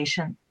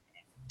legislation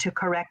to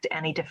correct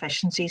any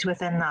deficiencies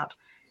within that.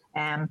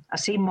 I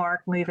see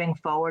Mark moving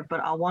forward, but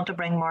I want to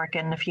bring Mark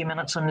in a few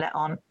minutes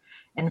on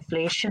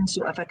inflation.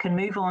 So if I can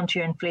move on to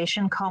your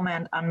inflation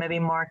comment, and maybe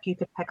Mark, you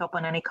could pick up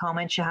on any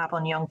comments you have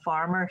on young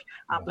farmer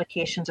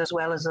applications as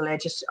well as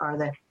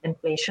the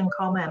inflation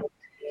comment.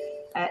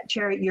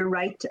 Chair, you're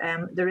right.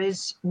 There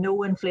is no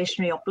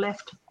inflationary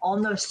uplift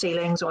on those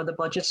ceilings or the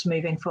budgets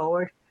moving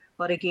forward.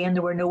 But again,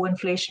 there were no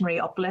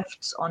inflationary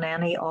uplifts on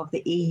any of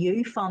the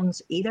EU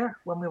funds either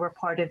when we were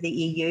part of the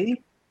EU.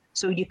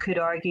 So you could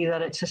argue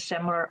that it's a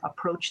similar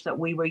approach that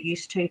we were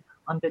used to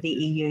under the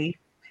EU.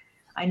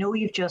 I know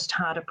you've just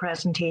had a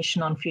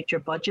presentation on future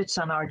budgets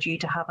and are due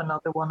to have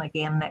another one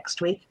again next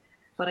week,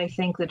 but I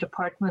think the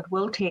department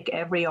will take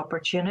every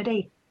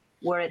opportunity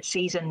where it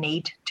sees a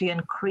need to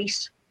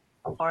increase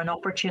or an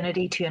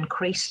opportunity to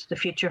increase the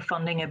future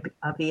funding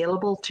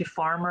available to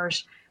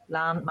farmers,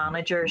 land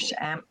managers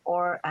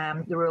or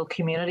the rural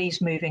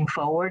communities moving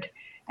forward.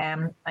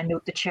 I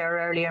note the chair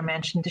earlier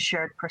mentioned the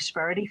Shared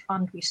Prosperity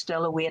Fund. We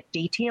still await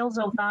details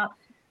of that.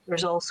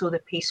 There's also the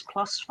Peace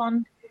Plus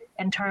Fund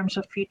in terms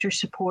of future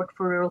support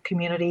for rural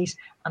communities,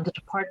 and the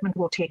department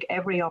will take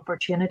every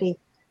opportunity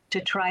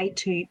to try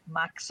to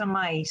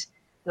maximise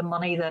the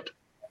money that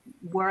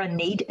where a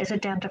need is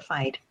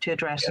identified to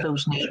address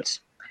those needs.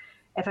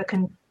 If I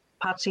can,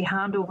 Patsy,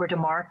 hand over to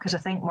Mark, because I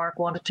think Mark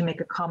wanted to make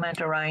a comment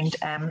around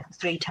the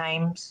 3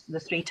 times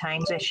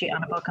issue,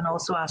 and if I can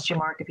also ask you,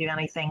 Mark, if you have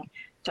anything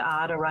to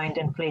add around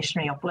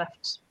inflationary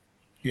uplifts.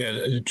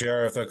 Yeah,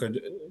 Chair, if I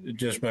could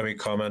just maybe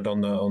comment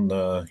on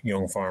the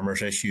young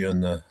farmers issue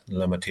and the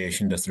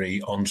limitation to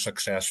 3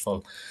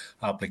 unsuccessful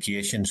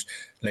applications.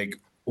 Like,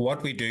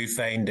 what we do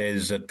find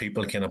is that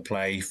people can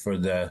apply for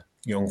the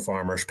young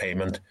farmers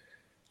payment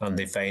and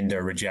they find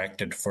they're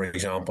rejected, for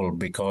example,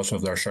 because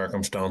of their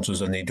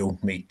circumstances and they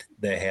don't meet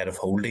the head of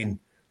holding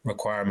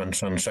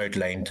requirements, and it's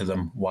outlined to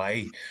them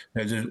why.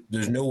 Now,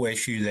 there's no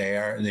issue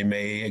there. They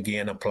may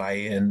again apply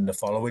in the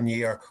following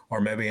year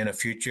or maybe in a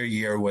future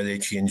year where they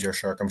change their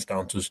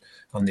circumstances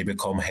and they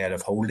become head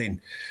of holding.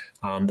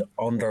 And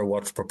under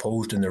what's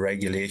proposed in the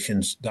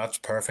regulations, that's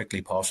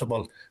perfectly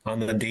possible.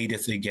 And indeed,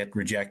 if they get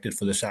rejected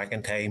for the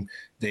second time,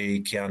 they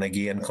can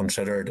again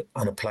consider it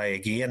and apply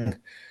again.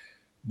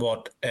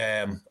 But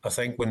I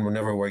think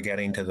whenever we're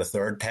getting to the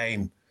third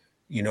time,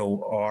 you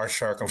know, are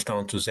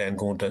circumstances then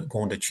going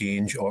to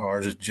change, or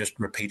is it just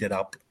repeated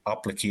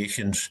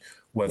applications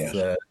with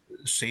the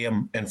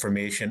same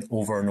information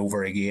over and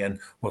over again,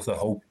 with the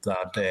hope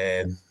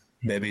that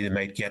maybe they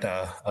might get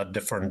a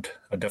different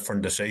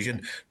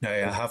decision? Now,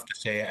 I have to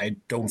say, I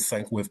don't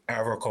think we've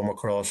ever come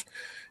across,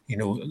 you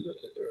know,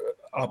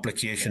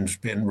 applications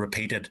being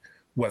repeated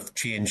with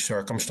changed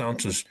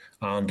circumstances.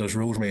 And as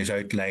Rosemary has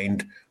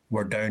outlined,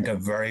 we're down to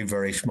very,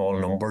 very small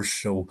numbers.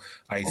 So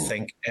I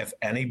think if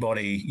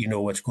anybody, you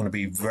know, it's going to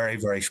be very,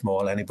 very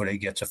small, anybody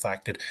gets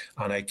affected.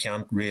 And I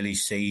can't really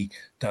see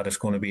that it's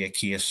going to be a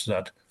case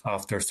that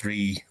after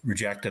 3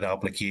 rejected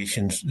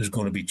applications, there's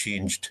going to be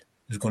changed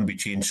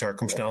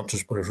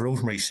circumstances. But as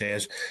Rosemary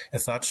says,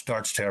 if that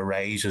starts to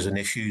arise as an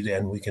issue,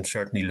 then we can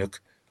certainly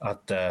look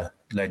at the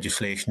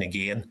legislation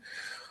again.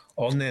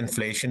 On the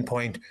inflation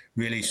point,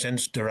 really,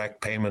 since direct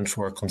payments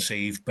were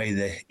conceived by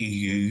the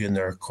EU in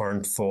their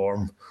current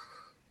form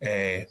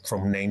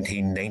from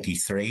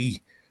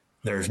 1993,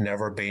 there's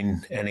never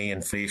been any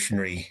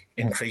inflationary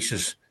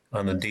increases.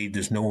 And indeed,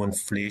 there's no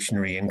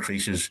inflationary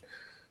increases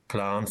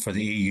planned for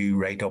the EU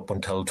right up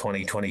until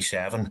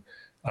 2027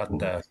 at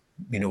the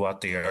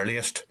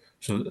earliest.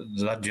 So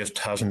that just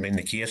hasn't been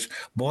the case.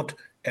 But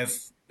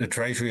if the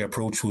Treasury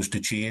approach was to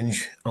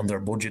change and their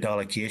budget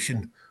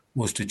allocation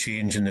was to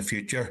change in the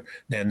future,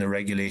 then the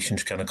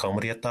regulations can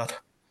accommodate that.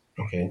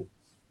 Okay.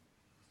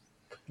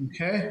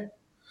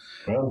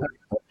 Well,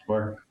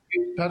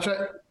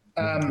 Patrick,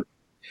 we're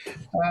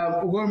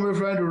going to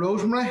move around to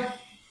Rosemary.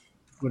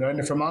 Go down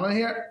to Fermanagh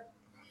here.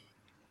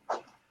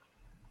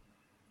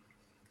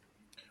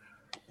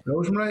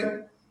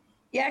 Rosemary?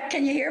 Yeah,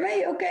 can you hear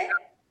me? Okay.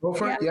 Go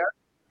for it, yeah.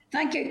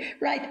 Thank you.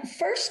 Right.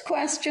 First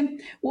question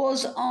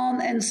was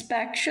on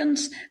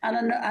inspections,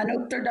 and I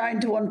note they're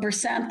down to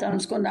 1%. And I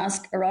was going to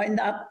ask around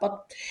that,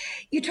 but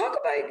you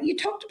talked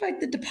about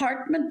the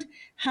department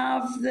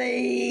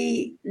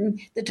the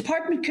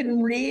department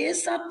can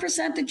raise that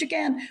percentage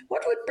again.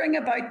 What would bring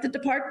about the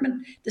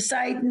department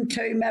deciding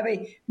to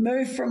maybe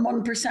move from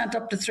 1%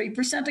 up to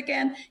 3%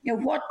 again?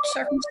 What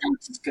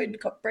circumstances could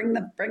bring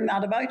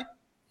that about?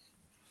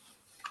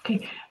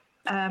 Okay.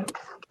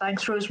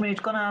 Thanks, Rosemary. I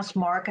was going to ask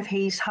Mark if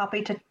he's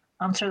happy to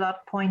answer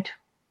that point.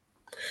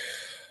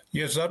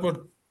 Yes, that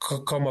would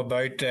come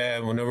about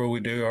whenever we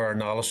do our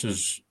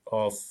analysis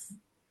of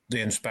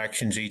the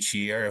inspections each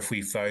year. If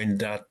we found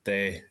that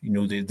the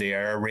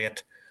error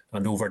rate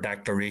and over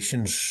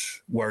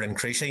declarations were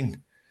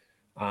increasing,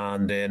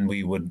 and then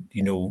we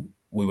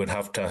would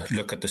have to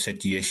look at the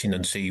situation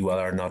and see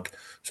whether or not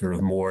sort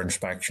of more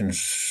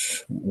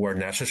inspections were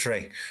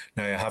necessary.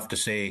 Now, I have to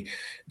say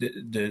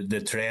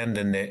the trend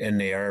in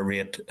the error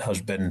rate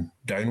has been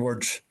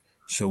downwards,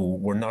 so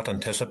we're not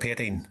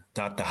anticipating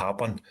that to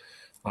happen.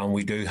 And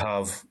we do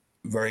have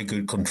very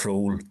good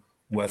control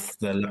with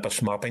the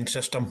LIPIS mapping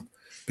system,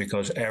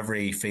 because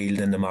every field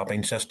in the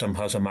mapping system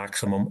has a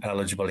maximum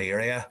eligible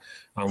area,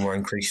 and we're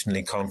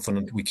increasingly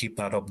confident. We keep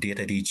that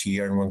updated each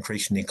year, and we're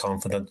increasingly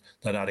confident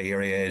that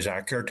area is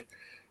accurate,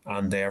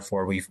 and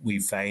therefore we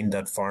find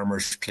that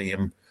farmers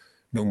claim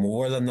no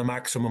more than the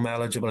maximum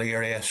eligible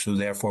area, so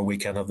therefore we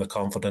can have the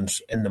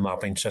confidence in the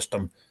mapping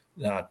system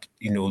that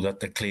that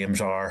the claims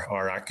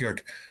are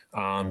accurate,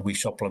 and we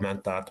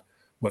supplement that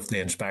with the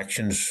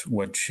inspections,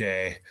 which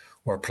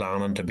we're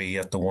planning to be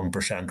at the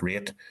 1%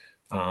 rate.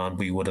 And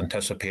we would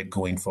anticipate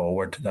going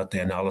forward that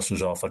the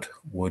analysis of it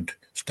would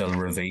still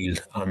reveal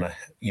a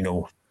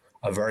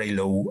very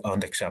low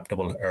and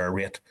acceptable error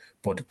rate.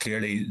 But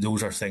clearly,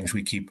 those are things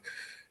we keep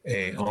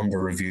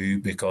under review,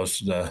 because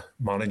the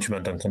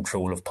management and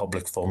control of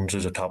public funds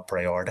is a top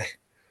priority.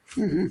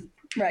 Mm-hmm.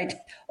 Right.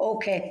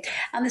 Okay.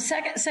 And the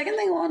second thing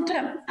I want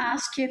to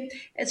ask you,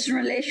 it's in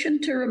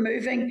relation to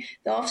removing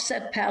the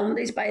offset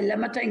penalties by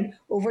limiting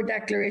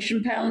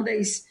over-declaration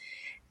penalties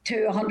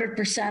to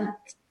 100%.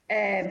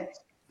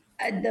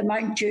 The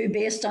amount due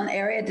based on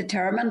area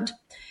determined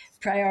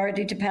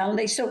priority to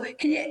penalty. So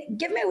can you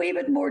give me a wee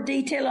bit more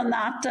detail on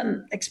that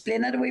and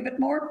explain it a wee bit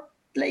more,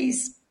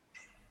 please?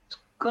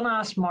 Going to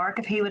ask Mark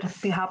if he would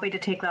be happy to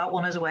take that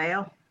one as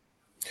well.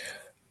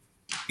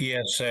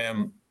 Yes.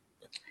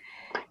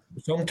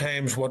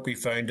 Sometimes what we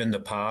found in the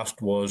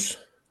past was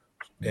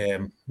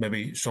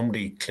maybe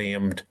somebody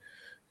claimed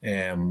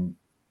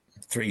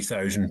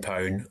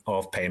 £3,000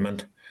 of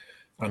payment,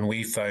 and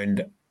we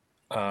found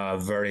a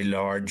very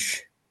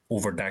large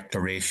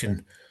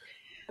over-declaration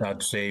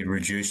that, say,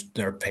 reduced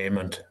their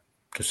payment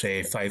to,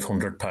 say,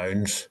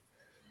 £500.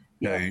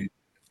 Now,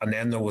 and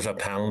then there was a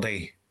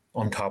penalty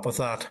on top of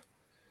that,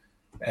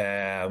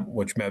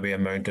 which maybe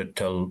amounted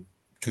to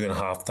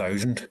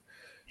 £2,500,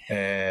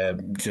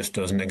 just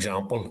as an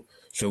example.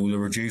 So they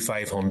were due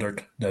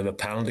 500. Now, the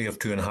penalty of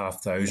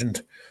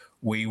 £2,500,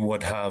 we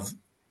would have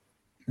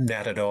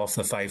netted off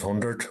the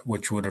 500,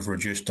 which would have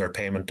reduced their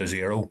payment to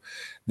zero.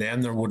 Then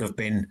there would have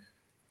been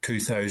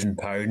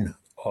 £2,000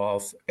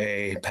 of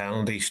a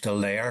penalty still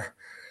there,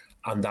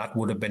 and that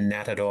would have been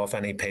netted off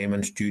any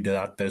payments due to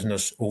that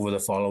business over the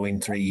following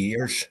 3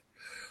 years.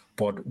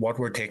 But what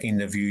we're taking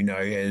the view now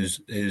is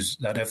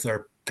that if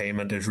their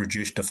payment is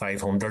reduced to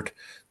 500,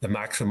 the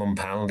maximum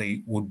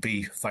penalty would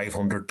be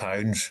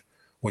 £500,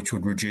 which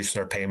would reduce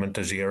their payment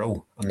to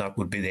zero, and that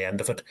would be the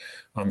end of it.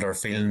 And our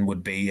feeling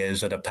would be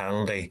is that a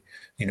penalty,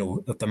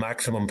 that the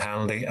maximum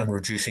penalty and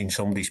reducing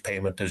somebody's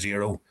payment to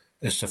zero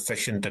is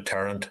sufficient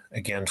deterrent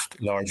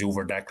against large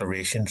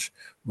over-declarations,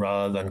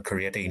 rather than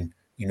creating,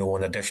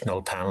 an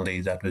additional penalty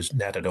that was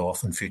netted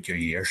off in future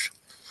years.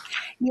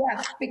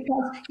 Yeah,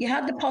 because you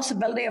had the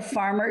possibility of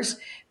farmers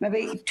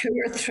maybe 2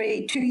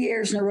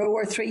 years in a row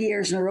or 3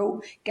 years in a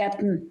row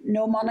getting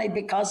no money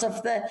because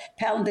of the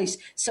penalties.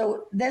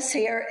 So this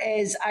here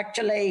is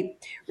actually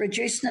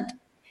reducing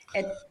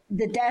it.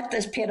 The debt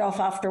is paid off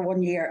after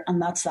 1 year, and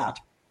that's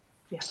that.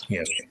 Yes.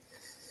 Yes.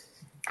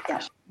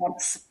 Yes,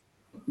 that's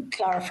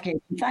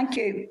clarification. Thank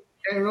you.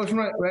 Okay,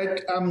 Rosemary.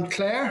 Right.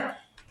 Claire?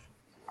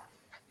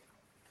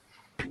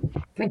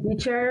 Thank you,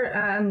 Chair,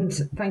 and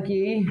thank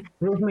you,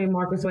 Rosemary and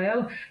Mark, as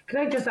well. Can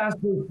I just ask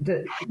you,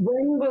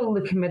 when will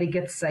the committee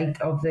get sight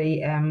of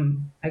the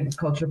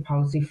agriculture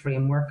policy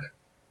framework?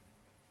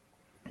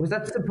 Was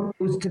that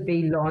supposed to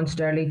be launched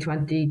early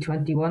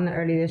 2021,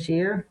 early this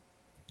year?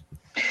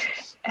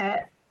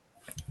 I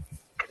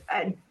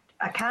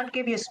can't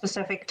give you a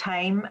specific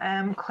time,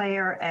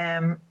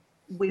 Claire.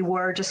 We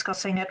were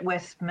discussing it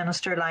with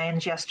Minister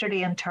Lyons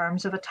yesterday in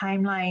terms of a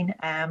timeline,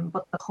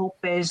 but the hope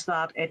is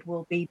that it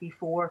will be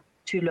before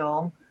too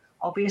long.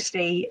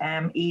 Obviously,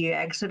 EU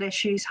exit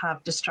issues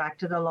have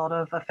distracted a lot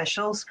of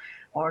officials,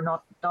 or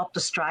not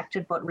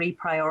distracted, but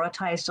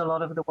reprioritised a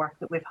lot of the work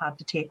that we've had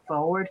to take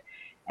forward.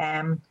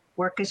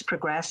 Work is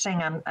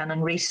progressing, and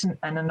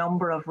in a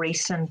number of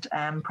recent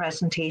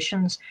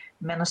presentations,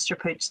 Minister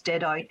Poots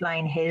did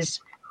outline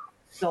his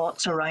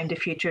thoughts around the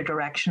future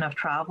direction of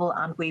travel,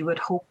 and we would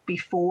hope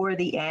before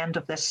the end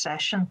of this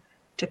session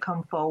to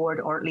come forward,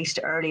 or at least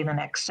early in the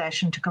next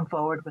session to come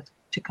forward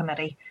to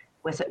committee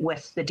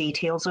with the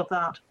details of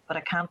that. But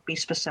I can't be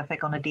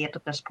specific on a date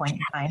at this point in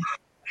time.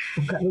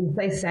 Okay, when you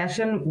say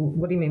session,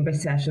 what do you mean by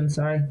session?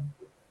 Sorry.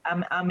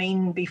 I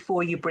mean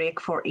before you break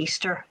for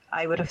Easter.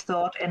 I would have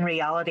thought in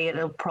reality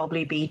it'll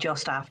probably be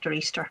just after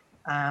Easter.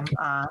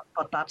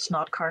 But that's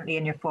not currently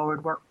in your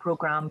forward work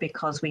programme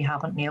because we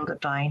haven't nailed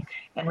it down.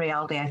 In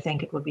reality, I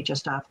think it would be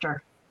just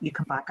after you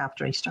come back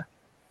after Easter.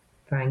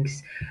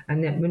 Thanks.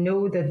 And then we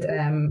know that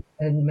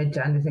in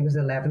mid-January, I think it was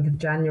the 11th of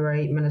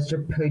January, Minister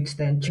Poots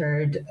then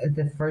chaired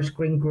the first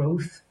Green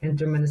Growth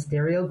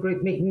Interministerial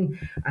Group meeting,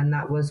 and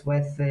that was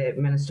with the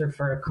Minister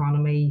for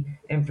Economy,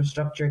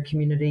 Infrastructure,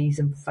 Communities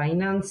and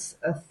Finance,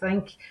 I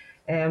think.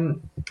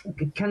 Can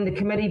the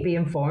committee be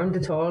informed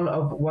at all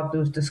of what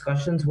those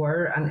discussions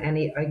were and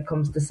any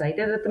outcomes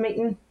decided at the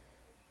meeting?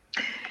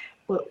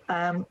 Well,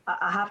 I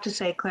have to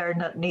say, Claire,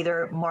 that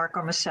neither Mark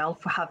or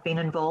myself have been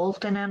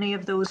involved in any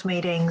of those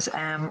meetings.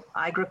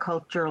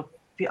 Agricultural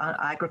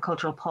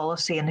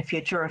policy in the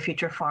future, or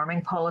future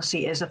farming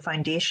policy, is a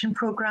foundation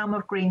programme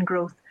of green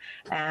growth.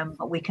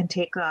 But we can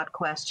take that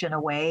question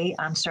away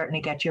and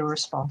certainly get your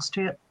response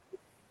to it.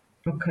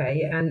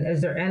 Okay, and is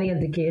there any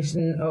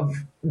indication of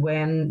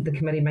when the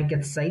committee might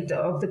get sight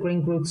of the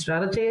green growth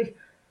strategy?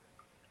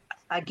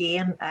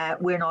 Again,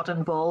 we're not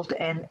involved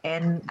in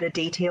the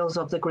details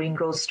of the green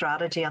growth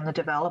strategy and the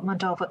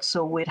development of it,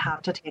 so we'd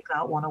have to take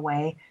that one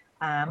away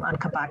and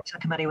come back to the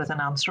committee with an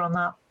answer on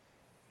that.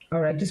 All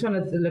right, just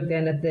wanted to look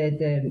then at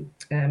the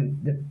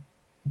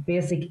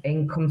basic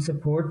income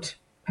support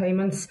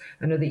payments.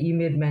 I know that you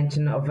made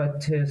mention of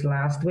it to us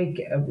last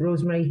week,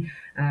 Rosemary,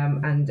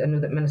 and I know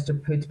that Minister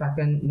Poots back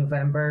in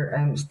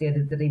November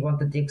stated that he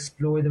wanted to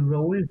explore the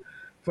role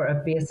for a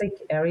basic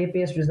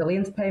area-based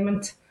resilience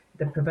payment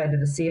that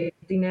provided a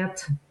safety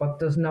net but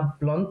does not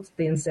blunt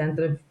the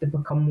incentive to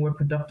become more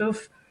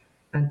productive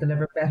and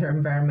deliver better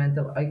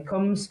environmental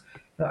outcomes.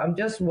 So I'm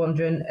just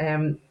wondering,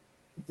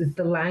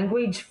 the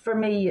language for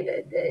me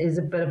is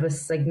a bit of a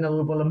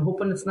signal. Well, I'm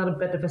hoping it's not a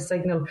bit of a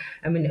signal.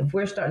 I mean, if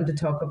we're starting to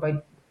talk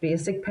about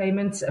basic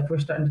payments, if we're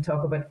starting to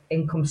talk about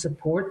income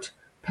support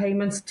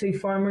payments to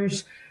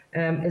farmers,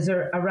 is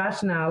there a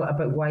rationale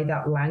about why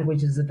that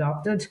language is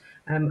adopted?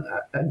 And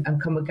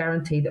can we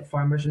guarantee that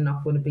farmers are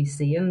not going to be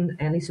seeing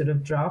any sort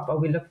of drop?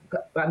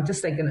 I'm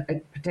just thinking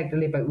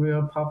particularly about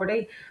rural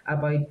poverty,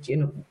 about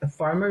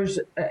farmers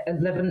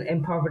living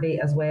in poverty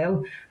as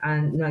well.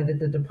 And now that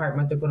the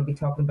department are going to be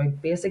talking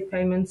about basic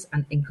payments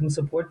and income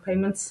support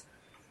payments.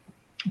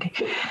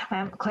 Okay.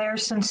 Claire,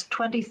 since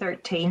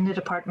 2013, the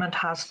department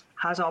has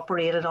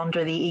operated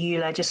under the EU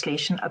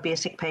legislation a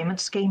basic payment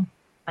scheme,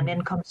 an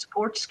income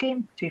support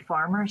scheme to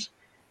farmers.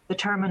 The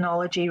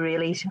terminology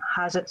really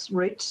has its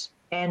roots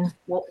in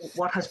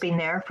what has been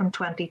there from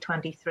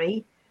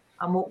 2023.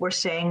 And what we're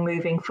saying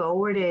moving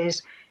forward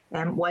is,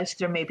 whilst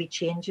there may be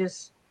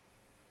changes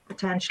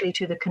potentially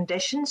to the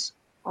conditions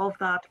of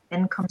that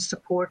income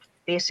support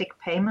basic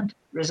payment,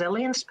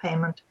 resilience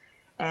payment,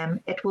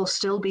 it will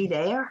still be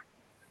there,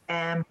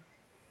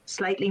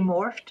 slightly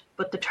morphed,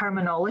 but the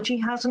terminology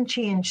hasn't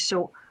changed.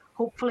 So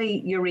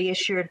hopefully you're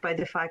reassured by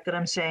the fact that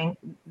I'm saying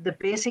the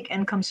basic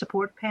income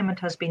support payment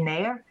has been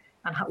there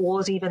and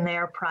was even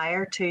there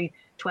prior to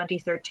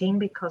 2013,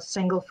 because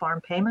single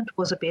farm payment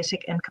was a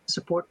basic income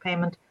support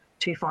payment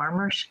to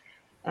farmers.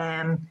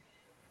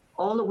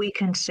 All that we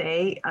can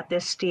say at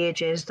this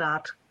stage is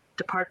that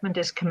department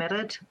is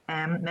committed,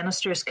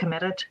 Minister is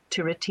committed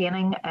to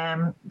retaining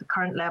the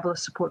current level of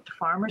support to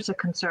farmers. The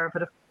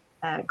Conservative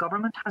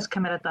government has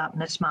committed that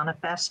in its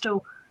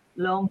manifesto.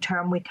 Long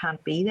term, we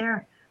can't be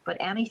there, but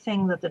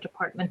anything that the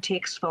department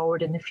takes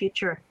forward in the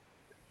future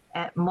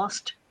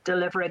must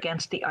deliver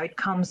against the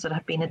outcomes that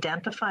have been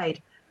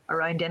identified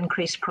around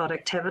increased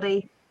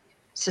productivity,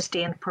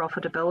 sustained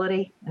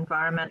profitability,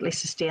 environmentally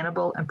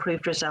sustainable,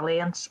 improved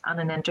resilience, and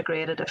an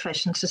integrated,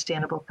 efficient,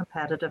 sustainable,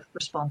 competitive,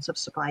 responsive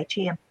supply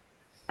chain.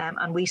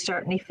 And we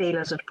certainly feel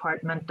as a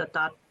department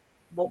that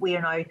what we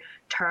are now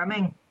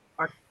terming,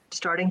 or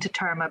starting to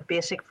term, a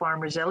basic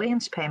farm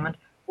resilience payment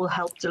will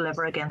help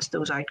deliver against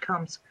those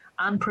outcomes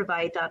and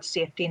provide that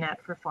safety net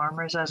for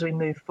farmers as we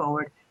move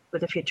forward with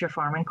the future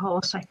farming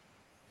policy.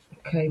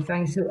 Okay,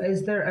 thanks. So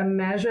is there a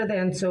measure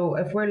then? So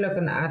if we're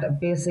looking at a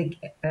basic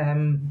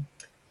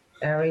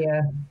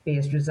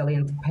area-based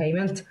resilience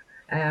payment,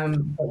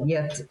 but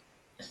yet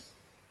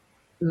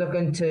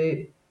looking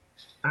to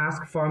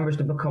ask farmers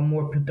to become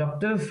more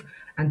productive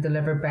and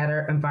deliver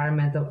better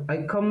environmental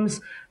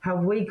outcomes,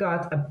 have we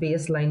got a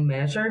baseline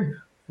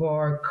measure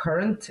for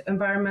current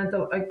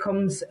environmental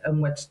outcomes in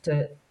which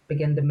to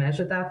begin to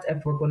measure that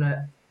if we're going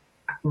to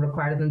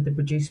require them to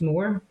produce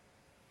more?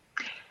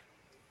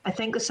 I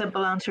think the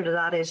simple answer to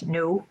that is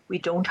no. We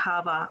don't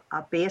have a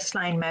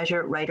baseline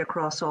measure right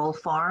across all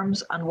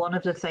farms. And one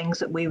of the things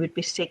that we would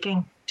be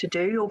seeking to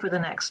do over the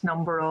next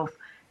number of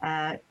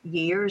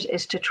years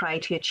is to try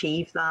to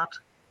achieve that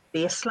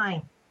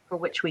baseline for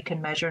which we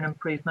can measure an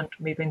improvement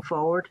moving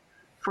forward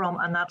from.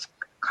 And that's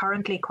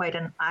currently quite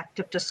an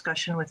active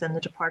discussion within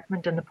the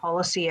department in the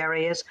policy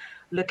areas,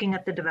 looking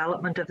at the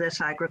development of this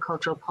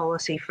agricultural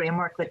policy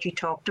framework that you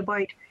talked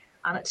about,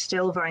 and it's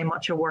still very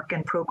much a work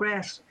in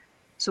progress.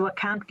 So I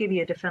can't give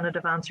you a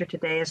definitive answer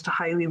today as to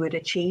how we would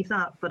achieve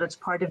that, but it's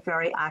part of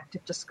very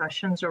active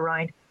discussions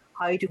around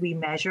how do we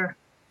measure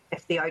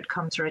if the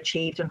outcomes are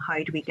achieved and how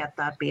do we get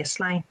that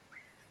baseline.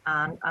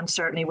 And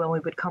certainly when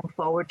we would come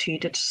forward to you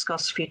to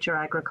discuss future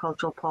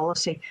agricultural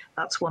policy,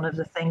 that's one of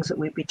the things that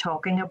we'd be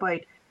talking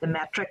about, the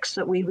metrics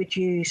that we would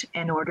use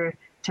in order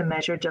to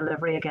measure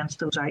delivery against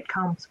those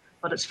outcomes.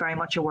 But it's very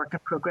much a work in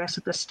progress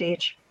at this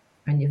stage.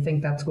 And you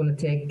think that's going to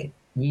take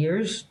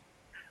years?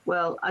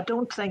 Well, I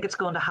don't think it's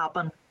going to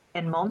happen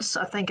in months.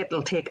 I think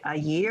it'll take a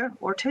year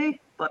or two,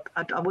 but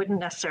I wouldn't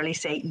necessarily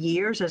say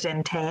years as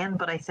in 10,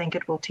 but I think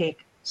it will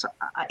take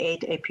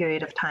a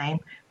period of time,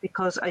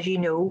 because as you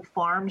know,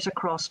 farms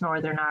across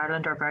Northern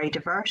Ireland are very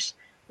diverse.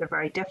 They're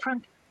very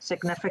different.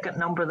 Significant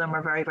number of them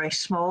are very, very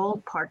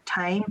small,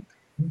 part-time.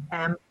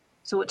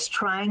 So it's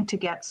trying to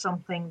get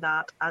something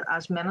that,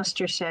 as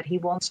Minister said, he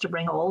wants to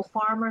bring all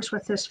farmers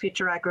with this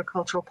future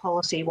agricultural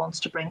policy. He wants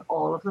to bring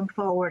all of them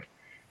forward.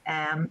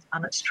 And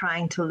it's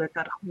trying to look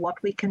at what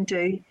we can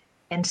do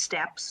in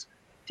steps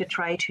to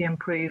try to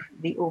improve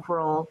the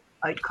overall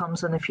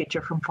outcomes in the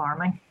future from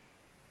farming.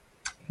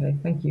 Okay,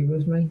 thank you,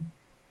 Rosemary.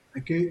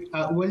 Thank you.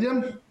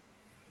 William?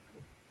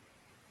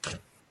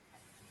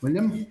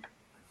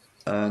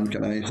 And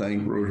can I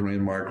thank Rosemary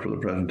and Mark for the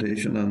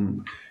presentation,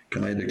 and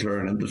can I declare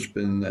an interest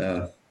in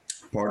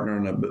partner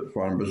in a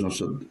farm business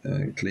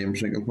that claims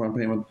single farm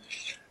payment?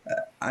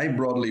 I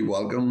broadly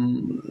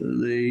welcome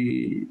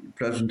the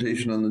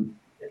presentation and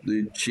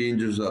the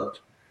changes that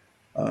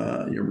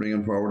you're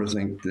bringing forward. I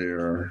think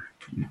they're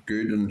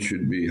good and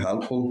should be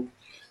helpful.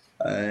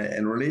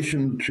 In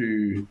relation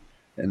to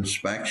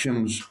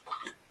inspections,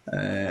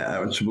 I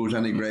would suppose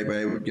any gripe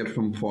I would get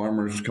from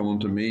farmers coming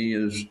to me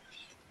is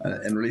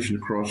in relation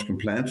to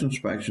cross-compliance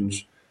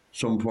inspections.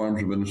 Some farms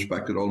have been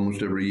inspected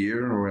almost every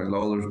year,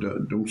 while others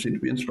don't seem to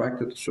be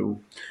inspected. So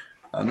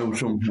I know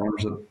some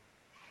farms that,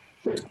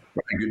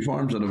 very good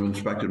farms that have been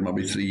inspected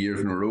maybe 3 years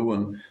in a row,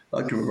 and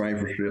that can be very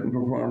frustrating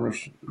for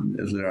farmers.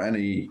 Is there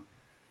any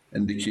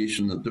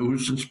indication that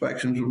those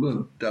inspections will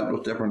be dealt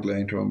with differently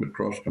in terms of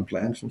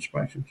cross-compliance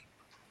inspections?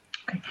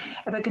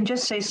 If I can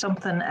just say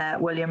something,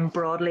 William,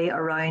 broadly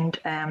around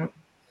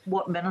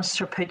what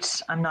Minister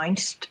Poots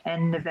announced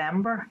in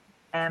November.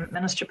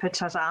 Minister Poots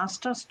has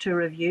asked us to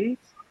review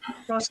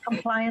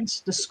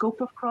cross-compliance, the scope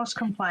of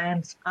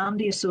cross-compliance and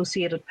the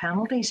associated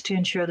penalties to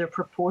ensure they're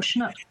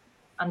proportionate.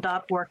 And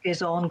that work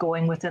is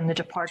ongoing within the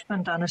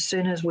department, and as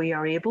soon as we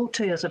are able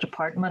to as a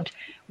department,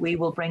 we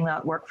will bring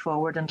that work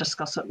forward and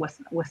discuss it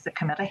with the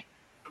committee.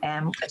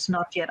 It's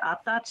not yet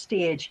at that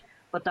stage,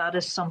 but that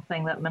is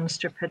something that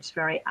Minister Poots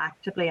very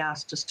actively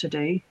asked us to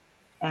do.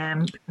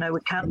 Now we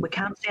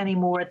can't say any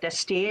more at this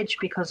stage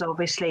because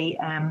obviously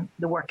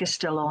the work is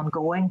still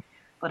ongoing,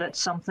 but it's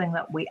something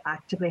that we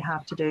actively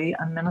have to do.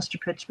 And Minister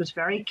Poots was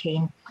very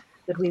keen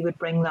that we would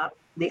bring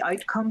the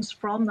outcomes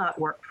from that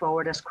work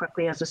forward as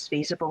quickly as is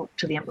feasible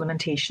to the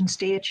implementation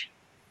stage.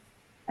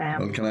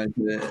 Well, can I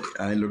say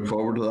I look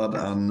forward to that,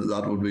 and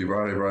that would be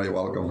very, very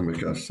welcome,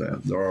 because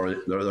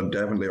there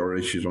definitely are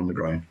issues on the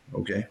ground.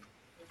 Okay.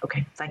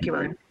 Okay, thank you,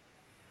 William.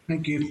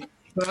 Thank you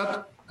for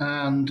that.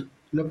 And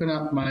looking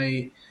at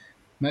my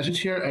message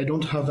here, I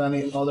don't have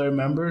any other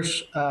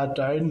members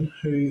down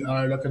who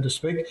are looking to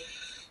speak.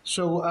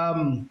 So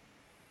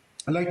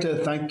I'd like to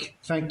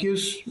thank you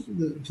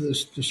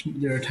for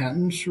their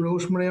attendance,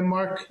 Rosemary and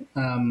Mark.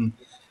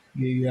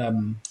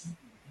 You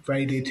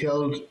very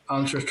detailed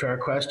answers to our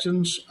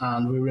questions,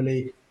 and we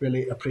really,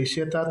 really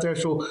appreciate that there.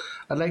 So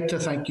I'd like to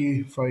thank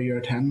you for your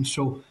attendance.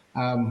 So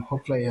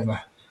hopefully you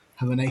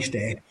have a nice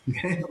day.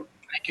 Okay.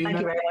 Thank you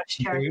very much,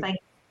 Chair.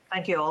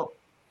 Thank you all.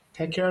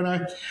 Take care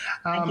now.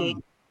 Thank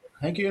you.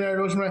 Thank you now,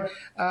 Rosemary.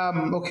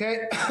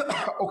 Okay.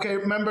 Okay,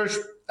 members.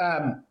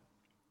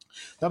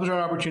 That was our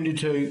opportunity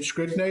to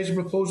scrutinise the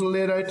proposal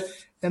laid out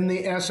in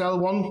the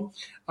SL1,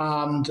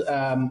 and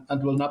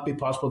it will not be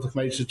possible for the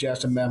committee to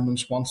suggest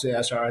amendments once the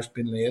SR has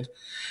been laid.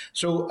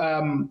 So,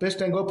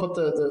 basically, I'm going to put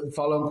the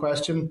following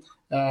question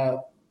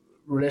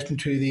relating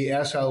to the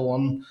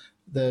SL1,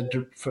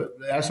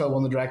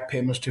 the direct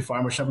payments to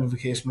farmers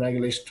simplification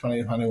regulation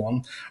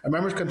 2021. Are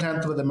members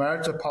content with the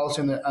merits of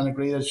policy and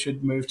agree that it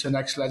should move to the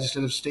next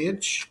legislative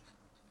stage?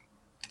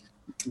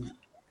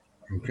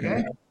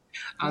 Okay.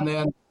 And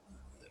then,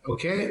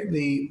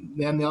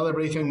 then the other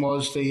briefing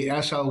was the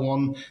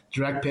SL1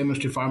 direct payments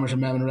to farmers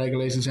amendment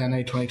regulations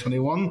NI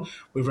 2021.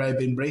 We've already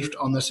been briefed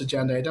on this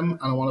agenda item, and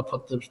I want to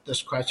put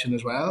this question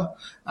as well.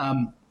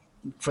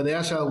 For the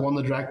SL1,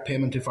 the direct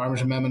payment to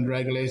farmers amendment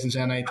regulations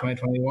NI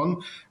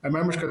 2021, are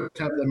members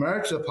content with the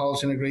merits of the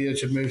policy and agree that it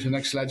should move to the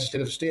next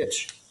legislative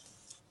stage?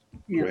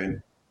 Yeah.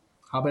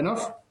 Happy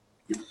enough?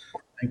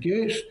 Thank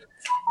you.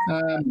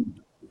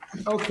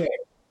 Okay.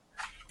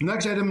 The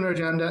next item on our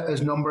agenda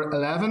is number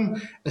 11.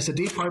 It's the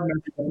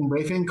Departmental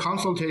briefing,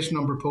 consultation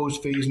on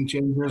proposed fees and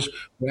changes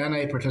for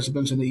NI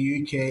participants in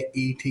the UK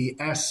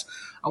ETS.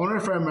 I want to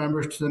refer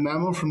members to the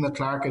memo from the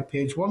clerk at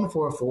page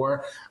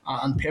 144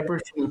 and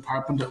papers from the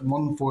department at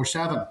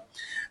 147.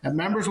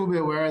 Members will be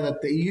aware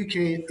that the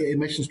UK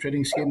emissions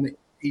trading scheme, the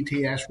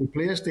ETS,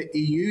 replaced the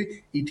EU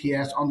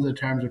ETS under the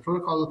terms of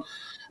protocol.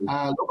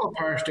 Local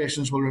power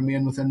stations will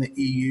remain within the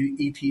EU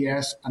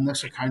ETS, and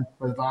this accounts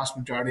for the vast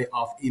majority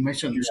of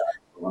emissions.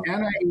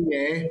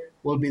 NIEA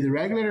will be the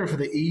regulator for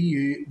the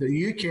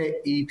UK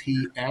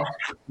ETS,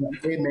 and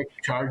they make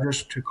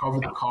charges to cover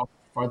the cost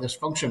for this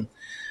function.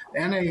 The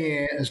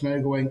NIEA is now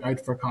going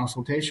out for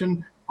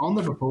consultation on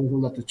the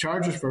proposal that the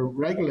charges for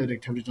regulated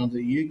activities under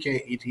the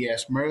UK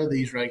ETS mirror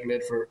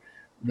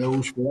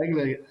those for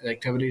regulated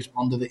activities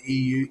under the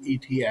EU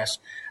ETS.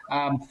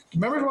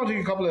 Members want to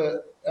take a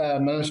couple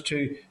of minutes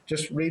to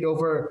just read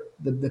over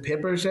the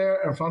papers there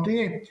in front of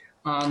you.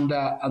 And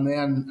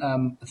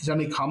then if there's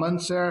any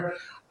comments there,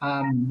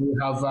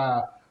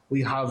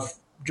 we have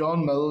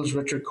John Mills,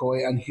 Richard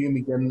Coy, and Hugh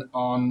McGinn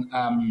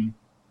on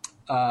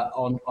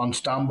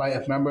standby.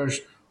 If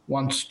members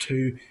wants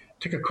to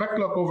take a quick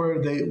look over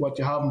what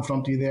you have in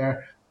front of you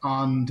there,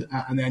 and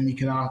then you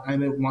can ask,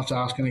 anyone wants to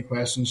ask any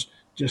questions,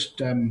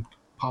 just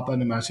pop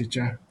in a message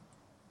there.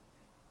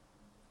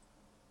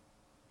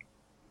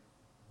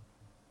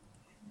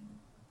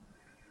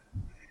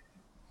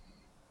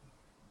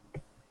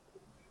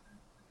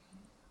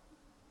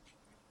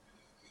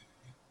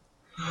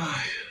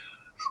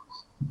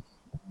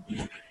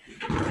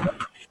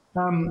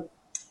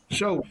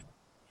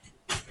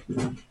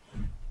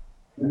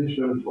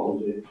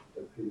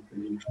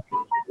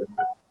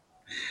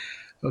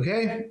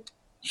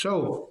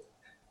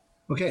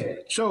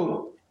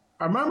 So,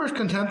 are members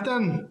content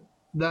then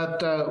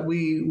that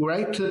we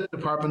write to the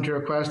department to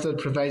request that it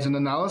provides an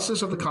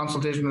analysis of the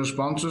consultation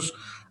responses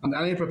and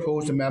any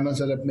proposed amendments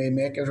that it may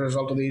make as a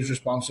result of these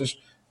responses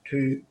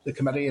to the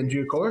committee in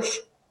due course?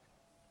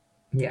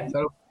 Yeah.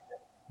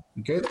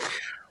 Okay.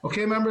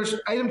 Okay, members,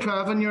 item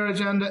 12 on your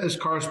agenda is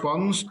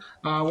correspondence.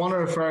 I want to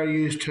refer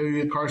you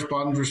to the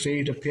correspondence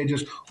received at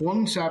pages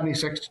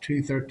 176 to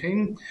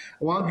 213.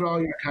 I want to draw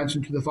your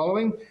attention to the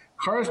following.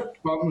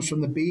 Correspondence from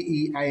the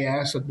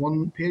BEIS at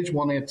page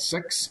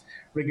 186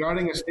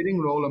 regarding its leading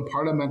role in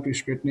parliamentary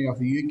scrutiny of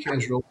the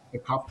UK's role at the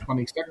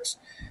COP26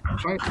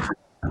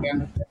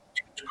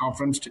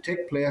 conference to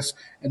take place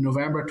in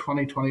November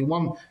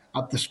 2021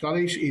 at the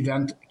Scottish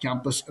Event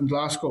Campus in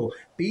Glasgow.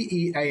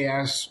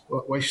 BEIS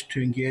wished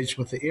to engage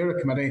with the ERA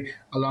Committee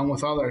along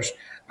with others.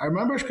 Are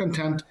members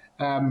content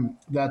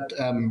that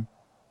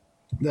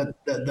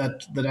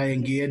I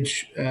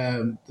engage,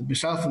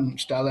 myself and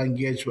Stella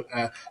engage,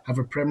 have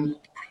a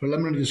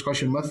preliminary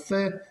discussion with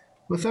them?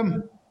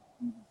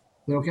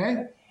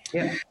 Okay?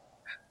 Yeah.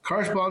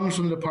 Correspondence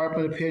from the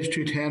Department at page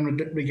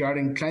 210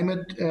 regarding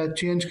climate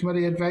change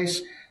committee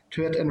advice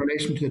to it in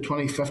relation to the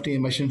 2050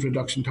 emissions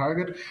reduction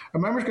target. Are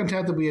members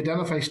content that we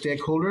identify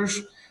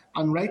stakeholders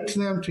and write to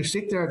them to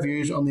seek their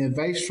views on the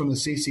advice from the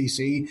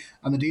CCC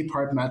and the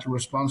departmental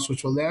response,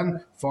 which will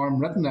then form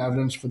written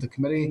evidence for the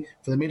committee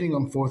for the meeting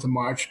on 4th of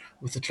March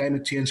with the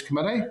Climate Change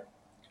Committee?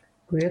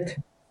 Great.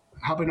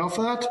 Happy enough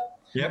for that?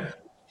 Yep.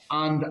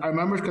 And are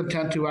members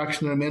content to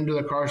action the remainder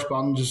of the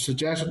correspondence as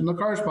suggested in the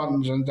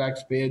correspondence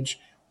index page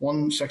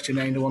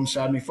 169 to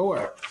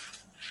 174?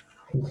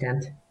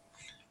 Content.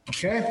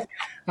 Okay.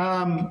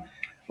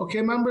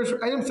 Okay, members,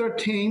 item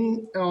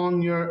 13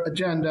 on your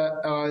agenda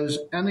is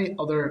any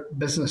other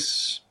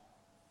business.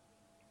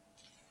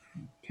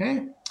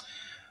 Okay.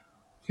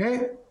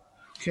 We're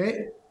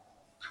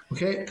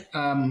going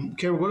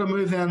to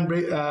move then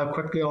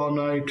quickly on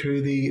now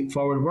to the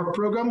forward work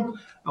programme.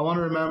 I want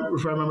to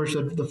refer members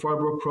to the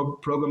forward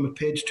work programme at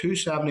page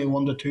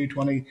 271 to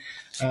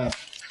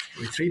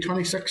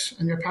 326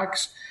 in your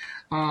packs.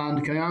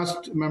 And can I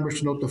ask members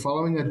to note the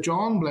following, that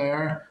John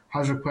Blair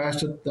has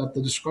requested that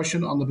the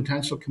discussion on the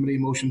potential committee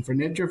motion for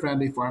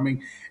nature-friendly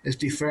farming is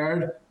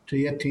deferred to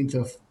the 18th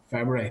of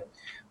February.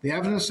 The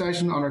evidence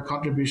session on our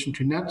contribution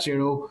to net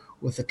zero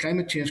with the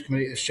Climate Change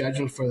Committee is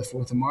scheduled for the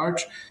 4th of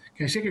March.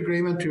 Can I seek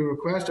agreement to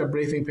request a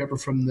briefing paper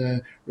from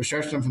the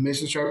Research and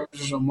Information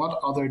Services on what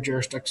other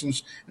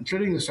jurisdictions,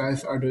 including the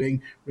South, are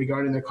doing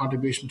regarding their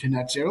contribution to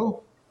net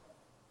zero?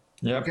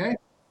 Yeah. Okay.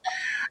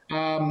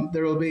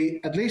 There will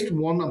be at least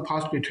one and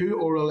possibly two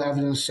oral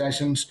evidence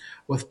sessions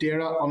with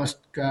DAERA on a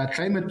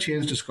climate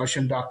change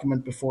discussion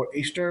document before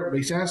Easter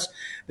recess.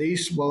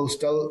 These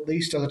still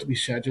have to be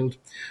scheduled.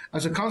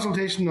 As a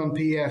consultation on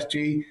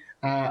PFG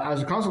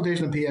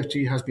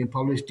has been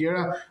published,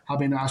 DAERA have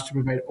been asked to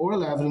provide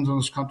oral evidence on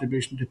its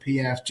contribution to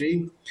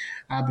PFG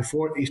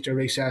before Easter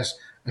recess.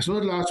 As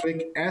noted last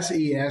week,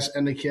 SES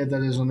indicated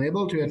that it is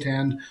unable to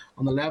attend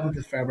on the 11th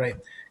of February.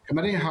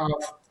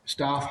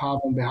 Staff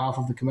have, on behalf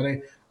of the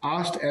committee,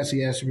 asked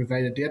SES to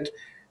provide a date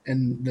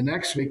in the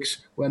next weeks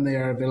when they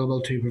are available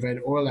to provide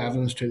oral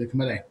evidence to the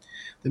committee.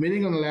 The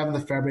meeting on the 11th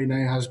of February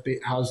now has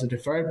the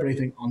deferred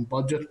briefing on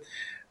budget.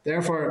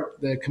 Therefore,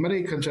 the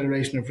committee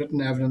consideration of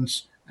written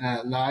evidence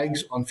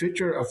lags on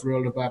future of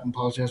rural development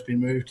policy has been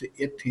moved to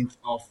 18th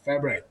of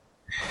February.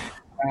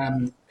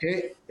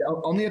 Okay.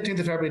 On the 18th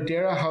of February,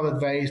 DAERA have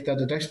advised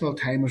that additional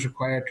time is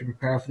required to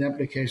prepare for the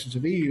implications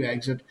of EU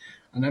exit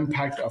and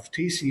impact of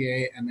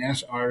TCA and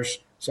SR's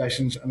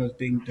sessions, and is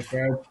being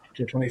deferred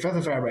to 25th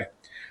of February.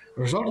 As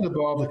a result of the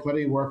above, the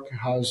committee work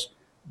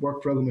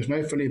programme is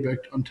now fully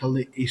booked until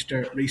the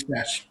Easter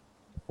recess.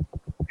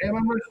 Okay,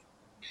 members?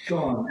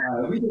 John,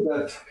 we did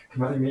that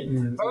committee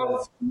meeting.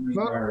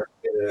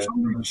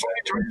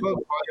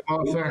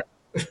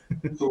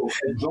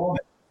 John.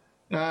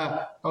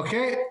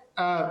 Okay,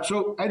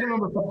 so item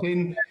number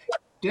 15,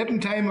 date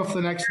and time of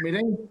the next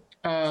meeting.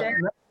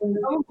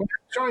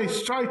 Sorry,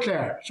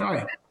 Claire,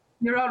 sorry.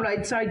 You're all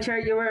right. Sorry, Chair.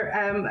 You were.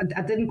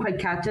 I didn't quite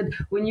catch it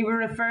when you were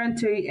referring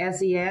to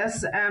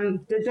SES.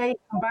 Did they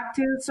come back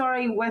to you?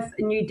 Sorry, with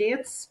new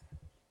dates?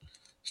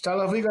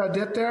 Stella, have we got a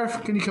date there?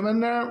 Can you come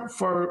in there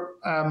for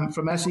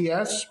from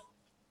SES?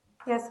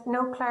 Yes.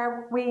 No,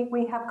 Claire.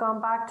 We have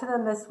gone back to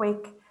them this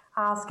week,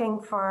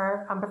 asking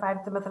for and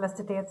provided them with a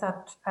list of dates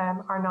that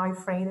are now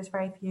free. There's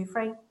very few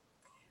free,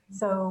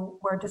 so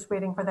we're just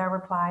waiting for their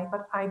reply.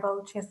 But I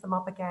will chase them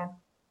up again.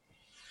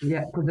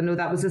 Yeah, because I know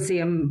that was the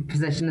same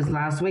position as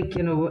last week,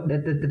 you know,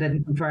 that they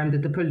didn't confirm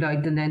that they pulled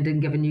out and then didn't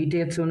give a new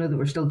date, so I know that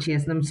we're still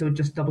chasing them, so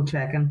just double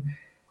checking.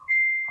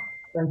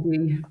 Thank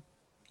you.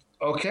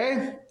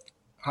 Okay.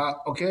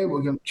 Okay,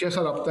 we can chase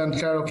that up then,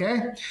 Claire,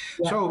 okay?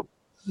 Yeah. So,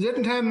 date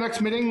and time next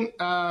meeting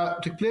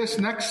took place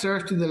next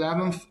Thursday, the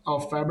 11th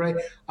of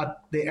February,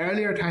 at the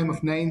earlier time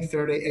of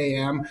 9:30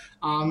 a.m.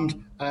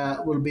 and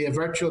will be a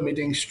virtual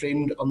meeting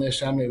streamed on the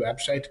Assembly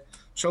website.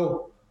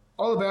 So,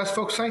 all the best,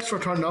 folks. Thanks for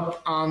turning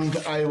up, and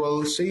I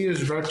will see you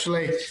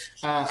virtually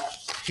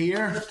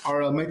here,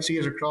 or I might see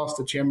you across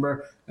the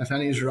chamber if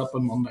any of you are up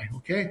on Monday.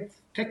 Okay?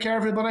 Take care,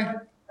 everybody.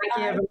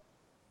 Thank you.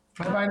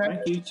 Bye-bye now.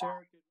 Thank you,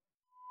 Chair.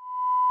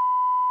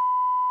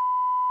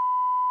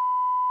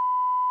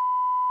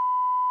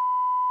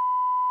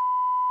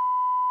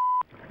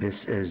 This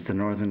is the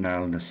Northern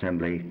Ireland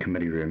Assembly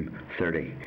Committee Room 30.